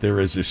Depp. There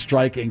is a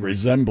striking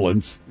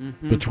resemblance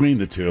between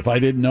the two. If I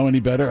didn't know any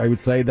better, I would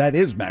say that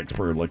is Max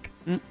Perlich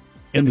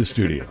in the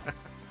studio.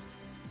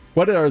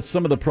 What are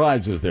some of the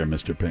prizes there,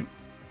 Mr. Pink?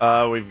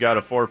 We've got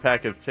a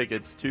 4-pack of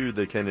tickets to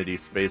the Kennedy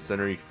Space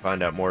Center. You can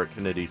find out more at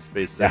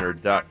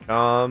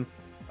KennedySpaceCenter.com.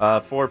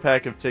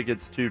 4-pack of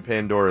tickets to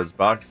Pandora's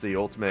Box, the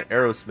Ultimate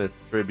Aerosmith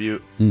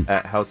Tribute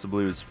at House of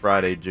Blues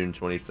Friday, June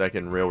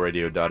 22nd,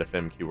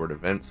 realradio.fm keyword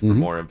events for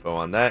more info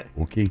on that.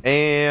 Okay.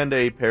 And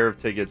a pair of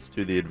tickets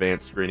to the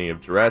advanced screening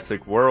of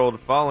Jurassic World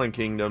Fallen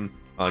Kingdom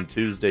on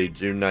Tuesday,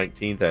 June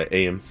 19th at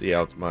AMC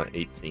Altamont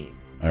 18.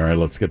 All right,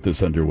 let's get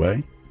this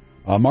underway.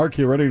 Mark,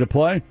 you ready to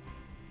play?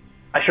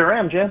 I sure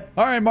am, Jim.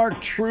 All right, Mark,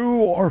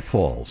 true or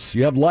false?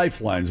 You have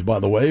lifelines, by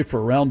the way,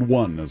 for round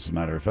 1, as a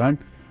matter of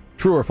fact.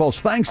 True or false?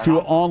 Thanks to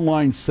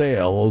online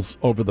sales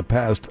over the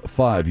past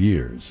 5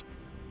 years,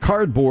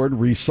 cardboard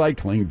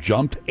recycling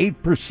jumped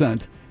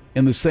 8%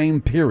 in the same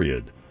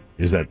period.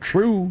 Is that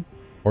true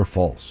or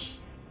false?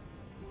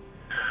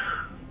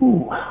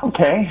 Ooh,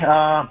 okay.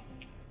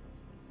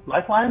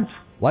 Lifelines?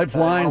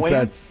 Lifelines,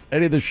 that's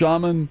Eddie the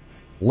Shaman,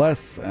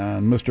 Les,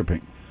 and Mr.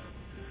 Pink.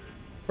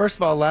 First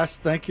of all, Les,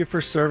 thank you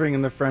for serving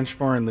in the French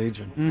Foreign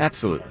Legion.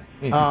 Absolutely.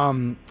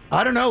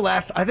 I don't know,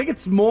 Les. I think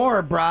it's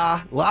more,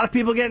 brah. A lot of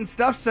people getting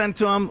stuff sent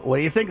to them. What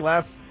do you think,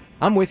 Les?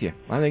 I'm with you.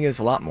 I think it's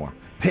a lot more.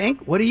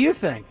 Pink, what do you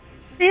think?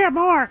 Yeah,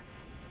 more.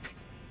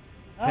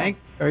 Pink,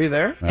 are you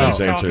there? He's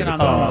talking on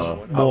the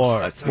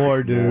phone.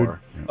 More, dude.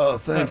 Oh,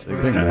 thanks,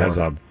 Pinkman has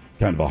a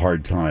kind of a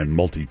hard time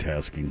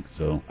multitasking.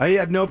 So I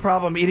had no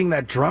problem eating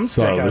that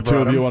drumstick. So I the two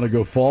brought of you him. want to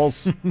go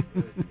false?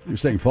 You're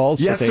saying false?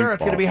 Yes, Saying sir.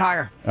 It's going to false. be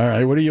higher. All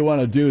right. What do you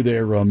want to do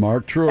there,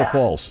 Mark? True or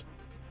false?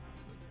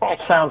 False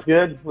sounds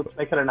good. Let's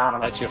make it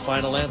anonymous. That's your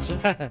final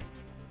answer?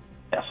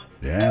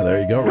 Yeah, there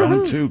you go.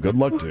 Round 2. Good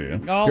luck to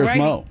you. All Here's righty.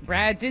 Mo.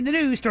 Brad's in the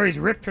news. Stories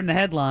ripped from the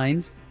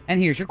headlines. And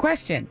here's your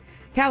question.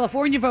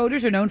 California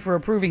voters are known for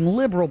approving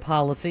liberal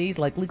policies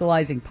like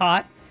legalizing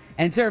pot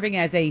and serving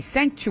as a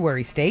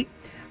sanctuary state.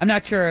 I'm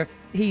not sure if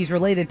he's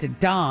related to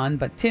Don,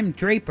 but Tim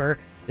Draper,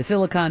 the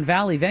Silicon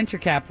Valley venture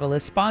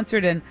capitalist,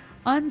 sponsored an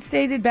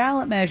unstated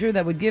ballot measure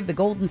that would give the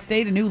Golden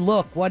State a new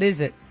look. What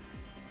is it?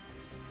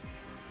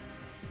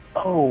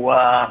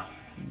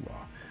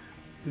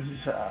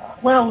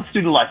 Well, let's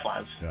do the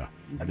lifelines. Yeah.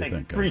 I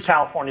think 3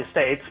 California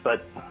states,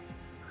 but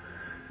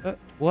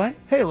what?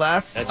 Hey,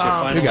 Les. You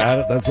got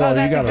it. That's all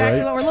that's you got, exactly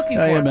right? what we're looking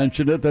Yeah, for. you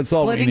mentioned it. That's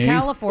all we Splitting need.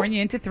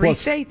 California into 3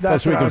 states.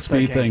 Plus we can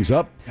speed things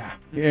up.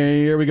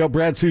 Here we go.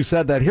 Brad Sue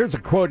said that. Here's a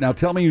quote. Now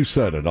tell me you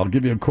said it. I'll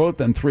give you a quote,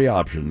 then 3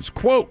 options.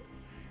 Quote,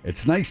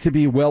 "It's nice to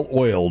be well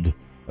oiled,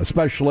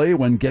 especially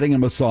when getting a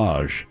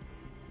massage."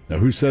 Now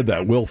who said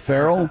that? Will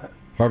Ferrell,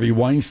 Harvey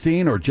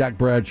Weinstein, or Jack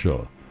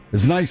Bradshaw?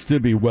 It's nice to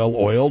be well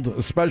oiled,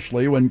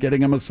 especially when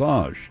getting a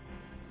massage.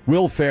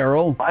 Will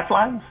Ferrell.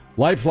 Lifelines?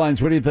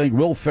 Lifelines, what do you think?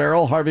 Will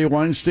Ferrell, Harvey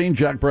Weinstein,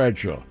 Jack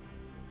Bradshaw?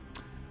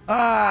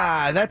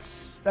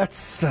 That's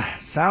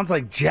sounds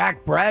like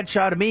Jack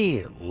Bradshaw to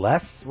me.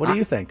 Les, what do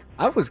you think?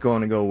 I was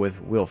going to go with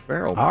Will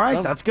Ferrell. All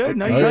right, that's good.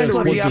 No, you All right, guys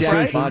will split be upright.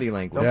 decision. Body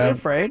language. Don't be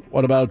afraid.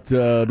 What about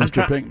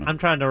Mr. Pinkman? I'm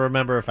trying to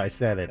remember if I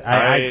said it.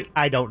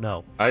 I don't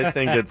know. I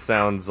think it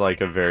sounds like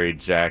a very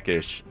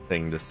Jackish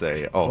thing to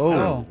say.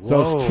 Also,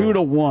 So it's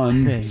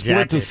 2-1. Split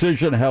Jacket.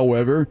 decision,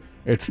 however.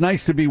 It's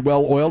nice to be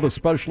well oiled,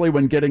 especially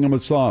when getting a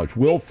massage.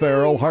 Will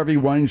Ferrell, Harvey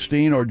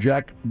Weinstein, or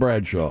Jack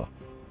Bradshaw?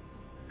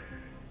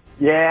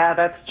 yeah,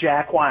 that's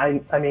Jack Bradshaw.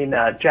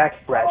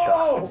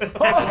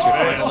 That's your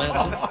final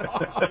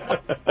answer?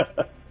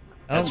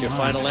 That's your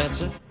final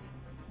answer?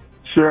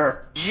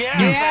 Sure.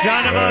 You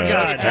son of a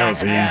gun. That was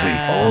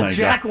easy. Old my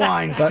Jack God.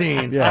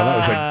 Weinstein.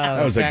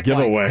 That was a Jack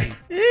giveaway.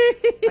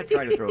 I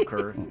tried to throw a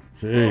curve.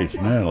 Jeez,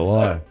 man,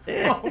 alive.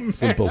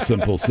 Simple.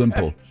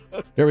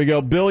 Here we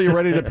go. Bill, you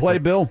ready to play,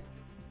 Bill?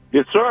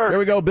 Yes, sir. Here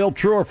we go, Bill.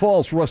 True or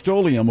false?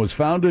 Rust-Oleum was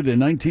founded in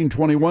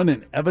 1921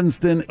 in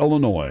Evanston,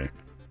 Illinois.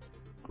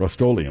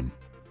 Rust-Oleum.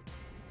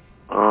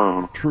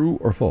 True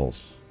or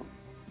false?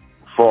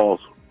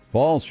 False.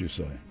 False, you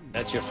say.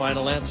 That's your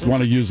final answer?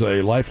 Want to use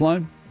a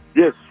lifeline?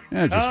 Yes.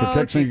 Yeah, just for Oh,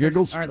 kicks and jeepers.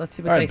 giggles. All right, let's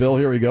see what All they right, Bill, say.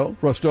 here we go.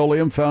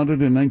 Rust-Oleum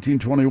founded in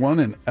 1921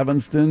 in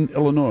Evanston,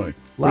 Illinois.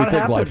 A lot What do you think,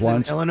 happens in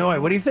lifelines? Illinois.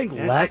 What do you think,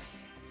 Yeah,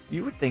 Les?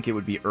 You would think it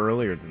would be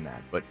earlier than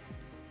that, but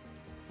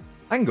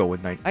I can go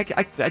with 9.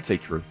 I'd say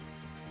true.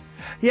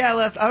 Yeah,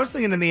 Les, I was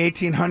thinking in the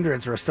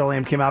 1800s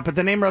Rust-Oleum came out, but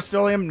the name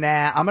Rust-Oleum,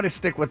 nah, I'm going to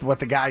stick with what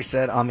the guy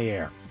said on the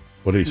air.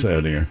 What did he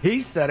say here? He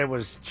said it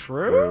was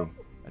true.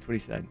 That's what he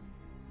said.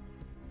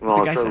 No,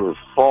 the guy said. was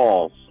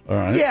false. All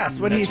right. Yes,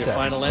 what he That's your said.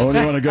 final What do answer?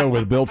 you want to go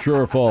with, Bill? True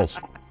or false?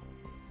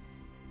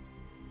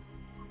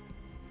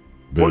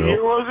 Bill. What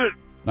year was it?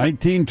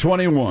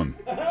 1921.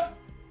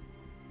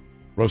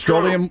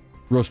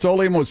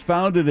 Rust-Oleum was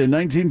founded in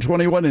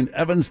 1921 in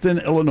Evanston,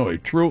 Illinois.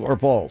 True or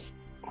false?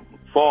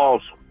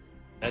 False.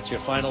 That's your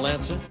final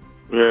answer?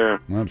 Yeah.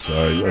 I'm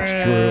sorry,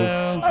 that's true.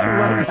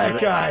 I love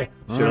that guy.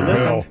 Should have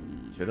Bill.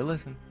 listened. Should have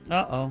listened.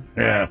 Uh-oh.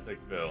 Yeah.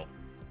 Classic Bill.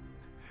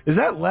 Is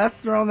that Les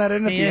throwing that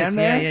in at He the is, end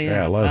yeah, there? yeah.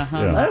 Yeah, Les.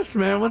 Uh-huh. Yeah. Les,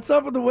 man, what's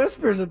up with the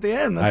whispers at the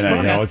end? That's I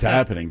funny. know it's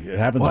happening. It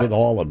happens What? with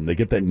all of them. They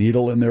get that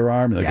needle in their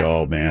arm, and they Yeah.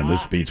 go, "Oh man,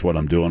 this beats what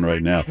I'm doing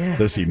right now.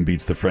 This even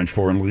beats the French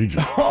Foreign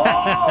Legion."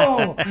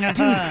 Oh,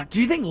 dude,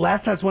 do you think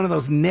Les has one of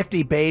those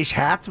nifty beige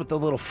hats with the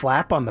little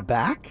flap on the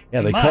back?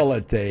 Yeah, they call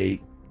it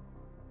a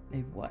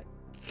What?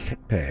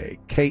 kepe,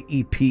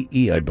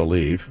 Kepe, I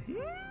believe.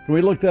 Can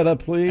we look that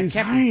up, please?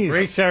 Nice.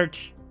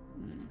 Research.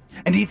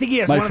 And do you think he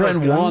has My one friend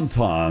of those guns?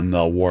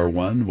 Wonton wore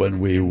one when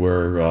we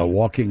were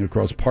walking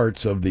across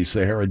parts of the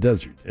Sahara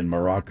Desert in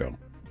Morocco.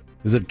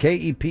 Is it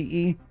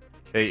Kepe?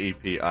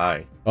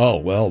 Kepi. Oh,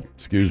 well,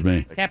 excuse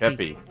me.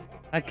 Kepi.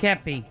 A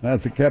kepi.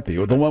 That's a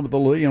kepi. The one with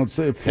the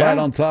say flat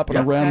Yeah. on top and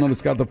Yeah. around, and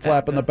it's got the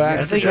flap in the back.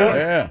 Yes, it does.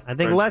 Yeah. I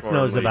think French Les Foreign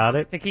knows Legion. about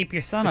it. To keep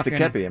your son It's off a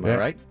your kepi, am I Yeah.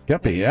 right?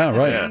 Kepi, yeah,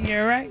 right. Yeah.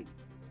 You're right.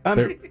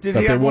 They're- Did but he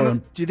they have one wore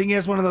of, do you think he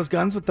has one of those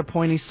guns with the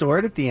pointy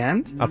sword at the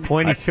end? A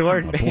pointy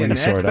sword. a pointy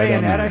sword. I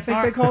don't Bayonet, know. I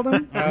think they called him.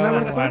 Isn't that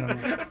what it's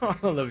called?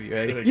 I love you,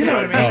 Eddie. You know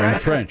what I mean, Oh, in right?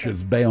 French,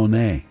 it's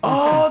bayonet.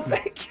 Oh,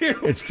 thank you.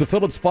 It's the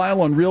Phillips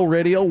File on Real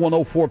Radio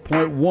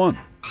 104.1.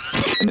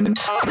 And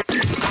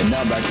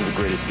now back to the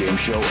greatest game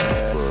show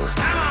ever.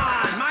 Come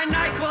on, my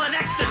NyQuil and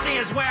ecstasy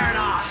is wearing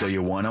off. So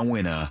you want a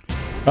winner?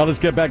 Now let's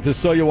get back to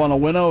So You Want to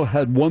Winnow.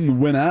 Had one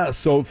winner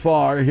so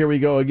far. Here we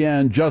go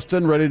again.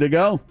 Justin, ready to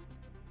go?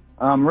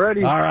 I'm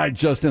ready. All right,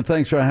 Justin,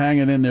 thanks for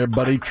hanging in there,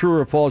 buddy. True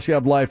or false? You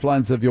have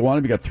lifelines if you want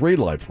them. You got 3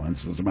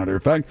 lifelines, as a matter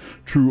of fact.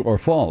 True or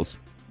false?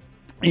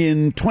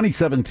 In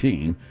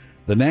 2017,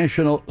 the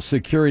National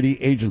Security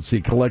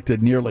Agency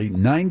collected nearly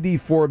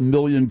 94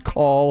 million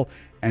call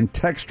and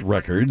text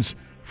records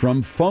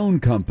from phone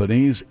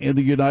companies in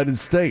the United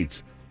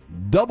States,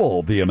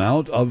 double the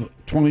amount of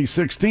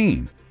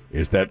 2016.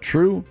 Is that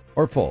true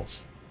or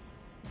false?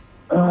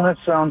 That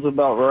sounds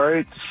about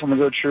right. I'm going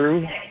to go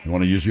true. You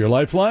want to use your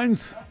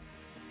lifelines?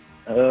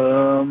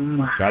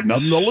 Got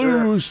nothing to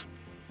lose.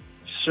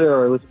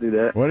 Sure, let's do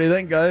that. What do you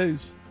think, guys?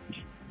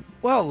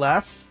 Well,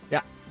 Les.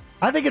 Yeah.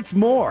 I think it's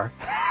more.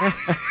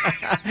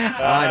 Nice.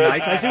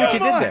 I see what you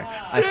did there.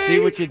 I see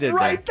what you did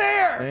right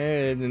there.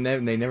 And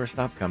they never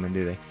stop coming,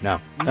 do they?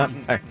 No.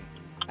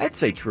 I'd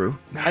say true.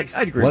 Nice.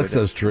 I'd agree Les with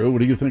says true. What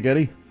do you think,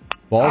 Eddie?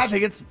 False? I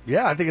think it's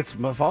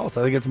false.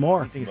 I think it's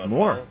more. I think it's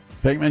more.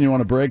 Pinkman, you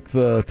want to break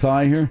the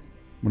tie here?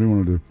 What do you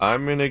want to do?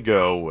 I'm going to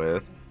go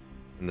with,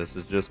 and this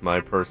is just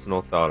my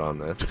personal thought on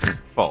this,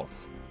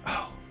 false.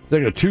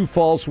 Take a 2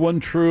 false,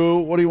 1 true.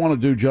 What do you want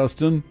to do,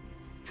 Justin?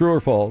 True or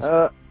false?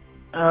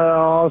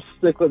 I'll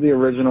stick with the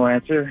original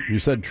answer. You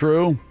said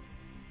true?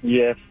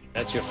 Yes.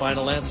 That's your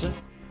final answer?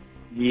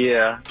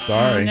 Yeah.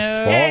 Sorry, No. it's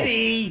false.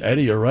 Eddie!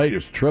 Eddie, you're right.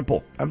 It's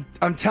triple.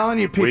 I'm telling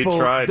you, people. We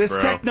tried, this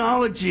bro.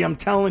 technology, I'm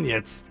telling you,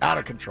 it's out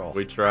of control.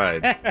 We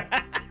tried.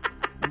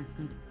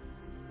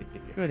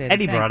 It's good,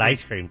 Eddie Thank brought you.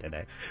 ice cream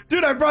today.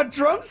 Dude, I brought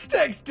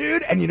drumsticks,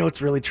 dude. And you know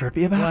what's really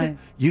trippy about it?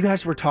 You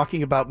guys were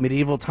talking about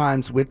medieval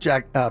times with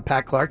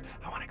Pat Clark.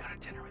 I want to go to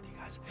dinner with you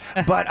guys.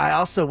 But I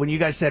also, when you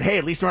guys said, hey,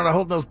 at least we're not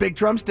holding those big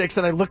drumsticks,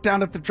 and I looked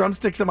down at the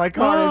drumsticks in my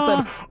car and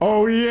I said,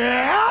 oh,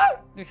 yeah?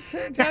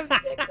 Drumsticks,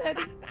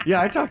 Eddie.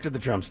 Yeah, I talked to the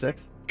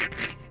drumsticks.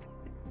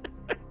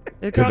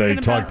 Did they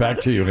talk back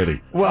to you,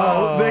 Eddie?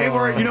 Well, they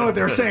were, you know what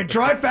they were saying?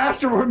 Drive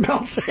faster, we're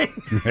melting.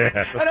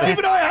 I don't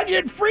even know I had you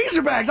in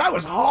freezer bags. I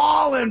was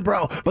hauling,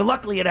 bro. But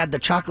luckily it had the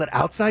chocolate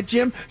outside,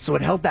 Jim, so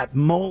it held that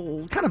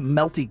kind of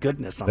melty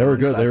goodness on They the were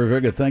good. inside. They were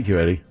very good. Thank you,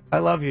 Eddie. I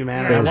love you,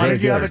 man. They I were wanted very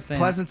you to have good. a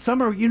pleasant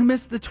summer. You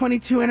missed the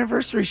 22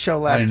 anniversary show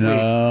last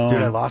know. week.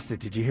 Dude, I lost it.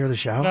 Did you hear the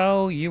show?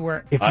 No, you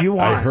were. If you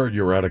want. I heard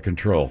you were out of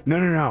control.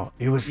 No.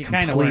 It was You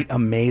kinda complete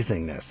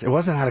amazingness. It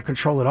wasn't out of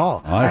control at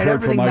all. I I've had heard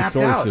everything from my mapped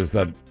out. sources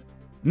that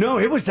No,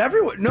 it was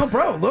everywhere. No,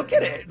 bro, look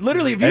at it.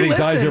 Literally, if you Eddie's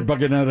listen, eyes are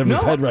bugging out of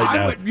his head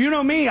right now. You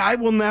know me. I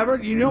will never.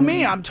 You know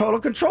me. I'm total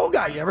control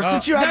guy. Ever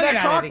since you had no, that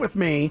you're not, talk Eddie. with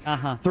me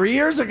 3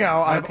 years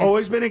ago, I've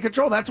always been in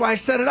control. That's why I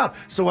set it up.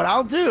 So what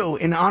I'll do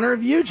in honor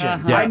of you,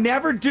 Jim, Yeah. I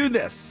never do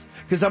this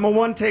because I'm a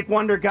one-take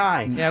wonder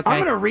guy. Yeah, okay.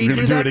 I'm going to redo You're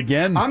gonna that do it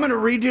again? I'm going to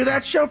redo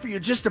that show for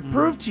you just to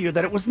prove to you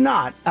that it was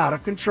not out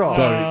of control.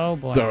 So,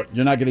 boy. so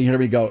you're not going to hear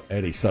me go,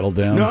 Eddie, settle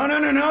down.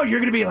 No.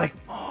 You're going to be like,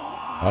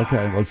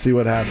 Okay, let's see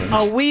what happens.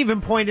 Oh, we even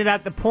pointed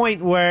out the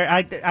point where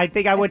I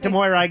think I went to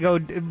Moira. I go,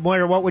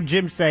 Moira, what would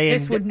Jim say?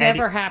 This And would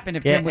never happen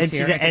if Jim was and she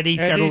here. said, Eddie,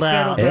 Eddie, settle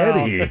down. settle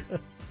down. Eddie.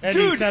 Eddie,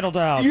 Dude, settle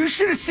down. You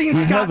should have seen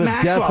We Scott have a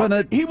Maxwell.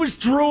 definite- He was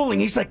drooling.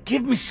 He's like,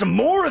 give me some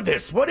more of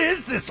this. What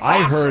is this? I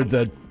Awesome. heard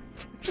that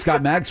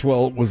Scott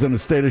Maxwell was in a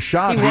state of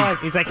shock. He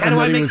was. He's like, how And do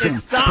I then he make was this in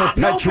stop?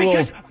 Perpetual,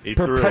 because- He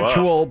threw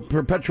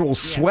perpetual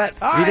sweat.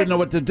 All He right. didn't know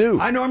what to do.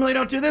 I normally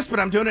don't do this, but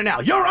I'm doing it now.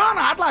 Your Honor,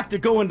 I'd like to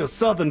go into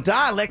Southern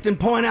dialect and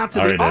point out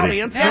to All the right, Eddie.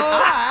 audience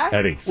that I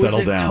Eddie, was settle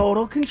in down.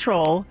 total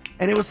control,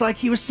 and it was like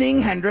he was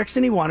seeing Hendrix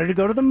and he wanted to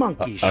go to the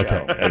monkey show.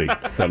 Okay, Eddie,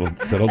 settle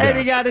down.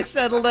 Eddie got to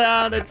settle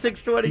down at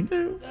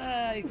 6:22.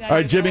 All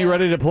right, Jimmy,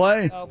 ready to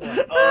play? Oh,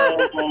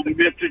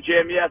 Mr.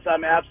 Jim, yes,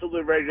 I'm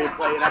absolutely ready to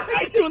play. And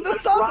He's doing the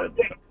Southern.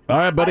 All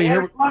right, buddy. I had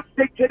Here, a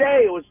drumstick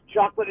today. It was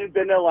chocolate and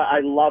vanilla.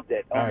 I loved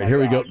it. all right, here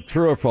we go.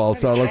 True or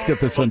false? Let's get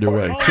this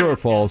underway. True or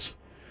false?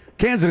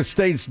 Kansas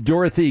State's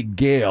Dorothy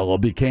Gale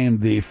became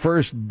the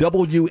first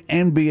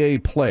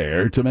WNBA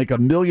player to make $1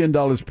 million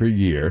per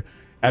year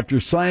after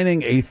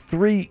signing a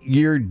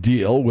 3-year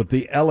deal with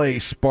the LA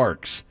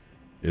Sparks.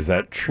 Is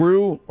that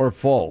true or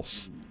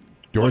false?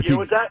 Dorothy.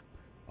 What year was that?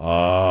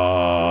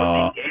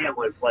 It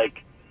was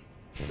like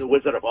the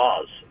Wizard of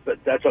Oz, but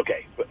that's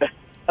okay.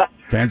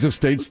 Kansas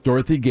State's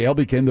Dorothy Gale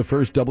became the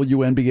first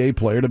WNBA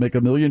player to make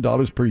 $1 million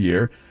per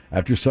year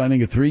after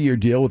signing a 3-year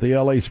deal with the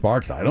LA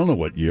Sparks. I don't know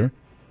what year.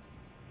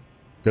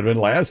 Could have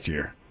been last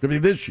year. Could be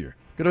this year.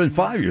 Could have been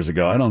 5 years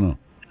ago. I don't know.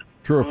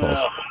 True or false?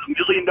 $1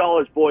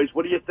 million, boys.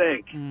 What do you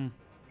think?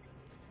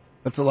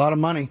 That's a lot of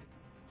money.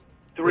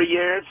 3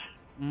 years?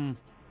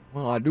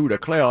 Well, I do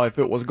declare if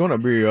it was going to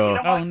be...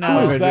 Oh,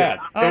 no. Who's that?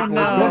 Oh, It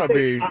was no. going to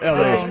be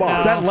L.A.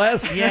 Sparks. Is that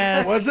Les?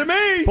 Yes. Wasn't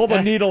me. Pull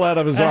the needle out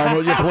of his arm,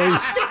 will you,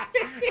 please?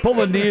 Pull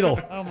the needle.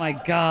 Oh, my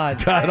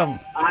God. Got him.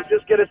 I'm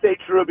just going to say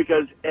true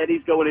because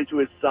Eddie's going into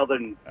his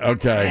southern...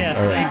 Okay. Yes,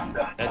 All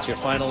right. That's your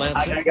final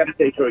answer? I got to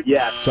say true,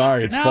 yes.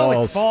 Sorry, it's No,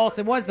 false. it's false.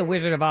 It was the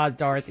Wizard of Oz,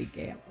 Dorothy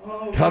Gale.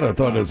 God, I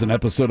thought it was an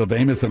episode of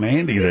Amos and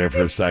Andy there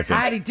for a second.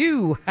 Howdy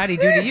do. Howdy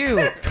do to you.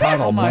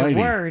 God Oh, my almighty.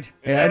 word.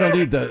 Hey, I don't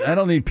need that. I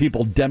don't need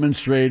people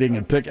demonstrating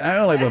and pick. I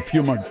only have a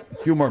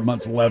few more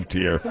months left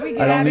here. Can we I get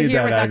don't out of need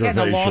here that without getting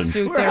a aggravation.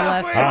 lawsuit there,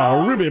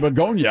 Les? Ruby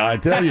Begonia, I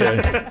tell you,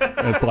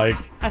 it's like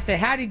I say,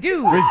 howdy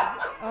do.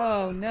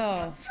 Oh,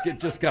 no.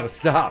 just got to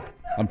stop.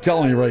 I'm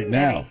telling you right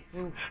now.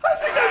 I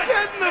think I'm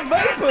getting the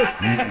vapors.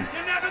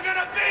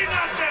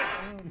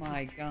 Oh,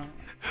 my God.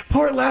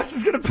 Poor Les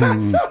is going to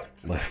pass out.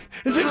 Les.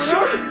 Is it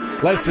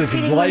short? Les'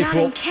 life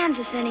will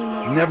Kansas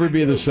anymore. never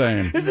be the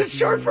same. Is it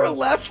short for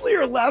Leslie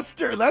or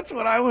Lester? That's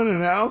what I want to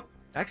know.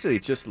 Actually,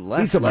 it's just Les.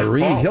 He's a Les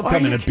Marine. Paul. He'll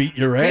come in and beat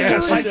your ass.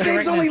 Dude, his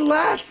name's only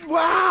Les.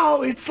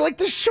 Wow, it's like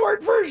the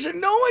short version.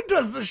 No one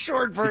does the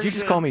short version. Did you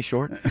just call me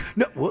short?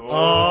 No. Whoops.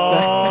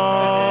 Now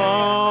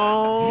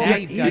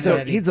you've got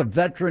it. He's a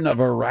veteran of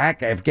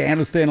Iraq,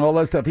 Afghanistan, all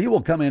that stuff. He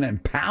will come in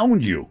and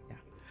pound you.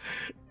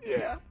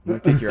 Yeah. I'm gonna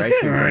take your ice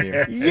cream from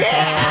you.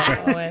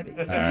 Yeah. Oh, Eddie.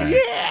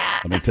 Yeah.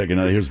 Let me take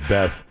another. Here's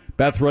Beth.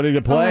 Beth, ready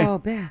to play? Oh,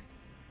 Beth.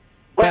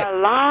 Well,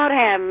 Lord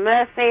have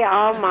mercy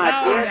on my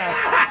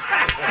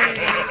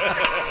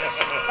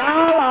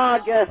Y'all are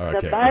just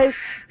Okay. the most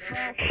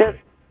precious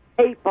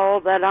people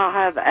that I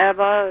have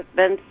ever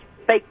been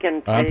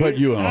speaking to. I put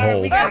you on We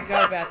hold. gotta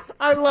go, Beth.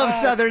 I love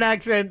Southern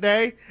Accent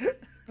Day.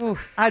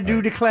 Oof. I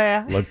do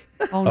declare. Let's.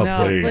 Oh, no,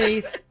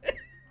 please.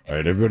 All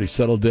right, everybody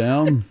settle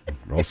down.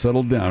 We're all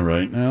settled down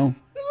right now.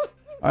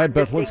 All right,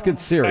 Beth, let's get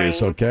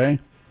serious, okay?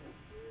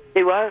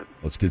 Do what?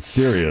 Let's get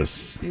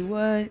serious. Do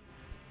what?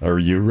 Are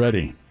you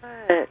ready?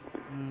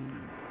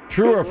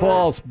 True or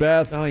false,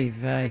 Beth? Oy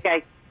vey.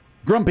 Okay.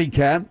 Grumpy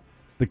Cat,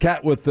 the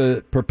cat with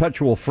the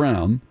perpetual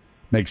frown,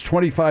 makes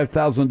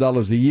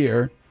 $25,000 a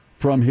year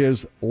from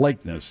his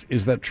likeness.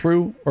 Is that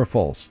true or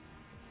false?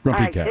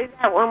 Grumpy All right, Cat. do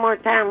that one more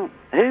time.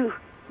 Who?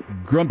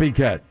 Grumpy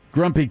Cat.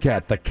 Grumpy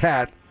Cat, the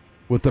cat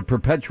with the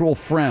perpetual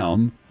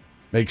frown,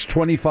 makes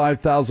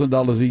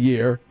 $25,000 a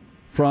year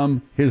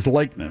from his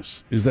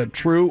likeness. Is that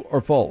true or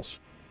false?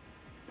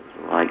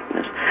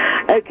 Likeness.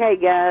 Okay,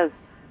 guys.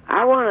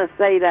 I want to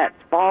say that's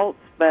false,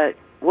 but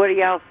what do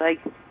y'all say?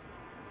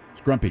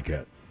 It's Grumpy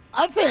Cat.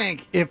 I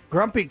think if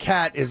Grumpy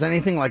Cat is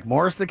anything like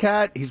Morris the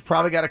Cat, he's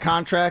probably got a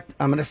contract.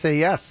 I'm going to say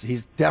yes.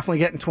 He's definitely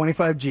getting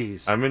 25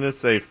 G's. I'm going to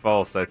say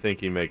false. I think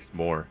he makes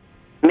more.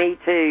 Me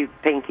too,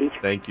 Pinky.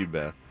 Thank you,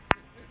 Beth.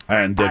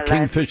 And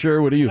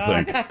Kingfisher, what do you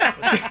think?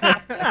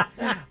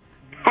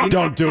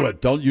 Don't do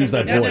it. Don't use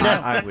that voice.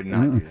 I would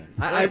not do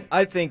that.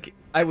 I think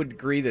I would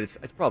agree that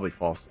it's probably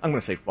false. I'm going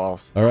to say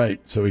false. All right,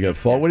 so we got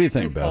false. What do you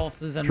think, Two Beth?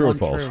 falses and True or one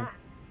false? true.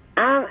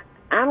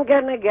 I'm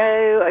gonna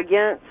go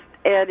against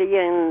Eddie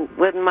and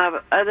with my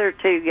other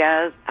two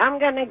guys. I'm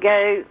gonna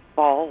go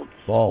false.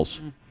 False.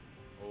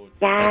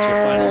 That's your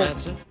final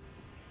answer?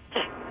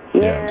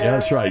 Yeah,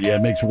 that's right. Yeah,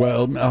 it makes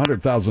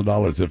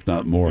 $100,000 if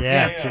not more.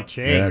 Yeah,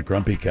 cha-ching. Yeah,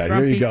 Grumpy Cat. Here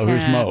Grumpy you go.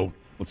 Here's Cat. Mo.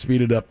 Let's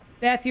speed it up.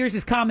 Beth, yours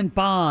is common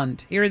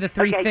bond. Here are the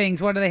three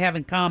things. What do they have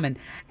in common?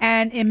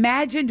 An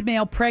imagined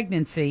male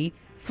pregnancy,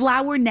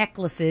 flower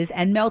necklaces,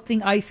 and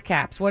melting ice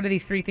caps. What do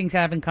these three things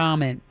have in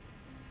common?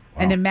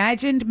 An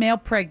imagined male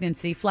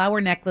pregnancy, flower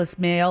necklace,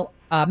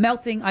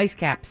 melting ice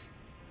caps.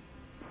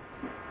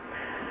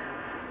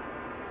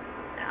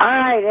 All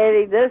right,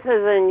 Eddie, this is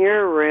in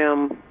your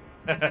room.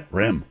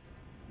 Rim.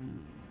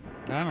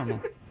 I don't know.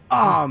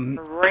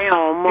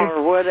 Realm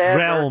or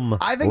whatever.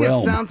 I think Realm.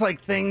 it sounds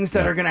like things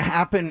that are going to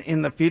happen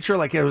in the future.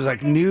 Like it was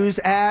like news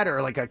ad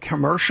or like a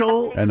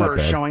commercial And not for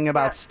bad. showing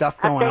about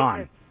stuff going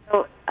on.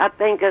 I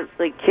think it's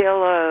the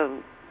kill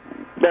of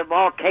the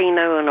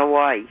volcano in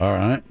Hawaii. All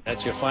right.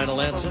 That's your final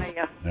answer?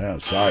 Yeah,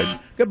 sorry.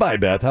 Goodbye,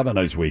 Beth. Have a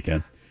nice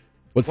weekend.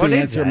 What's What the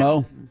is answer, that?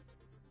 Mo?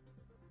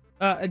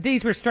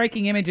 These were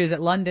striking images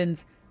at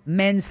London's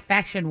Men's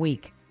Fashion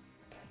Week.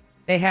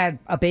 They had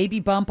a baby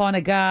bump on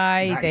a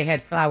guy. Nice. They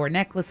had flower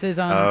necklaces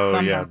on Oh,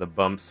 someone. yeah, the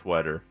bump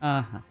sweater.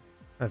 Uh-huh.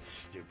 That's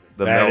stupid.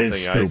 The That melting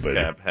is ice stupid.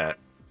 cap hat.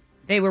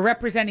 They were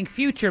representing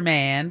Future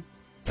Man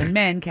when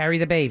men carry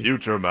the baby.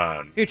 Future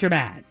man. Future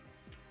Man.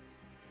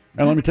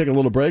 And let me take a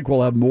little break.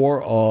 We'll have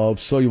more of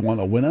So You Want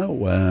to Winnow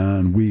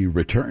when we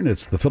return.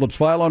 It's the Phillips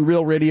File on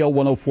Real Radio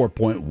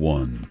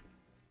 104.1.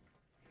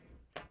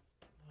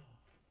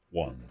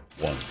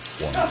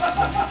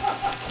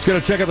 Let's go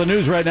to check out the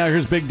news right now.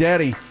 Here's Big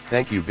Daddy.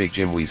 Thank you, Big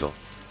Jim Weasel.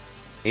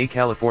 A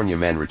California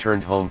man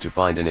returned home to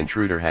find an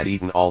intruder had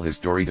eaten all his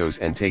Doritos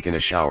and taken a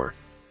shower.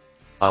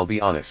 I'll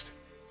be honest.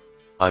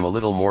 I'm a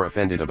little more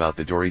offended about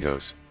the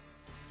Doritos.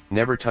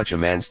 Never touch a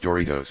man's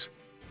Doritos.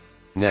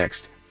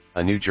 Next,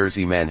 a New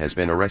Jersey man has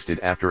been arrested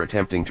after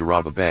attempting to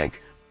rob a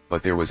bank,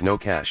 but there was no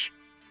cash.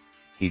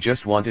 He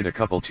just wanted a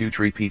couple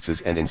 2-3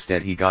 pizzas and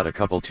instead he got a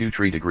couple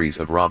 2-3 degrees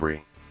of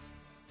robbery.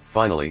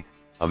 Finally,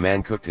 a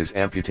man cooked his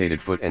amputated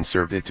foot and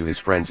served it to his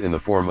friends in the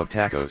form of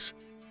tacos.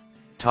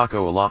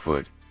 Taco a la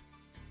foot.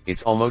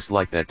 It's almost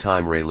like that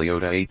time Ray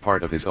Liotta ate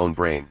part of his own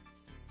brain.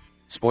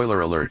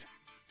 Spoiler alert.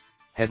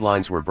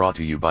 Headlines were brought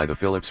to you by the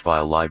Phillips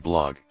File live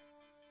blog.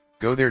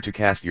 Go there to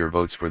cast your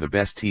votes for the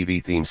best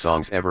TV theme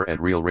songs ever at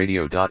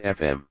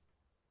realradio.fm.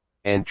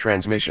 End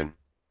transmission.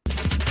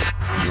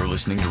 You're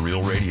listening to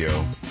Real Radio,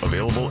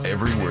 available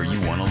everywhere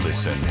you want to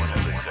listen.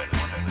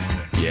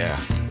 Yeah,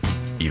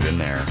 even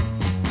there,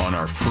 on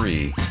our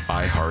free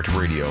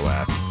iHeartRadio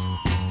app.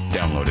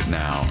 Download it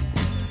now.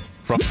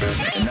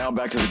 And now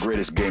back to the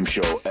greatest game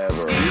show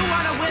ever. Do you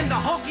want to win the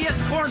hokiest,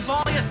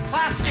 cornballiest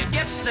plastic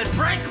gifts that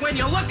break when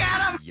you look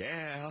at them?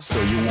 Yeah.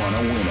 So you want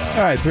to win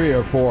All right, 3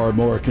 or 4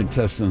 more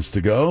contestants to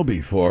go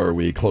before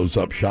we close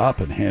up shop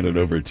and hand it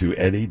over to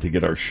Eddie to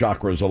get our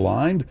chakras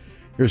aligned.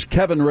 Here's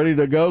Kevin ready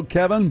to go.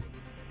 Kevin?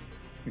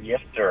 Yes,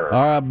 sir.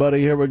 All right,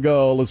 buddy, here we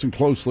go. Listen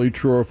closely.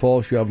 True or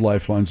false? You have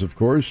lifelines, of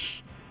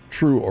course.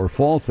 True or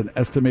false? An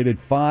estimated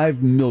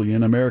 5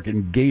 million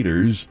American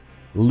gators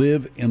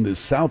live in the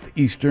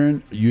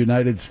southeastern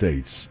United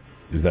States.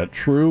 Is that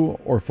true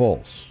or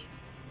false?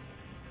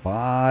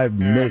 5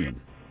 million.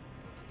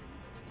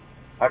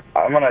 I'm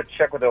going to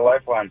check with the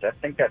lifelines. I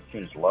think that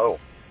seems low.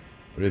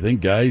 What do you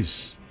think,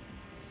 guys?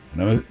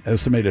 An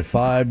estimated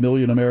 5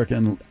 million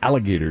American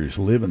alligators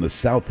live in the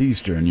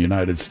southeastern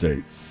United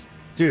States.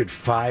 Dude,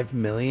 5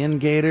 million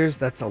gators?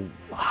 That's a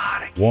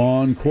lot of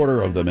gators.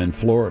 1/4 of them in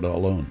Florida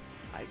alone.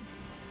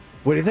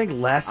 What do you think,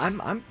 Les?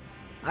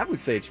 I would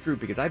say it's true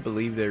because I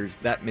believe there's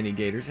that many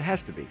gators. It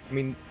has to be. I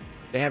mean,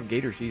 they have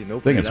gator season I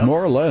open. think it's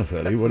more or less,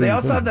 Eddie. What do They you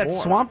also think? have that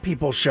Swamp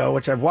People show,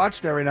 which I've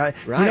watched every night.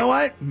 Right. You know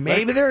what?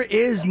 Maybe there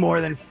is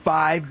more than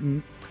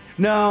 5.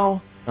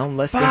 No.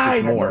 Unless 5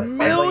 it's more.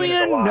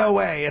 million? No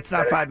way. It's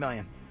not 5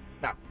 million.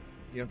 No.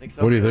 You don't think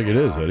so? What do you think it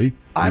is, Eddie?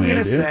 I'm Any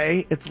going to idea?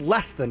 say it's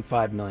less than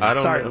 5 million. I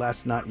don't Sorry, know.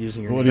 Les, not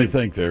using your What do you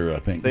think there,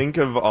 Pink? Think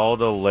of all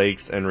the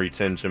lakes and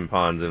retention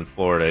ponds in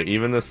Florida.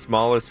 Even the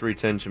smallest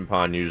retention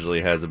pond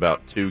usually has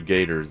about 2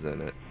 gators in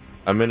it.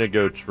 I'm going to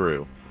go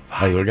true.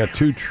 Hey, we got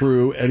 2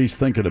 true. Eddie's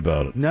thinking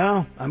about it.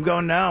 No, I'm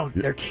going no.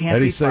 There can't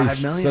Eddie be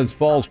 5 million. says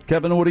false.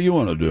 Kevin, what do you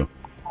want to do?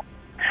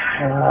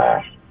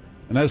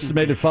 An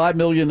estimated 5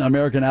 million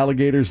American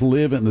alligators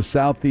live in the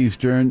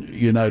southeastern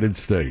United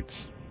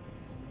States.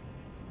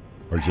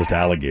 Or just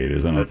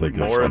alligators. I don't That's think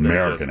it's more than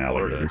American just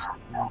Florida. alligators.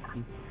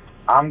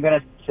 I'm going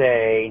to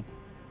say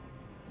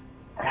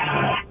true.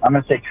 I'm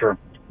going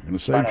to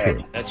say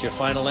true. That's your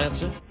final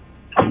answer?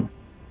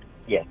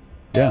 Yes.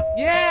 Yeah.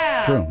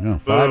 Yeah. True. Yeah.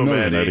 5 Boom,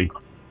 million, Eddie. Eddie.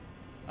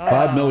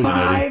 5 million,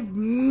 Eddie. 5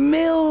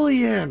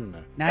 million.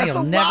 Now That's you'll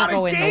a never lot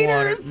go of in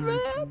gators, the water.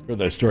 man. Heard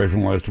that story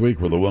from last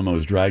week where the woman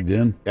was dragged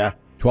in? Yeah.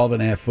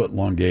 12.5-foot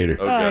long gator.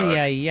 Oh,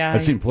 God. Yeah.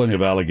 I've seen plenty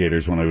of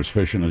alligators when I was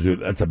fishing.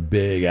 That's a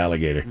big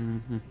alligator.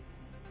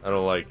 I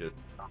don't like it.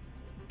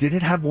 Did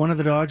it have one of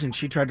the dogs and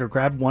she tried to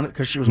grab one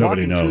because she was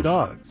Nobody walking 2 knows.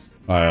 dogs?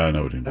 I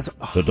know what you mean.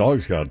 The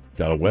dogs got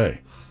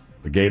away.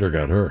 The gator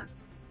got her.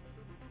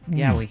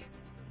 Yeah, we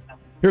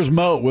Here's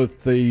Mo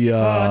with the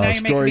now you're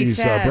making me stories.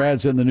 sad.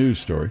 Brad's in the news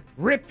story.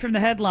 ripped from the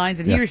headlines.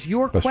 And Yeah. here's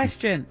your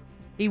question.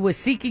 He was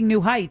seeking new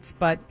heights,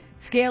 but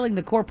scaling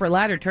the corporate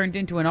ladder turned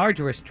into an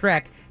arduous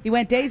trek. He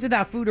went days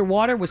without food or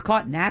water, was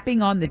caught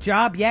napping on the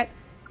job, yet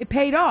it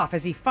paid off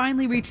as he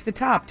finally reached the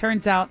top.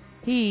 Turns out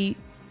he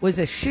was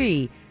a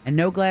she, and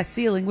no glass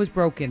ceiling was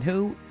broken.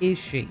 Who is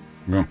she?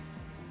 Yeah.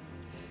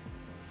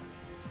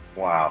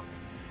 Wow.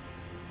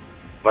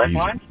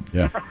 Lifeline?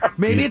 Yeah.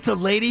 Maybe it's a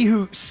lady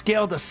who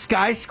scaled a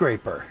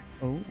skyscraper.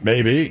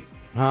 Maybe.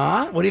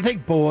 Huh? What do you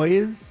think,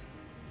 boys?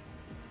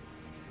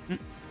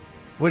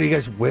 What are you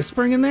guys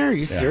whispering in there? Are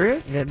you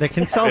serious? Yeah, they're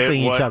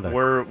consulting each other.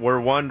 We're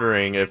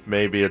wondering if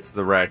maybe it's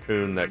the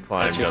raccoon that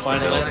climbed That's your up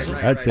final the hill. answer?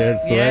 That's it.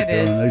 It's the Yeah, it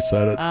raccoon. is. They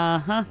said it.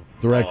 Uh-huh.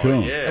 The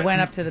raccoon. It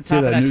went up to the See top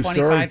of that that news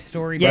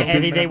 25-story Yeah, building.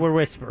 Eddie, they were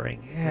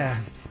whispering. Yeah.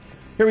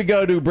 Here we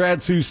go to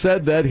Brad's Who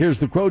Said That. Here's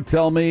the quote.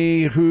 Tell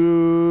me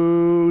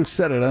who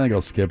said it. I think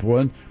I'll skip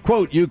one.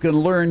 Quote, you can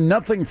learn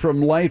nothing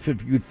from life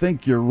if you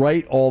think you're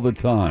right all the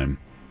time.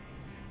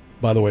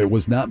 By the way, it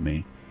was not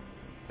me.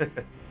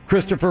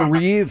 Christopher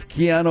Reeve,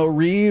 Keanu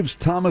Reeves,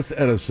 Thomas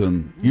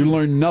Edison. You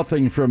learn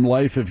nothing from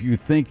life if you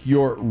think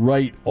you're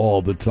right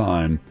all the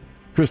time.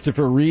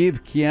 Christopher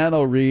Reeve,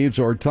 Keanu Reeves,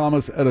 or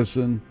Thomas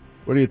Edison.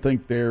 What do you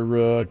think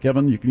there,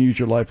 Kevin? You can use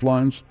your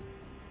lifelines.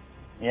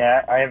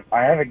 Yeah,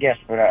 I have a guess,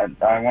 but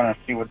I want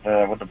to see what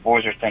the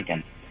boys are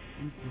thinking.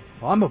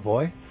 Well, I'm a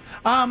boy.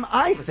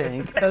 I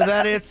think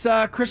that it's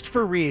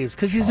Christopher Reeves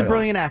because he's a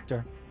brilliant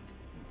actor.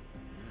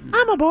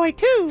 I'm a boy,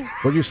 too.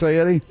 What'd you say,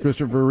 Eddie?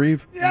 Christopher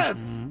Reeve?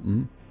 Yes.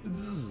 Mm-hmm.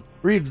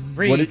 Reeves.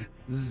 What did-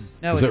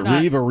 No, is it's it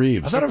not. Reeve or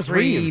Reeves? I thought it was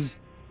Reeves.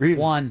 Reeves.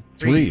 One.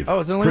 It's Reeve. Oh,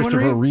 is it only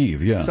Christopher one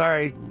Reeve, yeah.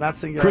 Sorry, not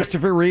singular.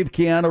 Christopher Reeve,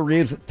 Keanu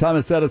Reeves,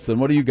 Thomas Edison.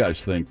 What do you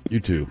guys think? You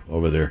two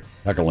over there,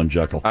 Heckle and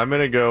Jekyll. I'm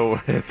going to go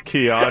with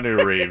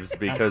Keanu Reeves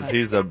because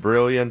he's a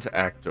brilliant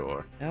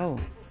actor. Oh.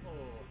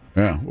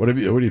 Yeah. What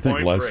do you think,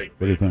 Point Les? break,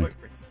 What do you think?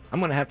 I'm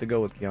going to have to go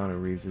with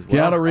Keanu Reeves as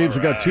well. Keanu Reeves,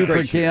 we got 2 for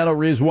Great shoot. Keanu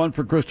Reeves, 1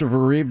 for Christopher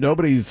Reeve.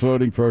 Nobody's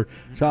voting for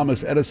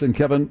Thomas Edison.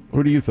 Kevin,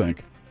 who do you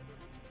think?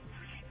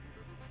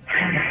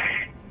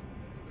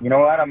 You know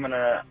what? I'm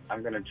gonna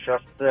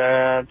trust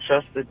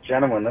the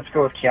gentleman. Let's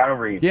go with Keanu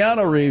Reeves.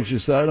 Keanu Reeves, you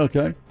said.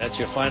 Okay. That's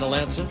your final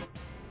answer?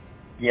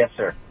 Yes,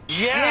 sir.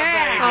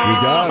 Yeah,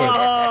 You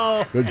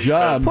got it. Good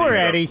job. Poor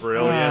Eddie.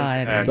 Brilliant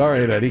actor.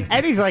 Sorry, Eddie.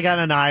 Eddie's like on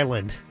an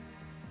island.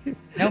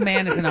 No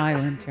man is an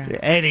island, Jack.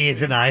 Eddie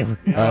is an island.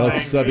 All right,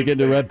 let's begin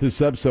to wrap this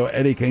up so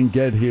Eddie can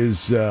get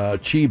his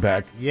chi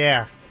back.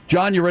 Yeah.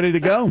 John, you ready to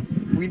go?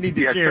 We need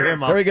to cheer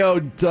him up. There we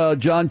go,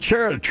 John.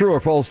 True or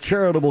false?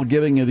 Charitable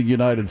giving in the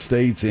United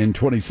States in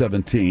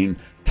 2017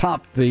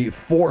 topped the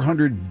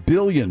 400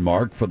 billion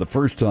mark for the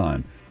first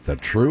time. Is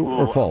that true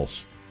or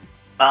false?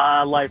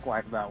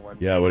 Likewise, that one.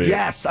 Yeah. What do you?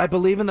 Yes, I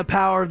believe in the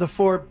power of the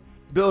 4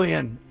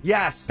 billion.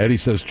 Yes. Eddie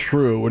says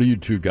true. What do you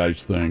two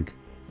guys think?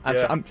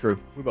 I'm true.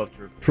 We're both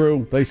true.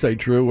 True. They say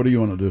true. What do you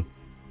want to do?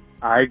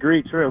 I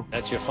agree, true.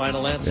 That's your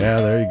final answer? Yeah,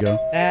 there you go.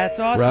 That's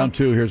awesome. Round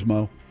 2, here's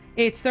Mo.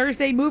 It's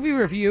Thursday movie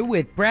review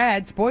with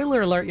Brad.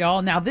 Spoiler alert,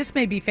 y'all. Now, this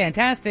may be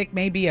fantastic,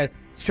 maybe a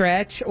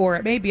stretch, or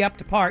it may be up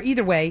to par.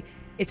 Either way,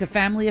 it's a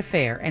family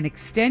affair. An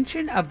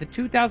extension of the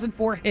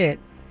 2004 hit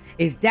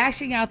is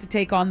dashing out to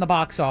take on the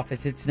box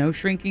office. It's no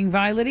Shrinking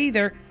Violet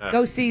either.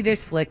 Go see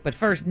this flick, but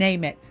first,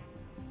 name it.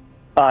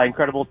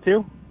 Incredible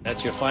 2?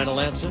 That's your final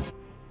answer?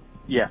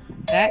 Yes.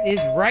 That is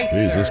right,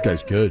 Jeez, sir. this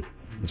guy's good.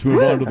 Let's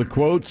move on to the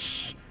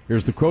quotes.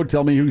 Here's the quote.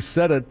 Tell me who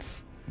said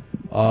it.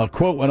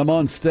 Quote, when I'm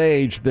on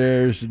stage,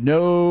 there's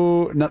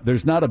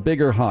not a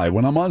bigger high.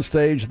 When I'm on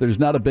stage, there's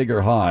not a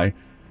bigger high.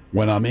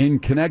 When I'm in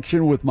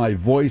connection with my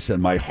voice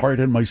and my heart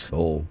and my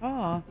soul.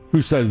 Aw.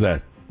 Who says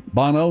that?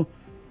 Bono,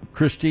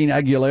 Christine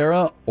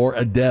Aguilera, or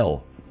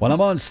Adele? When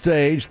I'm on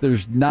stage,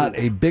 there's not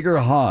a bigger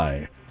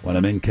high. When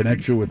I'm in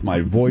connection with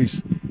my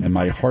voice and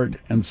my heart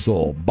and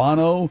soul.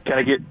 Bono? Can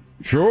I get...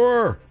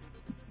 Sure.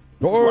 Of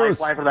course.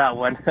 Fly for that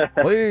one.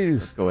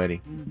 Please. Let's go, Eddie.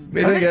 What do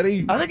you think,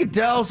 Eddie? I think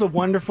Adele's a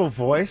wonderful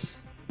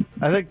voice.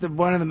 I think the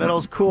one in the middle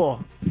is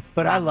cool.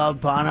 But I love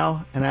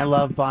Bono, and I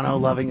love Bono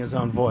loving his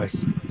own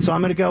voice. So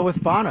I'm going to go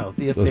with Bono,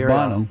 the That's ethereal.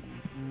 Bono.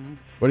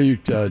 What do you,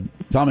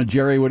 Tom and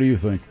Jerry, what do you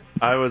think?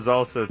 I was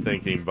also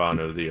thinking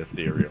Bono the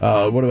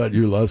Ethereal. What about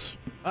you, Les?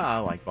 I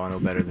like Bono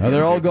better than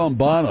They're him, all too. going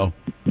Bono.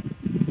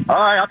 All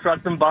right, I'll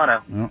trust him,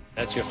 Bono. No,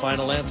 That's your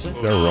final answer?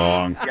 they're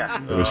wrong.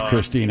 Yeah. It was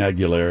Christine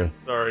Aguilera.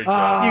 Sorry, You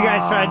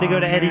guys tried to go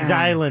to Eddie's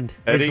Island.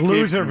 Eddie It's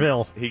keeps-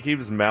 Loserville. He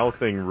keeps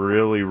mouthing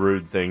really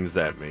rude things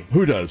at me.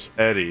 Who does?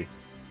 Eddie.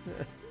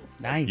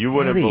 Nice. You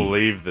wouldn't Eddie.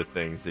 believe the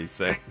things he's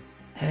saying.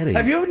 Eddie.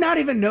 Have you not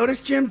even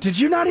noticed, Jim? Did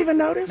you not even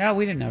notice? No,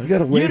 we didn't notice. You got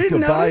to wave didn't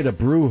goodbye notice?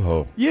 to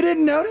Brujo. You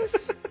didn't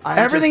notice? I'm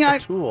everything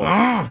just a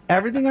tool.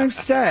 everything I've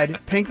said,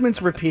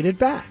 Pinkman's repeated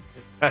back.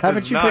 That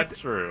Haven't is you not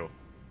picked true.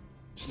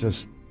 It's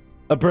just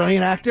a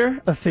brilliant actor?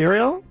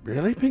 Ethereal?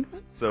 Really,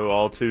 Pinkman? So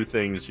all two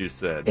things you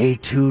said.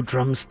 A2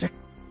 drumstick.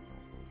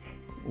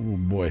 oh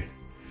boy.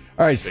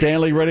 All right,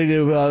 Stanley, ready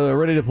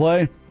to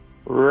play?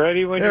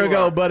 Ready when There you we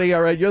go, are. buddy.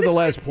 All right, you're the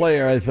last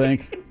player, I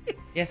think.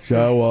 Yes, please.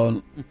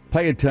 So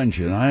pay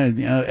attention.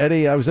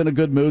 Eddie, I was in a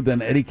good mood.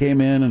 Then Eddie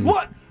came in and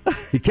What?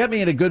 he kept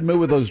me in a good mood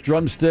with those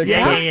drumsticks.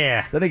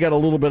 Yeah. Then he got a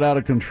little bit out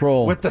of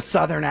control. With the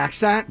southern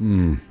accent?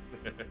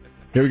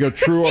 Here we go.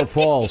 True or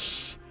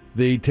false?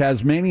 The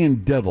Tasmanian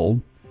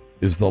devil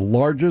is the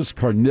largest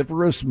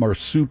carnivorous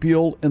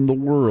marsupial in the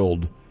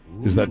world.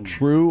 Is that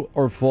true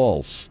or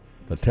false?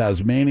 The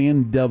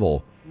Tasmanian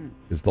devil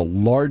is the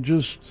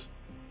largest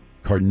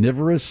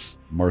carnivorous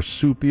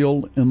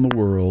marsupial in the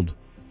world.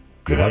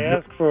 Could I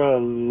ask for a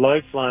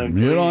lifeline?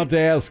 You don't have to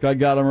ask. I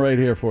got him right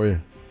here for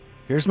you.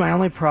 Here's my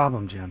only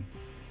problem, Jim.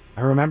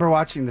 I remember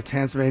watching the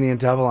Tasmanian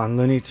Devil on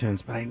Looney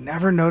Tunes, but I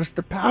never noticed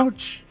the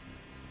pouch.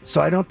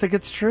 So I don't think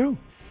it's true.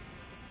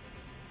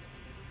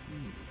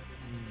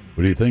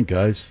 What do you think,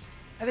 guys?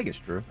 I think it's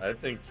true. I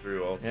think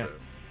true also.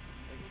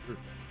 Yeah.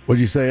 What'd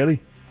you say, Eddie?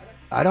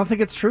 I don't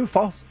think it's true.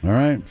 False. All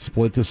right,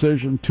 split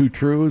decision. 2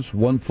 trues,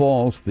 1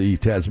 false. The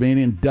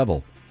Tasmanian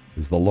devil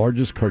is the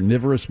largest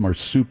carnivorous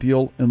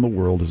marsupial in the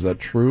world. Is that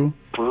true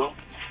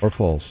or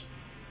false?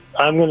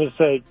 I'm going to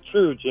say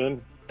true,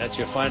 Jim. That's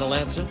your final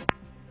answer?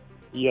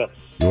 Yes.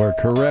 You are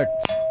correct.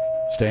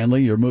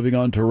 Stanley, you're moving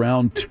on to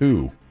round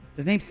 2.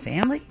 His name's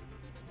Stanley?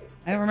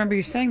 I don't remember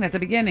you saying that at the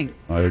beginning.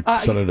 I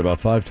said it about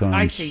 5 times.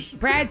 I see.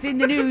 Brad's in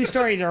the news.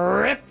 Stories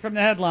are ripped from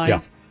the headlines. Yeah.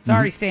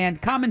 Sorry, Stan.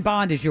 Common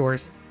Bond is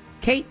yours.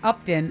 Kate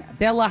Upton,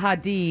 Bella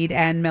Hadid,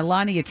 and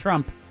Melania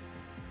Trump.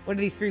 What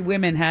do these 3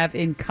 women have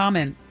in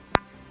common?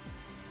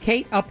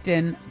 Kate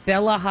Upton,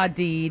 Bella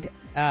Hadid,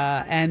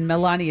 and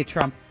Melania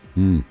Trump.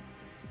 I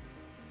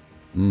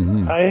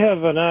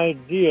have an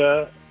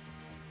idea,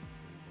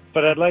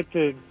 but I'd like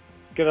to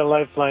get a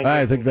lifeline.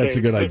 I think that's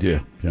a good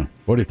idea. Yeah.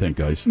 What do you think,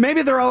 guys?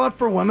 Maybe they're all up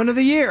for Women of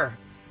the Year.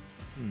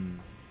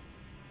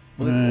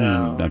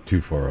 Not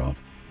too far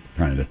off.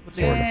 Kind of.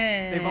 Sort of.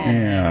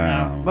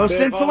 Yeah. Most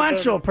They've all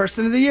influential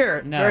person of the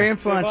year. No. Very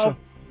influential.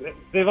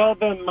 They've all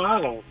been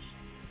models.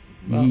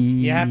 Well,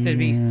 you have to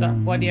be.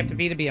 What do you have to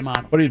be a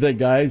model? What do you think,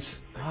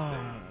 guys?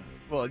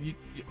 Well,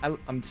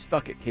 I'm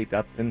stuck at Kate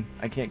Upton.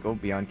 I can't go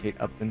beyond Kate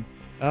Upton.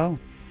 Oh.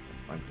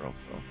 That's my girl,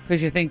 so.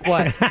 Because you think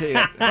what? Kate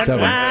Upton.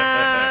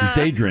 7. He's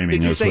daydreaming.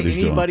 Did you That's say what he's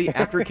doing. anybody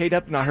after Kate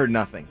Upton? I heard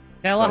nothing.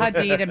 Bella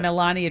Hadid and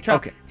Melania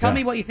Trump. Okay. Tell Yeah.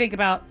 me what you think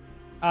about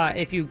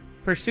if you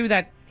pursue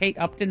that Kate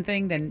Upton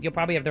thing, then you'll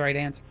probably have the right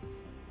answer.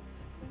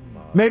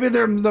 Maybe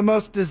they're the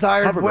most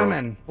desired Cover girls.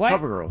 women. What?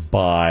 Cover girls.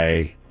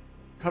 Bye.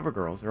 Cover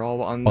girls. They're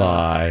all on.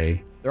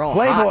 Bye. They're all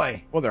Playboy.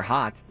 hot. Well, they're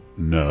hot.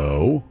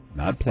 No,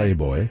 not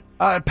Playboy.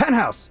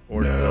 Penthouse.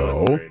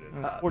 No.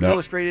 Sports No.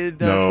 Illustrated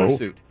No.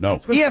 swimsuit. No.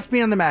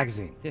 ESPN the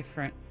magazine.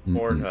 Different.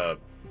 Pornhub.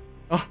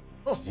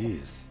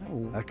 Jeez.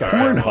 That All got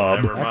right, dark. well,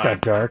 never That mind.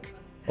 got dark.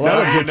 Well,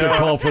 that No, would get you a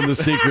call from the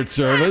Secret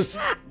Service.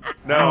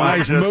 No, I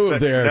Nice just move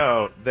said- there.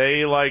 No,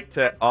 they like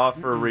to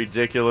offer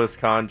ridiculous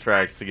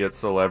contracts to get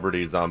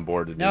celebrities on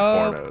board to do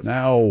No. pornos.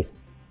 No.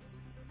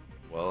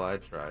 Well, I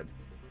tried.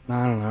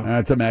 I don't know.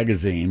 It's a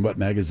magazine. What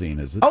magazine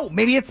is it? Oh,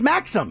 maybe it's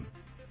Maxim.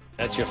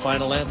 That's your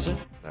final answer?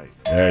 Nice.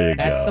 There you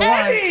That's go. the one.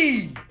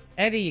 Eddie!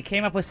 Eddie, you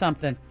came up with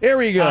something. Here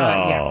we go.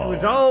 Yeah. It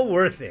was all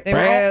worth it. They were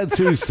all- Brad,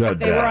 who said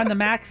They that? were on the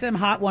Maxim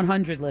Hot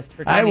 100 list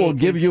for I 2018. will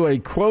give you a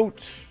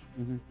quote,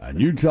 and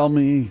you tell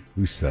me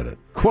who said it.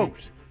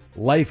 Quote: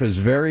 Life is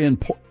very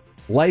important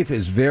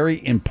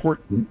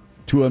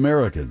to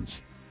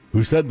Americans.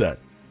 Who said that?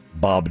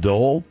 Bob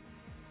Dole,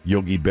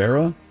 Yogi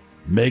Berra,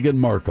 Meghan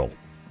Markle.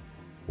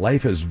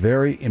 Life is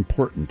very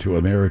important to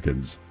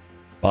Americans.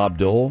 Bob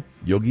Dole,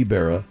 Yogi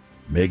Berra,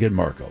 Meghan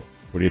Markle.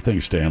 What do you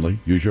think, Stanley?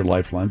 Use your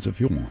lifelines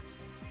if you want.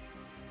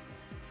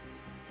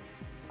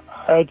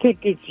 I think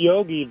it's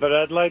Yogi, but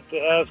I'd like to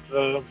ask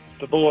the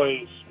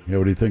boys. Yeah,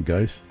 what do you think,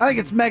 guys? I think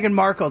it's Meghan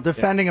Markle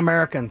defending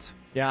Americans.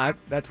 Yeah,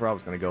 that's where I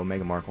was going to go,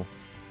 Meghan Markle.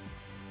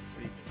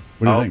 What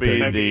do you I'll think, be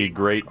Peyton? the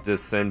great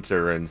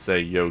dissenter and say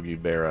Yogi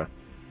Berra.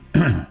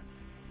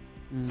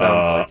 Sounds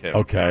like him.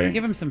 Okay.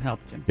 Give him some help,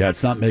 Jim. Yeah,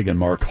 it's not Meghan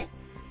Markle.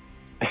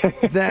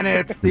 Then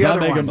it's It's the not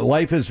other Meghan. one.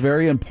 Life is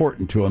very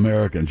important to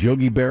Americans.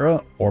 Yogi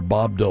Berra or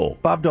Bob Dole?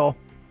 Bob Dole.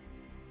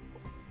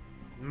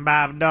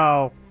 Bob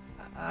Dole.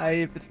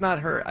 If it's not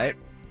her,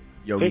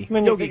 Yogi.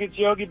 Hickman, you think it's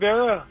Yogi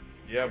Berra?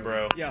 Yeah,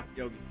 bro. Yeah,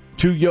 Yogi.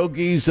 Two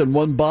Yogis and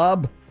one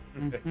Bob?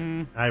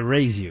 I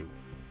raise you.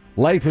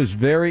 Life is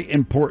very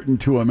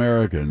important to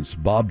Americans.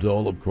 Bob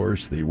Dole, of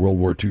course, the World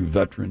War II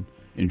veteran,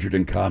 injured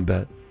in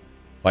combat,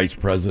 vice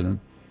president,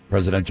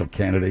 presidential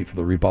candidate for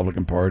the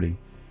Republican Party.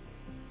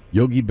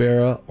 Yogi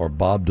Berra or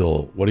Bob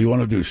Dole? What do you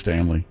want to do,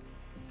 Stanley?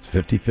 It's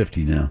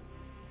 50-50 now.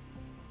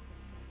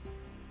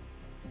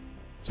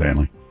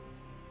 Stanley?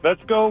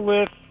 Let's go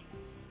with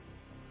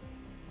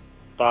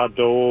Bob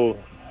Dole.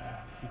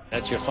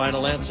 That's your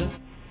final answer?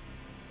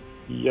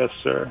 Yes,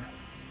 sir.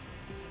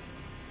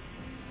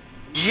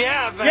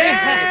 Yeah,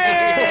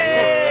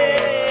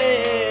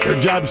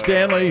 Good job,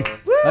 Stanley.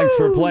 Thanks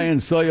for playing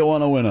So You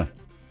Want to Win a.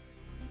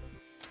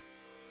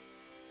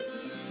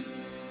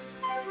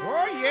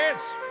 Oh, yes.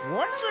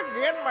 Once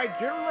again, my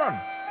children,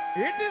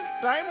 it is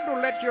time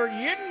to let your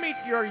yin meet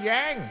your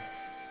yang.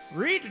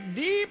 Reach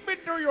deep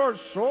into your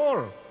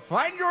soul.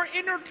 Find your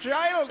inner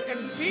child and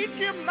teach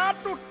him not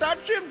to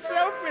touch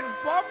himself in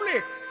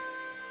public.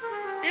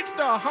 It's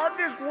the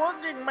hardest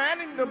working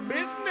man in the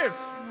business.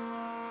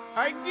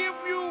 I give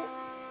you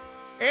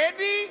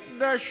Eddie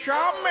the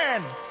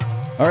Shaman.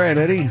 All right,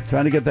 Eddie,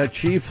 time to get that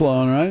chi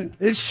flowing, right?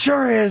 It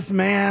sure is,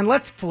 man.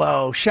 Let's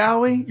flow,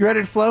 shall we? You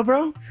ready to flow,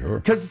 bro? Sure.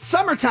 Because it's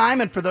summertime,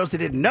 and for those that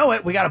didn't know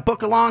it, we got to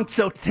book along.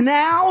 So to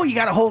now, you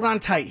got to hold on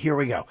tight. Here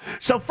we go.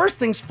 So first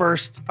things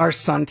first, our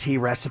sun tea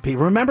recipe.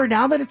 Remember,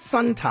 now that it's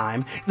sun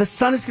time, the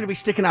sun is going to be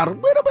sticking out a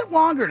little bit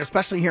longer,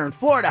 especially here in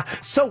Florida.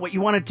 So what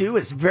you want to do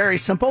is very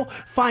simple.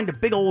 Find a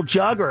big old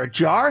jug or a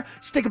jar,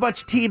 stick a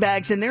bunch of tea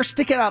bags in there,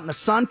 stick it out in the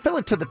sun, fill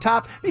it to the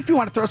top. If you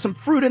want to throw some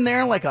fruit in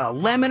there, like a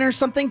lemon or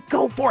something,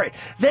 go for it.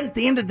 Then at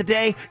the end of the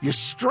day, you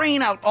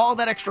strain out all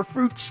that extra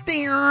fruit,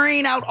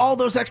 strain out all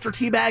those extra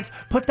tea bags,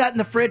 put that in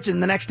the fridge,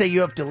 and the next day you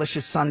have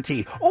delicious sun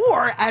tea.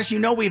 Or, as you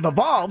know, we've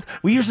evolved.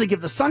 We usually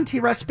give the sun tea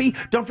recipe.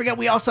 Don't forget,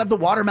 we also have the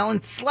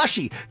watermelon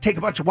slushy. Take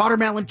a bunch of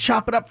watermelon,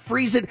 chop it up,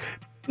 freeze it,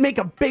 make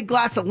a big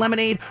glass of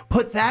lemonade,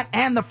 put that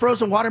and the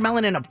frozen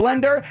watermelon in a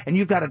blender, and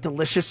you've got a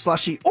delicious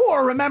slushy.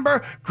 Or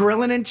remember,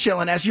 grilling and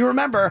chilling. As you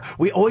remember,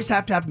 we always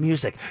have to have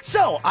music.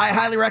 So I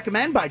highly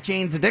recommend, by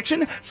Jane's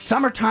Addiction,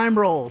 Summertime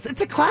Rolls.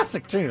 It's a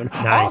classic tune.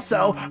 Nice.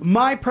 Also,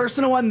 my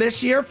personal one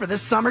this year for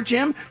this summer,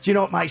 Jim, do you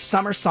know what my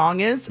summer song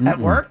is at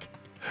work?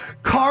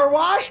 Car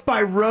Wash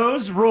by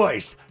Rose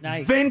Royce.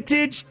 Nice.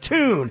 Vintage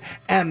tune.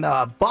 And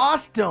the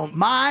boss don't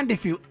mind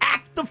if you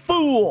act the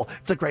fool.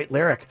 It's a great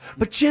lyric.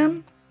 But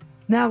Jim,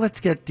 now let's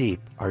get deep.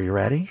 Are you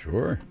ready?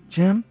 Sure.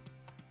 Jim,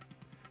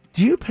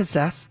 do you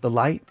possess the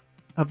light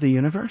of the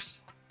universe?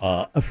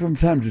 From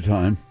time to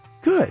time.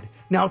 Good.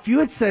 Now, if you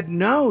had said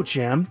no,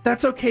 Jim,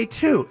 that's okay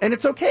too. And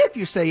it's okay if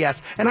you say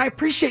yes. And I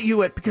appreciate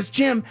you because,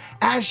 Jim,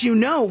 as you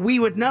know, we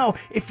would know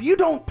if you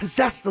don't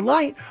possess the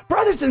light,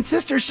 brothers and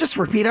sisters, just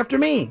repeat after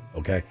me.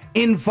 Okay.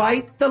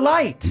 Invite the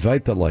light.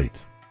 Invite the light.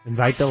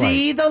 Invite the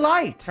See light. the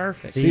light.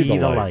 Perfect. See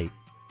the light.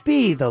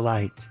 Be the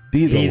light.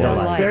 Be the Be the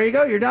light. light. There you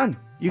go. You're done.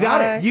 You got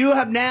Bye. it. You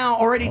have now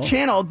already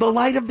channeled the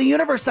light of the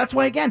universe. That's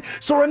why, again,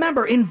 so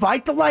remember,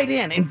 invite the light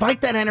in,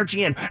 invite that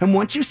energy in. And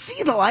once you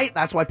see the light,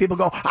 that's why people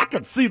go, I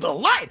can see the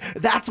light.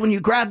 That's when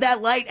you grab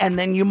that light, and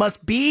then you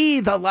must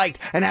be the light.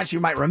 And as you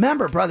might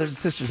remember, brothers and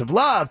sisters of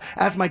love,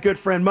 as my good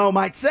friend Mo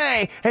might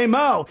say, hey,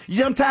 Mo,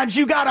 sometimes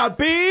you gotta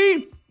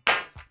be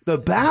the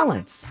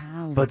balance,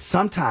 but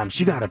sometimes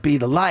you gotta be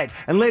the light.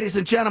 And ladies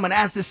and gentlemen,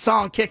 as this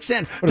song kicks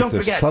in, What don't is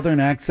this, forget,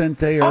 Southern accent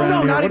day Oh, around no,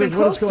 here? not What even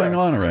what is close, going sir.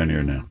 on around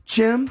here now?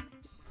 Jim,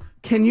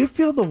 can you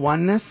feel the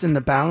oneness and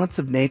the balance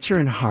of nature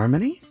and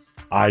harmony?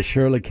 I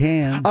surely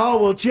can. Oh,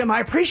 well, Jim, I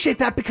appreciate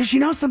that because you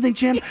know something,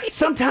 Jim?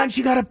 Sometimes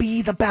you got to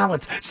be the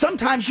balance.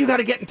 Sometimes you got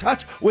to get in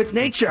touch with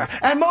nature.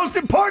 And most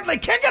importantly,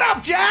 kick it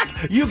up, Jack!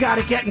 You got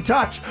to get in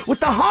touch with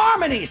the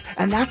harmonies.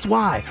 And that's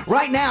why,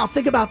 right now,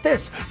 think about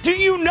this. Do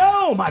you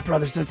know, my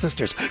brothers and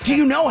sisters, do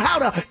you know how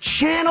to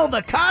channel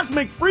the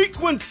cosmic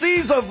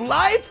frequencies of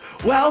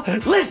life? Well,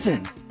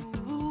 listen.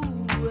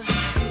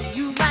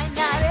 You might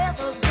not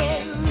ever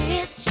get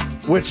rich.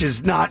 Which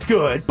is not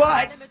good,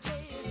 but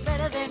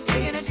Better than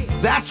digging a ditch.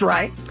 that's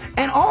right.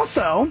 And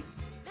also,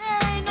 There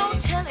ain't no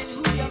telling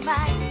who you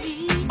might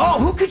meet. oh,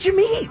 who could you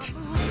meet?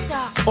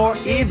 Or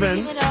even,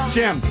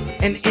 Jim,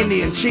 an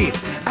Indian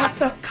chief at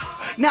the...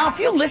 Now, if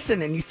you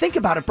listen and you think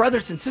about it,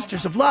 brothers and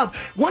sisters of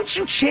love, once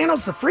you channel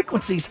the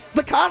frequencies,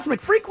 the cosmic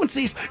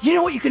frequencies, you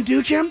know what you can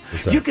do, Jim?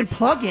 You can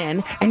plug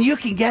in and you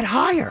can get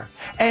higher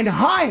and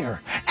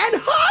higher and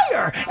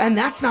higher. And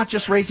that's not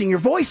just raising your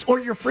voice or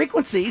your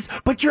frequencies,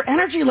 but your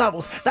energy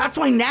levels. That's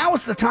why now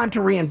is the time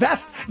to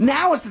reinvest.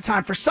 Now is the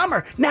time for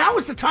summer. Now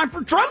is the time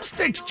for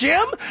drumsticks,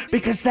 Jim,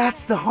 because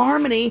that's the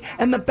harmony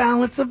and the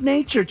balance of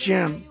nature,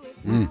 Jim.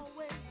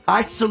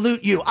 I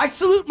salute you. I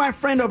salute my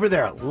friend over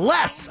there,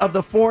 Les of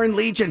the Foreign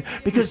Legion,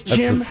 because That's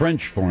Jim... the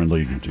French Foreign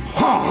Legion.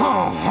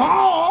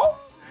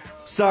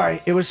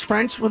 Sorry, it was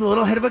French with a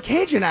little hit of a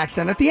Cajun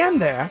accent at the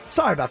end there.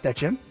 Sorry about that,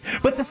 Jim.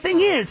 But the thing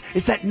is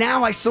that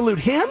now I salute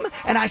him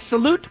and I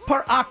salute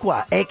Par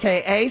Aqua,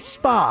 a.k.a.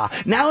 Spa.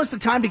 Now is the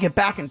time to get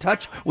back in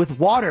touch with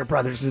water,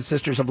 brothers and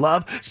sisters of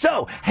love.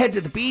 So, head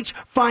to the beach,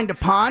 find a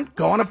pond,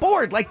 go on a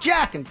board like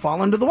Jack and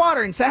fall into the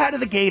water and say hi to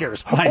the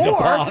gators. Find a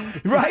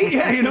pond. Right?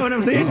 Yeah, you know what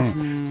I'm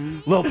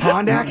saying? Little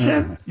pond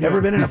action. You ever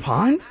been in a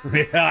pond?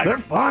 Yeah, they're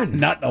fun.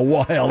 Not in a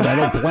while. I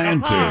don't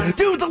plan to.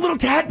 Dude, the little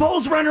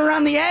tadpoles running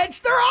around the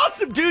edge, they're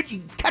awesome, dude. You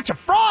can catch a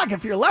frog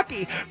if you're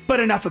lucky. But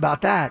enough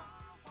about that.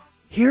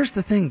 Here's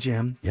the thing,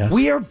 Jim. Yes?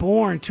 We are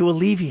born to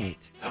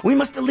alleviate. We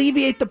must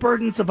alleviate the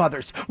burdens of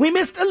others. We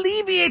must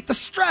alleviate the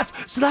stress.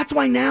 So that's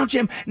why now,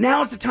 Jim,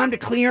 now is the time to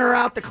clear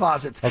out the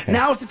closets. Okay.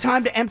 Now is the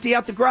time to empty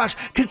out the garage.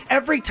 Because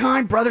every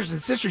time, brothers and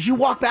sisters, you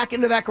walk back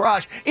into that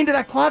garage, into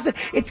that closet,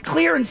 it's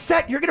clear and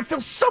set. You're going to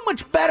feel so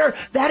much better.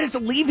 That is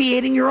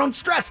alleviating your own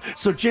stress.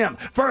 So, Jim,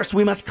 first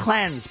we must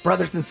cleanse,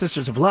 brothers and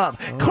sisters of love.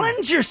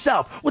 Cleanse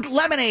yourself with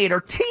lemonade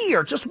or tea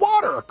or just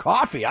water or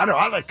coffee. I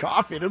like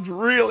coffee. It's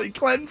really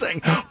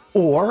cleansing.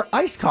 Or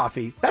iced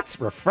coffee.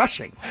 That's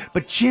refreshing.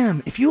 But,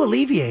 Jim, if you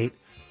alleviate,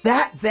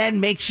 that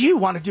then makes you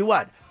want to do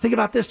what? Think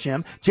about this,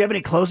 Jim. Do you have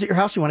any clothes at your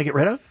house you want to get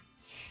rid of?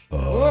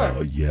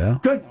 Yeah.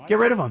 Good. Get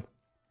rid of them.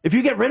 If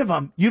you get rid of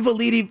them, you've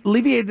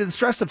alleviated the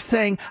stress of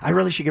saying, I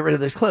really should get rid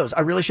of these clothes. I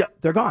really should.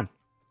 They're gone.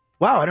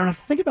 Wow, I don't have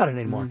to think about it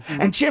anymore.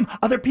 And Jim,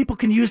 other people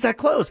can use that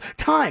clothes.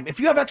 Time. If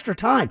you have extra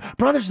time,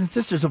 brothers and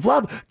sisters of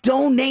love,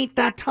 donate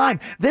that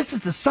time. This is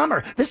the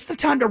summer. This is the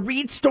time to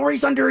read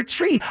stories under a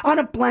tree on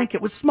a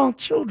blanket with small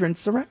children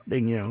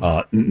surrounding you.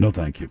 No,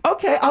 thank you.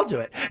 Okay, I'll do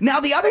it.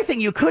 Now, the other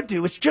thing you could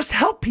do is just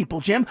help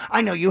people, Jim.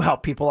 I know you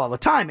help people all the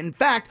time. In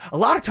fact, a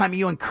lot of time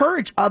you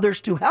encourage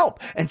others to help.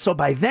 And so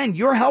by then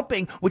you're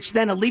helping, which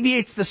then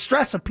alleviates the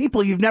stress of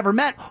people you've never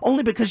met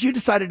only because you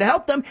decided to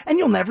help them and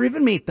you'll never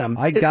even meet them.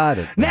 I got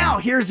it. Now,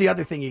 here's the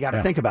other thing you got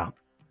to think about.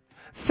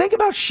 Think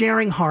about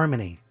sharing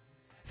harmony.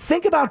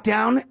 Think about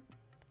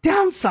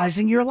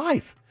downsizing your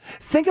life.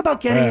 Think about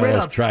getting rid I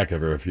lost of... track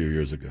of her a few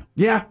years ago.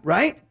 Yeah,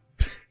 right?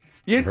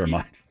 Never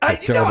mind.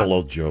 It's a terrible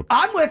old joke.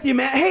 I'm with you,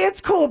 man. Hey, it's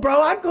cool,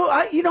 bro. I'm cool.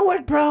 You know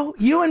what, bro?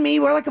 You and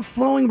me, we're like a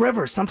flowing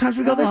river. Sometimes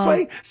we go this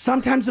way.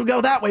 Sometimes we go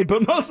that way.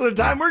 But most of the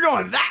time, we're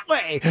going that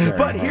way.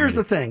 But here's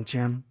the thing,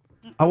 Jim.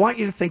 I want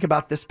you to think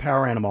about this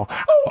power animal.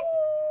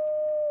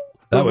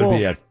 That would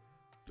be a...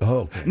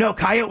 Oh, okay. No,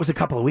 coyote was a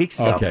couple of weeks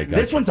ago. Okay, gotcha.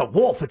 This one's a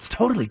wolf. It's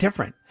totally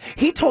different.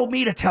 He told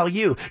me to tell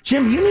you,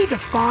 Jim, you need to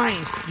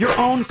find your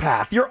own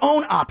path, your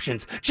own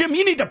options. Jim,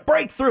 you need to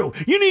break through.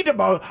 You need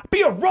to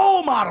be a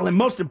role model. And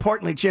most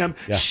importantly, Jim,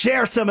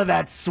 share some of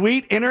that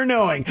sweet inner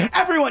knowing.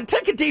 Everyone,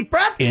 take a deep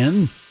breath.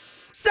 In.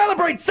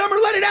 Celebrate summer,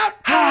 let it out.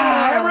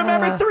 And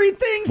remember three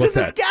things in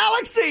this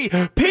galaxy: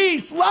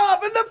 peace,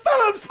 love, and the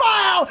Phillips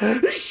File.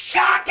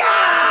 Shaka!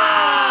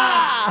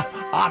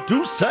 I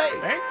do say.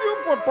 Thank you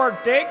for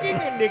partaking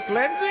in the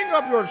cleansing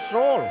of your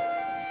soul.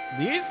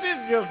 This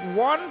is just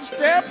one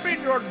step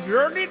in your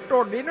journey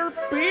toward inner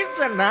peace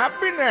and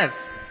happiness.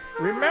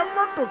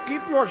 Remember to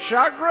keep your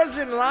chakras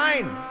in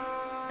line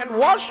and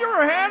wash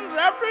your hands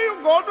after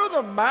you go to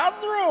the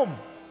bathroom.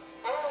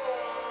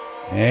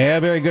 Yeah,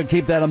 very good.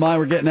 Keep that in mind.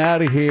 We're getting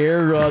out of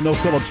here. No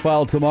Phillips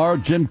File tomorrow.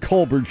 Jim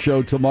Colbert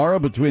Show tomorrow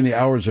between the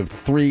hours of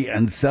 3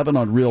 and 7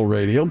 on Real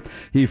Radio.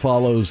 He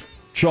follows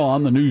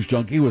Sean, the news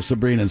junkie, with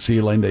Sabrina and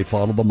C-Lane. They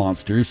follow the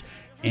monsters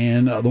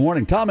in the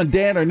morning. Tom and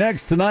Dan are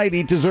next tonight.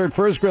 Eat dessert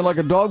first. Grin like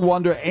a dog.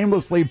 Wander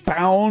aimlessly.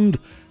 Pound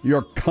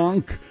your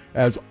conch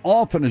as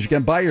often as you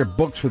can. Buy your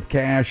books with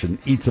cash and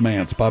eat some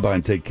ants. Bye-bye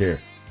and take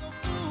care.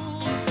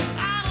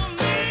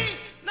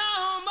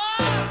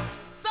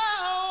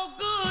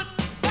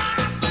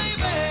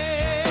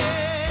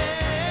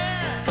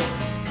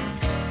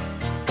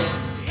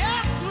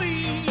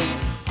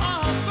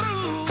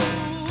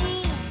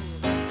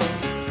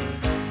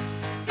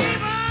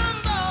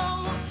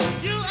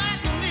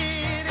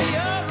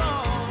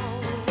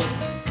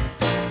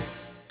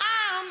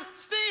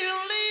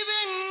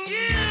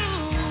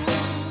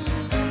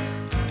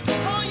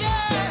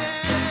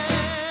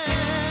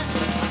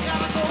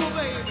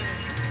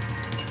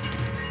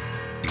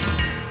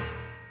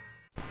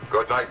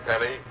 night,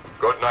 Penny.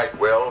 Good night,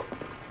 Will.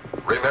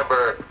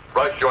 Remember,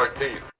 brush your teeth.